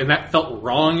logo, and that felt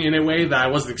wrong in a way that I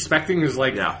wasn't expecting. It was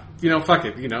like, fuck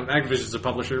it. Activision's a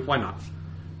publisher. Why not?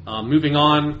 Moving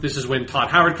on, this is when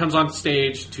Todd Howard comes on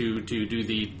stage to do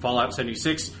the Fallout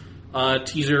 76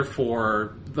 teaser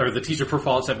for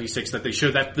Fallout 76 that they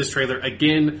showed this trailer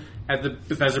again at the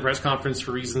Bethesda press conference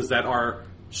for reasons that are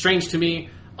strange to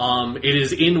me. It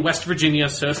is in West Virginia,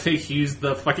 so they used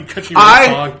the fucking Country Roads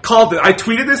song. I called it. I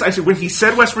tweeted this. I said, when he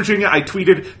said West Virginia, I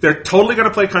tweeted, they're totally going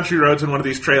to play Country Roads in one of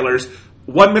these trailers.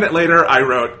 1 minute later, I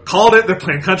wrote, called it, they're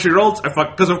playing Country Roads.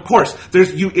 Because of course,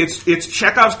 it's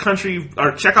Chekhov's country,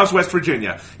 or Chekhov's West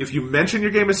Virginia. If you mention your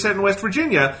game is set in West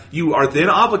Virginia, you are then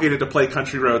obligated to play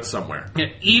Country Roads somewhere. Yeah,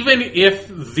 even if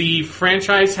the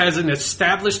franchise has an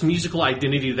established musical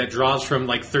identity that draws from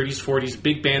like 30s, 40s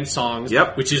big band songs,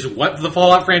 which is what the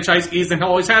Fallout franchise is and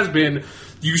always has been,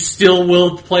 you still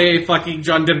will play a fucking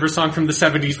John Denver song from the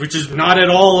 70s, which is not at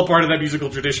all a part of that musical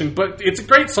tradition, but it's a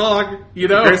great song,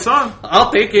 Great song.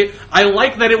 I'll take it. I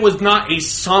like that it was not a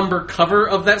somber cover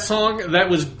of that song.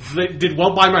 That did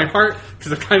well by my heart,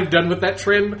 because I'm kind of done with that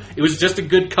trend. It was just a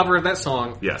good cover of that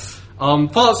song. Yes.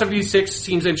 Fallout 76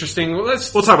 seems interesting. We'll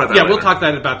talk about that later. We'll talk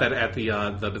about that at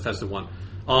the Bethesda one.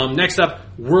 Next up,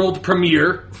 world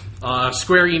premiere.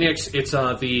 Square Enix. It's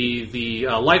the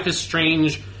Life is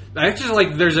Strange. I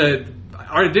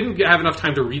didn't have enough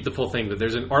time to read the full thing, but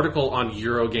there's an article on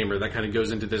Eurogamer that kind of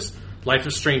goes into this Life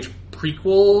is Strange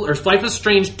prequel, or Life is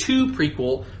Strange 2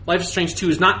 prequel. Life is Strange 2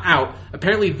 is not out.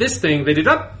 Apparently this thing, they did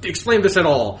not explain this at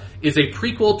all, is a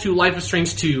prequel to Life is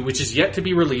Strange 2, which is yet to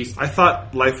be released. I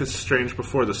thought Life is Strange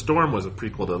Before the Storm was a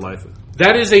prequel to Life is...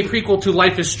 That is a prequel to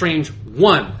Life is Strange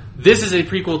 1. This is a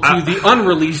prequel to the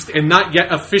unreleased and not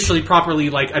yet officially properly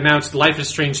announced Life is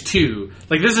Strange 2.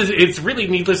 It's really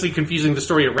needlessly confusing the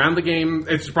story around the game.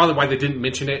 It's probably why they didn't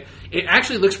mention it. It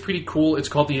actually looks pretty cool. It's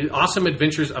called The Awesome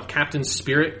Adventures of Captain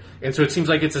Spirit, and so it seems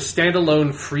like it's a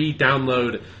standalone free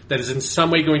download that is in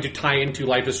some way going to tie into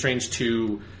Life is Strange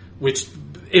 2, which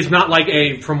is not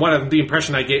from the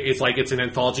impression I get, it's an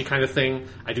anthology kind of thing.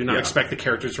 I do not expect the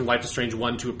characters from Life is Strange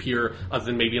 1 to appear other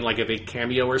than maybe in a big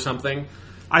cameo or something.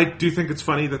 I do think it's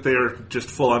funny that they're just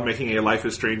full on making a Life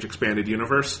is Strange expanded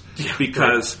universe,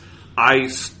 because I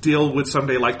still would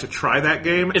someday like to try that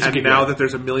game, and now that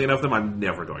there's a million of them, I'm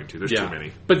never going to. There's too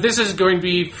many. But this is going to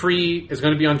be free. It's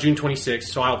going to be on June 26th,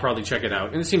 so I'll probably check it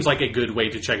out. And it seems like a good way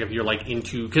to check if you're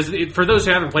into... Because for those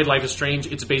who haven't played Life is Strange,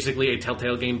 it's basically a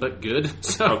Telltale game, but good.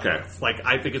 So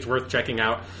I think it's worth checking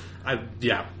out.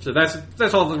 So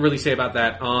that's all to really say about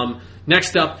that.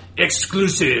 Next up,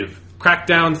 exclusive.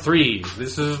 Crackdown 3.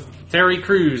 This is Terry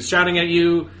Crews shouting at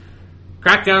you.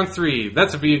 Crackdown 3.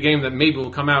 That's a video game that maybe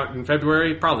will come out in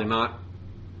February. Probably not.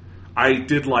 I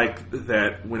did like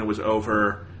that when it was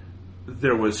over,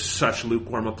 there was such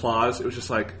lukewarm applause. It was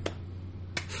just like...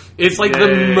 It's like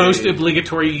the most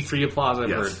obligatory E3 applause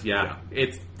I've heard.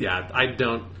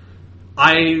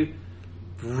 I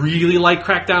really like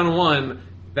Crackdown 1.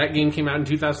 That game came out in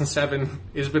 2007.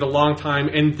 It's been a long time.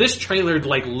 And this trailer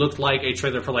looked like a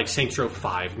trailer for Saints Row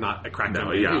 5, not a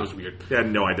Crackdown game. It was weird. It had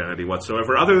no identity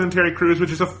whatsoever, other than Terry Crews, which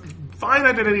is a fine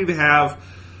identity to have.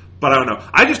 But I don't know.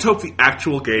 I just hope the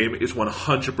actual game is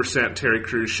 100% Terry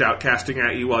Crews shoutcasting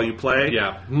at you while you play.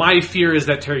 Yeah. My fear is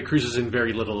that Terry Crews is in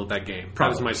very little of that game.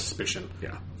 That is my suspicion.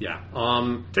 Yeah.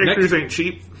 Terry Crews ain't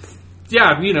cheap.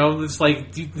 Yeah, it's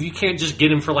you can't just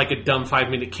get him for a dumb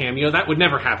 5-minute cameo. That would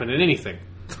never happen in anything.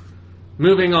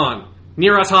 Moving on.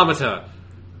 Nier Automata.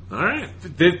 All right.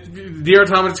 The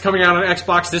Automata's coming out on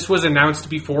Xbox. This was announced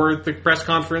before the press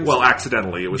conference. Well,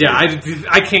 accidentally. It was. Yeah,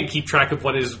 I can't keep track of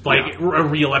what is a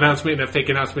real announcement and a fake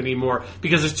announcement anymore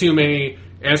because there's too many,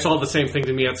 and it's all the same thing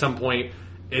to me at some point.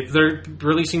 They're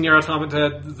releasing Nier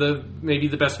Automata, maybe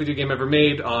the best video game ever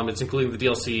made. It's including the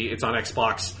DLC. It's on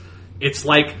Xbox. It's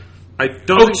like... I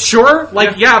don't... sure?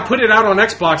 Put it out on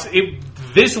Xbox.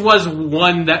 This was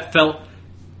one that felt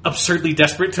absurdly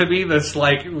desperate to me. That's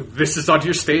like, this is on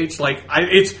your stage.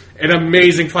 It's an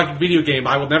amazing fucking video game.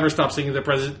 I will never stop singing the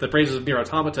praises of Nier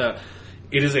Automata.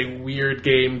 It is a weird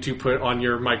game to put on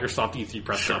your Microsoft E3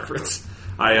 press conference.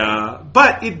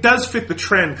 But it does fit the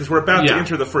trend because we're about to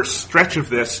enter the first stretch of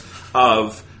this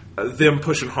of them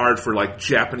pushing hard for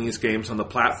Japanese games on the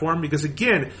platform because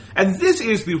again, and this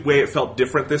is the way it felt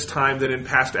different this time than in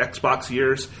past Xbox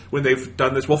years when they've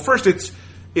done this. Well, first it's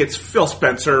Phil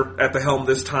Spencer at the helm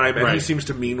this time, and he seems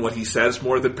to mean what he says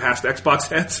more than past Xbox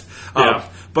heads.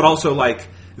 But also,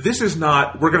 this is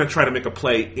not, we're going to try to make a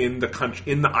play in the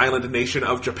country, in the island nation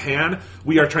of Japan.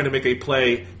 We are trying to make a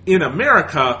play in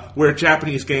America where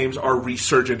Japanese games are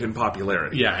resurgent in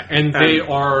popularity. Yeah, and they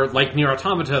are, like Nier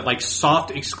Automata,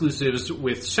 soft exclusives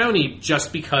with Sony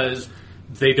just because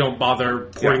they don't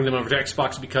bother porting them over to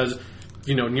Xbox because...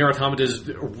 Nier Automata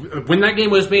when that game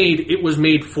was made, it was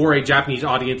made for a Japanese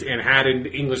audience and had an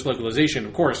English localization,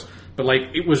 of course. But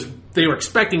they were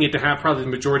expecting it to have probably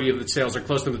the majority of its sales or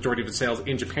close to the majority of its sales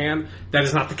in Japan. That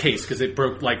is not the case because it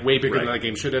broke way bigger than that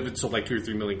game should have. It sold 2 or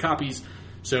 3 million copies.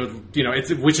 So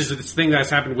which is this thing that's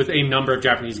happened with a number of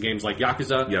Japanese games like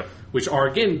Yakuza, which are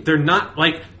again they're not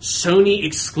Sony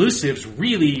exclusives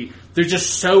really. They're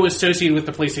just so associated with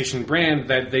the PlayStation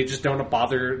brand that they just don't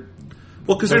bother.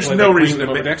 Well, because there's no reason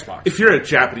to make Xbox. If you're a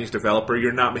Japanese developer,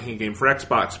 you're not making a game for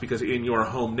Xbox because in your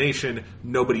home nation,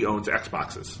 nobody owns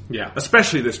Xboxes. Yeah.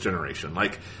 Especially this generation.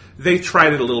 They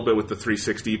tried it a little bit with the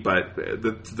 360, but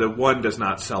the one does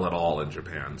not sell at all in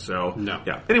Japan. So,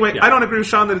 Anyway, I don't agree with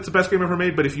Sean that it's the best game ever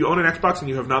made, but if you own an Xbox and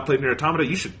you have not played Nier Automata,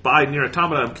 you should buy Nier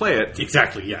Automata and play it.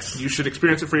 Exactly, yes. You should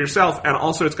experience it for yourself, and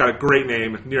also it's got a great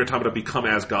name, Nier Automata Become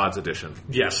As Gods Edition.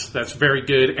 Yes, that's very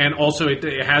good, and also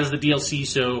it has the DLC,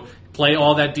 so... play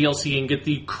all that DLC and get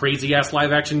the crazy-ass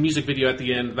live-action music video at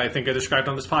the end that I think I described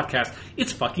on this podcast.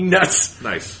 It's fucking nuts.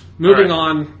 Nice. Moving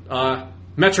on,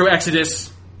 Metro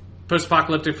Exodus,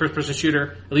 post-apocalyptic first-person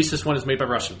shooter. At least this one is made by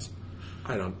Russians.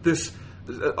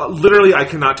 Literally, I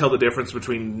cannot tell the difference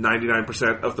between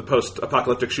 99% of the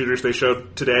post-apocalyptic shooters they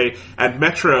showed today, and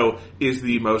Metro is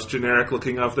the most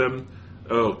generic-looking of them.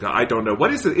 Oh, God, I don't know.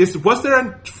 What is it? Was there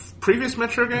a... previous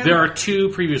Metro game? There are 2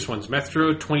 previous ones,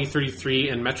 Metro 2033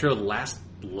 and Metro Last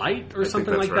Light or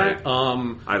something like that.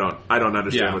 I don't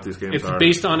understand what these games are. It's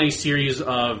based on a series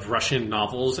of Russian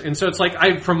novels, and so it's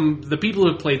from the people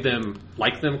who have played them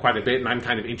like them quite a bit, and I'm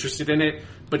kind of interested in it.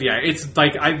 But yeah, it's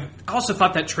I also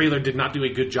thought that trailer did not do a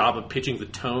good job of pitching the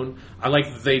tone.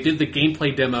 They did the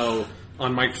gameplay demo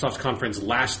on Microsoft's conference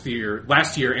last year,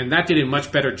 and that did a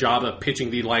much better job of pitching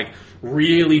the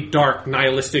really dark,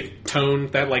 nihilistic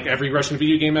tone that every Russian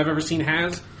video game I've ever seen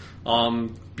has,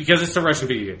 because it's a Russian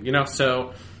video game,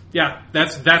 So yeah,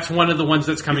 that's one of the ones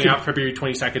that's coming out February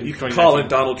 22nd. You can call in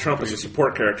Donald Trump as a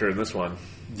support character in this one.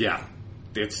 Yeah,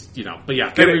 it's but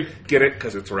yeah, get it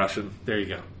because it's Russian. There you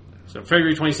go. So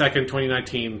February 22nd,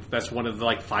 2019. That's one of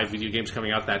the 5 video games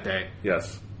coming out that day.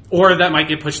 Yes. Or that might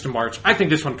get pushed to March. I think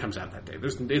this one comes out that day.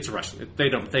 It's Russian. They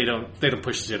don't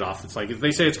push shit off. It's if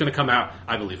they say it's going to come out,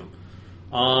 I believe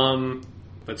them.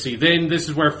 Let's see. Then this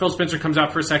is where Phil Spencer comes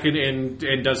out for a second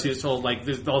and does his whole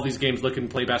all these games look and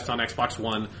play best on Xbox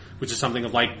One, which is something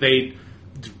of they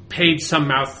paid some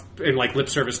mouth and lip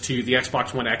service to the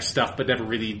Xbox One X stuff, but never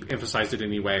really emphasized it in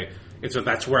any way. And so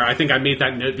that's where I think I made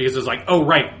that note because it was oh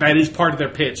right, that is part of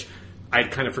their pitch.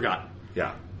 I'd kind of forgotten.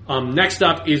 Yeah. Next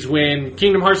up is when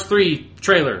Kingdom Hearts 3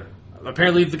 trailer.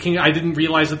 Apparently, I didn't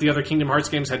realize that the other Kingdom Hearts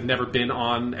games had never been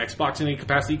on Xbox in any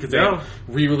capacity because they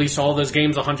re-released all those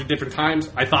games 100 different times.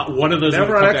 I thought one of those would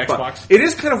come to Xbox. It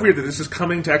is kind of weird that this is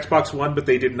coming to Xbox One, but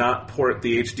they did not port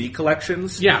the HD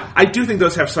collections. Yeah. I do think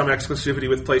those have some exclusivity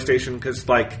with PlayStation because,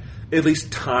 at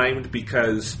least timed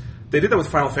because... They did that with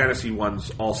Final Fantasy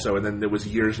ones also, and then it was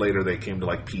years later they came to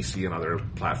PC and other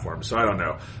platforms. So I don't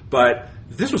know, but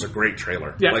this was a great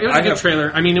trailer. Yeah, it was a good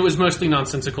trailer. I mean, it was mostly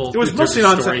nonsensical. It was mostly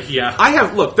nonsensical. Yeah,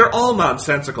 they're all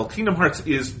nonsensical. Kingdom Hearts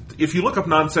is, if you look up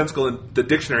nonsensical in the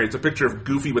dictionary, it's a picture of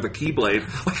Goofy with a keyblade.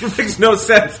 It makes no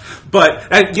sense. But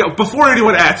before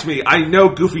anyone asks me, I know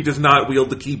Goofy does not wield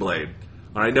the keyblade.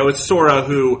 I know it's Sora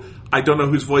who. I don't know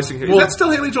who's voicing him. Well, is that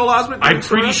still Haley Joel Osment? I'm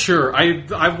pretty sure.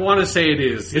 I want to say it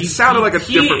is. It sounded like a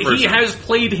different person. He has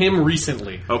played him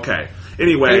recently. Okay.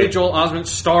 Anyway. Haley Joel Osment,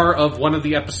 star of one of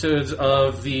the episodes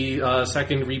of the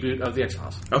second reboot of the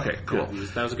X-Files. Okay, cool. Yeah,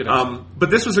 that was a good episode. But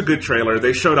this was a good trailer.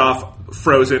 They showed off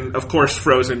Frozen. Of course,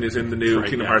 Frozen is in the new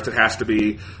Kingdom Hearts. It has to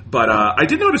be. But I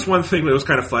did notice one thing that was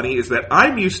kind of funny is that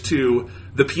I'm used to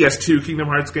the PS2 Kingdom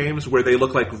Hearts games where they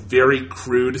look like very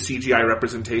crude CGI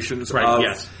representations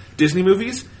of Disney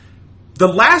movies. The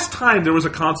last time there was a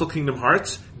console Kingdom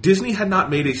Hearts, Disney had not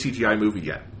made a CGI movie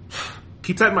yet.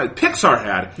 Keep that in mind. Pixar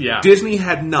had. Yeah. Disney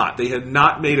had not. They had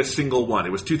not made a single one.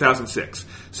 It was 2006.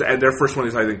 So, and their first one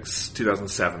is, I think,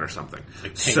 2007 or something.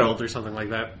 Like Tangled or something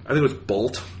like that? I think it was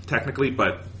Bolt, technically,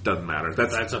 but doesn't matter.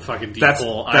 That's a fucking deep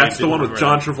hole. That's the one with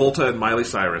John Travolta and Miley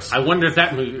Cyrus. I wonder if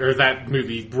that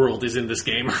movie world is in this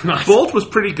game or not. Bolt was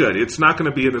pretty good. It's not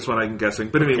going to be in this one, I'm guessing.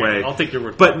 But anyway. I'll take your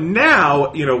word for it. But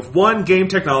now, one, game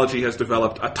technology has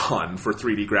developed a ton for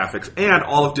 3D graphics, and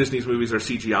all of Disney's movies are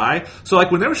CGI. So,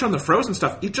 like, when they were showing the Frozen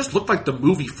stuff, it just looked like the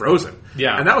movie Frozen.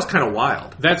 Yeah. And that was kind of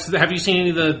wild. Have you seen any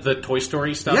of the Toy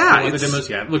Story stuff? Yeah. The demos?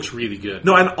 Yeah, it looks really good.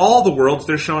 No, and all the worlds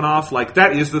they're showing off, like,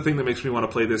 that is the thing that makes me want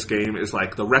to play this game, is,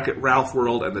 like, the Wreck-It Ralph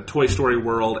world, and the Toy Story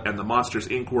world, and the Monsters,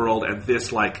 Inc. world, and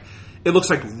this, like, it looks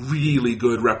like really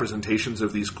good representations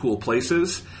of these cool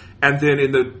places. And then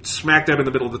in the smack dab in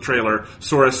the middle of the trailer,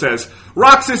 Sora says,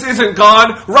 Roxas isn't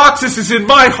gone, Roxas is in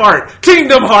my heart,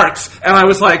 Kingdom Hearts! And I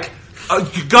was like,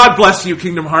 God bless you,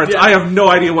 Kingdom Hearts. Yeah. I have no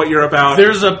idea what you're about.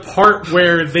 There's a part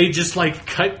where they just, like,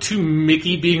 cut to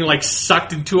Mickey being, like,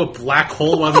 sucked into a black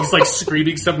hole while he's, like,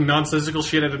 screaming some nonsensical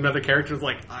shit at another character. It's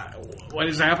like, what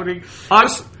is happening?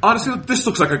 Honestly, this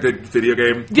looks like a good video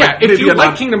game. Yeah, like, if you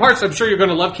like Kingdom Hearts, I'm sure you're going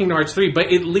to love Kingdom Hearts 3,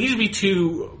 but it leads me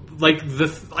to, like,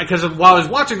 because while I was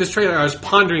watching this trailer, I was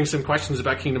pondering some questions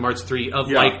about Kingdom Hearts 3 of,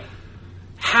 like,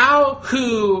 how,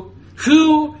 who...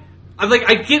 Like,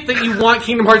 I get that you want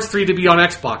Kingdom Hearts 3 to be on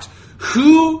Xbox.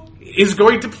 Who is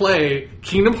going to play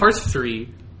Kingdom Hearts 3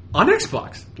 on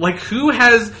Xbox? Like, who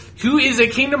is a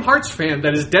Kingdom Hearts fan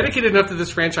that is dedicated enough to this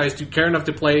franchise to care enough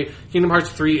to play Kingdom Hearts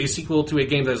 3, a sequel to a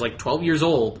game that is, like, 12 years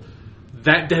old,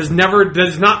 that does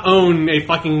not own a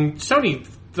fucking Sony,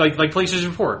 like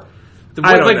PlayStation 4?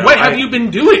 What have you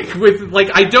been doing with, like,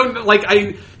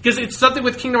 because it's something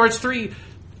with Kingdom Hearts 3.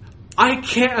 I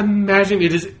can't imagine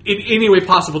it is in any way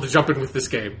possible to jump in with this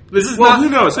game. Who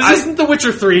knows? This isn't The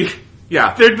Witcher 3.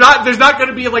 Yeah. There's not going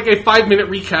to be like a 5-minute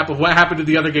recap of what happened to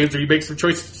the other games where you make some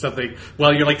choices to something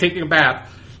while you're like taking a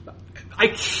bath. I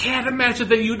can't imagine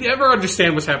that you'd ever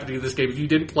understand what's happening in this game if you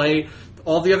didn't play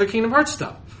all the other Kingdom Hearts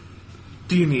stuff.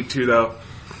 Do you need to, though?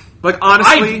 Like,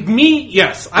 honestly...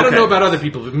 Yes. I don't know about other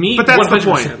people, but me, But that's 100%.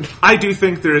 the point. I do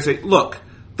think there is a... Look...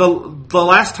 The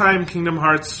last time Kingdom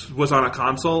Hearts was on a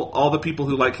console, all the people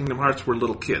who like Kingdom Hearts were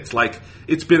little kids. Like,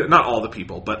 it's been, not all the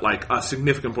people, but like a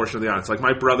significant portion of the audience. Like,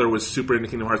 my brother was super into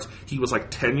Kingdom Hearts. He was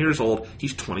like 10 years old.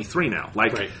 He's 23 now.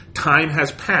 Like, time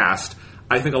has passed.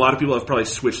 I think a lot of people have probably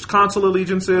switched console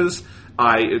allegiances.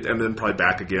 And then probably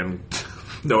back again,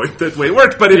 knowing the way it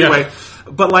worked. But anyway... Yeah.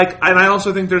 But like, and I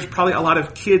also think there's probably a lot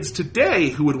of kids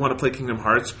today who would want to play Kingdom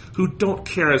Hearts who don't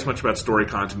care as much about story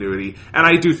continuity. And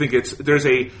I do think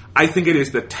I think it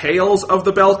is the tails of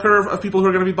the bell curve of people who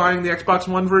are going to be buying the Xbox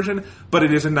One version, but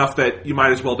it is enough that you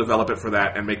might as well develop it for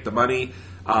that and make the money.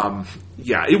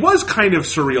 It was kind of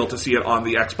surreal to see it on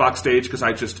the Xbox stage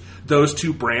because those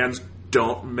two brands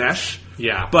don't mesh.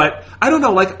 Yeah. But I don't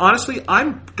know, like, honestly,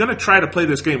 I'm going to try to play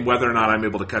this game whether or not I'm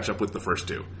able to catch up with the first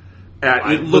two.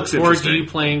 It looks forward to you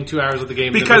playing 2 hours of the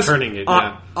game and returning it.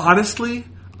 Honestly,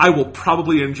 I will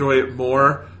probably enjoy it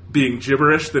more being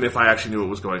gibberish than if I actually knew what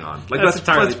was going on. Like,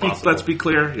 let's be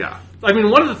clear. Yeah. I mean,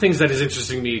 one of the things that is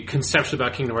interesting to me conceptually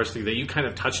about Kingdom Hearts 3 that you kind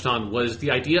of touched on was the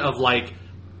idea of, like,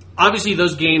 obviously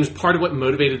those games, part of what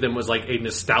motivated them was like a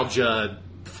nostalgia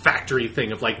factory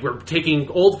thing of like, we're taking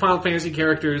old Final Fantasy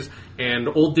characters and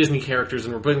old Disney characters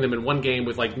and we're putting them in one game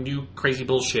with like new crazy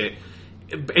bullshit.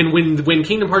 And when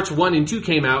Kingdom Hearts 1 and 2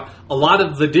 came out, a lot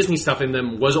of the Disney stuff in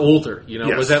them was older,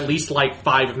 was at least like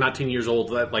 5, if not 10 years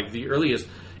old, like the earliest.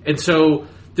 And so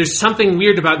there's something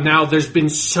weird about now. There's been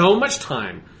so much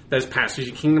time that has passed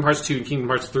between Kingdom Hearts 2 and Kingdom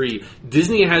Hearts 3.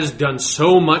 Disney has done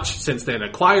so much since then,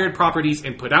 acquired properties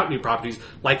and put out new properties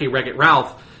like a Wreck-It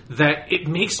Ralph, that it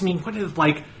makes me wonder,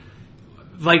 like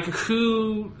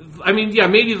who... I mean, yeah,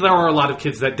 maybe there are a lot of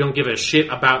kids that don't give a shit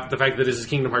about the fact that this is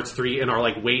Kingdom Hearts 3 and are,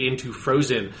 like, way into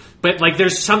Frozen. But, like,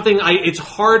 there's something... It's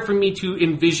hard for me to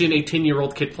envision a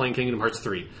 10-year-old kid playing Kingdom Hearts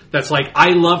 3. That's like, I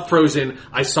love Frozen.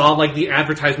 I saw, like, the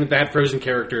advertisement that had Frozen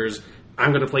characters.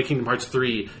 I'm going to play Kingdom Hearts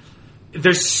 3.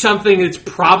 there's something. It's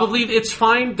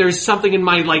fine. There's something in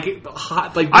my my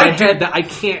head that I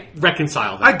can't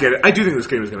reconcile. That. I get it. I do think this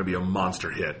game is going to be a monster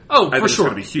hit. Oh, I think for sure,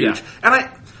 it's going to be huge. Yeah. And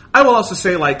I will also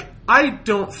say, I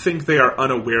don't think they are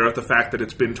unaware of the fact that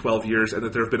it's been 12 years and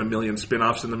that there have been a million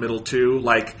spin-offs in the middle too.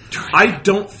 I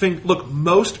don't think. Look,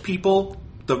 most people.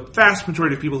 The vast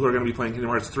majority of people who are going to be playing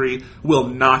Kingdom Hearts 3 will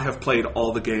not have played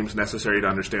all the games necessary to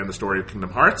understand the story of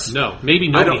Kingdom Hearts. No, maybe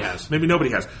nobody has. Maybe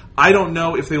nobody has. I don't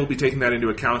know if they will be taking that into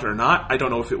account or not. I don't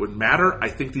know if it would matter. I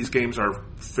think these games are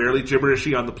fairly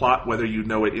gibberishy on the plot, whether you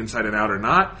know it inside and out or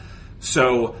not.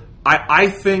 So I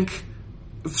think,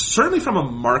 certainly from a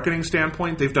marketing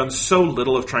standpoint, they've done so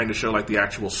little of trying to show the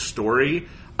actual story.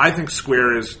 I think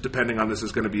Square is, depending on this,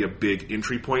 is going to be a big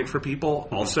entry point for people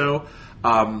also.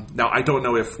 Now, I don't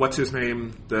know if, what's his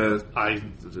name? I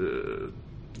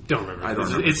don't remember. I don't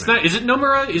remember. It's not. Is it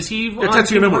Nomura? Is he?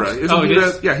 Tetsuya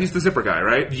Nomura. Yeah, he's the Zipper guy,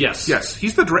 right? Yes.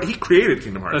 He created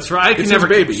Kingdom Hearts. That's right. It's his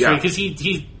baby, yeah. Because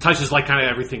he touches kind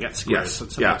of everything at Square. Yes,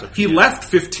 so he left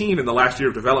 15 in the last year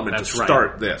of development to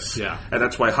start this. Yeah. And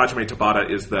that's why Hajime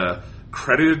Tabata is the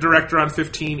credited director on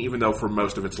 15, even though for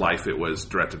most of its life it was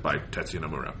directed by Tetsuya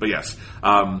Nomura. But yes.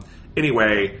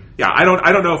 Anyway, yeah, I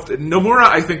don't know if Nomura,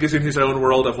 I think, is in his own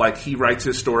world of he writes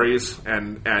his stories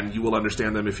and you will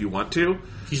understand them if you want to.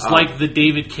 He's like the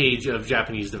David Cage of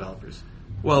Japanese developers.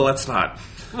 Well, let's not.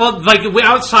 Well,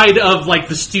 outside of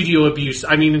the studio abuse,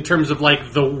 I mean, in terms of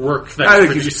the work that's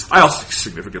produced. I also think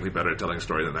significantly better at telling a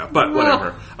story than that, but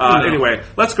whatever. Anyway,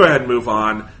 let's go ahead and move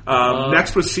on.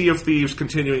 Next was Sea of Thieves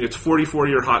continuing its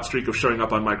 44-year hot streak of showing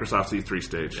up on Microsoft's E3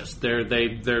 stage. Yes,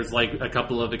 there's a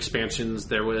couple of expansions.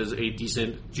 There was a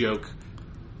decent joke.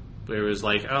 There was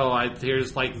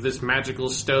here's this magical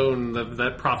stone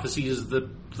that prophesies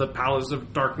the palace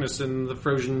of darkness and the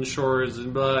frozen shores,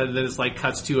 and then it's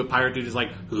cuts to a pirate dude who's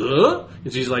huh?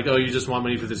 And she's oh, you just want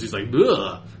money for this? He's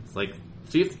ugh. It's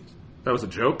see if that was a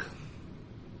joke.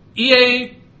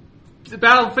 EA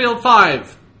Battlefield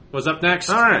 5 was up next.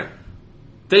 All right,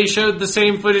 they showed the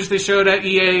same footage they showed at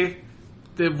EA,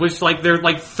 which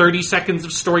they're 30 seconds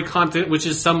of story content, which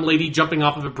is some lady jumping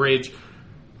off of a bridge.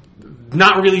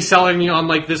 Not really selling me on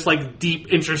this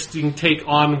deep, interesting take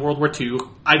on World War II.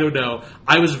 I don't know.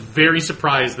 I was very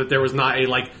surprised that there was not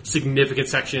a significant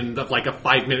section of a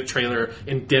 5-minute trailer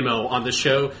and demo on the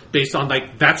show based on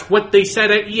that's what they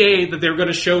said at EA that they were going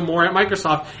to show more at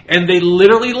Microsoft, and they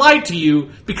literally lied to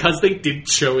you because they didn't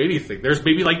show anything. There's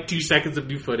maybe 2 seconds of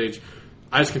new footage.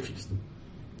 I was confused.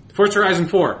 Forza Horizon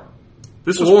 4.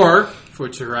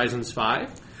 Forza Horizon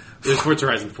 5. It was Forza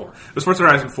Horizon 4. It was Forza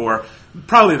Horizon 4.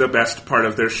 Probably the best part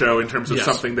of their show in terms of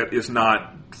something that is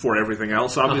not for everything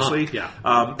else, obviously. Yeah.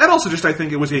 And also just, I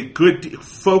think it was a good,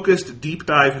 focused, deep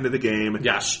dive into the game.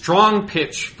 Yeah, strong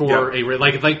pitch for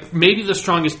maybe the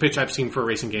strongest pitch I've seen for a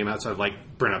racing game outside of,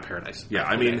 Burnout Paradise. Yeah,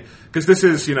 I mean, because this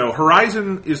is,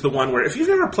 Horizon is the one where, if you've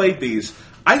never played these,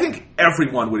 I think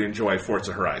everyone would enjoy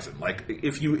Forza Horizon.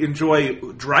 If you enjoy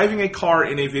driving a car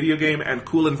in a video game and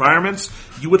cool environments,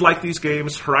 you would like these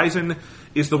games. Horizon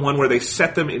is the one where they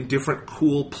set them in different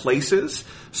cool places.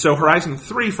 So Horizon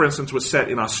 3, for instance, was set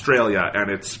in Australia,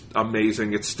 and it's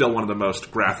amazing. It's still one of the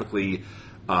most graphically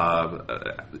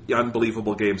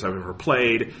unbelievable games I've ever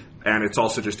played. And it's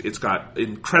also it's got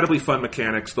incredibly fun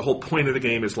mechanics. The whole point of the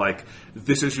game is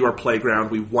this is your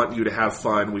playground. We want you to have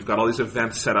fun. We've got all these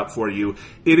events set up for you.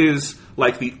 It is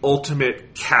the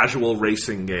ultimate casual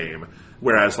racing game.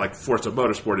 Whereas, Forza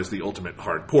Motorsport is the ultimate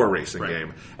hardcore racing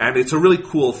game. And it's a really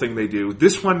cool thing they do.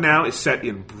 This one now is set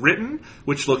in Britain,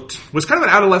 which was kind of an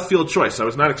out-of-left-field choice. I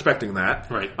was not expecting that.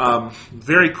 Right.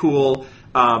 Very cool.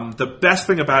 The best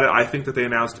thing about it, I think, that they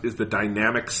announced is the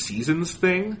dynamic seasons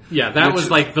thing. Yeah, that was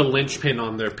the linchpin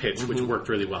on their pitch, which worked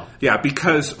really well. Yeah,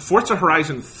 because Forza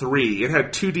Horizon 3, it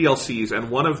had 2 DLCs,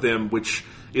 and one of them, which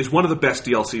is one of the best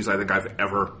DLCs I think I've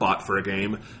ever bought for a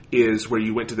game, is where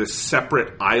you went to this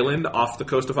separate island off the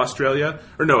coast of Australia.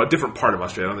 Or no, a different part of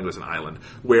Australia. I don't think it was an island.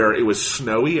 Where it was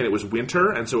snowy and it was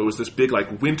winter, and so it was this big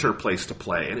winter place to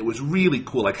play. And it was really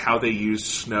cool how they used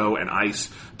snow and ice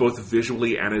both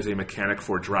visually and as a mechanic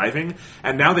for driving.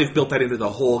 And now they've built that into the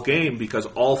whole game because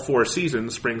all 4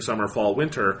 seasons, spring, summer, fall,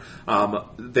 winter,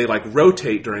 they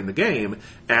rotate during the game.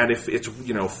 And if it's,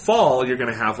 fall, you're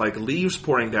going to have leaves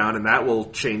pouring down, and that will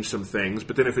change some things.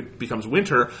 But then if it becomes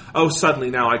winter, suddenly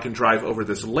now I can drive over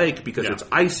this lake because it's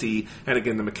icy, and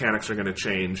again, the mechanics are going to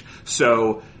change.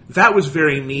 So that was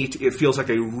very neat. It feels like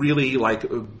a really, like,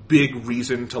 a big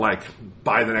reason to, like,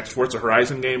 buy the next Forza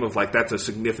Horizon game of, like, that's a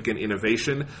significant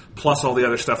innovation, plus all the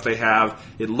other stuff they have.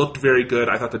 It looked very good.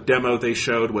 I thought the demo they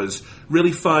showed was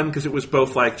really fun because it was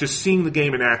both, like, just seeing the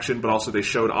game in action, but also they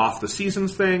showed off the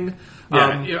seasons thing.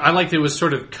 I liked it was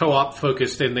sort of co-op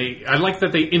focused, and I liked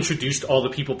that they introduced all the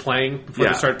people playing before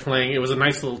they started playing. It was a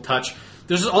nice little touch.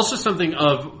 There's also something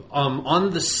of,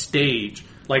 on the stage,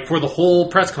 like for the whole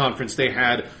press conference, they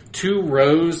had 2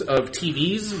 rows of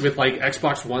TVs with like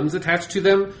Xbox Ones attached to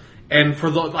them. And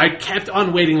I kept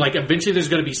on waiting, like eventually there's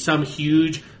going to be some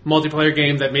huge multiplayer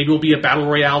game that maybe will be a battle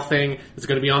royale thing that's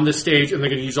going to be on this stage, and they're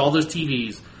going to use all those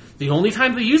TVs. The only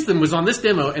time they used them was on this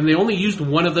demo, and they only used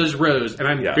one of those rows, and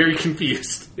I'm very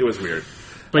confused. It was weird.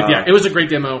 But it was a great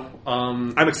demo.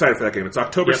 I'm excited for that game. It's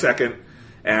October 2nd.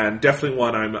 And definitely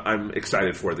one I'm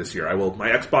excited for this year. My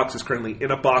Xbox is currently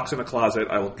in a box in a closet.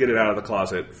 I will get it out of the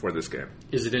closet for this game.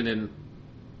 Is it in an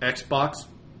Xbox?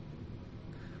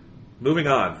 Moving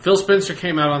on. Phil Spencer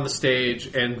came out on the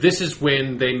stage, and this is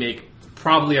when they make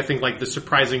probably, I think, like the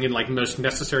surprising and like most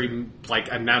necessary like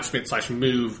announcement /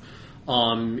 move.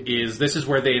 This is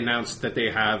where they announced that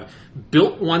they have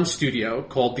built one studio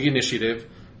called The Initiative.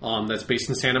 That's based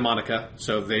in Santa Monica,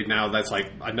 so that's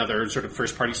like another sort of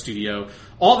first-party studio.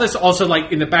 All this also,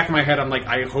 like, in the back of my head, I'm like,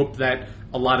 I hope that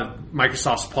a lot of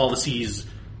Microsoft's policies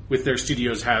with their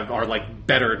studios are, like,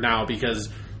 better now, because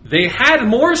they had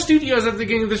more studios at the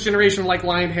beginning of this generation, like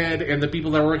Lionhead and the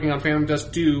people that are working on Phantom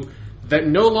Dust 2, that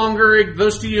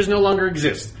those studios no longer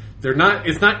exist.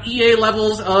 It's not EA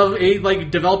levels of a, like,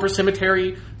 developer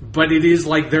cemetery, but it is,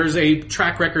 like, there's a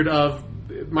track record of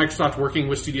Microsoft working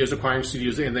with studios, acquiring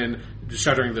studios, and then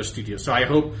shuttering those studios. So I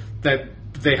hope that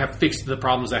they have fixed the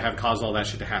problems that have caused all that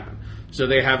shit to happen. So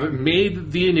they have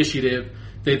made The Initiative.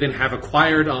 They then have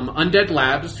acquired Undead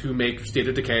Labs, who make State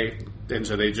of Decay, and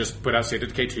so they just put out State of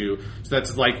Decay 2. So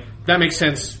that makes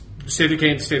sense. State of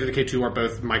Decay and State of Decay 2 are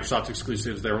both Microsoft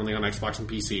exclusives. They're only on Xbox and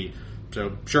PC.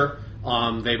 So sure.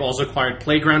 They've also acquired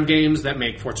Playground Games that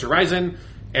make Forza Horizon.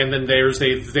 And then there's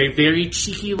a very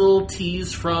cheeky little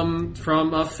tease from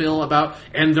Phil about,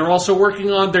 and they're also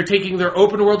they're taking their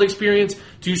open world experience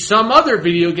to some other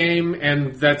video game,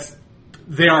 and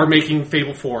they are making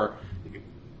Fable 4,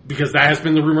 because that has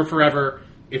been the rumor forever.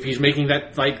 If he's making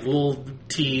that like little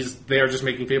tease, they are just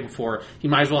making Fable 4. He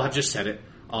might as well have just said it.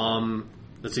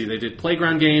 Let's see, they did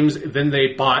Playground Games, then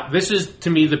they bought. This is to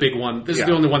me the big one. This is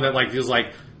the only one that like feels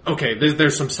like, okay,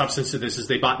 there's some substance to this. Is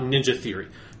they bought Ninja Theory,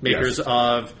 makers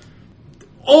of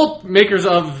the old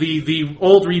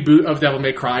reboot of Devil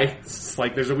May Cry. It's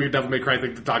like there's a weird Devil May Cry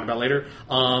thing to talk about later.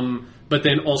 But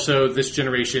then also this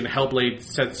generation, Hellblade: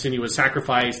 Senua's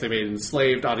Sacrifice. They made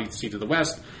Enslaved, Odyssey to the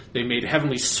West. They made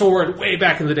Heavenly Sword way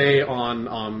back in the day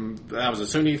on that was a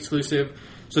Sony exclusive.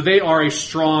 So they are a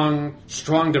strong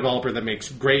developer that makes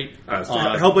great.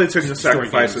 Hellblade: Senua's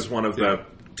Sacrifice is one of the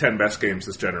 10 best games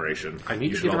this generation. I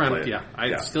need to get around.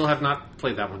 I still have not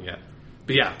played that one yet.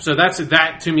 But yeah, so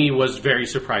that to me was very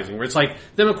surprising. Where it's like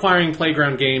them acquiring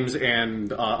Playground Games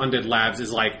and Undead Labs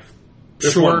is like,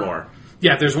 there's one more.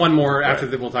 Yeah, there's one more after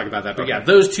that. We'll talk about that. But yeah,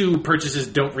 those two purchases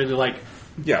don't really like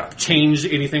change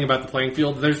anything about the playing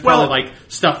field. There's probably like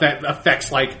stuff that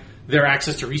affects like their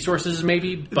access to resources,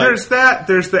 maybe. But there's that.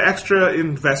 There's the extra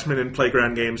investment in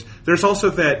Playground Games. There's also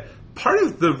that. Part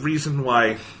of the reason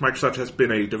why Microsoft has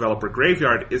been a developer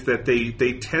graveyard is that they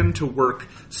tend to work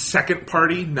second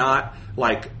party, not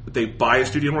like they buy a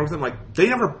studio and work with them. Like, they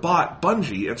never bought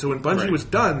Bungie, and so when Bungie was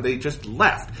done, they just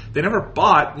left. They never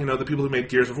bought, the people who made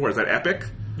Gears of War. Is that Epic?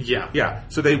 Yeah. Yeah.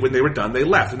 So when they were done, they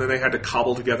left, and then they had to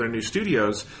cobble together new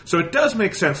studios. So it does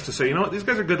make sense to say, you know what, these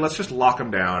guys are good, let's just lock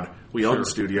them down. We own the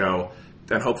studio,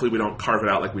 and hopefully we don't carve it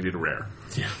out like we did Rare.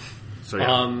 Yeah. So,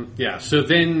 So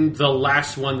then the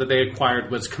last one that they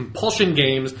acquired was Compulsion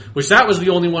Games, which that was the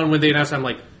only one when they announced. I'm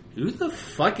like, who the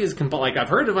fuck is Compulsion? Like, I've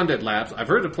heard of Undead Labs, I've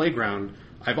heard of Playground,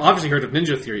 I've obviously heard of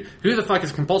Ninja Theory. Who the fuck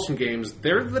is Compulsion Games?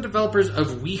 They're the developers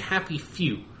of We Happy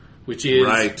Few, which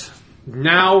is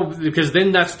now, because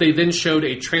then they then showed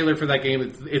a trailer for that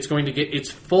game. It's going to get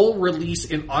its full release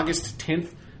in August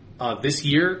 10th this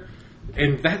year,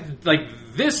 and that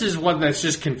this is one that's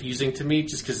just confusing to me,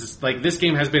 just because it's like this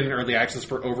game has been in early access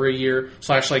for over a year /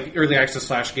 early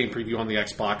access / game preview on the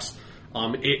Xbox.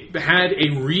 It had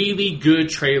a really good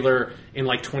trailer in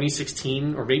like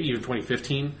 2016 or maybe even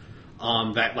 2015.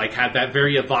 that like had that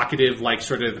very evocative like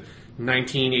sort of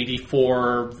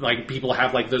 1984, like people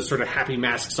have like those sort of happy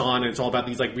masks on, and it's all about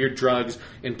these like weird drugs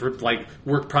and like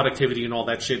work productivity and all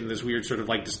that shit in this weird sort of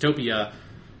like dystopia.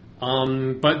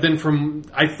 But then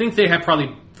I think they have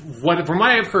probably from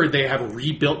what I've heard, they have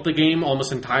rebuilt the game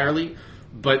almost entirely.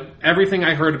 But everything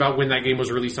I heard about when that game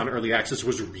was released on early access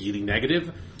was really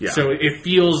negative. Yeah. So it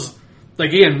feels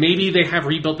like, again, maybe they have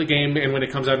rebuilt the game, and when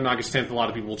it comes out on August 10th, a lot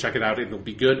of people will check it out and it'll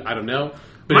be good. I don't know.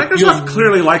 But Microsoft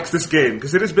clearly likes this game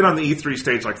because it has been on the E3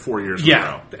 stage like 4 years in a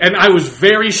row. And I was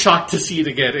very shocked to see it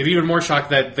again, and even more shocked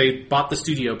that they bought the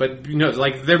studio. But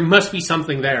like there must be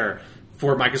something there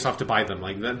for Microsoft to buy them.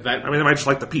 Like that. I mean, they might just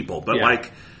like the people, but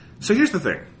so here's the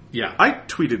thing. Yeah, I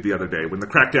tweeted the other day when the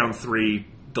Crackdown 3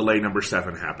 delay number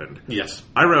 7 happened. Yes.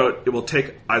 I wrote, it will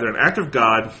take either an act of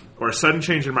God or a sudden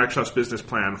change in Microsoft's business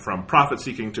plan from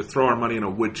profit-seeking to throw our money in a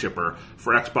wood chipper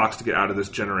for Xbox to get out of this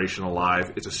generation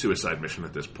alive. It's a suicide mission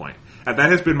at this point. And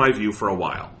that has been my view for a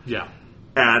while. Yeah.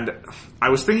 And I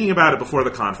was thinking about it before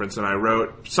the conference, and I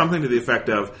wrote something to the effect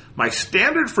of, my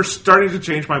standard for starting to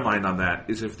change my mind on that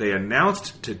is if they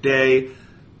announced today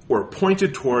or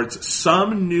pointed towards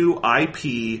some new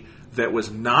IP that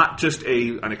was not just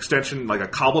an extension, like a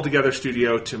cobbled-together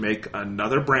studio to make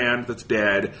another brand that's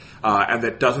dead, and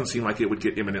that doesn't seem like it would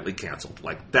get imminently canceled.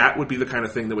 Like, that would be the kind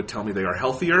of thing that would tell me they are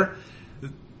healthier.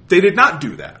 They did not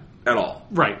do that at all.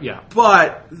 Right, yeah.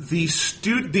 But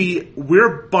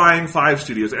we're buying 5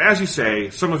 studios, and as you say,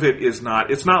 some of it is not,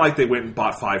 it's not like they went and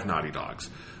bought 5 Naughty Dogs.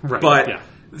 Right, but yeah.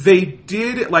 They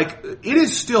did, like, it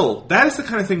is still, that is the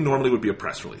kind of thing normally would be a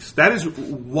press release. That is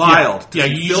wild. Yeah,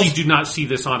 you usually do not see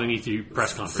this on an E3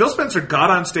 press conference. Phil Spencer got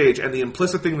on stage, and the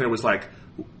implicit thing there was like,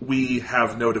 we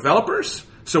have no developers,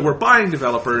 so we're buying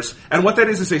developers, and what that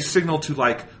is a signal to,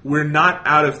 like, we're not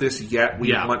out of this yet,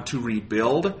 we want to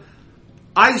rebuild.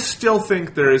 I still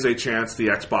think there is a chance the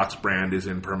Xbox brand is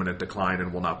in permanent decline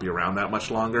and will not be around that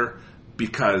much longer,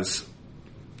 because,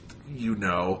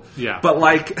 Yeah. But,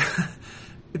 like...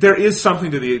 There is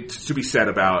something to be said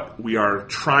about we are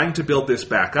trying to build this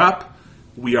back up.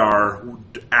 We are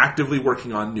actively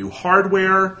working on new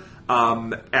hardware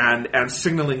and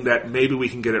signaling that maybe we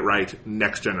can get it right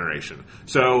next generation.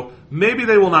 So maybe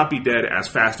they will not be dead as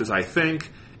fast as I think.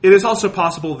 It is also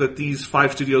possible that these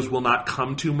 5 studios will not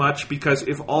come too much because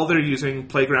if all they're using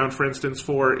Playground, for instance,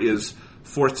 for is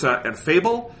Forza and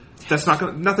Fable, that's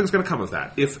nothing's going to come of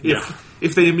that.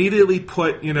 If they immediately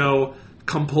put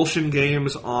Compulsion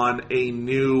Games on a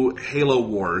new Halo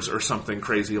Wars or something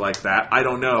crazy like that, I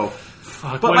don't know.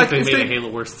 Fuck, but what if they made a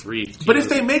Halo Wars 3? Jesus. But if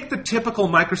they make the typical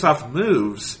Microsoft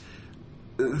moves,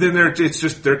 then they're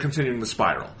continuing the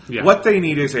spiral. Yeah. What they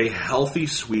need is a healthy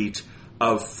suite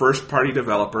of first-party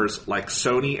developers like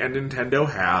Sony and Nintendo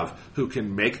have, who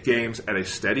can make games at a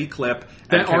steady clip.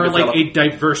 That are like a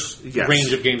diverse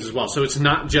range of games as well. So it's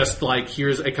not just like,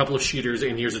 here's a couple of shooters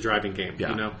and here's a driving game,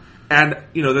 And,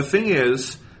 the thing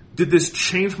is, did this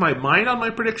change my mind on my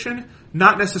prediction?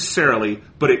 Not necessarily,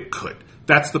 but it could.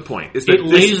 That's the point. Is that it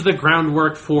lays the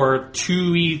groundwork for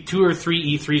 2 or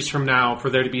 3 E3s from now for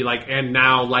there to be like, and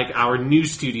now like our new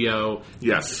studio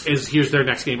is here's their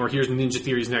next game or here's Ninja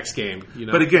Theory's next game.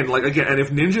 But again, and if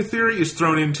Ninja Theory is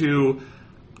thrown into,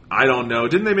 I don't know,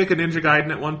 didn't they make a Ninja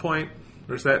Gaiden at one point?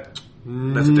 Or is that...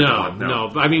 That's a different one. No.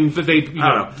 I mean, but they,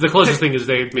 the closest thing is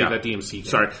they made that DMC game.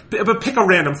 Sorry. But pick a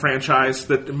random franchise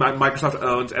that Microsoft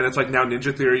owns, and it's like now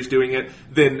Ninja Theory's doing it,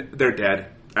 then they're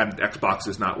dead, and Xbox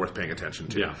is not worth paying attention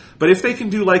to. Yeah. But if they can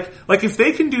do, if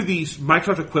they can do the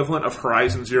Microsoft equivalent of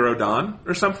Horizon Zero Dawn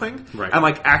or something,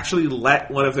 and, actually let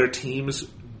one of their teams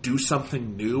do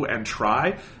something new and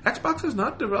try. Xbox has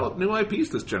not developed new IPs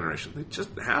this generation. They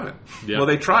just haven't. Yeah. Well,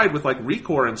 they tried with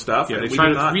ReCore and stuff. Yeah, they tried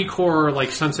with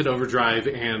ReCore, Sunset Overdrive,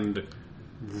 and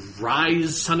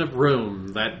Rise, Son of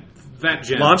Rome. That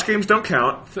gen. Launch games don't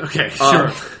count. Okay,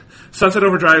 sure. Sunset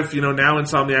Overdrive, now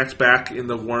Insomniac's back in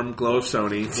the warm glow of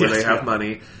Sony, where they have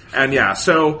money. And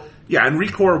and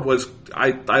ReCore was,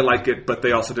 I like it, but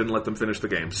they also didn't let them finish the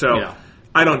game. So,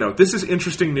 I don't know. This is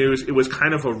interesting news. It was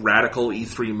kind of a radical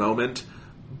E3 moment,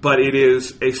 but it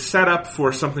is a setup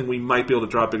for something we might be able to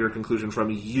draw a bigger conclusion from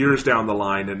years down the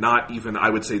line, and not even, I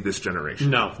would say, this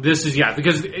generation. No, this is,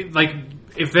 because,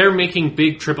 if they're making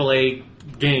big AAA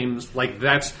games,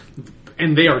 that's...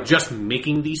 And they are just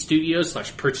making these studios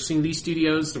 / purchasing these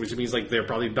studios, which means they're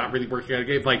probably not really working on a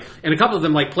game. And a couple of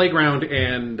them, Playground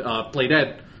and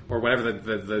Playdead, or whatever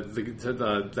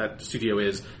that studio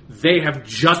is, they have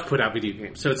just put out video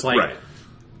games. So it's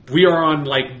we are on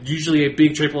usually a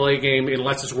big AAA game,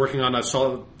 unless it's working on a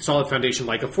solid foundation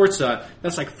like a Forza.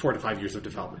 That's 4 to 5 years of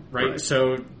development, right?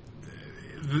 So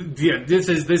this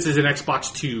is an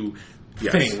Xbox 2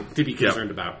 thing to be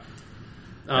concerned about.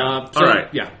 All right.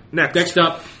 Yeah. Next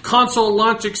up, console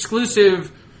launch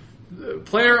exclusive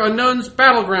PlayerUnknown's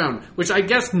Battleground, which I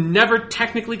guess never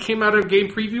technically came out of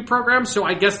game preview program, so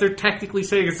I guess they're technically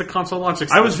saying it's a console launch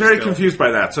exclusive. I was very confused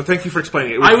by that, so thank you for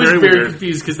explaining it. I was very weird.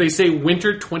 confused because they say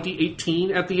winter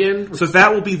 2018 at the end. So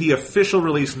that will be the official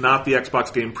release, not the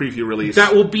Xbox game preview release.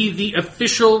 That will be the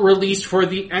official release for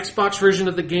the Xbox version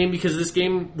of the game, because this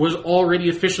game was already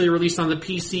officially released on the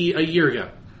PC a year ago.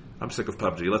 I'm sick of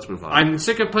PUBG. Let's move on. I'm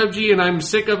sick of PUBG and I'm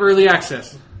sick of early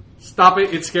access. Stop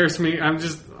it! It scares me. I'm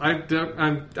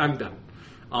done.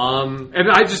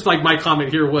 And I just my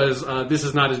comment here was this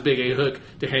is not as big a hook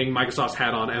to hang Microsoft's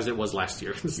hat on as it was last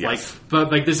year. It's but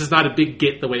this is not a big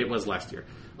get the way it was last year.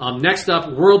 Next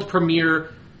up, world premiere,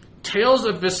 Tales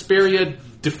of Vesperia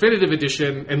Definitive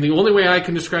Edition, and the only way I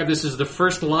can describe this is the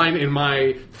first line in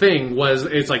my thing was,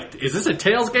 is this a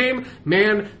Tales game?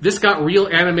 Man, this got real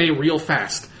anime real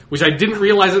fast, which I didn't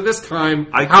realize at this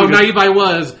time how naive I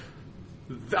was.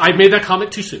 I made that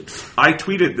comment too soon. I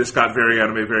tweeted this got very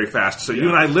anime very fast, so you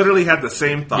and I literally had the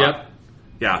same thought. Yep.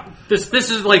 Yeah. This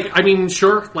is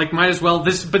sure, might as well.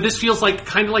 But this feels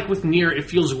kind of like with Nier, it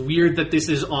feels weird that this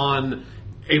is on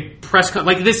a press con.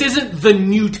 This isn't the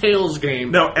new Tales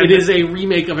game. No, it is a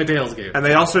remake of a Tales game. And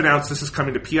they also announced this is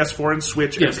coming to PS4 and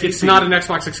Switch. Yes, and PC. It's not an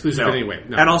Xbox exclusive anyway.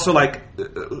 No. And also,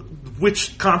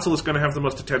 which console is going to have the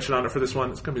most attention on it for this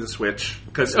one? It's going to be the Switch.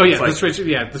 Cause the Switch.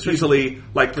 Yeah, the Switch. Easily,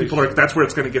 that's where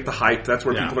it's going to get the hype. That's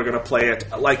where people are going to play it.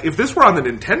 If this were on the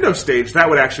Nintendo stage, that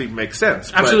would actually make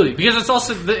sense. Absolutely, because it's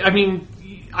also,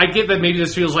 I get that maybe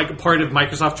this feels like a part of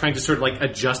Microsoft trying to sort of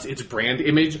adjust its brand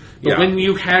image, but when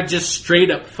you had just straight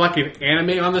up fucking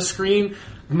anime on the screen,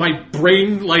 my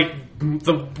brain,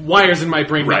 the wires in my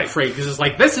brain got frayed, because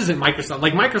it's this isn't Microsoft.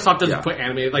 Microsoft doesn't put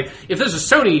anime, if there's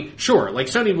a Sony, sure,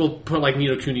 Sony will put Ni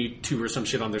no Kuni 2 or some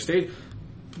shit on their stage,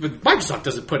 but Microsoft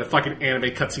doesn't put a fucking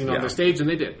anime cutscene on their stage, and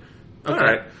they did. Okay.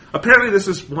 Alright. Apparently this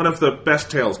is one of the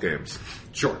best Tales games.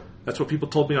 Sure. That's what people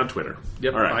told me on Twitter.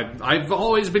 Yep. All right. I've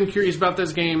always been curious about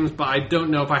those games, but I don't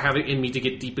know if I have it in me to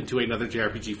get deep into another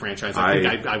JRPG franchise. I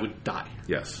think I would die.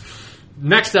 Yes.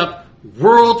 Next up,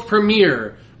 world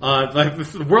premiere.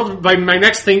 My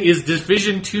next thing is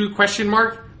Division 2 ?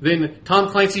 Then Tom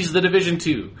Clancy's The Division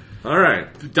 2. All right.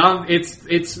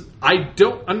 I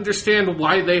don't understand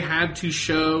why they had to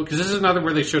show, because this is another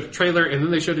where they showed a trailer and then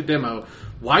they showed a demo.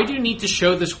 Why do you need to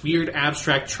show this weird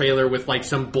abstract trailer with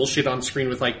some bullshit on screen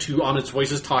with two ominous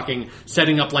voices talking,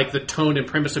 setting up the tone and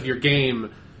premise of your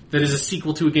game that is a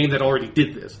sequel to a game that already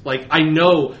did this? I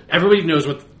know everybody knows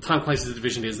what Tom Clancy's The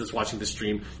Division is that's watching the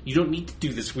stream. You don't need to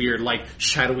do this weird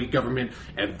shadowy government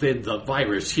and then the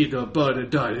virus and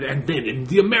then in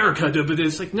the America.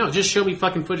 It's no, just show me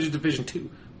fucking footage of Division 2.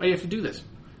 Why do you have to do this?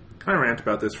 Can I rant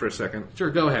about this for a second?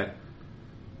 Sure, go ahead.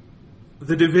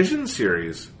 The Division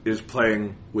series is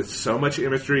playing with so much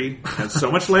imagery and so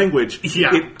much language,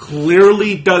 Yeah. It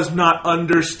clearly does not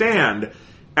understand.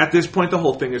 At this point, the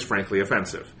whole thing is frankly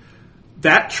offensive.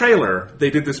 That trailer, they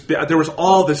did this. There was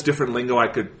all this different lingo I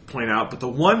could point out, but the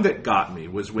one that got me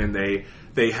was when they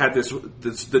had this.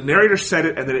 The narrator said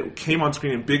it, and then it came on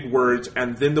screen in big words,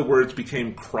 and then the words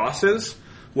became crosses.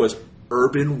 Was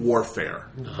urban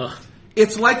warfare. Uh-huh.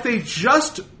 It's like they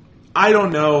just, I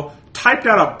don't know, typed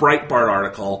out a Breitbart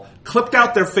article, clipped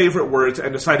out their favorite words,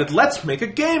 and decided, let's make a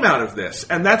game out of this.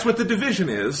 And that's what The Division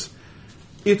is.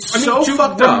 It's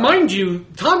fucked up. Remind you,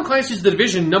 Tom Clancy's The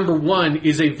Division #1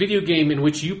 is a video game in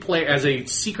which you play as a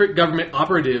secret government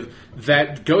operative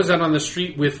that goes out on the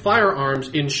street with firearms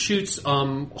and shoots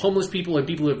homeless people and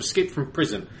people who have escaped from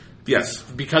prison. Yes.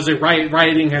 Because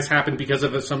rioting has happened because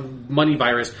of some money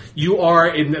virus. You are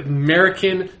an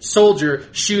American soldier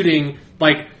shooting,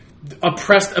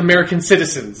 oppressed American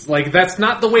citizens. That's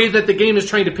not the way that the game is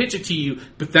trying to pitch it to you,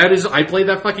 but that is, I played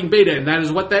that fucking beta, and that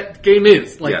is what that game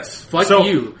is. Yes. Fuck so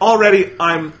you. Already,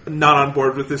 I'm not on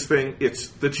board with this thing. It's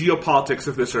the geopolitics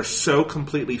of this are so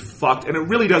completely fucked, and it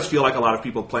really does feel like a lot of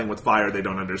people playing with fire they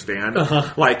don't understand.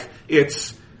 Uh-huh.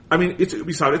 It's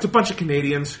Ubisoft. It's a bunch of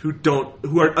Canadians who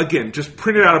are, again, just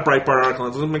printed out a Breitbart article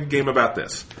and let's make a game about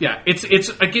this. Yeah, it's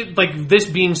again, this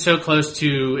being so close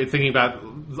to thinking about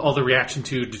all the reaction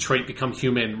to Detroit Become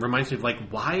Human reminds me of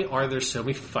why are there so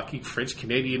many fucking French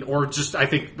Canadian, or just I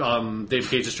think Dave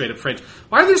Cage is straight up French.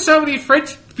 Why are there so many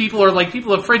French people or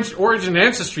people of French origin and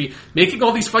ancestry making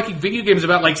all these fucking video games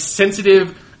about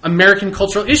sensitive American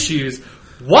cultural issues?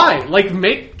 Why?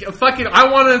 Make fucking,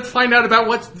 I want to find out about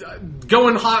what's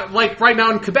going hot, right now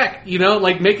in Quebec,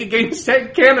 make a game set in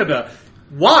Canada.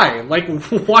 Why?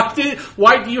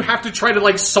 Why do you have to try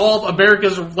to, solve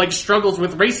America's, struggles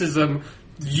with racism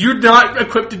You're not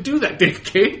equipped to do that, Dave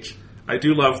Cage. I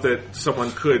do love that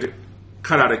someone could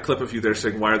cut out a clip of you there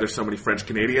saying, why are there so many French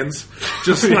Canadians?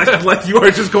 Just like you are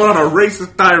just going on a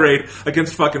racist tirade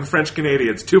against fucking French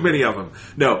Canadians. Too many of them.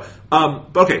 No.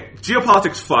 Okay,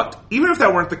 geopolitics fucked. Even if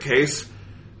that weren't the case,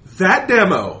 that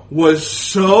demo was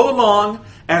so long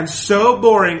and so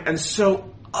boring and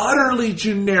so utterly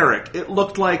generic. It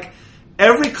looked like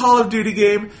every Call of Duty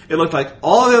game. It looked like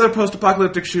all the other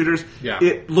post-apocalyptic shooters. Yeah.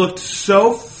 It looked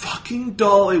so fucking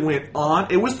dull. It went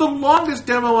on. It was the longest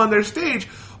demo on their stage.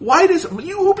 Why does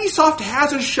Ubisoft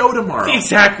has a show tomorrow?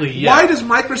 Exactly. Yeah. Why does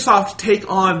Microsoft take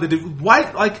on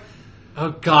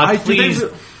Oh God! Please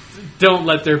don't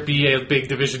let there be a big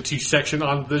Division 2 section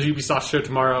on the Ubisoft show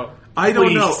tomorrow. I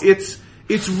don't know. It's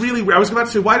really weird. I was about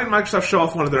to say, why didn't Microsoft show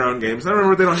off one of their own games? I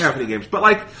remember they don't have any games,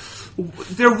 but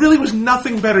there really was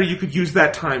nothing better you could use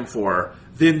that time for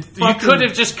than you could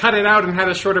have just cut it out and had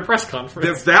a shorter press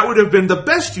conference. That would have been the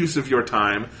best use of your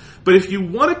time. But if you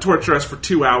want to torture us for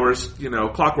 2 hours,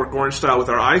 Clockwork Orange style with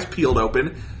our eyes peeled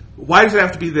open, why does it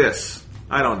have to be this?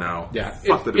 I don't know. Yeah,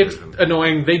 Fuck the Division. It's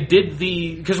annoying. They did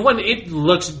because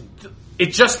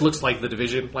it just looks like the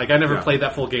Division. Like I never played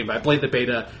that full game, but I played the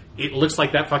beta. It looks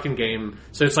like that fucking game.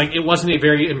 So it's like it wasn't a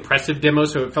very impressive demo.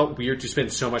 So it felt weird to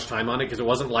spend so much time on it because it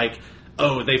wasn't like,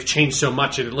 oh, they've changed so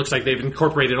much and it looks like they've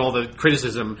incorporated all the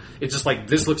criticism. It's just like,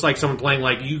 this looks like someone playing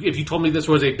if you told me this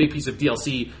was a big piece of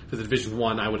DLC for the Division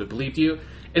 1, I would have believed you.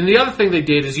 And the other thing they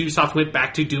did is Ubisoft went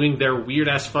back to doing their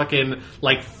weird-ass fucking,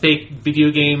 fake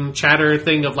video game chatter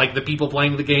thing of, the people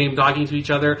playing the game talking to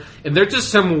each other. And they're just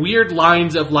some weird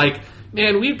lines of,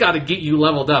 man, we've got to get you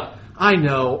leveled up. I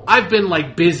know. I've been,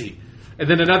 busy. And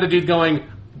then another dude going,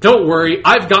 don't worry,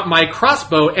 I've got my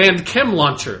crossbow and chem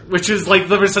launcher, which is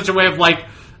there was such a way of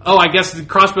oh, I guess the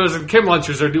crossbows and chem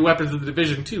launchers are new weapons of the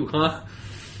Division 2, huh?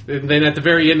 And then at the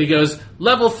very end he goes,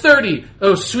 level 30,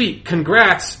 oh sweet,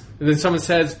 congrats. And then someone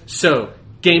says, so,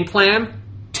 game plan?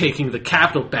 Taking the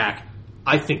capital back.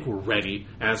 I think we're ready.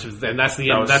 And that's the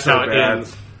end. That's how it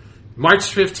ends.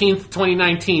 March 15th,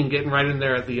 2019, getting right in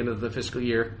there at the end of the fiscal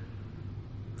year.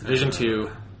 Division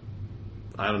 2.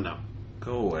 I don't know.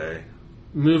 Go away.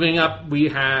 Moving up, we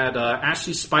had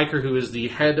Ashley Spiker, who is the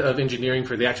head of engineering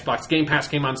for the Xbox Game Pass,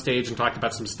 came on stage and talked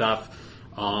about some stuff.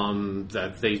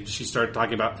 She started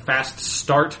talking about Fast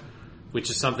Start, which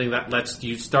is something that lets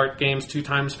you start games 2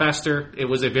 times faster. It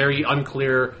was a very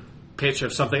unclear pitch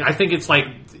of something. I think it's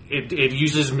it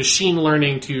uses machine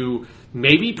learning to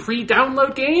maybe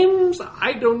pre-download games.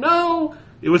 I don't know.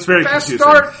 It was very confusing.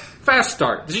 Fast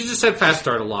Start. She just said Fast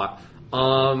Start a lot.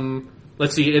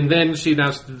 Let's see, and then she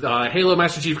announced Halo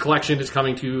Master Chief Collection is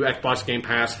coming to Xbox Game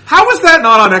Pass. How was that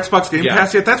not on Xbox Game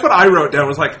Pass yet? That's what I wrote down.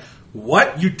 Was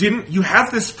what? You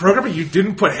have this program and you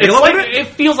didn't put Halo in it? It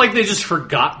feels like they just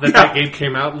forgot that game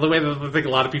came out, the way that I think a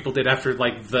lot of people did after,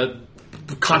 the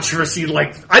controversy.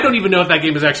 I don't even know if that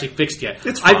game is actually fixed yet.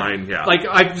 It's fine,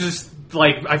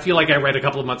 I feel like I read a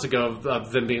couple of months ago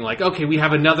of them being okay, we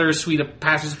have another suite of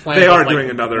patches planned. They are doing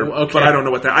another, but I don't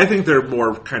know what that... I think they're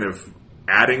more kind of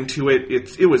adding to it.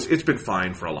 It's been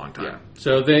fine for a long time. Yeah.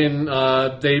 So then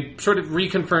they sort of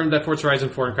reconfirmed that Forza Horizon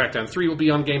 4 and Crackdown 3 will be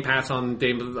on Game Pass on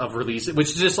day of release, which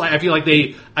is just I feel like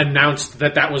they announced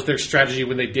that was their strategy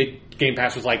when they did Game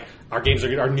Pass, was our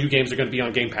new games are going to be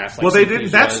on Game Pass. Well, they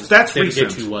didn't. That's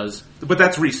recent. 2 was, but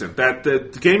that's recent. That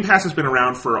the Game Pass has been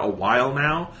around for a while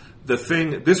now.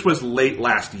 This was late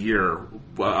last year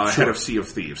ahead of Sea of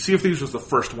Thieves. Sea of Thieves was the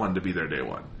first one to be there day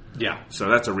one. Yeah. So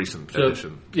that's a recent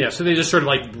addition. Yeah, so they just sort of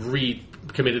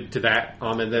recommitted to that.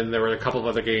 And then there were a couple of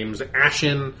other games.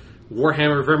 Ashen,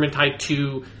 Warhammer Vermintide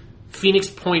 2, Phoenix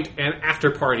Point, and After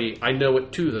Party. I know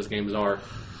what 2 of those games are.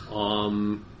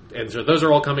 And so those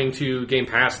are all coming to Game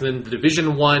Pass. And then The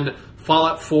Division 1,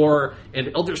 Fallout 4,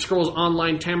 and Elder Scrolls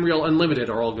Online Tamriel Unlimited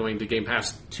are all going to Game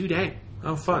Pass today.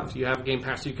 Oh, fun. If you have a Game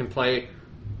Pass, you can play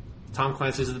Tom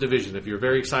Clancy's The Division. If you're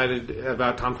very excited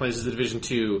about Tom Clancy's The Division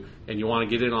 2 and you want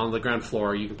to get in on the ground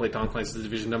floor, you can play Tom Clancy's The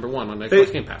Division number 1 on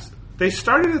Xbox Game Pass. They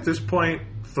started at this point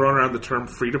throwing around the term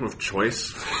freedom of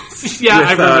choice.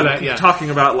 I remember that, yeah. Talking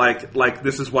about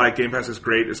this is why Game Pass is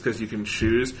great, is because you can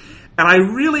choose. And I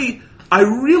really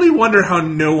wonder how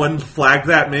no one flagged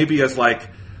that maybe as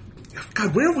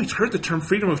God, where have we heard the term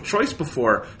freedom of choice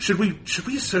before? Should we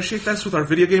associate this with our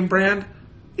video game brand?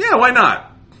 Yeah, why not?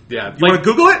 Yeah, you want to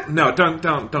Google it? No, don't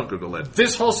Google it.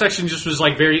 This whole section just was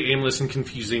very aimless and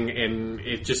confusing, and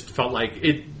it just felt like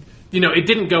it. It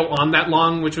didn't go on that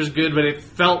long, which was good, but it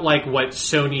felt like what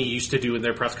Sony used to do in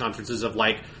their press conferences of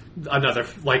another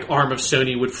arm of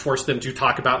Sony would force them to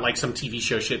talk about some TV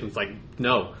show shit, and it's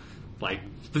no,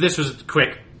 this was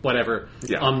quick. whatever.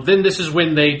 Yeah. Then this is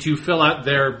when they, to fill out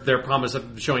their promise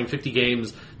of showing 50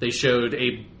 games, they showed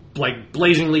a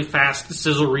blazingly fast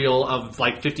sizzle reel of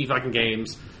 50 fucking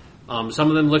games. Some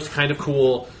of them looked kind of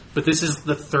cool, but this is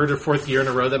the third or fourth year in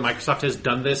a row that Microsoft has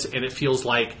done this, and it feels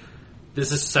like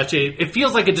this is it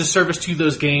feels like a disservice to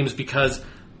those games because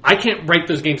I can't write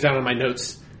those games down in my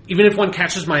notes. Even if one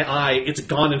catches my eye, it's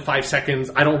gone in 5 seconds.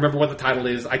 I don't remember what the title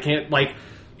is. I can't,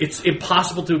 it's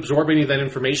impossible to absorb any of that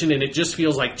information, and it just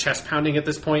feels like chest pounding at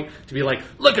this point to be like,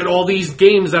 look at all these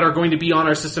games that are going to be on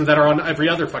our system that are on every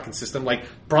other fucking system.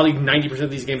 Probably 90% of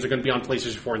these games are going to be on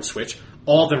PlayStation 4 and Switch.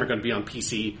 All of them are going to be on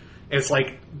PC. And it's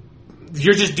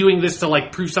you're just doing this to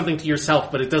prove something to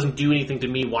yourself, but it doesn't do anything to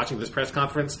me watching this press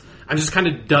conference. I'm just kind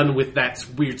of done with that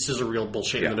weird sizzle reel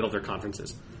bullshit in the middle of their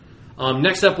conferences.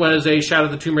 Next up was a Shadow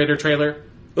of the Tomb Raider trailer.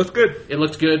 Looked good. It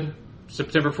looked good.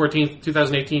 September 14th,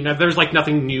 2018. Now, there's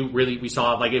nothing new really we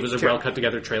saw. It was a well cut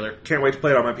together trailer. Can't wait to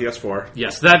play it on my PS4.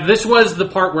 Yes, this was the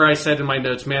part where I said in my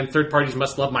notes, man, third parties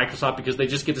must love Microsoft because they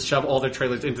just get to shove all their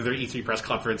trailers into their E3 press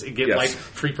conference and get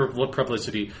free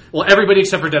publicity. Well, everybody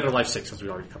except for Dead or Alive 6, as we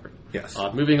already covered. Yes.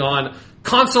 Moving on,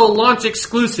 console launch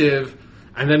exclusive.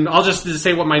 And then I'll just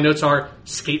say what my notes are.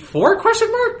 Skate 4?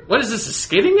 Question mark? What is this, a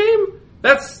skating game?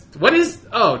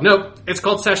 Oh, no, it's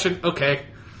called Session. Okay.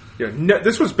 Yeah, no,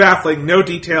 this was baffling. No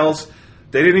details.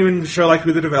 They didn't even show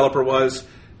who the developer was.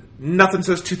 Nothing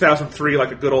says 2003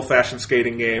 like a good old-fashioned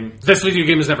skating game. This video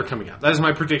game is never coming out. That is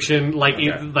my prediction.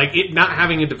 It not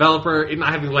having a developer, it not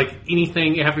having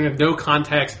anything, it having no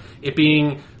context, it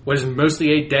being what is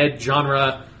mostly a dead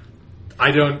genre. I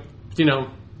don't,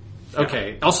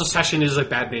 okay. Also, Session is a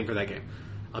bad name for that game.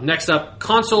 Next up,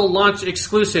 console launch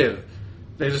exclusive.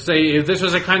 They just say this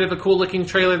was a kind of a cool looking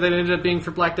trailer that ended up being for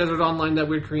Black Desert Online, that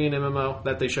weird Korean MMO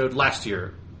that they showed last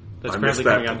year. That's apparently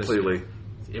coming out completely.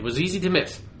 This year. It was easy to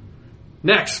miss.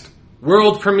 Next,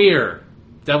 world premiere,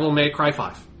 Devil May Cry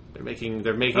 5. They're making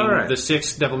the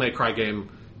 6th Devil May Cry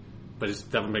game, but it's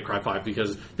Devil May Cry 5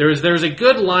 because there's a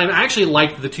good line. I actually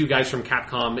liked the two guys from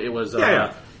Capcom. It was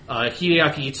Hideaki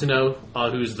Itsuno,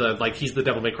 who's he's the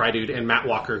Devil May Cry dude, and Matt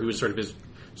Walker, who is sort of his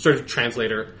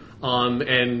translator.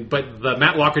 But the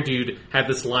Matt Walker dude had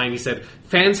this line. He said,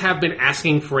 "Fans have been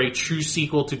asking for a true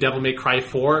sequel to Devil May Cry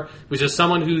 4, which is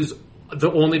someone who's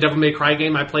the only Devil May Cry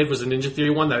game I played was the Ninja Theory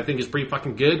one that I think is pretty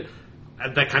fucking good."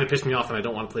 That kind of pissed me off, and I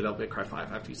don't want to play Devil May Cry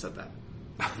 5 after you said that.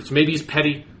 Which maybe is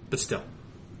petty, but still.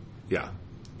 Yeah.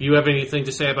 You have anything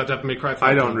to say about Devil May Cry 5?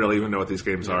 I don't really even know what these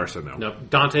games are, so no. No.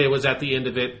 Dante was at the end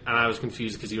of it, and I was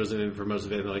confused because he wasn't in for most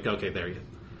of it. And they're like, okay, there you go.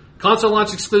 Console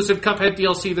launch exclusive Cuphead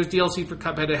DLC. There's DLC for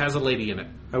Cuphead. It has a lady in it.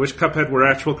 I wish Cuphead were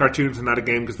actual cartoons and not a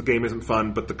game because the game isn't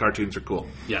fun, but the cartoons are cool.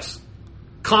 Yes.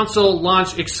 Console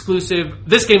launch exclusive.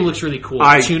 This game looks really cool.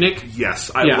 Tunic. Yes.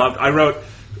 I wrote,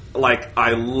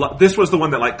 this was the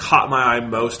one that caught my eye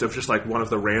most of just one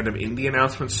of the random indie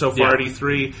announcements so far at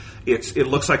E3. It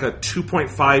looks like a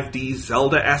 2.5D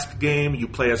Zelda-esque game. You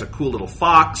play as a cool little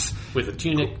fox. With a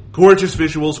tunic. Gorgeous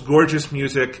visuals, gorgeous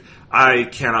music. I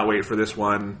cannot wait for this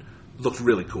one. Looked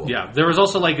really cool. Yeah, there was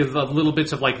also the little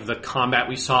bits of the combat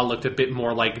we saw looked a bit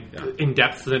more in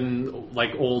depth than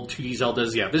old 2D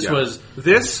Zeldas. Yeah,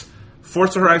 this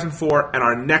Forza Horizon 4 and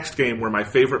our next game were my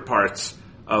favorite parts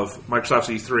of Microsoft's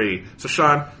E3. So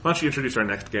Sean, why don't you introduce our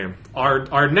next game?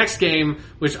 Our next game,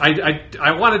 which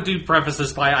I want to preface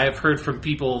this by, I have heard from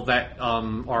people that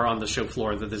are on the show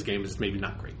floor that this game is maybe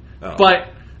not great. Oh. But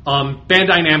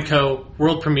Bandai Namco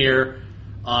world premiere.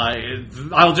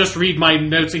 I'll just read my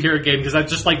notes here again because I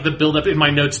just like the build up in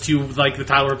my notes to the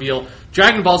title reveal.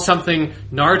 Dragon Ball something,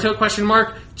 Naruto question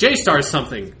mark, J-Stars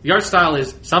something. The art style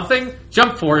is something,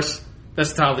 Jump Force.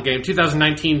 That's the title of the game.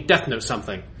 2019 Death Note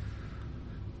something.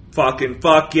 Fuck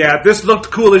yeah, this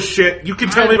looked cool as shit. You can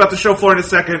tell me about the show floor in a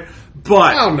second, but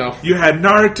I don't know. You had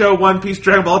Naruto, One Piece,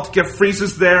 Dragon Ball, to get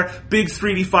Frieza's there, big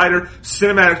 3D fighter,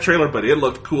 cinematic trailer, but it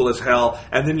looked cool as hell.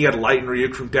 And then you had Light and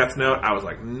Ryuk from Death Note. I was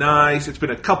like, nice. It's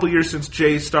been a couple years since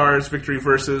J-Stars Victory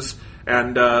Versus,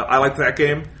 and I liked that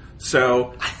game.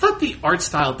 So I thought the art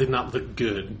style did not look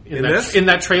good in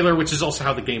that trailer, which is also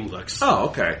how the game looks. Oh,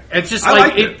 okay. It's just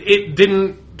it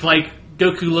didn't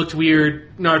Goku looked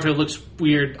weird. Naruto looks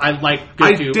weird. I like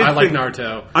Goku. I like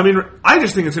Naruto. I mean, I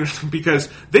just think it's interesting because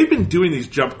they've been doing these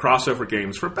jump crossover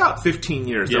games for about 15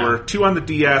 years. Yeah. There were 2 on the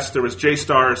DS. There was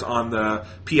J-Stars on the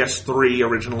PS3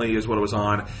 originally is what it was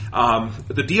on.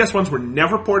 The DS ones were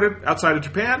never ported outside of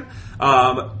Japan.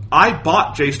 I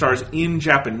bought J-Stars in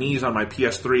Japanese on my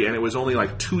PS3, and it was only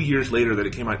 2 years later that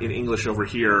it came out in English over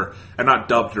here, and not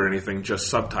dubbed or anything,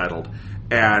 just subtitled.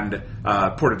 and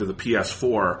ported to the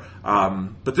PS4.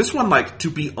 But this one, like,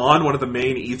 to be on one of the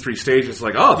main E3 stages,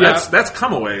 like, oh, that's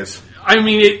come a ways. I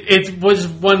mean, it was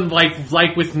one,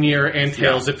 like with Nier and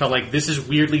Tales, it felt like this is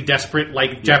weirdly desperate,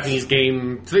 like, Japanese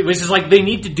game. It was just like, they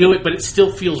need to do it, but it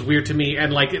still feels weird to me.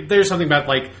 And, like, there's something about,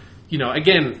 like,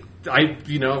 again,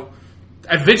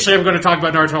 eventually I'm going to talk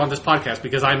about Naruto on this podcast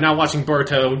because I'm now watching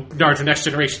Naruto Next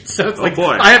Generation. So it's like,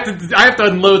 boy. I have to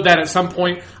unload that at some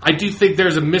point. I do think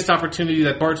there's a missed opportunity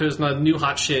that Boruto is not new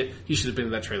hot shit. He should have been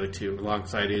in that trailer too,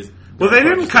 alongside his... Well, they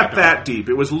didn't cut that deep.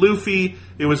 It was Luffy,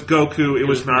 it was Goku, it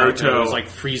was Naruto. It was like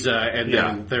Frieza, and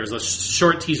then there was a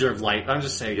short teaser of Light. I'm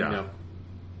just saying,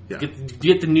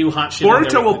 get the new hot shit.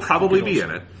 Boruto will probably be in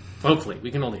it. Hopefully.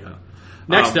 We can only hope.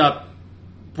 Next up,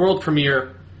 world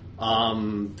premiere...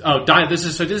 this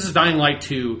is Dying Light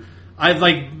 2.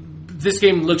 This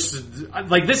game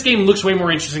looks way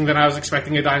more interesting than I was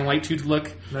expecting a Dying Light 2 to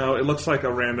look. No, it looks like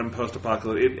a random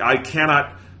post-apocalyptic.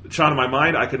 Sean, in my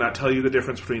mind, I could not tell you the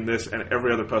difference between this and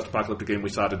every other post-apocalyptic game we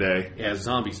saw today. It has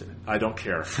zombies in it. I don't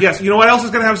care. Yes, you know what else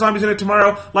is going to have zombies in it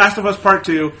tomorrow? Last of Us Part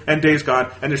 2 and Days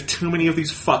Gone, and there's too many of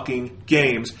these fucking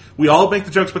games. We all make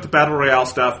the jokes about the Battle Royale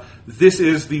stuff. This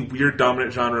is the weird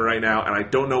dominant genre right now, and I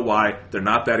don't know why. They're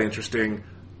not that interesting.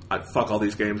 Fuck all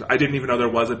these games. I didn't even know there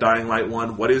was a Dying Light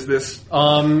 1. What is this?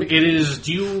 It is...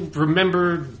 Do you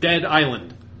remember Dead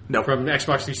Island? No. From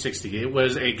Xbox 360. It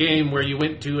was a game where you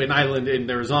went to an island and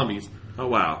there were zombies. Oh,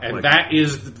 wow. And that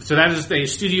is a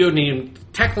studio named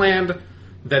Techland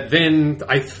that then,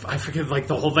 I forget, like,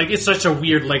 the whole, like, it's such a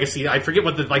weird legacy. I forget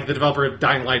what the developer of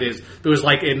Dying Light is. It was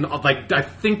I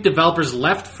think developers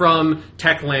left from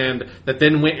Techland that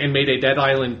then went and made a Dead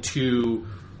Island 2,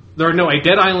 a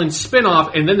Dead Island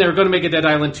spin-off, and then they were going to make a Dead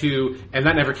Island 2, and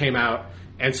that never came out.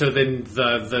 And so then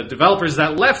the developers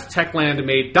that left Techland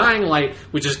made Dying Light,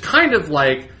 which is kind of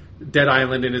like Dead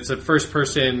Island, and it's a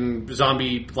first-person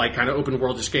zombie, like, kind of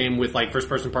open-worldish game with, like,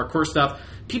 first-person parkour stuff.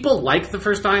 People like the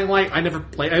first Dying Light. I never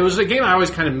played. It was a game I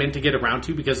always kind of meant to get around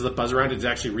to because of the buzz around it is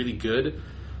actually really good.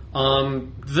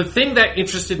 The thing that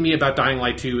interested me about Dying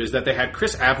Light 2 is that they had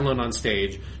Chris Avellone on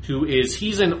stage,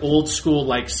 he's an old school,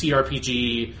 like,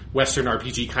 CRPG, Western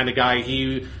RPG kind of guy.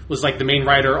 He was, like, the main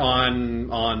writer on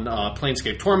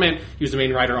Planescape Torment. He was the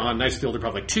main writer on Knights of the Old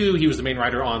Republic 2. He was the main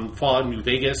writer on Fallout New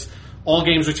Vegas. All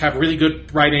games which have really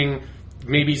good writing,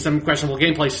 maybe some questionable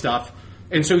gameplay stuff.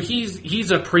 And so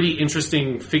he's a pretty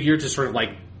interesting figure to sort of,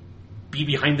 like, be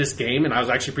behind this game, and I was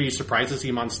actually pretty surprised to see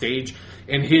him on stage.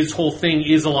 And his whole thing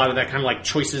is a lot of that kind of, like,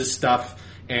 choices stuff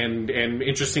and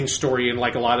interesting story and,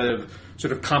 like, a lot of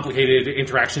sort of complicated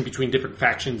interaction between different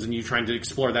factions and you trying to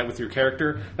explore that with your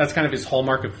character. That's kind of his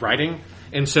hallmark of writing.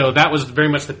 And so that was very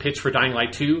much the pitch for Dying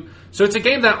Light 2. So it's a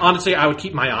game that, honestly, I would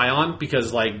keep my eye on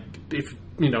because, like, if,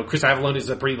 Chris Avellone is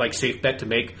a pretty, like, safe bet to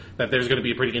make that there's going to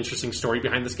be a pretty interesting story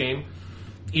behind this game.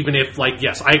 Even if, like,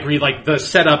 yes, I agree, like, the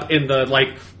setup and the,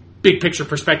 like, big picture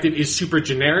perspective is super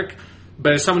generic,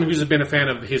 but as someone who's been a fan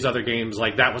of his other games,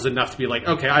 like, that was enough to be like,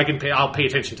 okay, I'll pay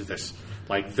attention to this.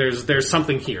 Like, there's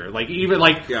something here. Like, even,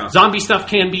 like, zombie stuff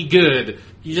can be good.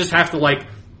 You just have to, like,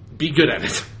 be good at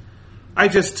it.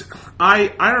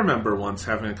 I remember once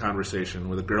having a conversation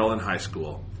with a girl in high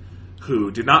school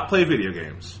who did not play video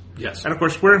games. Yes. And, of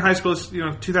course, we're in high school,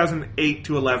 2008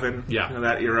 to 11,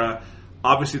 that era.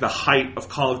 Obviously, the height of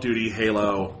Call of Duty,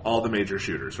 Halo, all the major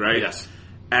shooters, right? Yes.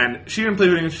 And she didn't play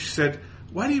video games. She said,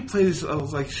 "Why do you play these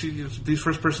these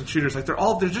first-person shooters? Like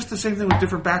they're just the same thing with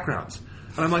different backgrounds."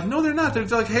 And I'm like, "No, they're not. They're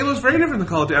like Halo's very different than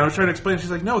Call of Duty." And I was trying to explain. She's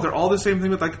like, "No, they're all the same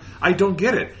thing with like I don't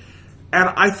get it." And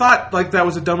I thought like that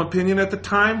was a dumb opinion at the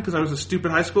time because I was a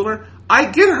stupid high schooler.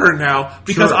 I get her now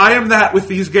because I am that with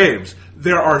these games.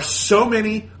 There are so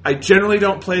many. I generally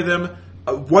don't play them.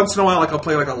 Once in a while, like I'll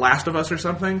play like a Last of Us or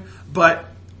something, but.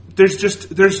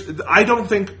 I don't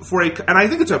think and I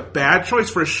think it's a bad choice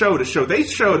for a show to show. They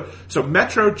showed, so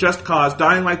Metro, Just Cause,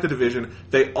 Dying Light, The Division,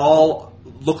 they all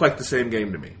look like the same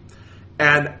game to me.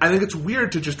 And I think it's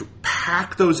weird to just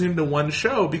pack those into one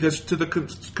show because to the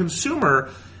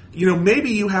consumer,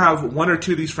 maybe you have one or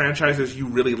two of these franchises you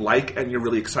really like and you're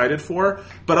really excited for,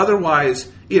 but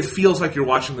otherwise it feels like you're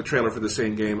watching the trailer for the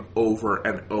same game over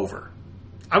and over.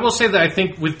 I will say that I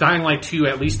think with Dying Light 2,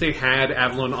 at least they had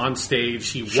Avellone on stage.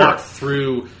 He walked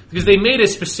through... Because they made a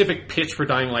specific pitch for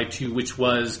Dying Light 2, which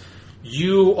was...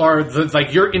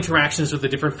 your interactions with the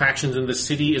different factions in the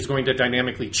city is going to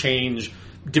dynamically change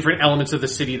different elements of the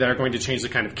city that are going to change the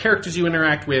kind of characters you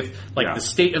interact with, the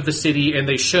state of the city, and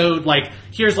they showed,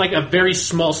 here's, a very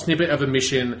small snippet of a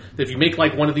mission that if you make,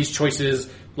 one of these choices,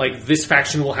 like this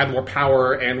faction will have more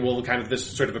power and will kind of this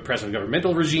sort of oppressive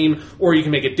governmental regime, or you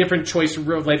can make a different choice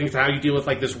relating to how you deal with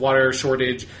like this water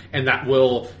shortage, and that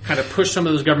will kind of push some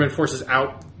of those government forces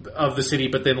out of the city,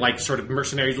 but then like sort of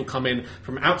mercenaries will come in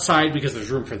from outside because there's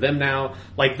room for them now.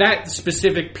 Like that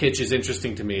specific pitch is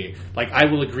interesting to me. Like I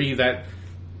will agree that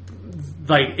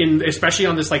like especially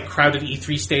on this like crowded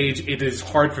E3 stage, it is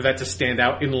hard for that to stand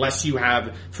out unless you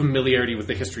have familiarity with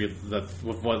the history of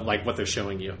what they're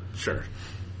showing you. Sure.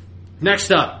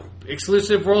 Next up,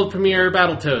 exclusive world premiere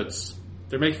Battletoads.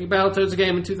 They're making a Battletoads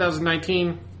game in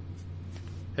 2019.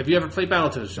 Have you ever played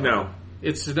Battletoads, Sean? No.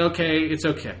 It's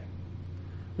okay.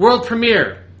 World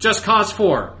premiere, Just Cause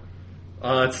 4.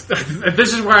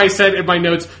 This is where I said in my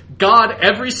notes, God,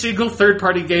 every single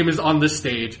third-party game is on this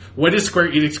stage. What is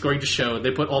Square Enix going to show?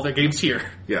 They put all their games here.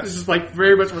 Yes. This is like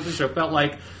very much what the show felt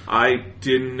like. I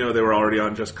didn't know they were already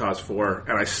on Just Cause 4,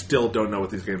 and I still don't know what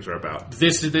these games are about.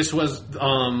 This was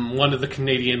one of the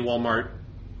Canadian Walmart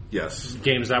Yes.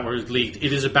 games that were leaked.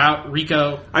 It is about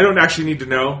Rico. I don't actually need to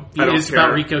know. It is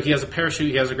about Rico. He has a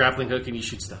parachute, he has a grappling hook, and he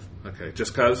shoots stuff. Okay,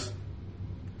 just cause?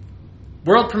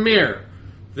 World premiere.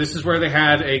 This is where they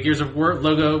had a Gears of War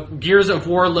logo,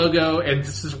 and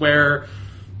this is where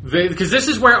because this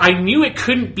is where I knew it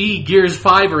couldn't be Gears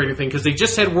 5 or anything, because they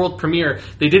just said world premiere.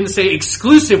 They didn't say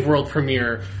exclusive world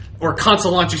premiere or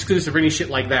console launch exclusive or any shit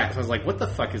like that. So I was like, what the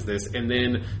fuck is this? And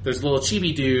then there's a little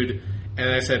chibi dude, and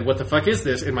I said, what the fuck is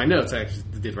this? In my notes, I actually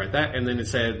did write that. And then it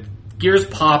said, Gears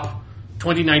Pop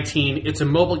 2019. It's a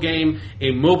mobile game,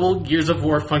 a mobile Gears of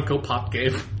War Funko Pop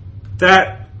game.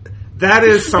 That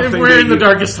is something. We're in the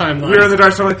darkest timeline. We're in the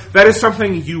darkest timeline. That is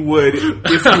something you would,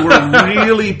 if you were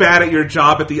really bad at your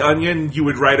job at the Onion, you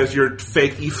would write as your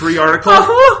fake E3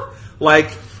 article.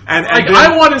 Like, and then,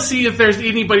 I want to see if there's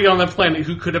anybody on the planet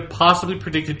who could have possibly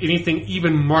predicted anything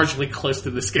even marginally close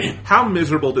to this game. How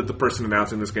miserable did the person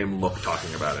announcing this game look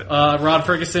talking about it? Rod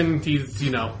Ferguson, he's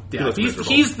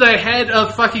the head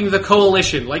of fucking the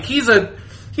Coalition. Like, he's a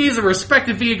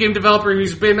respected video game developer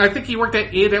who's been, I think he worked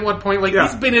at id at one point. Like,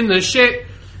 he's been in the shit.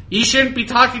 He shouldn't be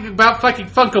talking about fucking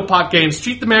Funko Pop games.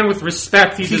 Treat the man with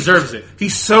respect. He deserves it. He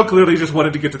so clearly just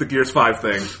wanted to get to the Gears 5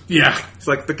 thing. Yeah. It's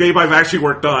like the game I've actually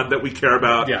worked on that we care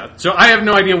about. Yeah. So I have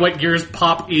no idea what Gears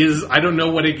Pop is. I don't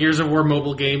know what a Gears of War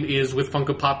mobile game is with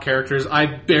Funko Pop characters. I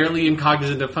barely am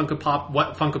cognizant of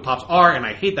what Funko Pops are, and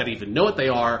I hate that I even know what they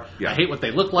are. Yeah. I hate what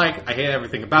they look like. I hate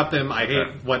everything about them. I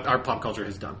hate what our pop culture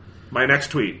has done. My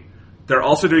next tweet. They're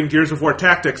also doing Gears of War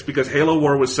Tactics because Halo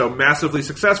War was so massively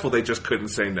successful they just couldn't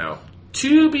say no.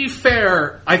 To be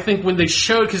fair, I think when they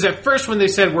showed, because at first when they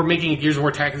said we're making a Gears of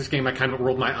War Tactics game, I kind of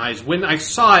rolled my eyes. When I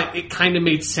saw it, it kind of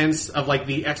made sense of like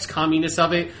the ex-communist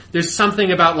of it. There's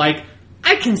something about like,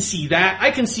 I can see that.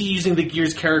 I can see using the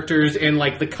Gears characters and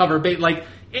like the cover bait. Like,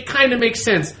 it kind of makes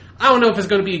sense. I don't know if it's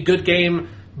going to be a good game,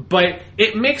 but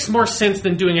it makes more sense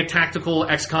than doing a tactical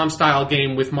XCOM style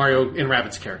game with Mario and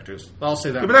Rabbids characters. I'll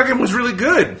say that. But that game was really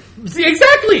good.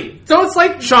 Exactly. So it's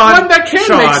like Sean, one that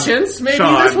can make sense. Maybe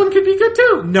this one could be good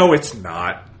too. No, it's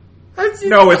not.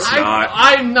 Not.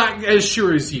 I'm not as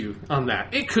sure as you on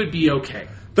that. It could be okay.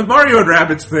 The Mario and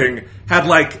Rabbids thing had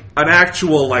like an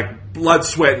actual like blood,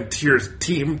 sweat, and tears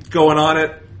team going on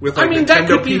it. With, like, Nintendo that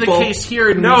could be people. The case here,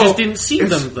 and we just didn't see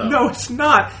them, though. No, it's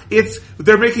not.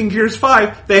 They're making Gears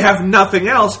 5. They have nothing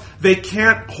else. They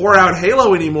can't whore out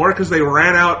Halo anymore because they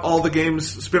ran out all the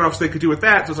games, spin-offs they could do with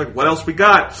that. So it's like, what else we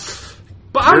got?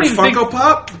 But I don't even Funko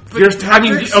Pop? Gears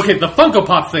Tactics? Okay, the Funko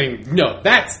Pop thing, no,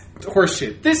 that's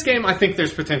horseshit. This game, I think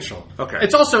there's potential. Okay.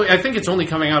 It's also, I think it's only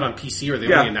coming out on PC, or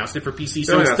they only announced it for PC,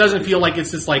 so it doesn't feel like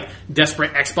it's this, like,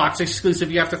 desperate Xbox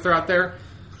exclusive you have to throw out there.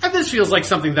 And this feels like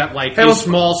something that, like, a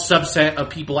small subset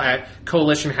of people at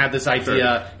Coalition had this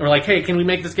idea. And were like, hey, can we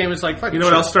make this game? It's like, fuck. You know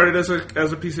what else started as a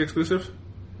PC exclusive?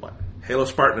 What? Halo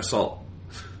Spartan Assault.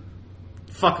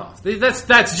 Fuck off.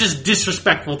 That's just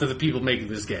disrespectful to the people making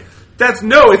this game.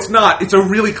 No, it's not. It's a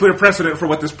really clear precedent for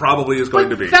what this probably is going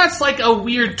to be. That's like a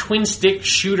weird twin-stick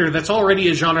shooter that's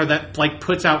already a genre that, like,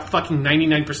 puts out fucking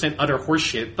 99% utter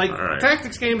horseshit. Like,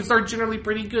 tactics games are generally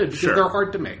pretty good because they're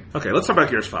hard to make. Okay, let's talk about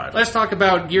Gears 5. Let's talk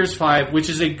about Gears 5, which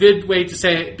is a good way to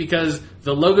say it because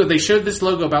the logo, they showed this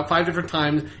logo about 5 different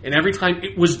times, and every time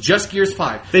it was just Gears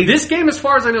 5. This game, as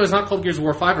far as I know, is not called Gears of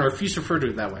War 5, and I refuse to refer to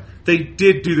it that way. They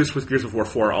did do this with Gears of War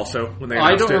 4 also, when they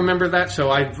announced I don't remember that,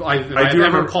 so I've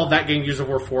never called that game Gears of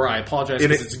War 4. I apologize,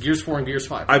 because it's Gears 4 and Gears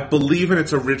 5. I believe in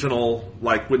its original,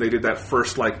 like, when they did that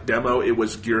first, like, demo, it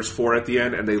was Gears 4 at the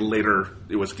end, and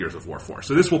it was Gears of War 4.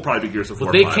 So this will probably be Gears of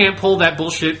War 5. They can't pull that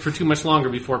bullshit for too much longer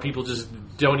before people just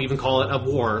don't even call it a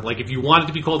war. Like, if you want it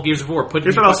to be called Gears of War, put it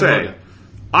in the Here's what I'll say.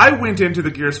 I went into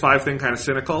the Gears 5 thing kind of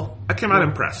cynical. I came out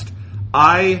impressed.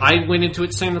 I went into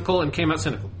it cynical and came out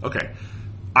cynical. Okay.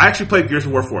 I actually played Gears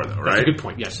of War 4, though, right? That's a good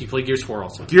point. Yes, you played Gears 4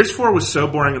 also. Gears 4 was so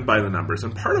boring and by the numbers.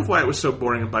 And part of why it was so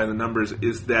boring and by the numbers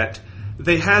is that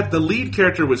they had the lead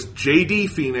character was J.D.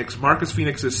 Phoenix, Marcus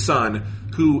Phoenix's son,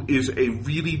 who is a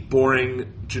really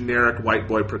boring, generic white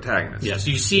boy protagonist. Yes,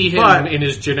 you see him in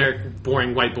his generic,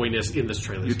 boring white boyness in this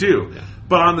trailer. You do. Yeah.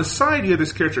 But on the side, you have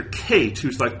this character, Kate,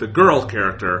 who's like the girl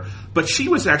character. But she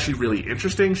was actually really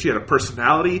interesting. She had a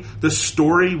personality. The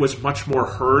story was much more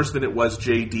hers than it was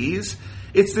J.D.'s.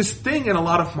 It's this thing in a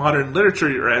lot of modern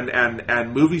literature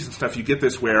and movies and stuff. You get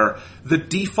this where the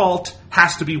default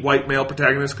has to be white male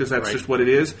protagonist because that's just what it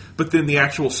is. But then the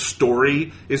actual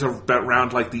story is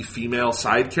around like the female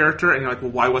side character, and you're like,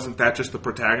 well, why wasn't that just the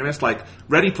protagonist? Like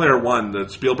Ready Player One, the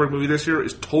Spielberg movie this year,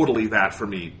 is totally that for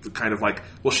me. Kind of like,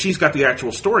 well, she's got the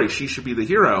actual story; she should be the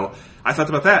hero. I thought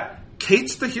about that.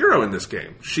 Kate's the hero in this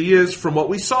game. She is, from what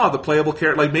we saw, the playable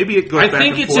character. Like, maybe it goes back and forth.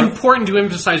 I think it's important to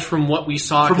emphasize from what we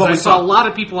saw, because I saw a lot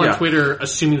of people on Twitter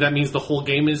assuming that means the whole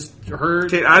game is her.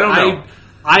 Kate, I don't know.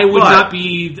 I would not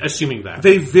be assuming that.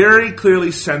 They very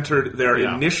clearly centered their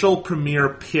initial premiere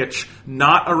pitch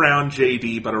not around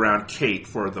JD, but around Kate.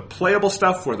 For the playable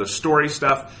stuff, for the story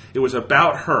stuff, it was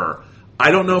about her. I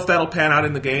don't know if that'll pan out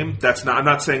in the game. I'm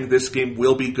not saying this game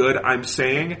will be good. I'm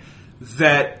saying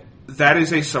that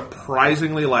is a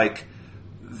surprisingly, like,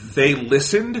 they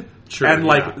listened,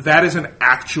 that is an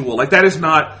actual, like, that is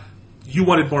not, you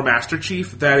wanted more Master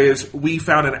Chief, that is, we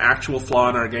found an actual flaw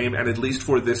in our game, and at least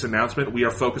for this announcement, we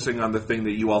are focusing on the thing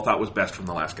that you all thought was best from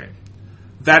the last game.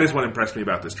 That is what impressed me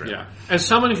about this trailer. Yeah. As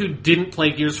someone who didn't play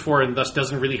Gears 4 and thus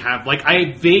doesn't really have... Like,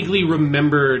 I vaguely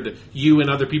remembered you and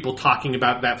other people talking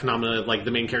about that phenomenon, like, the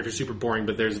main character's super boring,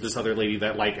 but there's this other lady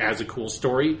that, like, has a cool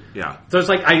story. Yeah. So it's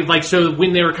like, so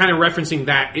when they were kind of referencing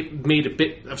that, it made a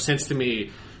bit of sense to me.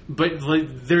 But,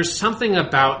 like, there's something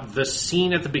about the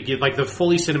scene at the beginning, like, the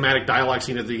fully cinematic dialogue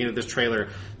scene at the beginning of this trailer,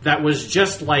 that was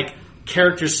just, like...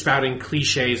 characters spouting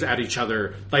cliches at each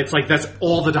other. Like, it's like that's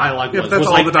all the dialogue was. That's was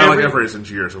all like the dialogue ever is in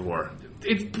Gears of War.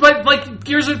 Because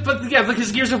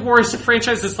Gears of War is a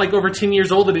franchise that's like over 10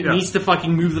 years old and it needs to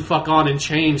fucking move the fuck on and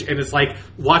change. And it's like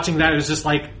watching that is just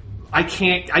like I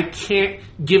can't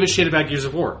give a shit about Gears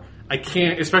of War. I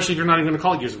can't, especially if you're not even going to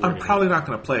call it Gears of War. I'm probably not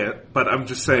going to play it, but I'm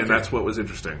just saying that's what was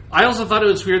interesting. I also thought it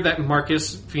was weird that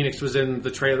Marcus Phoenix was in the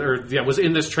trailer, was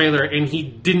in this trailer, and he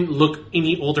didn't look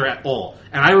any older at all.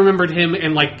 And I remembered him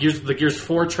in like the Gears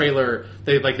 4 trailer,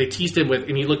 they teased him with,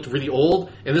 and he looked really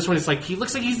old. And this one, it's like he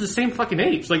looks like he's the same fucking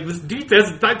age. Like this dude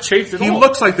has not changed at all. He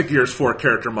looks like the Gears 4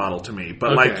 character model to me,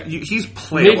 but like he's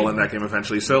playable in that game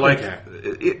eventually. So like,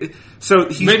 maybe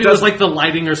it was like the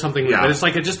lighting or something. Yeah. But it's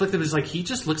like I just looked at him, it's like he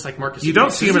just looks like Marcus. You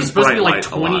don't see him in supposed to be like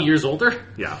bright 20 years older.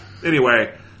 Yeah.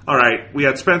 Anyway. All right, we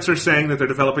had Spencer saying that they're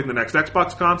developing the next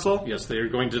Xbox console. Yes, they are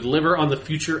going to deliver on the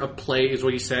future of play, is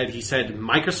what he said. He said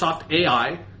Microsoft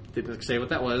AI, didn't say what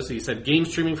that was. He said game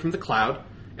streaming from the cloud,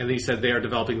 and then he said they are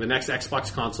developing the next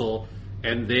Xbox console,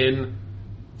 and then...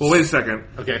 Well, wait a second.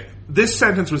 Okay. This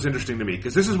sentence was interesting to me,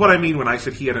 because this is what I mean when I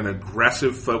said he had an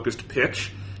aggressive, focused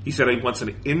pitch. He said he wants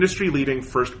an industry-leading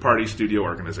first-party studio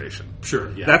organization.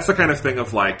 Sure, yeah. That's the kind of thing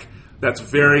of like, that's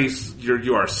very...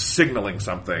 You are signaling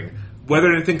something.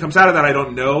 Whether anything comes out of that, I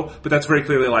don't know, but that's very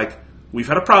clearly like, we've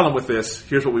had a problem with this,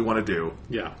 here's what we want to do.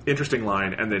 Yeah. Interesting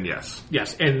line, and then yes.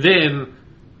 Yes, and then,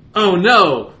 oh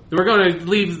no, we're going to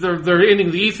leave, they're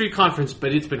ending the E3 conference,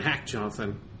 but it's been hacked,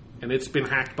 Jonathan. And it's been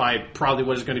hacked by probably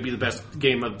what is going to be the best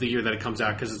game of the year that it comes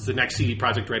out, because it's the next CD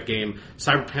Projekt Red game,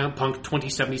 Cyberpunk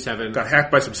 2077. Got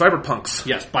hacked by some cyberpunks.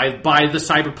 Yes, by the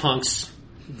cyberpunks.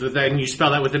 Then you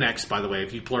spell that with an X, by the way.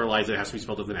 If you pluralize it, it has to be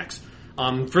spelled with an X.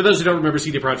 For those who don't remember,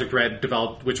 CD Projekt Red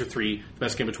developed Witcher 3, the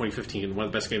best game of 2015, one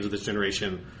of the best games of this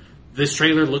generation. This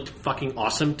trailer looked fucking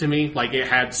awesome to me. Like, it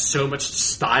had so much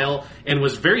style and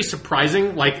was very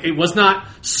surprising. Like, it was not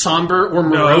somber or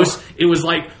morose. No. It was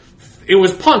like, it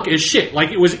was punk as shit.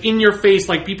 Like, it was in your face,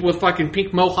 like people with fucking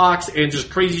pink mohawks and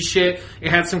just crazy shit. It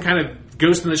had some kind of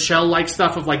Ghost in the Shell-like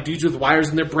stuff of like dudes with wires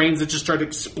in their brains that just started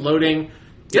exploding.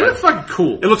 It looked fucking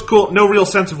cool. It looks cool. No real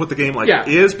sense of what the game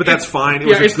is, but that's fine.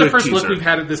 It's the first look we've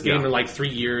had at this game in like 3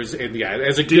 years, and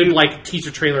as a good like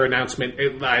teaser trailer announcement,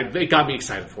 it got me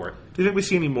excited for it. Do you think we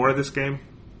see any more of this game?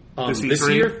 This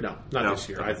year? No, not this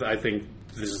year. I think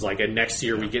this is like a next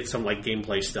year we get some like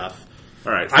gameplay stuff.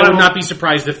 All right. I would not be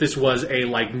surprised if this was a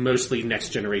like mostly next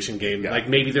generation game. Yeah. Like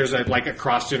maybe there's a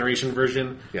cross generation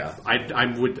version. Yeah. I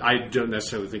don't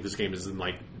necessarily think this game is in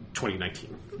like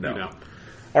 2019. No. You know?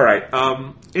 All right.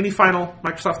 Any final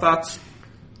Microsoft thoughts?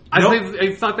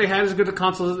 I thought they had as good a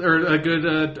console or a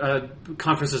good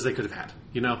conference as they could have had.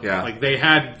 Yeah. Like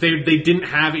they didn't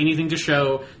have anything to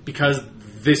show because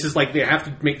this is like they have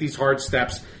to make these hard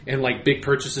steps and like big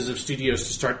purchases of studios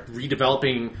to start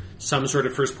redeveloping some sort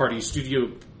of first party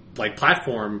studio like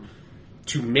platform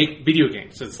to make video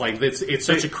games. It's like it's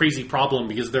such a crazy problem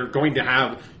because they're going to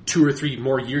have 2 or 3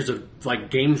 more years of like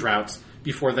game droughts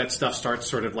before that stuff starts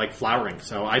sort of like flowering.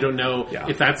 So I don't know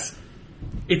if that's.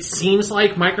 It seems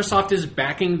like Microsoft is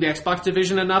backing the Xbox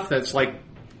division enough that's like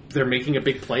they're making a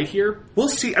big play here. We'll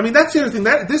see. I mean, that's the other thing.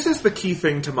 This is the key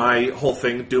thing to my whole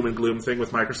thing, doom and gloom thing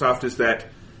with Microsoft is that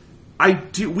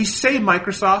we say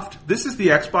Microsoft, this is the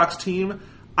Xbox team.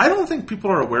 I don't think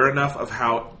people are aware enough of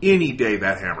how any day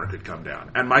that hammer could come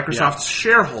down. And Microsoft's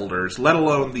shareholders, let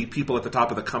alone the people at the top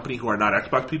of the company who are not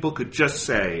Xbox people, could just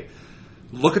say,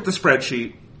 look at the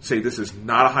spreadsheet, say this is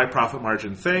not a high profit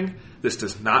margin thing. This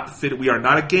does not fit. We are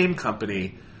not a game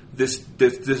company. This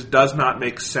does not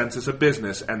make sense as a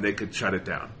business, and they could shut it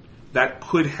down. That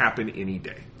could happen any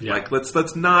day. Yeah. Like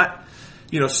let's not.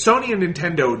 Sony and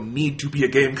Nintendo need to be a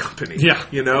game company. Yeah.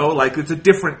 Like it's a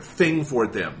different thing for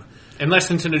them. Unless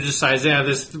Nintendo decides,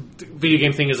 this video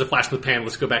game thing is a flash in the pan.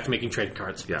 Let's go back to making trading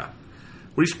cards. Yeah.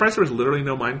 Were you surprised there was literally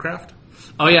no Minecraft?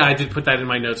 Oh yeah, I did put that in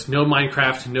my notes. No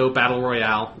Minecraft, no Battle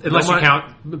Royale, unless you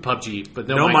count PUBG. But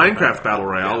no Minecraft Battle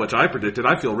Royale, which I predicted.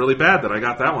 I feel really bad that I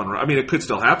got that one wrong. I mean, it could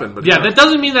still happen, but that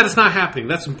doesn't mean that it's not happening.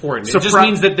 That's important. It just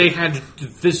means that they had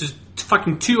this is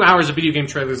fucking 2 hours of video game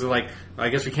trailers. They're like, I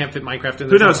guess we can't fit Minecraft in.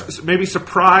 Who knows? Maybe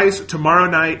surprise tomorrow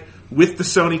night with the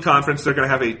Sony conference. They're going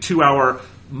to have a 2-hour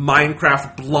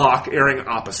Minecraft block airing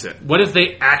opposite. What if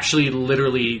they actually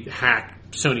literally hack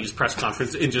Sony's press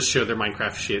conference and just show their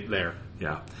Minecraft shit there?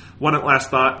 Yeah. One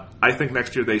last thought. I think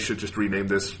next year they should just rename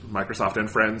this Microsoft and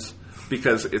Friends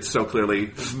because it's so clearly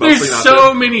mostly There's not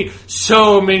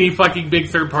so many fucking big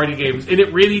third-party games. And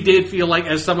it really did feel like,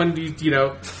 as someone who,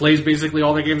 plays basically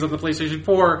all the games on the PlayStation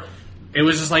 4, it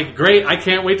was just like, great, I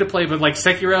can't wait to play. But like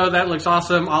Sekiro, that looks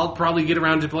awesome. I'll probably get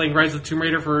around to playing Rise of the Tomb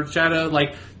Raider for Shadow.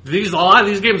 Like, a lot of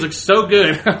these games look so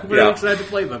good. I'm really excited to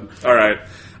play them. All right.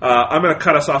 I'm going to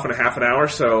cut us off in a half an hour,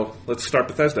 so let's start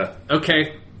Bethesda.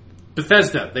 Okay.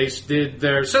 Bethesda, they did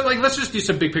their... So, let's just do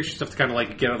some big picture stuff to kind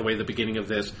of, get out of the way at the beginning of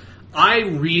this. I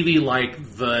really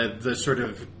like the sort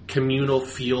of communal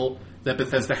feel that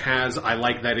Bethesda has. I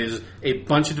like that is a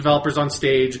bunch of developers on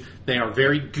stage. They are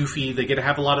very goofy. They get to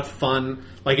have a lot of fun.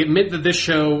 Admit that this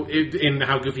show, in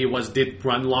how goofy it was, did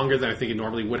run longer than I think it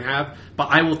normally would have. But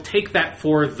I will take that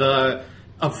for the...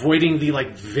 avoiding the,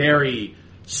 very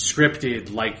scripted,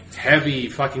 heavy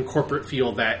fucking corporate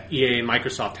feel that EA and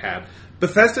Microsoft had.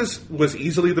 Bethesda's was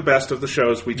easily the best of the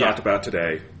shows we talked about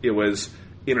today. It was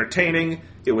entertaining.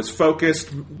 It was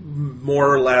focused,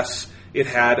 more or less. It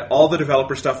had all the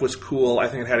developer stuff was cool. I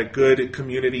think it had a good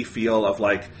community feel of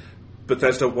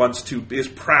Bethesda is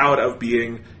proud of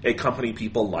being a company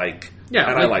people like. Yeah,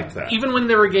 and I liked that. Even when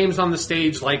there were games on the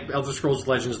stage like Elder Scrolls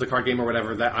Legends, the card game or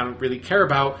whatever that I don't really care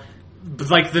about,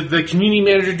 but the community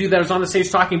manager dude that was on the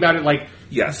stage talking about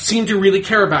it, seemed to really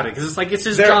care about it because it's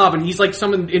his job and he's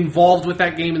someone involved with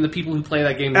that game and the people who play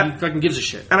that game. And he fucking gives a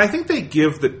shit. And I think they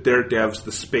give their devs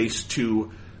the space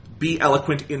to be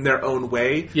eloquent in their own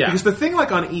way. Yeah. Because the thing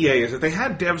on EA is that they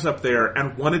had devs up there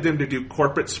and wanted them to do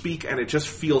corporate speak and it just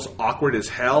feels awkward as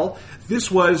hell. This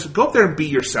was go up there and be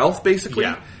yourself, basically.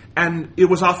 Yeah. And it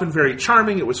was often very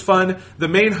charming. It was fun. The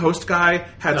main host guy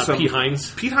had some... Pete Hines.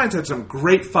 Pete Hines had some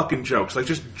great fucking jokes.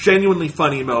 Just genuinely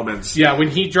funny moments. Yeah, when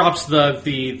he drops the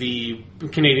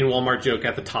Canadian Walmart joke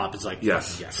at the top, it's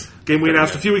yes. Game we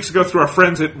announced a few weeks ago through our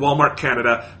friends at Walmart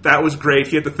Canada. That was great.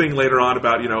 He had the thing later on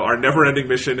about, our never-ending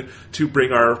mission to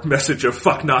bring our message of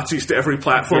fuck Nazis to every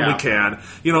platform we can.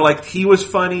 He was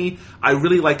funny. I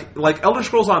really like Elder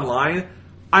Scrolls Online.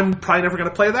 I'm probably never going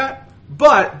to play that.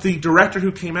 But the director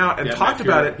who came out and talked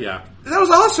about it, that was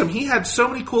awesome. He had so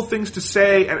many cool things to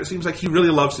say, and it seems like he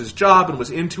really loves his job and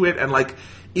was into it. And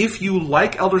if you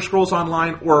like Elder Scrolls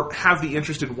Online or have the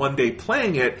interest in one day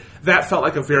playing it, that felt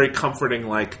like a very comforting,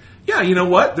 you know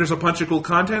what? There's a bunch of cool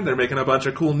content. They're making a bunch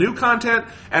of cool new content.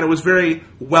 And it was very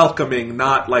welcoming,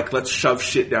 not let's shove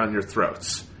shit down your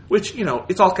throats. Which,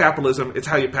 it's all capitalism. It's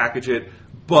how you package it.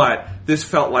 But this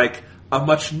felt like a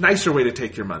much nicer way to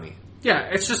take your money. Yeah,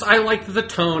 it's just, I like the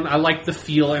tone, I like the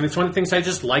feel, and it's one of the things I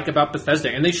just like about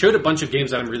Bethesda. And they showed a bunch of games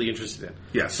that I'm really interested in.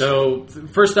 Yes. So,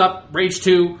 first up, Rage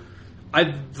 2. I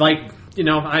didn't play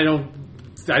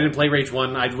Rage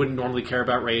 1. I wouldn't normally care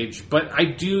about Rage. But I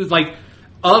do,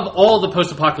 of all the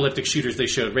post-apocalyptic shooters they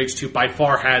showed, Rage 2 by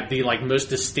far had the, most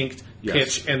distinct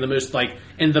pitch and the most,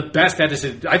 and the best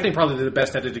edited, I think probably the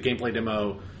best edited gameplay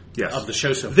demo Yes. of the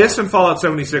show so far. This and Fallout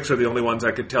 76 are the only ones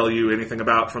I could tell you anything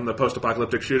about from the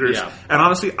post-apocalyptic shooters. Yeah. And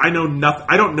honestly, I know nothing.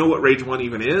 I don't know what Rage 1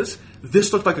 even is.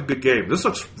 This looked like a good game. This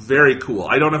looks very cool.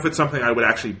 I don't know if it's something I would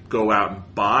actually go out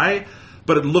and buy,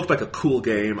 but it looked like a cool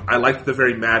game. I liked the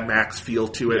very Mad Max feel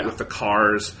to it with the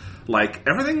cars. Like,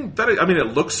 everything that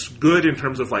it looks good in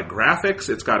terms of, like, graphics.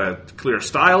 It's got a clear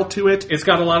style to it. It's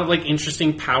got a lot of, like,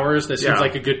 interesting powers. That seems Yeah.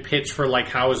 like a good pitch for, like,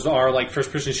 how is our, like,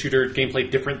 first-person shooter gameplay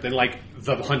different than, like,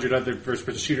 the 100 other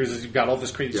first-person shooters, as you've got all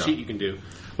this crazy shit you can do.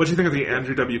 What do you think of the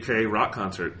Andrew WK rock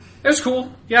concert? It was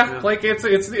cool. Yeah. Like, it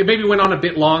maybe went on a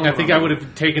bit long. I think I would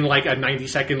have taken, like, a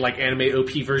 90-second, like, anime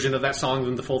OP version of that song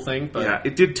than the full thing. But Yeah,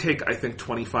 it did take, I think,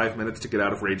 25 minutes to get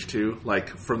out of Rage 2,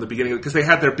 like, from the beginning, because they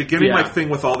had their beginning, like, thing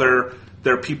with all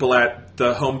their people at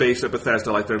the home base at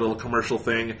Bethesda, like, their little commercial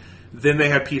thing. Then they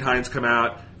had Pete Hines come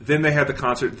out. Then they had the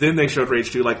concert. Then they showed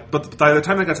Rage 2. Like, but by the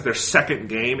time they got to their second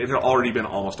game, it had already been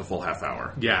almost a full half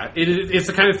hour. Yeah, it's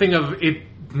the kind of thing of it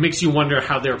makes you wonder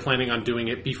how they're planning on doing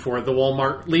it before the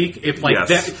Walmart leak. If like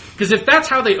that, because if that's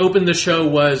how they opened the show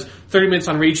was 30 minutes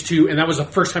on Rage 2, and that was the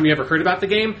first time you ever heard about the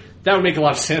game, that would make a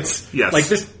lot of sense. Yes, like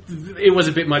this, it was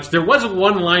a bit much. There was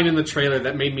one line in the trailer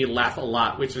that made me laugh a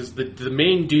lot, which is the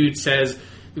main dude says,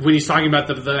 when he's talking about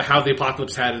the how the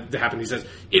apocalypse had happened, he says,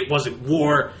 "It wasn't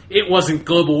war, it wasn't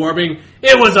global warming,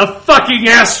 it was a fucking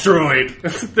asteroid."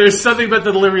 There's something about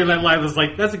the delivery of that line that's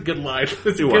like, that's a good line.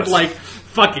 It's a good, like,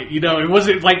 fuck it, you know, it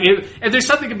wasn't like it. And there's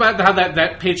something about how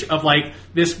that pitch of, like,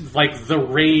 this, like, the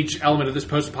rage element of this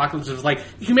post-apocalypse is like,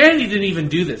 humanity didn't even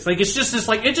do this. Like, it's just this,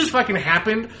 like, it just fucking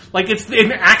happened. Like, it's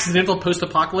an accidental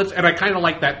post-apocalypse, and I kind of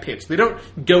like that pitch. They don't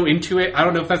go into it. I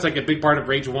don't know if that's, like, a big part of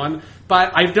Rage 1,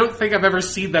 but I don't think I've ever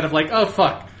seen that of, like, oh,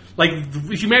 fuck. Like,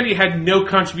 humanity had no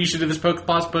contribution to this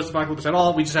post-apocalypse at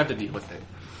all. We just have to deal with it.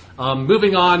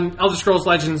 Moving on, Elder Scrolls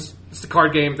Legends. It's the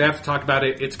card game. They have to talk about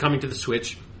it. It's coming to the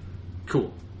Switch.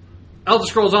 Cool. Elder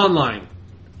Scrolls Online.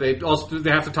 They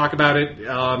have to talk about it.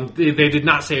 They did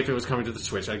not say if it was coming to the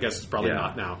Switch. I guess it's probably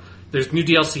not now. There's new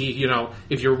DLC. You know,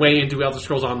 if you're way into Elder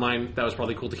Scrolls Online, that was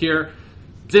probably cool to hear.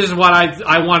 This is what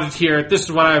I wanted to hear. This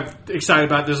is what I'm excited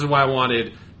about. This is what I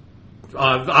wanted.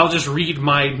 I'll just read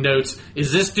my notes.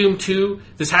 Is this Doom 2?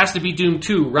 This has to be Doom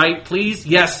 2, right? Please?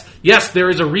 Yes. Yes, there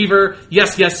is a Reaver.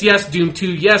 Yes, yes, yes. Doom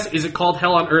 2. Yes. Is it called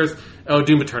Hell on Earth? Oh,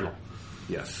 Doom Eternal.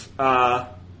 Yes.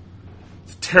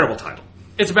 It's a terrible title.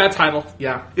 It's a bad title.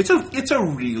 Yeah. It's a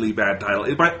really bad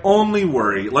title. My only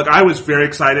worry, like, I was very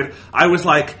excited. I was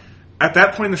like, at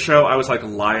that point in the show, I was like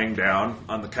lying down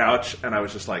on the couch and I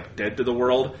was just like dead to the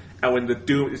world. And when the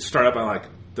Doom started up, I'm like,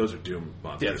 those are Doom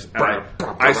monsters. Yeah.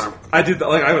 I did that,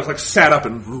 like, I was like sat up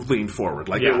and leaned forward.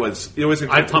 Like, it was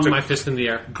I pumped my fist in the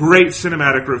air. Great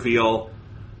cinematic reveal.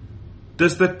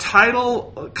 Does the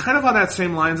title, kind of on that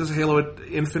same lines as Halo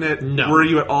Infinite, worry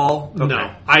you at all? Okay.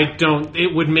 No, I don't.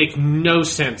 It would make no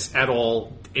sense at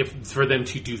all for them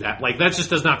to do that. Like, that just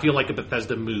does not feel like a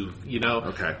Bethesda move, you know?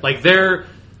 Okay. Like,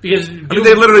 because I mean,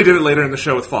 they literally did it later in the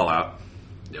show with Fallout.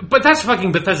 But that's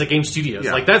fucking Bethesda Game Studios.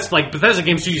 Yeah. Like, that's like Bethesda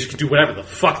Game Studios can do whatever the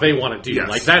fuck they want to do. Yes.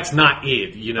 Like, that's not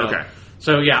it, you know? Okay.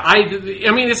 So, yeah, I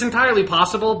mean, it's entirely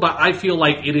possible, but I feel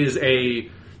like it is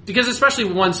because especially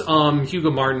once Hugo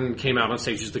Martin came out on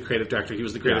stage, he's the creative director. He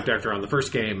was the creative director on the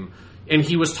first game, and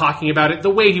he was talking about it.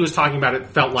 The way he was talking about it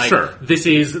felt like this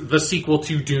is the sequel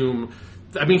to Doom.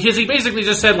 I mean, he basically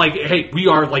just said, like, hey, we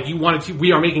are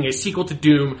making a sequel to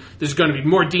Doom. There's going to be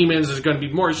more demons. There's going to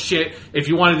be more shit. If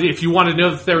you want to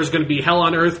know that there was going to be hell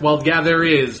on Earth, well, yeah, there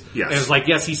is. Yes. And it's like,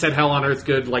 yes, he said hell on Earth.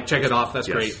 Good. Like, check it off. That's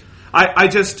great.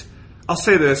 I'll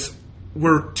say this.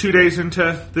 We're 2 days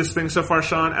into this thing so far,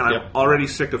 Sean, and I'm already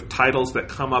sick of titles that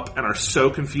come up and are so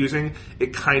confusing,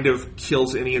 it kind of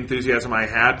kills any enthusiasm I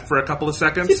had for a couple of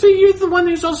seconds. Yeah, but you're the one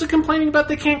who's also complaining about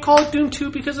they can't call it Doom 2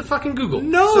 because of fucking Google.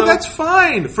 No, that's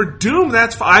fine. For Doom,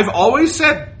 that's fine. I've always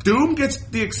said Doom gets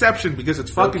the exception because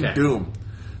it's fucking Doom.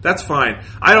 That's fine.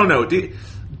 I don't know.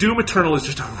 Doom Eternal is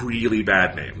just a really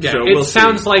bad name. Yeah, so it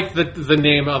sounds like the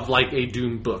name of, like, a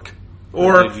Doom book.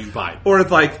 Or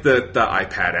like the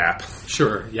iPad app.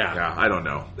 Sure, yeah. Yeah, I don't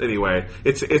know. Anyway,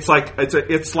 it's like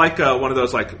one of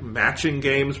those, like, matching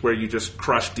games where you just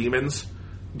crush demons.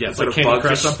 Yeah, instead like of bugs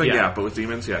Crush, or something. Yeah, but with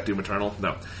demons. Yeah, Doom Eternal.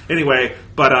 No. Anyway,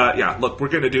 but look, we're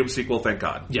getting a Doom sequel, thank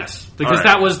God. Yes, because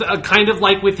that was kind of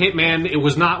like with Hitman. It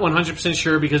was not 100%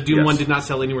 sure because Doom 1 did not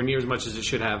sell anywhere near as much as it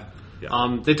should have.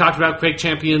 Yeah. They talked about Quake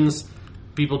Champions.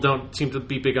 People don't seem to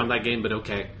be big on that game, but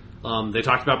okay. They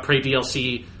talked about Prey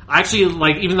DLC. Actually,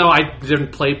 like, even though I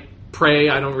didn't play Prey,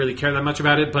 I don't really care that much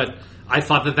about it, but I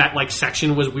thought that like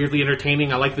section was weirdly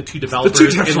entertaining. I like the two developers The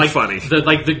two devs and were like funny.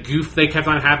 the goof they kept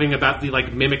on having about the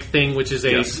like mimic thing, which is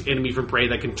a Yes. enemy from Prey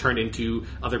that can turn into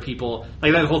other people.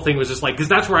 Like that whole thing was just like, because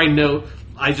that's where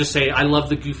I just say I love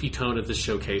the goofy tone of this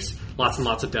showcase. Lots and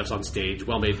lots of devs on stage,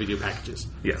 well-made video packages.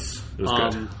 Yes, it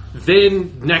was good.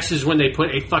 Then next is when they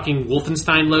put a fucking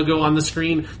Wolfenstein logo on the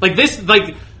screen. Like this,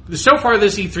 like so far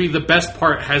this E3, the best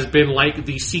part has been like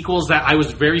the sequels that I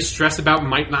was very stressed about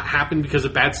might not happen because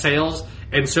of bad sales.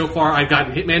 And so far, I've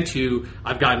gotten Hitman 2,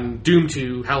 I've gotten Doom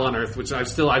 2, Hell on Earth, which I've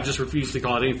just refused to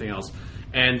call it anything else.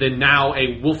 And then now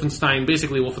a Wolfenstein,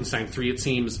 basically Wolfenstein 3, it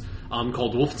seems,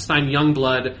 called Wolfenstein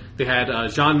Youngblood. They had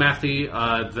Jean Mathy,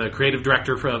 the creative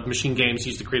director of Machine Games.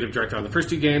 He's the creative director on the first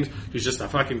two games. He's just a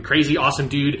fucking crazy, awesome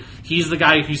dude. He's the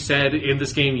guy who said in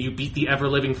this game, you beat the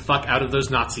ever-living fuck out of those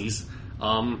Nazis.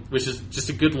 Which is just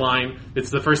a good line. It's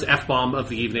the first F-bomb of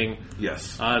the evening.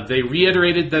 Yes. They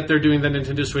reiterated that they're doing the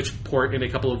Nintendo Switch port in a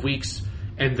couple of weeks.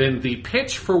 And then the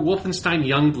pitch for Wolfenstein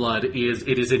Youngblood is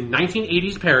it is in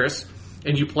 1980s Paris,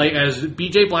 and you play as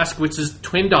B.J. Blazkowicz's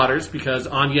twin daughters, because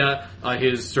Anya,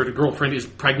 his sort of girlfriend, is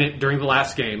pregnant during the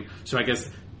last game. So I guess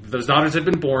those daughters have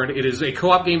been born. It is a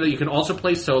co-op game that you can also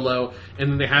play solo,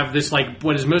 and then they have this like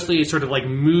what is mostly a sort of like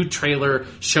mood trailer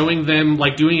showing them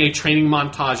like doing a training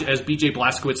montage as B.J.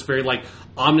 Blazkowicz very like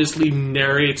ominously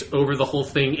narrates over the whole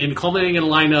thing, and culminating in a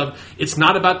line of, "It's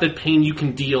not about the pain you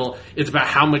can deal; it's about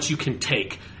how much you can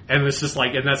take." And this is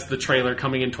like, and that's the trailer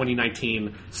coming in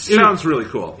 2019. Sounds really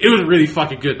cool. It was really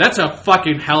fucking good. That's a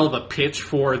fucking hell of a pitch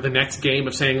for the next game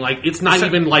of saying like it's not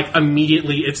even like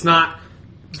immediately. It's not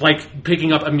like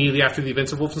picking up immediately after the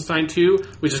events of Wolfenstein 2,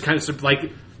 which is kind of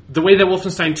like the way that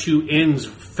Wolfenstein 2 ends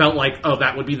felt like, oh,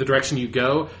 that would be the direction you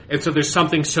go. And so there's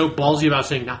something so ballsy about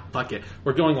saying, nah, fuck it.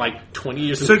 We're going like 20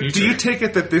 years in the future. So do you take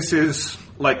it that this is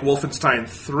like Wolfenstein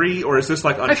 3, or is this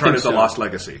like Uncharted: The Lost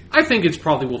Legacy? I think it's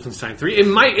probably Wolfenstein 3.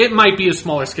 It might be a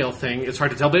smaller scale thing. It's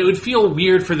hard to tell, but it would feel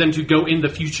weird for them to go in the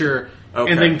future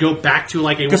and then go back to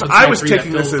like a Wolfenstein 3. Because I was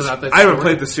taking that this as that I haven't story.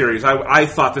 played the series. I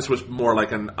thought this was more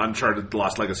like an Uncharted: The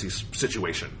Lost Legacy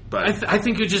situation. But I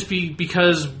think it would just be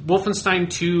because Wolfenstein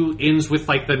 2 ends with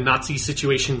like the Nazi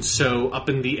situation so up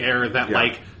in the air that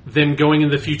like them going in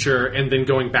the future and then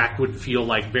going back would feel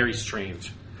like very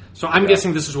strange. So I'm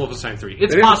guessing this is Wolfenstein 3.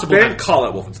 It's possible. They didn't call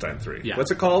it Wolfenstein 3. Yeah.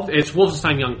 What's it called? It's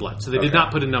Wolfenstein Youngblood. So they did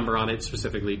not put a number on it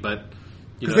specifically, but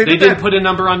you know, they they did didn't that- put a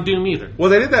number on Doom either. Well,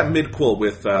 they did that midquel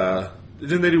with.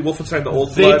 Didn't they do Wolfenstein: The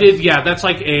Old They Blood? did, yeah. That's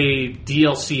like a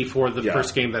DLC for the Yeah.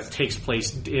 first game that takes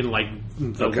place in like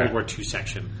the World War II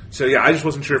section. So yeah, I just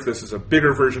wasn't sure if this is a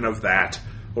bigger version of that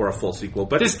or a full sequel.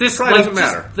 But This probably like, doesn't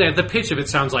matter. The pitch of it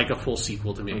sounds like a full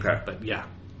sequel to me. Okay. But yeah,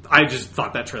 I just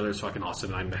thought that trailer is fucking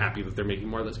awesome, and I'm happy that they're making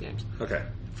more of those games. Okay.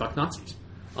 Fuck Nazis.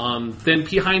 Then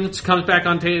Behind comes back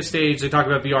on stage. They talk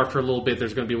about VR for a little bit.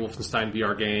 There's going to be a Wolfenstein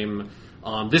VR game.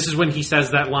 This is when he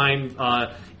says that line.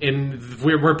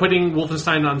 We're putting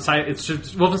Wolfenstein on it's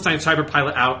just Wolfenstein Cyber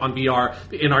Pilot out on VR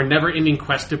in our never-ending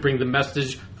quest to bring the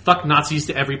message "fuck Nazis"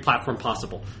 to every platform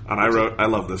possible. And I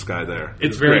love this guy there.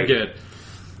 It's very good.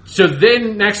 So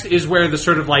then next is where the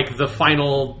sort of like the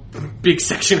final big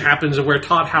section happens, and where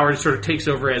Todd Howard sort of takes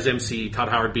over as MC. Todd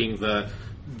Howard being the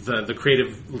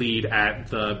creative lead at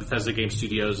the Bethesda Game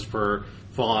Studios for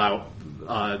Fallout,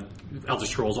 Elder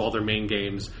Scrolls, all their main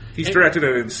games. He's directed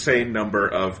an insane number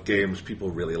of games people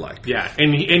really like. Yeah,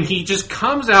 and he just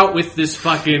comes out with this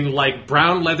fucking like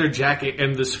brown leather jacket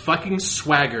and this fucking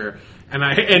swagger.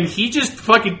 And he just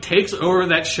fucking takes over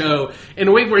that show in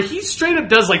a way where he straight up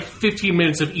does like 15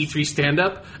 minutes of E3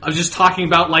 stand-up of just talking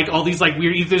about like all these like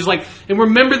weird ethers, like, and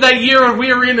remember that year when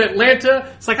we were in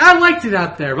Atlanta? It's like, I liked it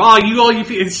out there. All you,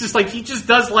 it's just like, he just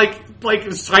does like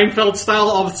Seinfeld style,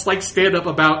 all this like stand-up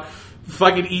about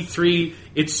fucking E3.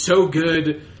 It's so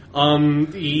good.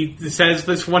 He says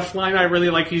this one line I really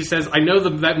like. He says, I know the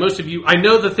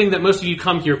thing that most of you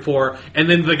come here for. And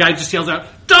then the guy just yells out,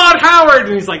 Todd Howard!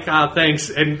 And he's like, thanks.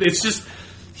 And it's just,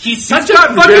 he's such a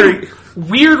fucking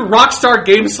weird rock star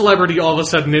game celebrity all of a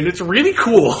sudden, and it's really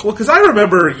cool. Well, because I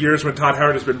remember years when Todd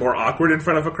Howard has been more awkward in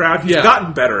front of a crowd. He's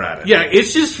gotten better at it. Yeah, it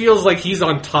just feels like he's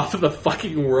on top of the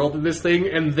fucking world in this thing,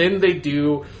 and then they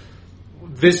do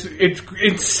this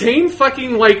insane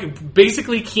fucking, like,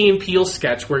 basically Key and Peele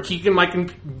sketch where Keegan-Michael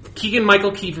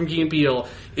Key from Key and Peele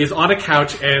is on a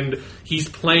couch and he's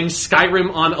playing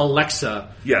Skyrim on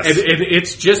Alexa. Yes. And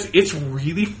it's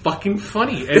really fucking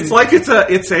funny. And It's like it's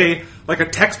a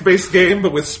text-based game,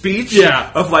 but with speech.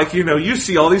 Yeah. Of like, you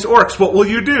see all these orcs. What will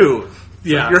you do?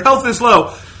 Yeah. Your health is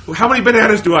low. How many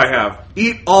bananas do I have?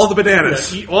 Eat all the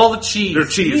bananas. Eat all the cheese. They're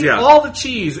cheese, Eat yeah. all the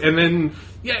cheese. And then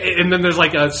Yeah, and then there's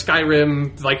like a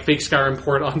Skyrim, like fake Skyrim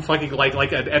port on fucking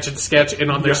like an Etch and Sketch and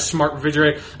on their smart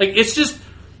refrigerator. Like, it's just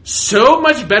so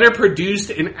much better produced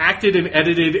and acted and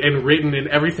edited and written and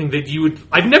everything that you would.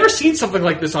 I've never seen something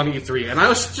like this on E3, and I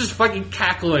was just fucking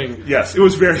cackling. Yes, it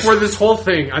was very for this whole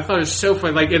thing. I thought it was so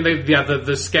funny. Like, and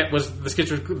the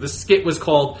skit was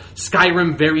called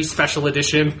Skyrim Very Special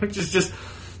Edition, which is just.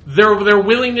 Their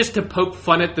willingness to poke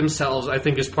fun at themselves, I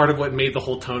think, is part of what made the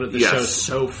whole tone of the show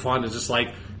so fun. It's just like,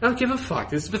 I don't give a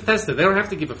fuck. This is Bethesda. They don't have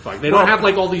to give a fuck. They don't have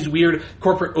like all these weird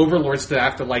corporate overlords to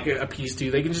have to like appease to.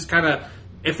 They can just kind of,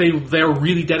 if they're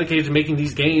really dedicated to making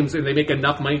these games and they make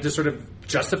enough money to sort of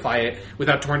justify it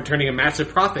without turning a massive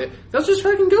profit, they'll just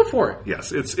fucking go for it.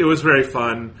 Yes, it was very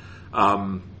fun.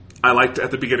 I liked at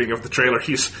the beginning of the trailer,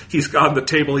 he's on the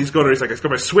table, he's got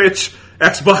my Switch,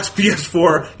 Xbox,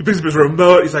 PS4, he picks up his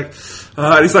remote, he's like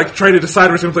trying to decide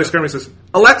where he's going to play Skyrim, he says,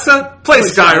 Alexa, play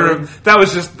Skyrim. That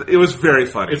was it was very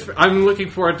funny. I'm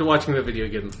looking forward to watching the video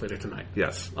again later tonight.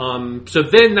 Yes. So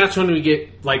then that's when we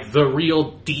get, like, the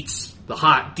real deets, the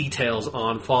hot details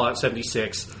on Fallout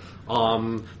 76.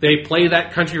 They play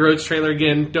that Country Roads trailer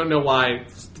again, don't know why,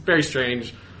 it's very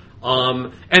strange.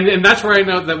 And that's where I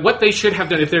know that what they should have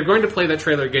done, if they're going to play that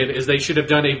trailer again, is they should have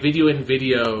done a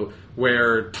video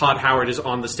where Todd Howard is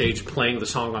on the stage playing the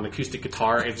song on acoustic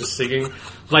guitar and just singing.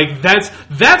 Like,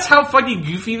 that's how fucking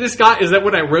goofy this got, is that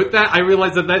when I wrote that, I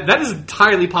realized that is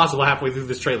entirely possible halfway through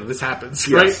this trailer. This happens,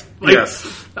 right? Like,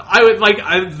 yes. I would,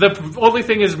 the only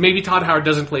thing is maybe Todd Howard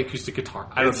doesn't play acoustic guitar.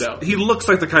 I don't know. He looks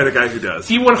like the kind of guy who does.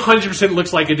 He 100%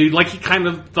 looks like a dude. Like, he kind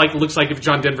of, like, looks like if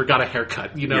John Denver got a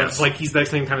haircut, you know? Yes. It's like he's that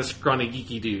same kind of scrawny,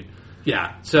 geeky dude.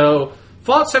 Yeah, so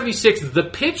Fallout 76, the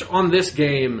pitch on this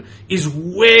game is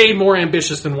way more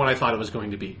ambitious than what I thought it was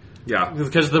going to be. Yeah.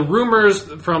 Because the rumors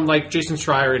from, like, Jason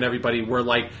Schreier and everybody were,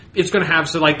 like, it's going to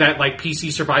have, that, like,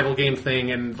 PC survival game thing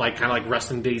and, like, kind of like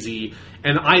Rust and DayZ.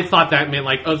 And I thought that meant,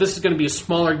 like, oh, this is going to be a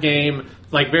smaller game,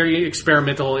 like, very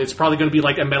experimental. It's probably going to be,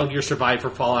 like, a Metal Gear Survive for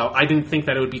Fallout. I didn't think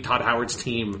that it would be Todd Howard's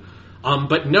team.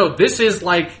 But no, this is,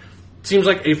 like, seems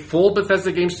like a full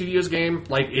Bethesda Game Studios game.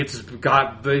 Like, it's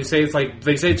got, they say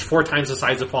it's 4 times the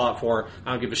size of Fallout 4.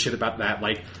 I don't give a shit about that.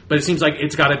 Like, but it seems like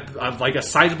it's got a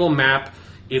sizable map.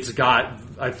 It's got,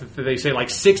 they say, like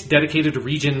 6 dedicated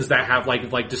regions that have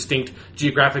like distinct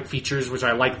geographic features, which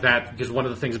I like that, because one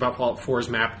of the things about Fallout 4's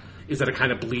map is that it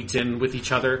kind of bleeds in with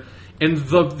each other. And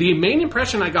the main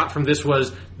impression I got from this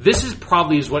was, this is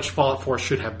probably what Fallout 4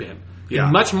 should have been. Yeah.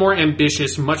 A much more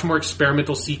ambitious, much more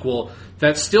experimental sequel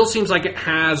that still seems like it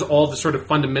has all the sort of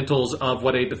fundamentals of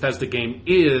what a Bethesda game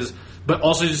is, but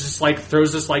also just like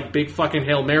throws this like big fucking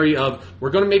Hail Mary of, we're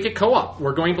going to make it co-op.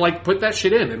 We're going to like put that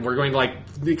shit in, and we're going to like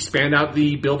expand out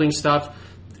the building stuff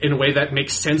in a way that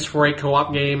makes sense for a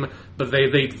co-op game. But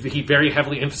he very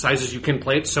heavily emphasizes you can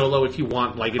play it solo if you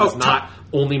want. Like, it is not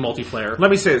only multiplayer. Let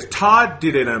me say this. Todd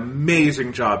did an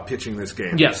amazing job pitching this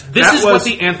game. Yes. This is what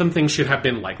the Anthem thing should have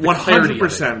been like.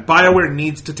 100%. BioWare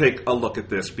needs to take a look at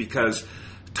this, because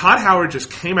Todd Howard just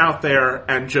came out there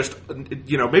and just,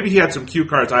 you know, maybe he had some cue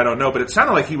cards, I don't know, but it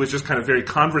sounded like he was just kind of very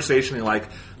conversationally like,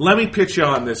 let me pitch you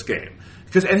on this game.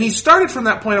 And he started from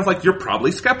that point of like, you're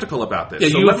probably skeptical about this. Yeah,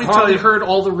 so you've probably heard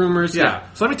all the rumors. Yeah.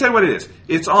 So let me tell you what it is.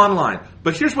 It's online.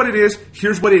 But here's what it is.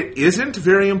 Here's what it isn't,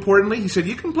 very importantly. He said,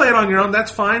 you can play it on your own,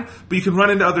 that's fine, but you can run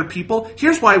into other people.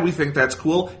 Here's why we think that's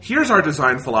cool. Here's our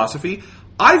design philosophy.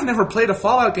 I've never played a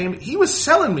Fallout game. He was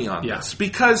selling me on this,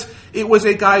 because it was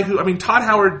a guy who, I mean, Todd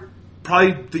Howard,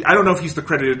 probably, I don't know if he's the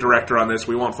credited director on this.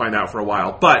 We won't find out for a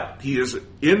while. But he is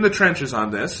in the trenches on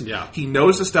this. Yeah. He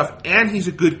knows the stuff, and he's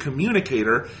a good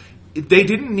communicator. They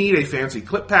didn't need a fancy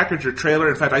clip package or trailer.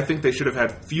 In fact, I think they should have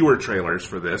had fewer trailers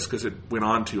for this, because it went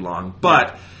on too long.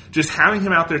 But just having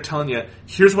him out there telling you,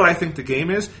 here's what I think the game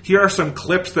is. Here are some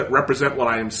clips that represent what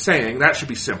I am saying. That should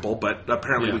be simple, but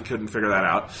apparently we couldn't figure that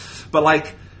out. But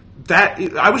like, that,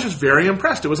 I was just very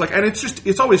impressed. It was like, and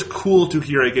it's always cool to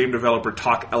hear a game developer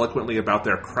talk eloquently about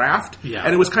their craft. Yeah.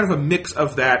 And it was kind of a mix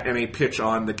of that and a pitch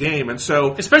on the game. And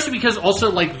so, especially because also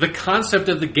like the concept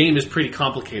of the game is pretty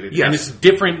complicated. Yes. And it's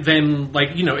different than,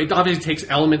 like, you know, it obviously takes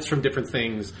elements from different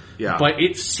things. Yeah. But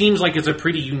it seems like it's a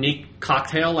pretty unique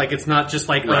cocktail. Like, it's not just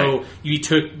like, oh, you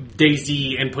took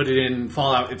DayZ and put it in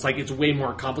Fallout. It's like, it's way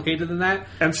more complicated than that.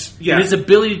 And his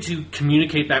ability to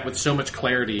communicate that with so much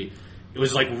clarity, it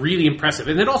was like really impressive,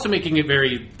 and then also making it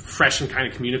very fresh and kind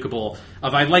of communicable.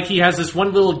 He has this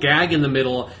one little gag in the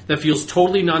middle that feels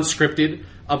totally non-scripted,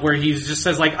 of where he just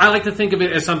says, like, I like to think of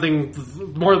it as something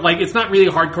more like, it's not really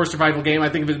a hardcore survival game. I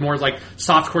think of it more as like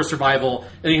softcore survival.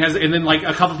 And then like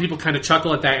a couple people kind of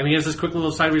chuckle at that, and he has this quick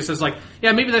little side where he says like,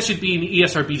 yeah, maybe that should be an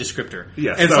ESRB descriptor.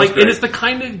 Yes, and it's like, and it's the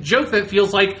kind of joke that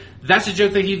feels like that's a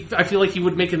joke that I feel like he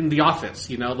would make in The Office,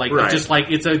 you know? Like, Right. just like,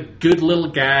 it's a good little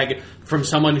gag from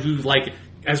someone who, like,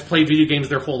 has played video games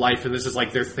their whole life, and this is,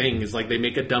 like, their thing, is, like, they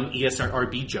make a dumb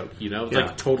ESRB joke, you know? It's,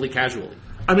 like, totally casually.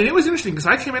 I mean, it was interesting, because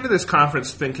I came into this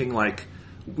conference thinking, like,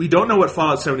 we don't know what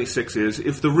Fallout 76 is.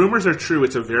 If the rumors are true,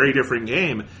 it's a very different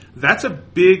game. That's a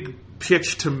big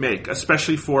pitch to make,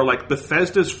 especially for, like,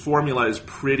 Bethesda's formula is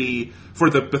pretty, for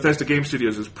the Bethesda Game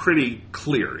Studios, is pretty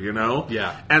clear, you know?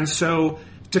 Yeah. And so,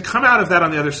 to come out of that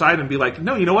on the other side and be like,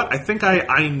 no, you know what? I think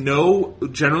I know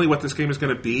generally what this game is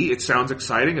going to be. It sounds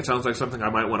exciting. It sounds like something I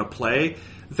might want to play.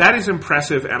 That is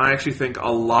impressive, and I actually think a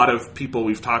lot of people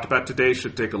we've talked about today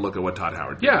should take a look at what Todd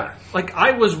Howard did. Yeah, like,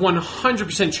 I was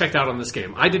 100% checked out on this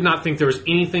game. I did not think there was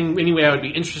any way I would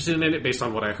be interested in it based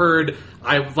on what I heard.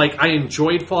 I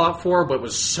enjoyed Fallout 4, but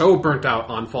was so burnt out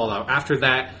on Fallout after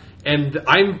that. And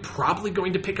I'm probably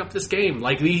going to pick up this game.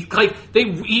 He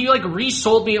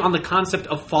resold me on the concept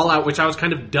of Fallout, which I was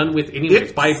kind of done with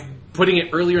anyways, by putting it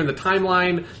earlier in the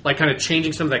timeline, like kind of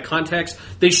changing some of that context.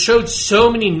 They showed so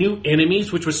many new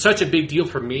enemies, which was such a big deal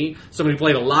for me. Somebody who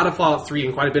played a lot of Fallout 3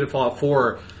 and quite a bit of Fallout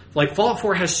 4. Like, Fallout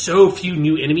 4 has so few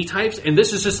new enemy types, and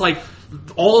this is just like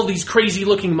all of these crazy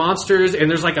looking monsters, and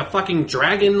there's like a fucking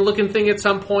dragon looking thing at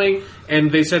some point,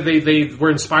 and they said they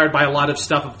were inspired by a lot of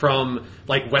stuff from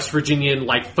like West Virginian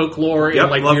like folklore and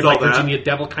like weird like Virginia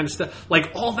devil kind of stuff.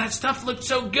 Like, all that stuff looked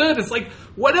so good. It's like,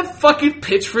 what a fucking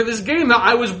pitch for this game that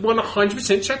I was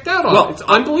 100% checked out on. Well, it's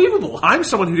unbelievable. I'm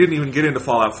someone who didn't even get into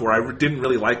Fallout 4. I didn't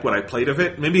really like what I played of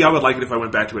it. Maybe I would like it if I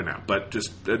went back to it now, but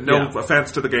just no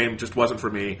offense to the game, just wasn't for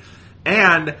me.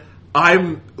 And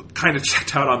I'm kind of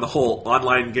checked out on the whole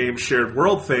online game shared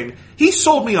world thing. He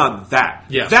sold me on that.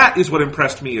 Yeah. That is what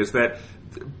impressed me, is that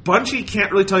Bungie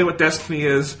can't really tell you what Destiny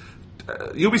is.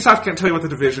 Ubisoft can't tell you what The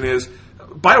Division is.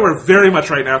 BioWare very much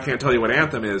right now can't tell you what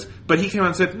Anthem is. But he came out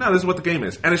and said, no, this is what the game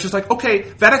is. And it's just like, okay,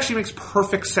 that actually makes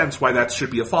perfect sense why that should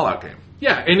be a Fallout game.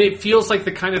 Yeah, and it feels like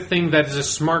the kind of thing that is a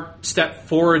smart step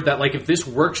forward that, like, if this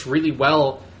works really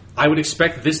well, I would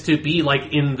expect this to be,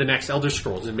 like, in the next Elder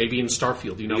Scrolls and maybe in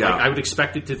Starfield, you know? Yeah. Like, I would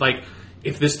expect it to, like,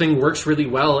 if this thing works really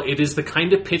well, it is the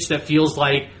kind of pitch that feels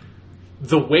like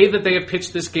the way that they have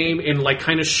pitched this game and, like,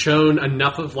 kind of shown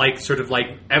enough of, like, sort of,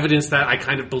 like, evidence that I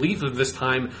kind of believe of this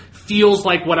time feels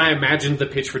like what I imagined the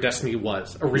pitch for Destiny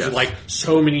was originally, like,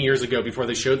 so many years ago before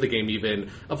they showed the game even,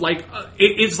 of, like,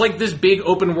 it's like this big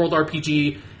open-world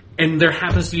RPG, and there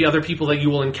happens to be other people that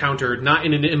you will encounter, not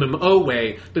in an MMO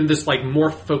way, but in this, like, more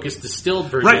focused,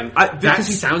 distilled version. Right. That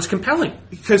sounds compelling.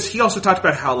 Because he also talked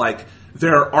about how, like,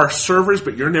 there are servers,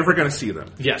 but you're never going to see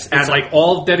them. Yes, it's like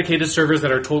all dedicated servers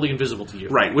that are totally invisible to you.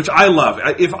 Right, which I love.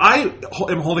 If I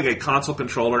am holding a console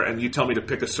controller and you tell me to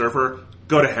pick a server,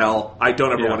 go to hell. I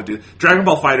don't ever want to do it. Dragon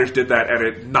Ball FighterZ did that, and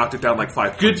it knocked it down like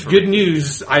 5 points. Good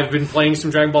news. I've been playing some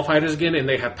Dragon Ball FighterZ again, and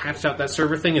they have patched out that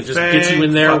server thing and just gets you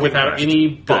in there without any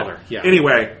bother. Yeah.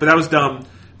 Anyway, but that was dumb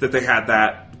that they had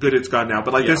that. Good, it's gone now.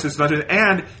 But, like, this is not...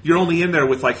 And you're only in there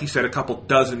with, like he said, a couple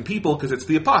dozen people because it's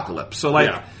the apocalypse. So, like...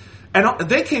 Yeah. And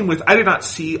they came with... I did not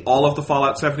see all of the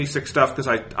Fallout 76 stuff because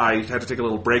I had to take a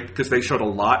little break because they showed a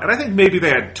lot. And I think maybe they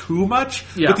had too much.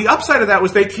 Yeah. But the upside of that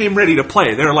was they came ready to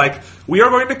play. They were like, we are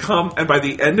going to come, and by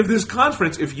the end of this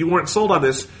conference, if you weren't sold on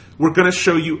this, we're going to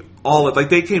show you all of... Like,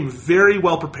 they came very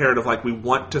well prepared of, like, we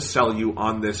want to sell you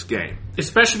on this game.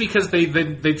 Especially because they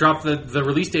dropped the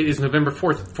release date is November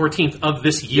 14th of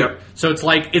this year. Yep. So it's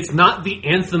like, it's not the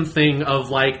Anthem thing of,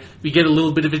 like, we get a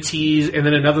little bit of a tease and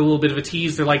then another little bit of a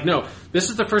tease. They're like, no, this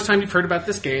is the first time you've heard about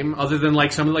this game, other than,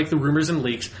 like, some of, like, the rumors and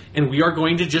leaks, and we are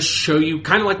going to just show you,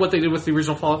 kind of like what they did with the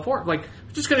original Fallout 4. Like,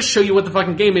 we're just going to show you what the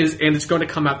fucking game is, and it's going to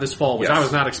come out this fall, which I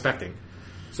was not expecting.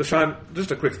 So, Sean,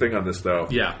 just a quick thing on this, though.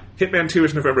 Yeah. Hitman 2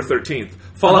 is November 13th.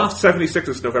 Fallout 76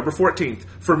 is November 14th.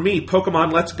 For me,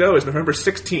 Pokemon Let's Go is November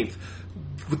 16th.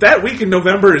 That week in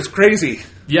November is crazy.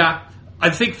 Yeah. I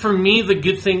think for me, the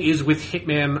good thing is with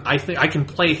Hitman, I think I can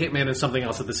play Hitman and something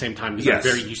else at the same time because I'm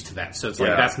very used to that. So it's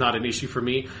like, that's not an issue for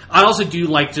me. I also do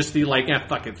like just the, like,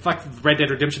 fuck it. Fuck Red Dead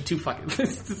Redemption 2, fuck it.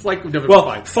 It's like,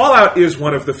 fine. Fallout is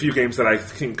one of the few games that I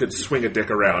think could swing a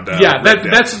dick around.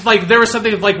 That's like, there was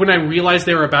something like when I realized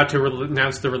they were about to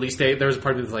announce the release date, there was a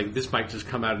part of me that was like, this might just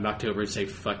come out in October and say,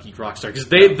 fuck you, Rockstar. Because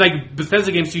they, like,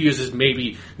 Bethesda Game Studios is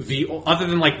maybe other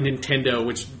than, like, Nintendo,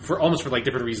 which for like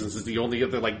different reasons is the only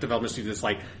other, like, development studio that's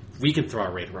like, we can throw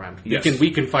our rate around. Yes.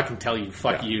 We can fucking tell you,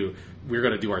 fuck you. We're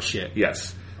going to do our shit.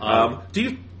 Yes. Do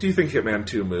you think Hitman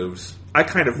 2 moves? I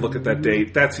kind of look at that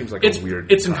date. That seems like a weird...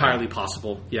 It's entirely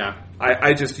possible, yeah.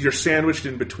 I just... You're sandwiched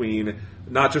in between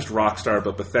not just Rockstar,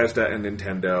 but Bethesda and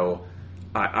Nintendo.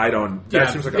 I don't.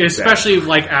 That seems like a especially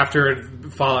like after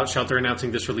Fallout Shelter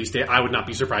announcing this release date, I would not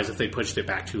be surprised if they pushed it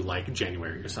back to like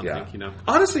January or something. Yeah. You know,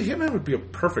 honestly, Hitman would be a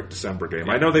perfect December game.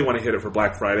 I know they want to hit it for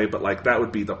Black Friday, but like that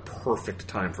would be the perfect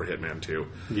time for Hitman 2.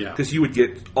 Yeah, because you would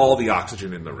get all the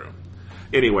oxygen in the room.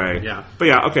 Anyway, yeah. But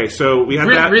yeah, okay, so we had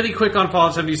that. Really quick on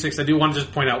Fallout 76, I do want to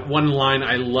just point out one line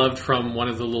I loved from one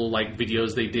of the little like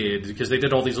videos they did, because they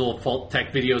did all these little Fault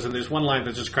Tech videos, and there's one line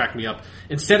that just cracked me up.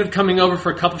 Instead of coming over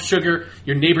for a cup of sugar,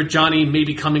 your neighbor Johnny may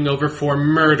be coming over for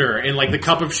murder. And like the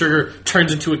cup of sugar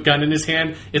turns into a gun in his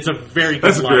hand. It's a very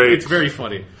good line. Great. It's very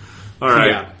funny. All right. So,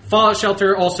 yeah. Fallout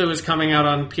Shelter also is coming out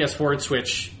on PS4 and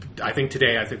Switch. I think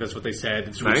today. I think that's what they said.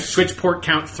 It's nice. Switch port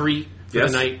count 3 for the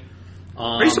night.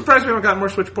 Are you surprised we haven't gotten more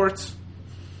Switch ports?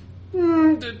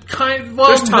 There's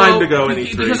time to go in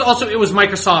E3. Because also it was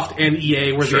Microsoft and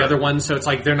EA were Sure. the other ones, so it's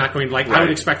like they're not going to, like, Right. I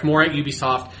would expect more at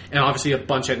Ubisoft and obviously a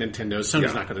bunch at Nintendo.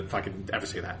 Sony's not going to fucking ever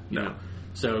say that. You know?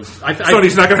 So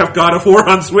Sony's not going to have God of War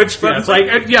on Switch. Yeah, it's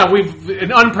like, we've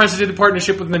an unprecedented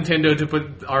partnership with Nintendo to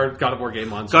put our God of War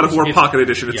game on Switch. God of War Pocket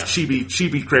Edition. It's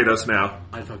chibi Kratos now.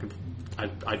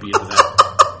 I'd be into that.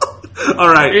 All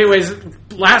right. Anyways,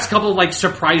 last couple of like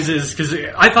surprises, because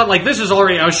I thought like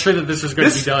I was sure that this was going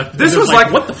to be done. This was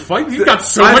like what the fuck? You've got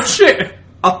so much shit.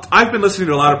 I've been listening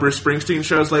to a lot of Bruce Springsteen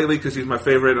shows lately because he's my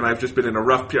favorite, and I've just been in a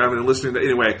rough period. I've been listening to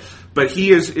anyway. But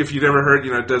he is, if you've ever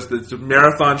heard, does the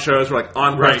marathon shows where like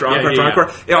encore after encore after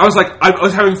encore. Yeah, I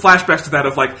was having flashbacks to that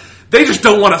of like they just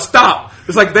don't want to stop.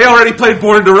 It's like they already played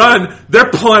Born to Run. They're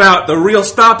pulling out the real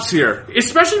stops here.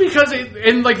 Especially because,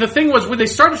 and like the thing was, when they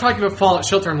started talking about Fallout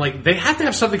Shelter, I'm like, they have to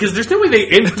have something, because there's no way they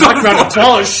end talking about a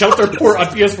Fallout Shelter port on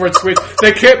PS4 and Switch.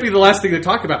 That can't be the last thing they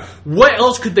talk about. What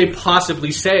else could they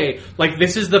possibly say? Like,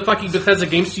 this is the fucking Bethesda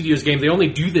Game Studios game. They only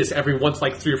do this every once,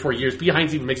 like, 3 or 4 years.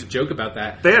 Behind even makes a joke about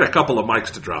that. They had a couple of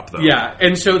mics to drop, though. Yeah,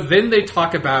 and so then they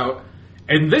talk about...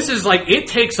 And this is like, it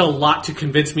takes a lot to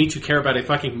convince me to care about a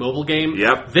fucking mobile game.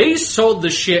 Yep. They sold the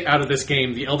shit out of this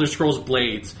game, The Elder Scrolls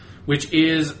Blades, which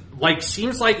is like,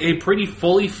 seems like a pretty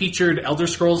fully featured Elder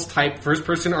Scrolls type first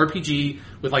person RPG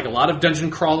with like a lot of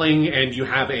dungeon crawling, and you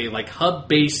have a like hub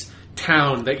base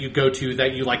town that you go to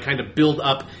that you like kind of build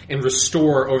up and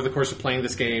restore over the course of playing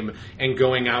this game and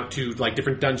going out to like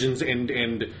different dungeons and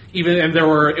there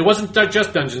were, it wasn't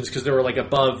just dungeons, because there were like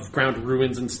above ground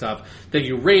ruins and stuff that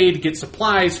you raid, get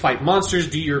supplies, fight monsters,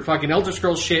 do your fucking Elder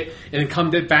Scrolls shit, and then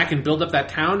come back and build up that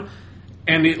town.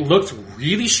 And it looked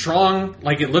really strong.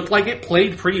 Like, it looked like it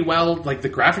played pretty well. Like, the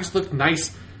graphics looked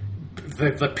nice.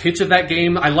 The pitch of that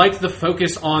game, I liked the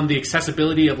focus on the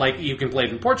accessibility of, like, you can play it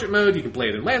in portrait mode, you can play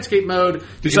it in landscape mode.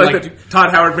 Did you like that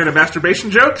Todd Howard made a masturbation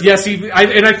joke? Yes,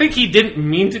 I think he didn't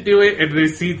mean to do it, and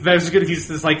that's good. He's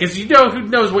just like, because who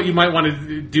knows what you might want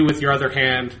to do with your other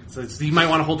hand. So you might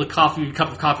want to hold a cup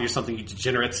of coffee or something, you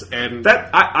degenerates. And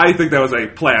that I think that was a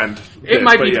planned bit, it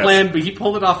might be planned, but he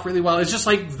pulled it off really well. It's just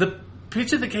like the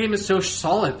pitch of the game is so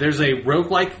solid. There's a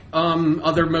roguelike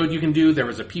other mode you can do. There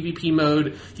was a PvP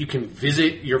mode. You can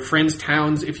visit your friends'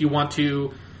 towns if you want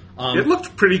to. It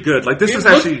looked pretty good. Like, this is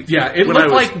actually... Yeah, it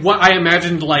looked like what I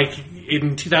imagined, like,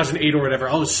 in 2008 or whatever.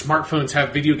 Oh, smartphones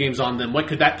have video games on them. What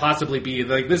could that possibly be?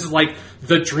 Like, this is like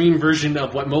the dream version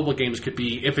of what mobile games could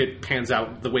be if it pans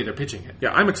out the way they're pitching it. Yeah,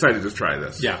 I'm excited to try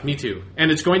this. Yeah, me too.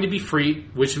 And it's going to be free,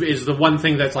 which is the one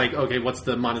thing that's like, okay, what's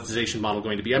the monetization model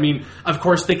going to be? I mean, of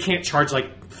course, they can't charge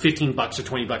like $15 or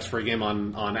 $20 for a game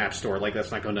on App Store. Like,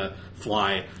 that's not going to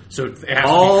fly. So it has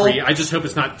to be free. I just hope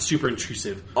it's not super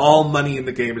intrusive. All money in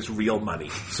the game is real money.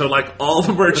 So, like, all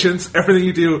the merchants, everything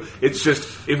you do, it's just,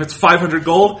 if it's 500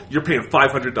 gold, you're paying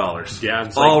 $500. Yeah.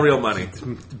 It's all like, real money.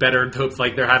 Better to hope,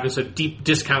 like, they're having some deep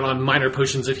discount on minor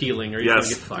potions of healing, or you're going to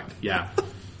get fucked. Yeah.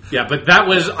 Yeah, but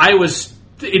I was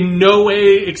in no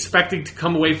way expecting to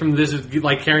come away from this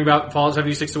like caring about Fallout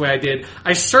 76 the way I did.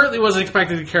 I certainly wasn't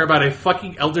expecting to care about a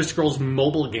fucking Elder Scrolls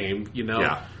mobile game,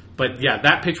 Yeah. But yeah,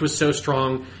 that pitch was so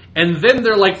strong. And then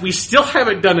they're like, we still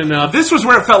haven't done enough. This was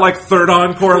where it felt like third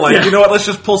encore. Like, you know what, let's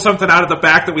just pull something out of the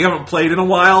back that we haven't played in a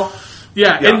while.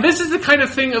 Yeah, and this is the kind of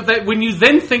thing of that when you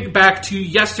then think back to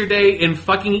yesterday in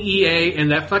fucking EA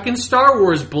and that fucking Star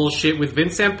Wars bullshit with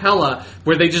Vince Zampella,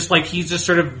 where they just like, he's just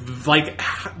sort of like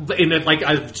in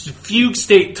a fugue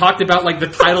state talked about like the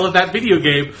title of that video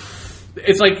game.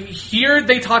 It's like, here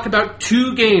they talk about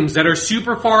 2 games that are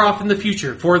super far off in the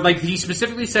future. For, like, he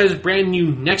specifically says brand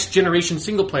new next generation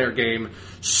single player game,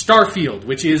 Starfield,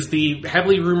 which is the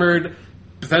heavily rumored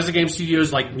Bethesda Game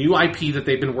Studios, like, new IP that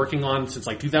they've been working on since,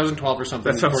 like, 2012 or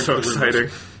something. That sounds so exciting.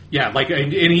 Yeah, like,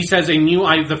 and he says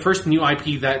the first new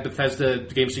IP that Bethesda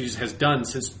Game Studios has done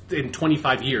since in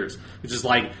 25 years, which is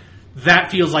like,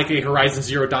 that feels like a Horizon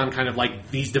Zero Dawn kind of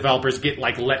like these developers get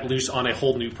like let loose on a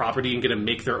whole new property and get to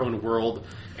make their own world.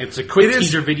 And it's a quick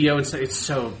teaser video, and it's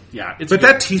so It's but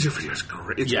that teaser video is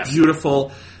great. It's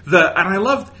beautiful. And I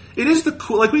love it is the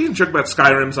cool. Like we can joke about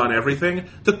Skyrim's on everything.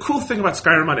 The cool thing about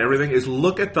Skyrim on everything is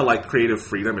look at the like creative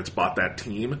freedom it's bought that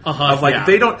team of like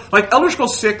they don't like Elder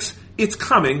Scrolls 6. It's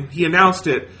coming. He announced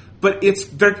it. But it's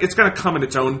going to come in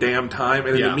its own damn time,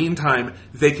 and in the meantime,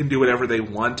 they can do whatever they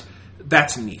want.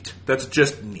 That's neat. That's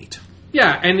just neat.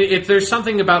 Yeah, and if there's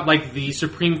something about like the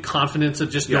supreme confidence of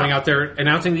just going out there,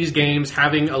 announcing these games,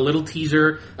 having a little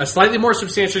teaser, a slightly more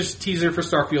substantial teaser for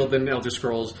Starfield than Elder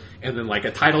Scrolls, and then like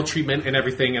a title treatment and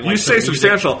everything. And like, you say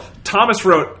substantial. Thomas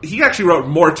he actually wrote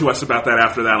more to us about that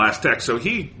after that last text. So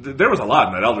there was a lot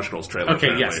in that Elder Scrolls trailer. Okay,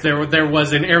 apparently. Yes, there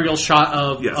was an aerial shot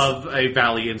of a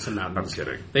valley and some mountains. I'm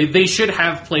kidding. They should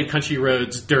have played Country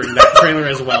Roads during that trailer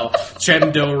as well.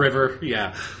 Shenandoah River,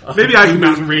 Maybe I can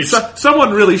Mountain Range.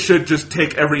 Someone really should just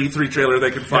take every E3 trailer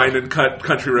they can find and cut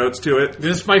Country Roads to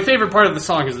it. My favorite part of the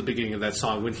song is the beginning of that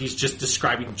song when he's just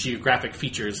describing geographic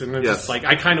features, and it's just like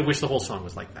I kind of wish the whole song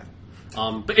was like that.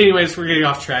 But anyways, we're getting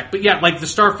off track. But yeah, like the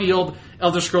Starfield,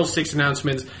 Elder Scrolls 6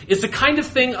 announcements, it's the kind of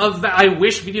thing of that I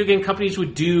wish video game companies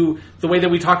would do the way that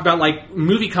we talk about like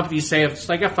movie companies say, it's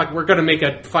like, fuck, we're going to make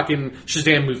a fucking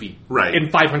Shazam movie in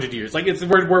 500 years. Like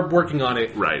we're working on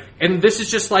it. Right. And this is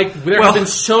just like, there have been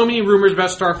so many rumors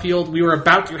about Starfield. We were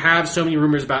about to have so many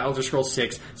rumors about Elder Scrolls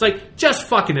 6. It's like, just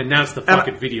fucking announce the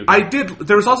fucking video game.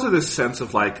 There was also this sense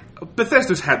of like,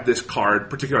 Bethesda's had this card,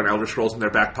 particularly on Elder Scrolls, in their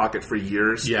back pocket for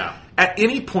years. Yeah. At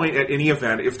any point, at any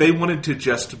event, if they wanted to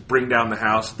just bring down the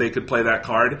house, they could play that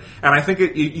card. And I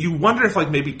think you wonder if,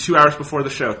 like, maybe 2 hours before the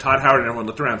show, Todd Howard and everyone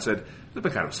looked around and said, it's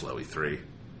been kind of slow, E3.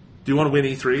 Do you want to win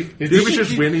E3? Do you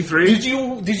just win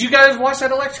E3? Did you guys watch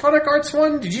that Electronic Arts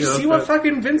one? Did you see what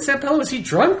fucking Vince Zampella was? He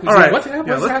drunk? All right. What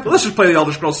happened? Let's just play the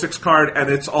Elder Scrolls 6 card,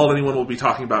 and it's all anyone will be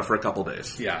talking about for a couple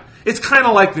days. Yeah. It's kind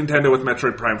of like Nintendo with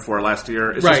Metroid Prime 4 last year.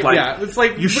 It's right, just like, yeah. It's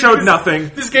like you showed nothing.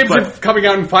 This game's been coming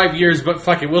out in 5 years, but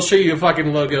fuck it. We'll show you a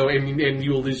fucking logo, and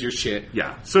you will lose your shit.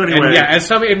 Yeah. So anyway.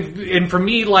 And for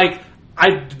me, like,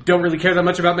 I don't really care that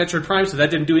much about Metroid Prime, so that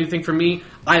didn't do anything for me.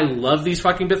 I love these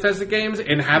fucking Bethesda games,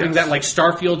 and having that, like,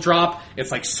 Starfield drop,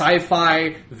 it's like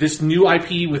sci-fi, this new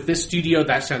IP with this studio,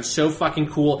 that sounds so fucking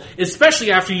cool,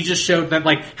 especially after you just showed that,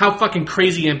 like, how fucking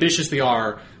crazy ambitious they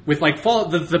are with, like,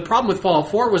 the problem with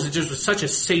Fallout 4 was it just was such a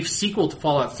safe sequel to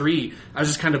Fallout 3. I was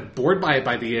just kind of bored by it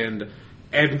by the end.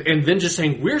 And then just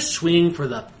saying, we're swinging for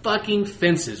the fucking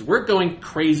fences. We're going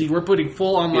crazy. We're putting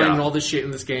full online and all this shit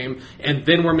in this game. And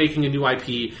then we're making a new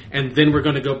IP. And then we're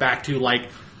going to go back to, like,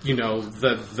 you know,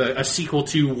 a sequel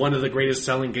to one of the greatest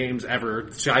selling games ever,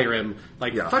 Skyrim.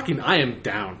 Like, fucking, I am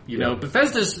down. You know,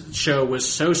 Bethesda's show was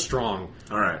so strong.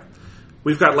 All right.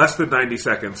 We've got less than 90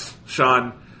 seconds.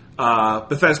 Sean,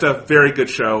 Bethesda, very good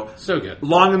show. So good.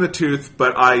 Long in the tooth,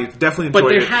 but I definitely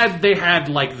enjoyed it. But they had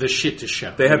like the shit to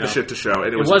show. They had the shit to show.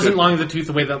 And it wasn't long in the tooth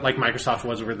the way that like Microsoft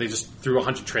was, where they just threw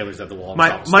 100 trailers at the wall.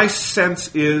 My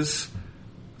sense is,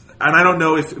 and I don't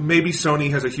know if maybe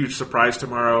Sony has a huge surprise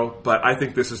tomorrow, but I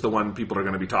think this is the one people are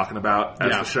going to be talking about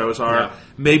as the shows are. Yeah.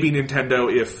 Maybe Nintendo,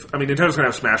 Nintendo's going to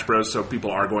have Smash Bros, so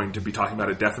people are going to be talking about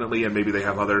it definitely, and maybe they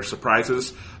have other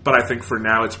surprises. But I think for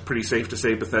now it's pretty safe to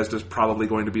say Bethesda's probably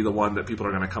going to be the one that people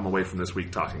are going to come away from this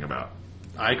week talking about.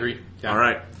 I agree. Yeah. All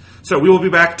right. So we will be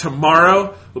back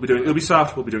tomorrow. We'll be doing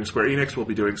Ubisoft. We'll be doing Square Enix. We'll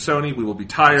be doing Sony. We will be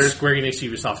tired. Square Enix,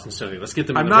 Ubisoft, and Sony. Let's get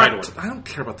them in the right order. I don't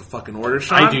care about the fucking order,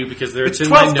 Sean. I do, because it's in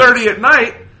 12:30 at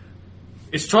night.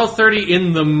 It's 12:30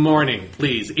 in the morning,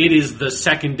 please. It is the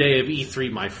second day of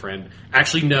E3, my friend.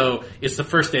 Actually, no, it's the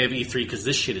first day of E3, because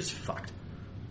this shit is fucked.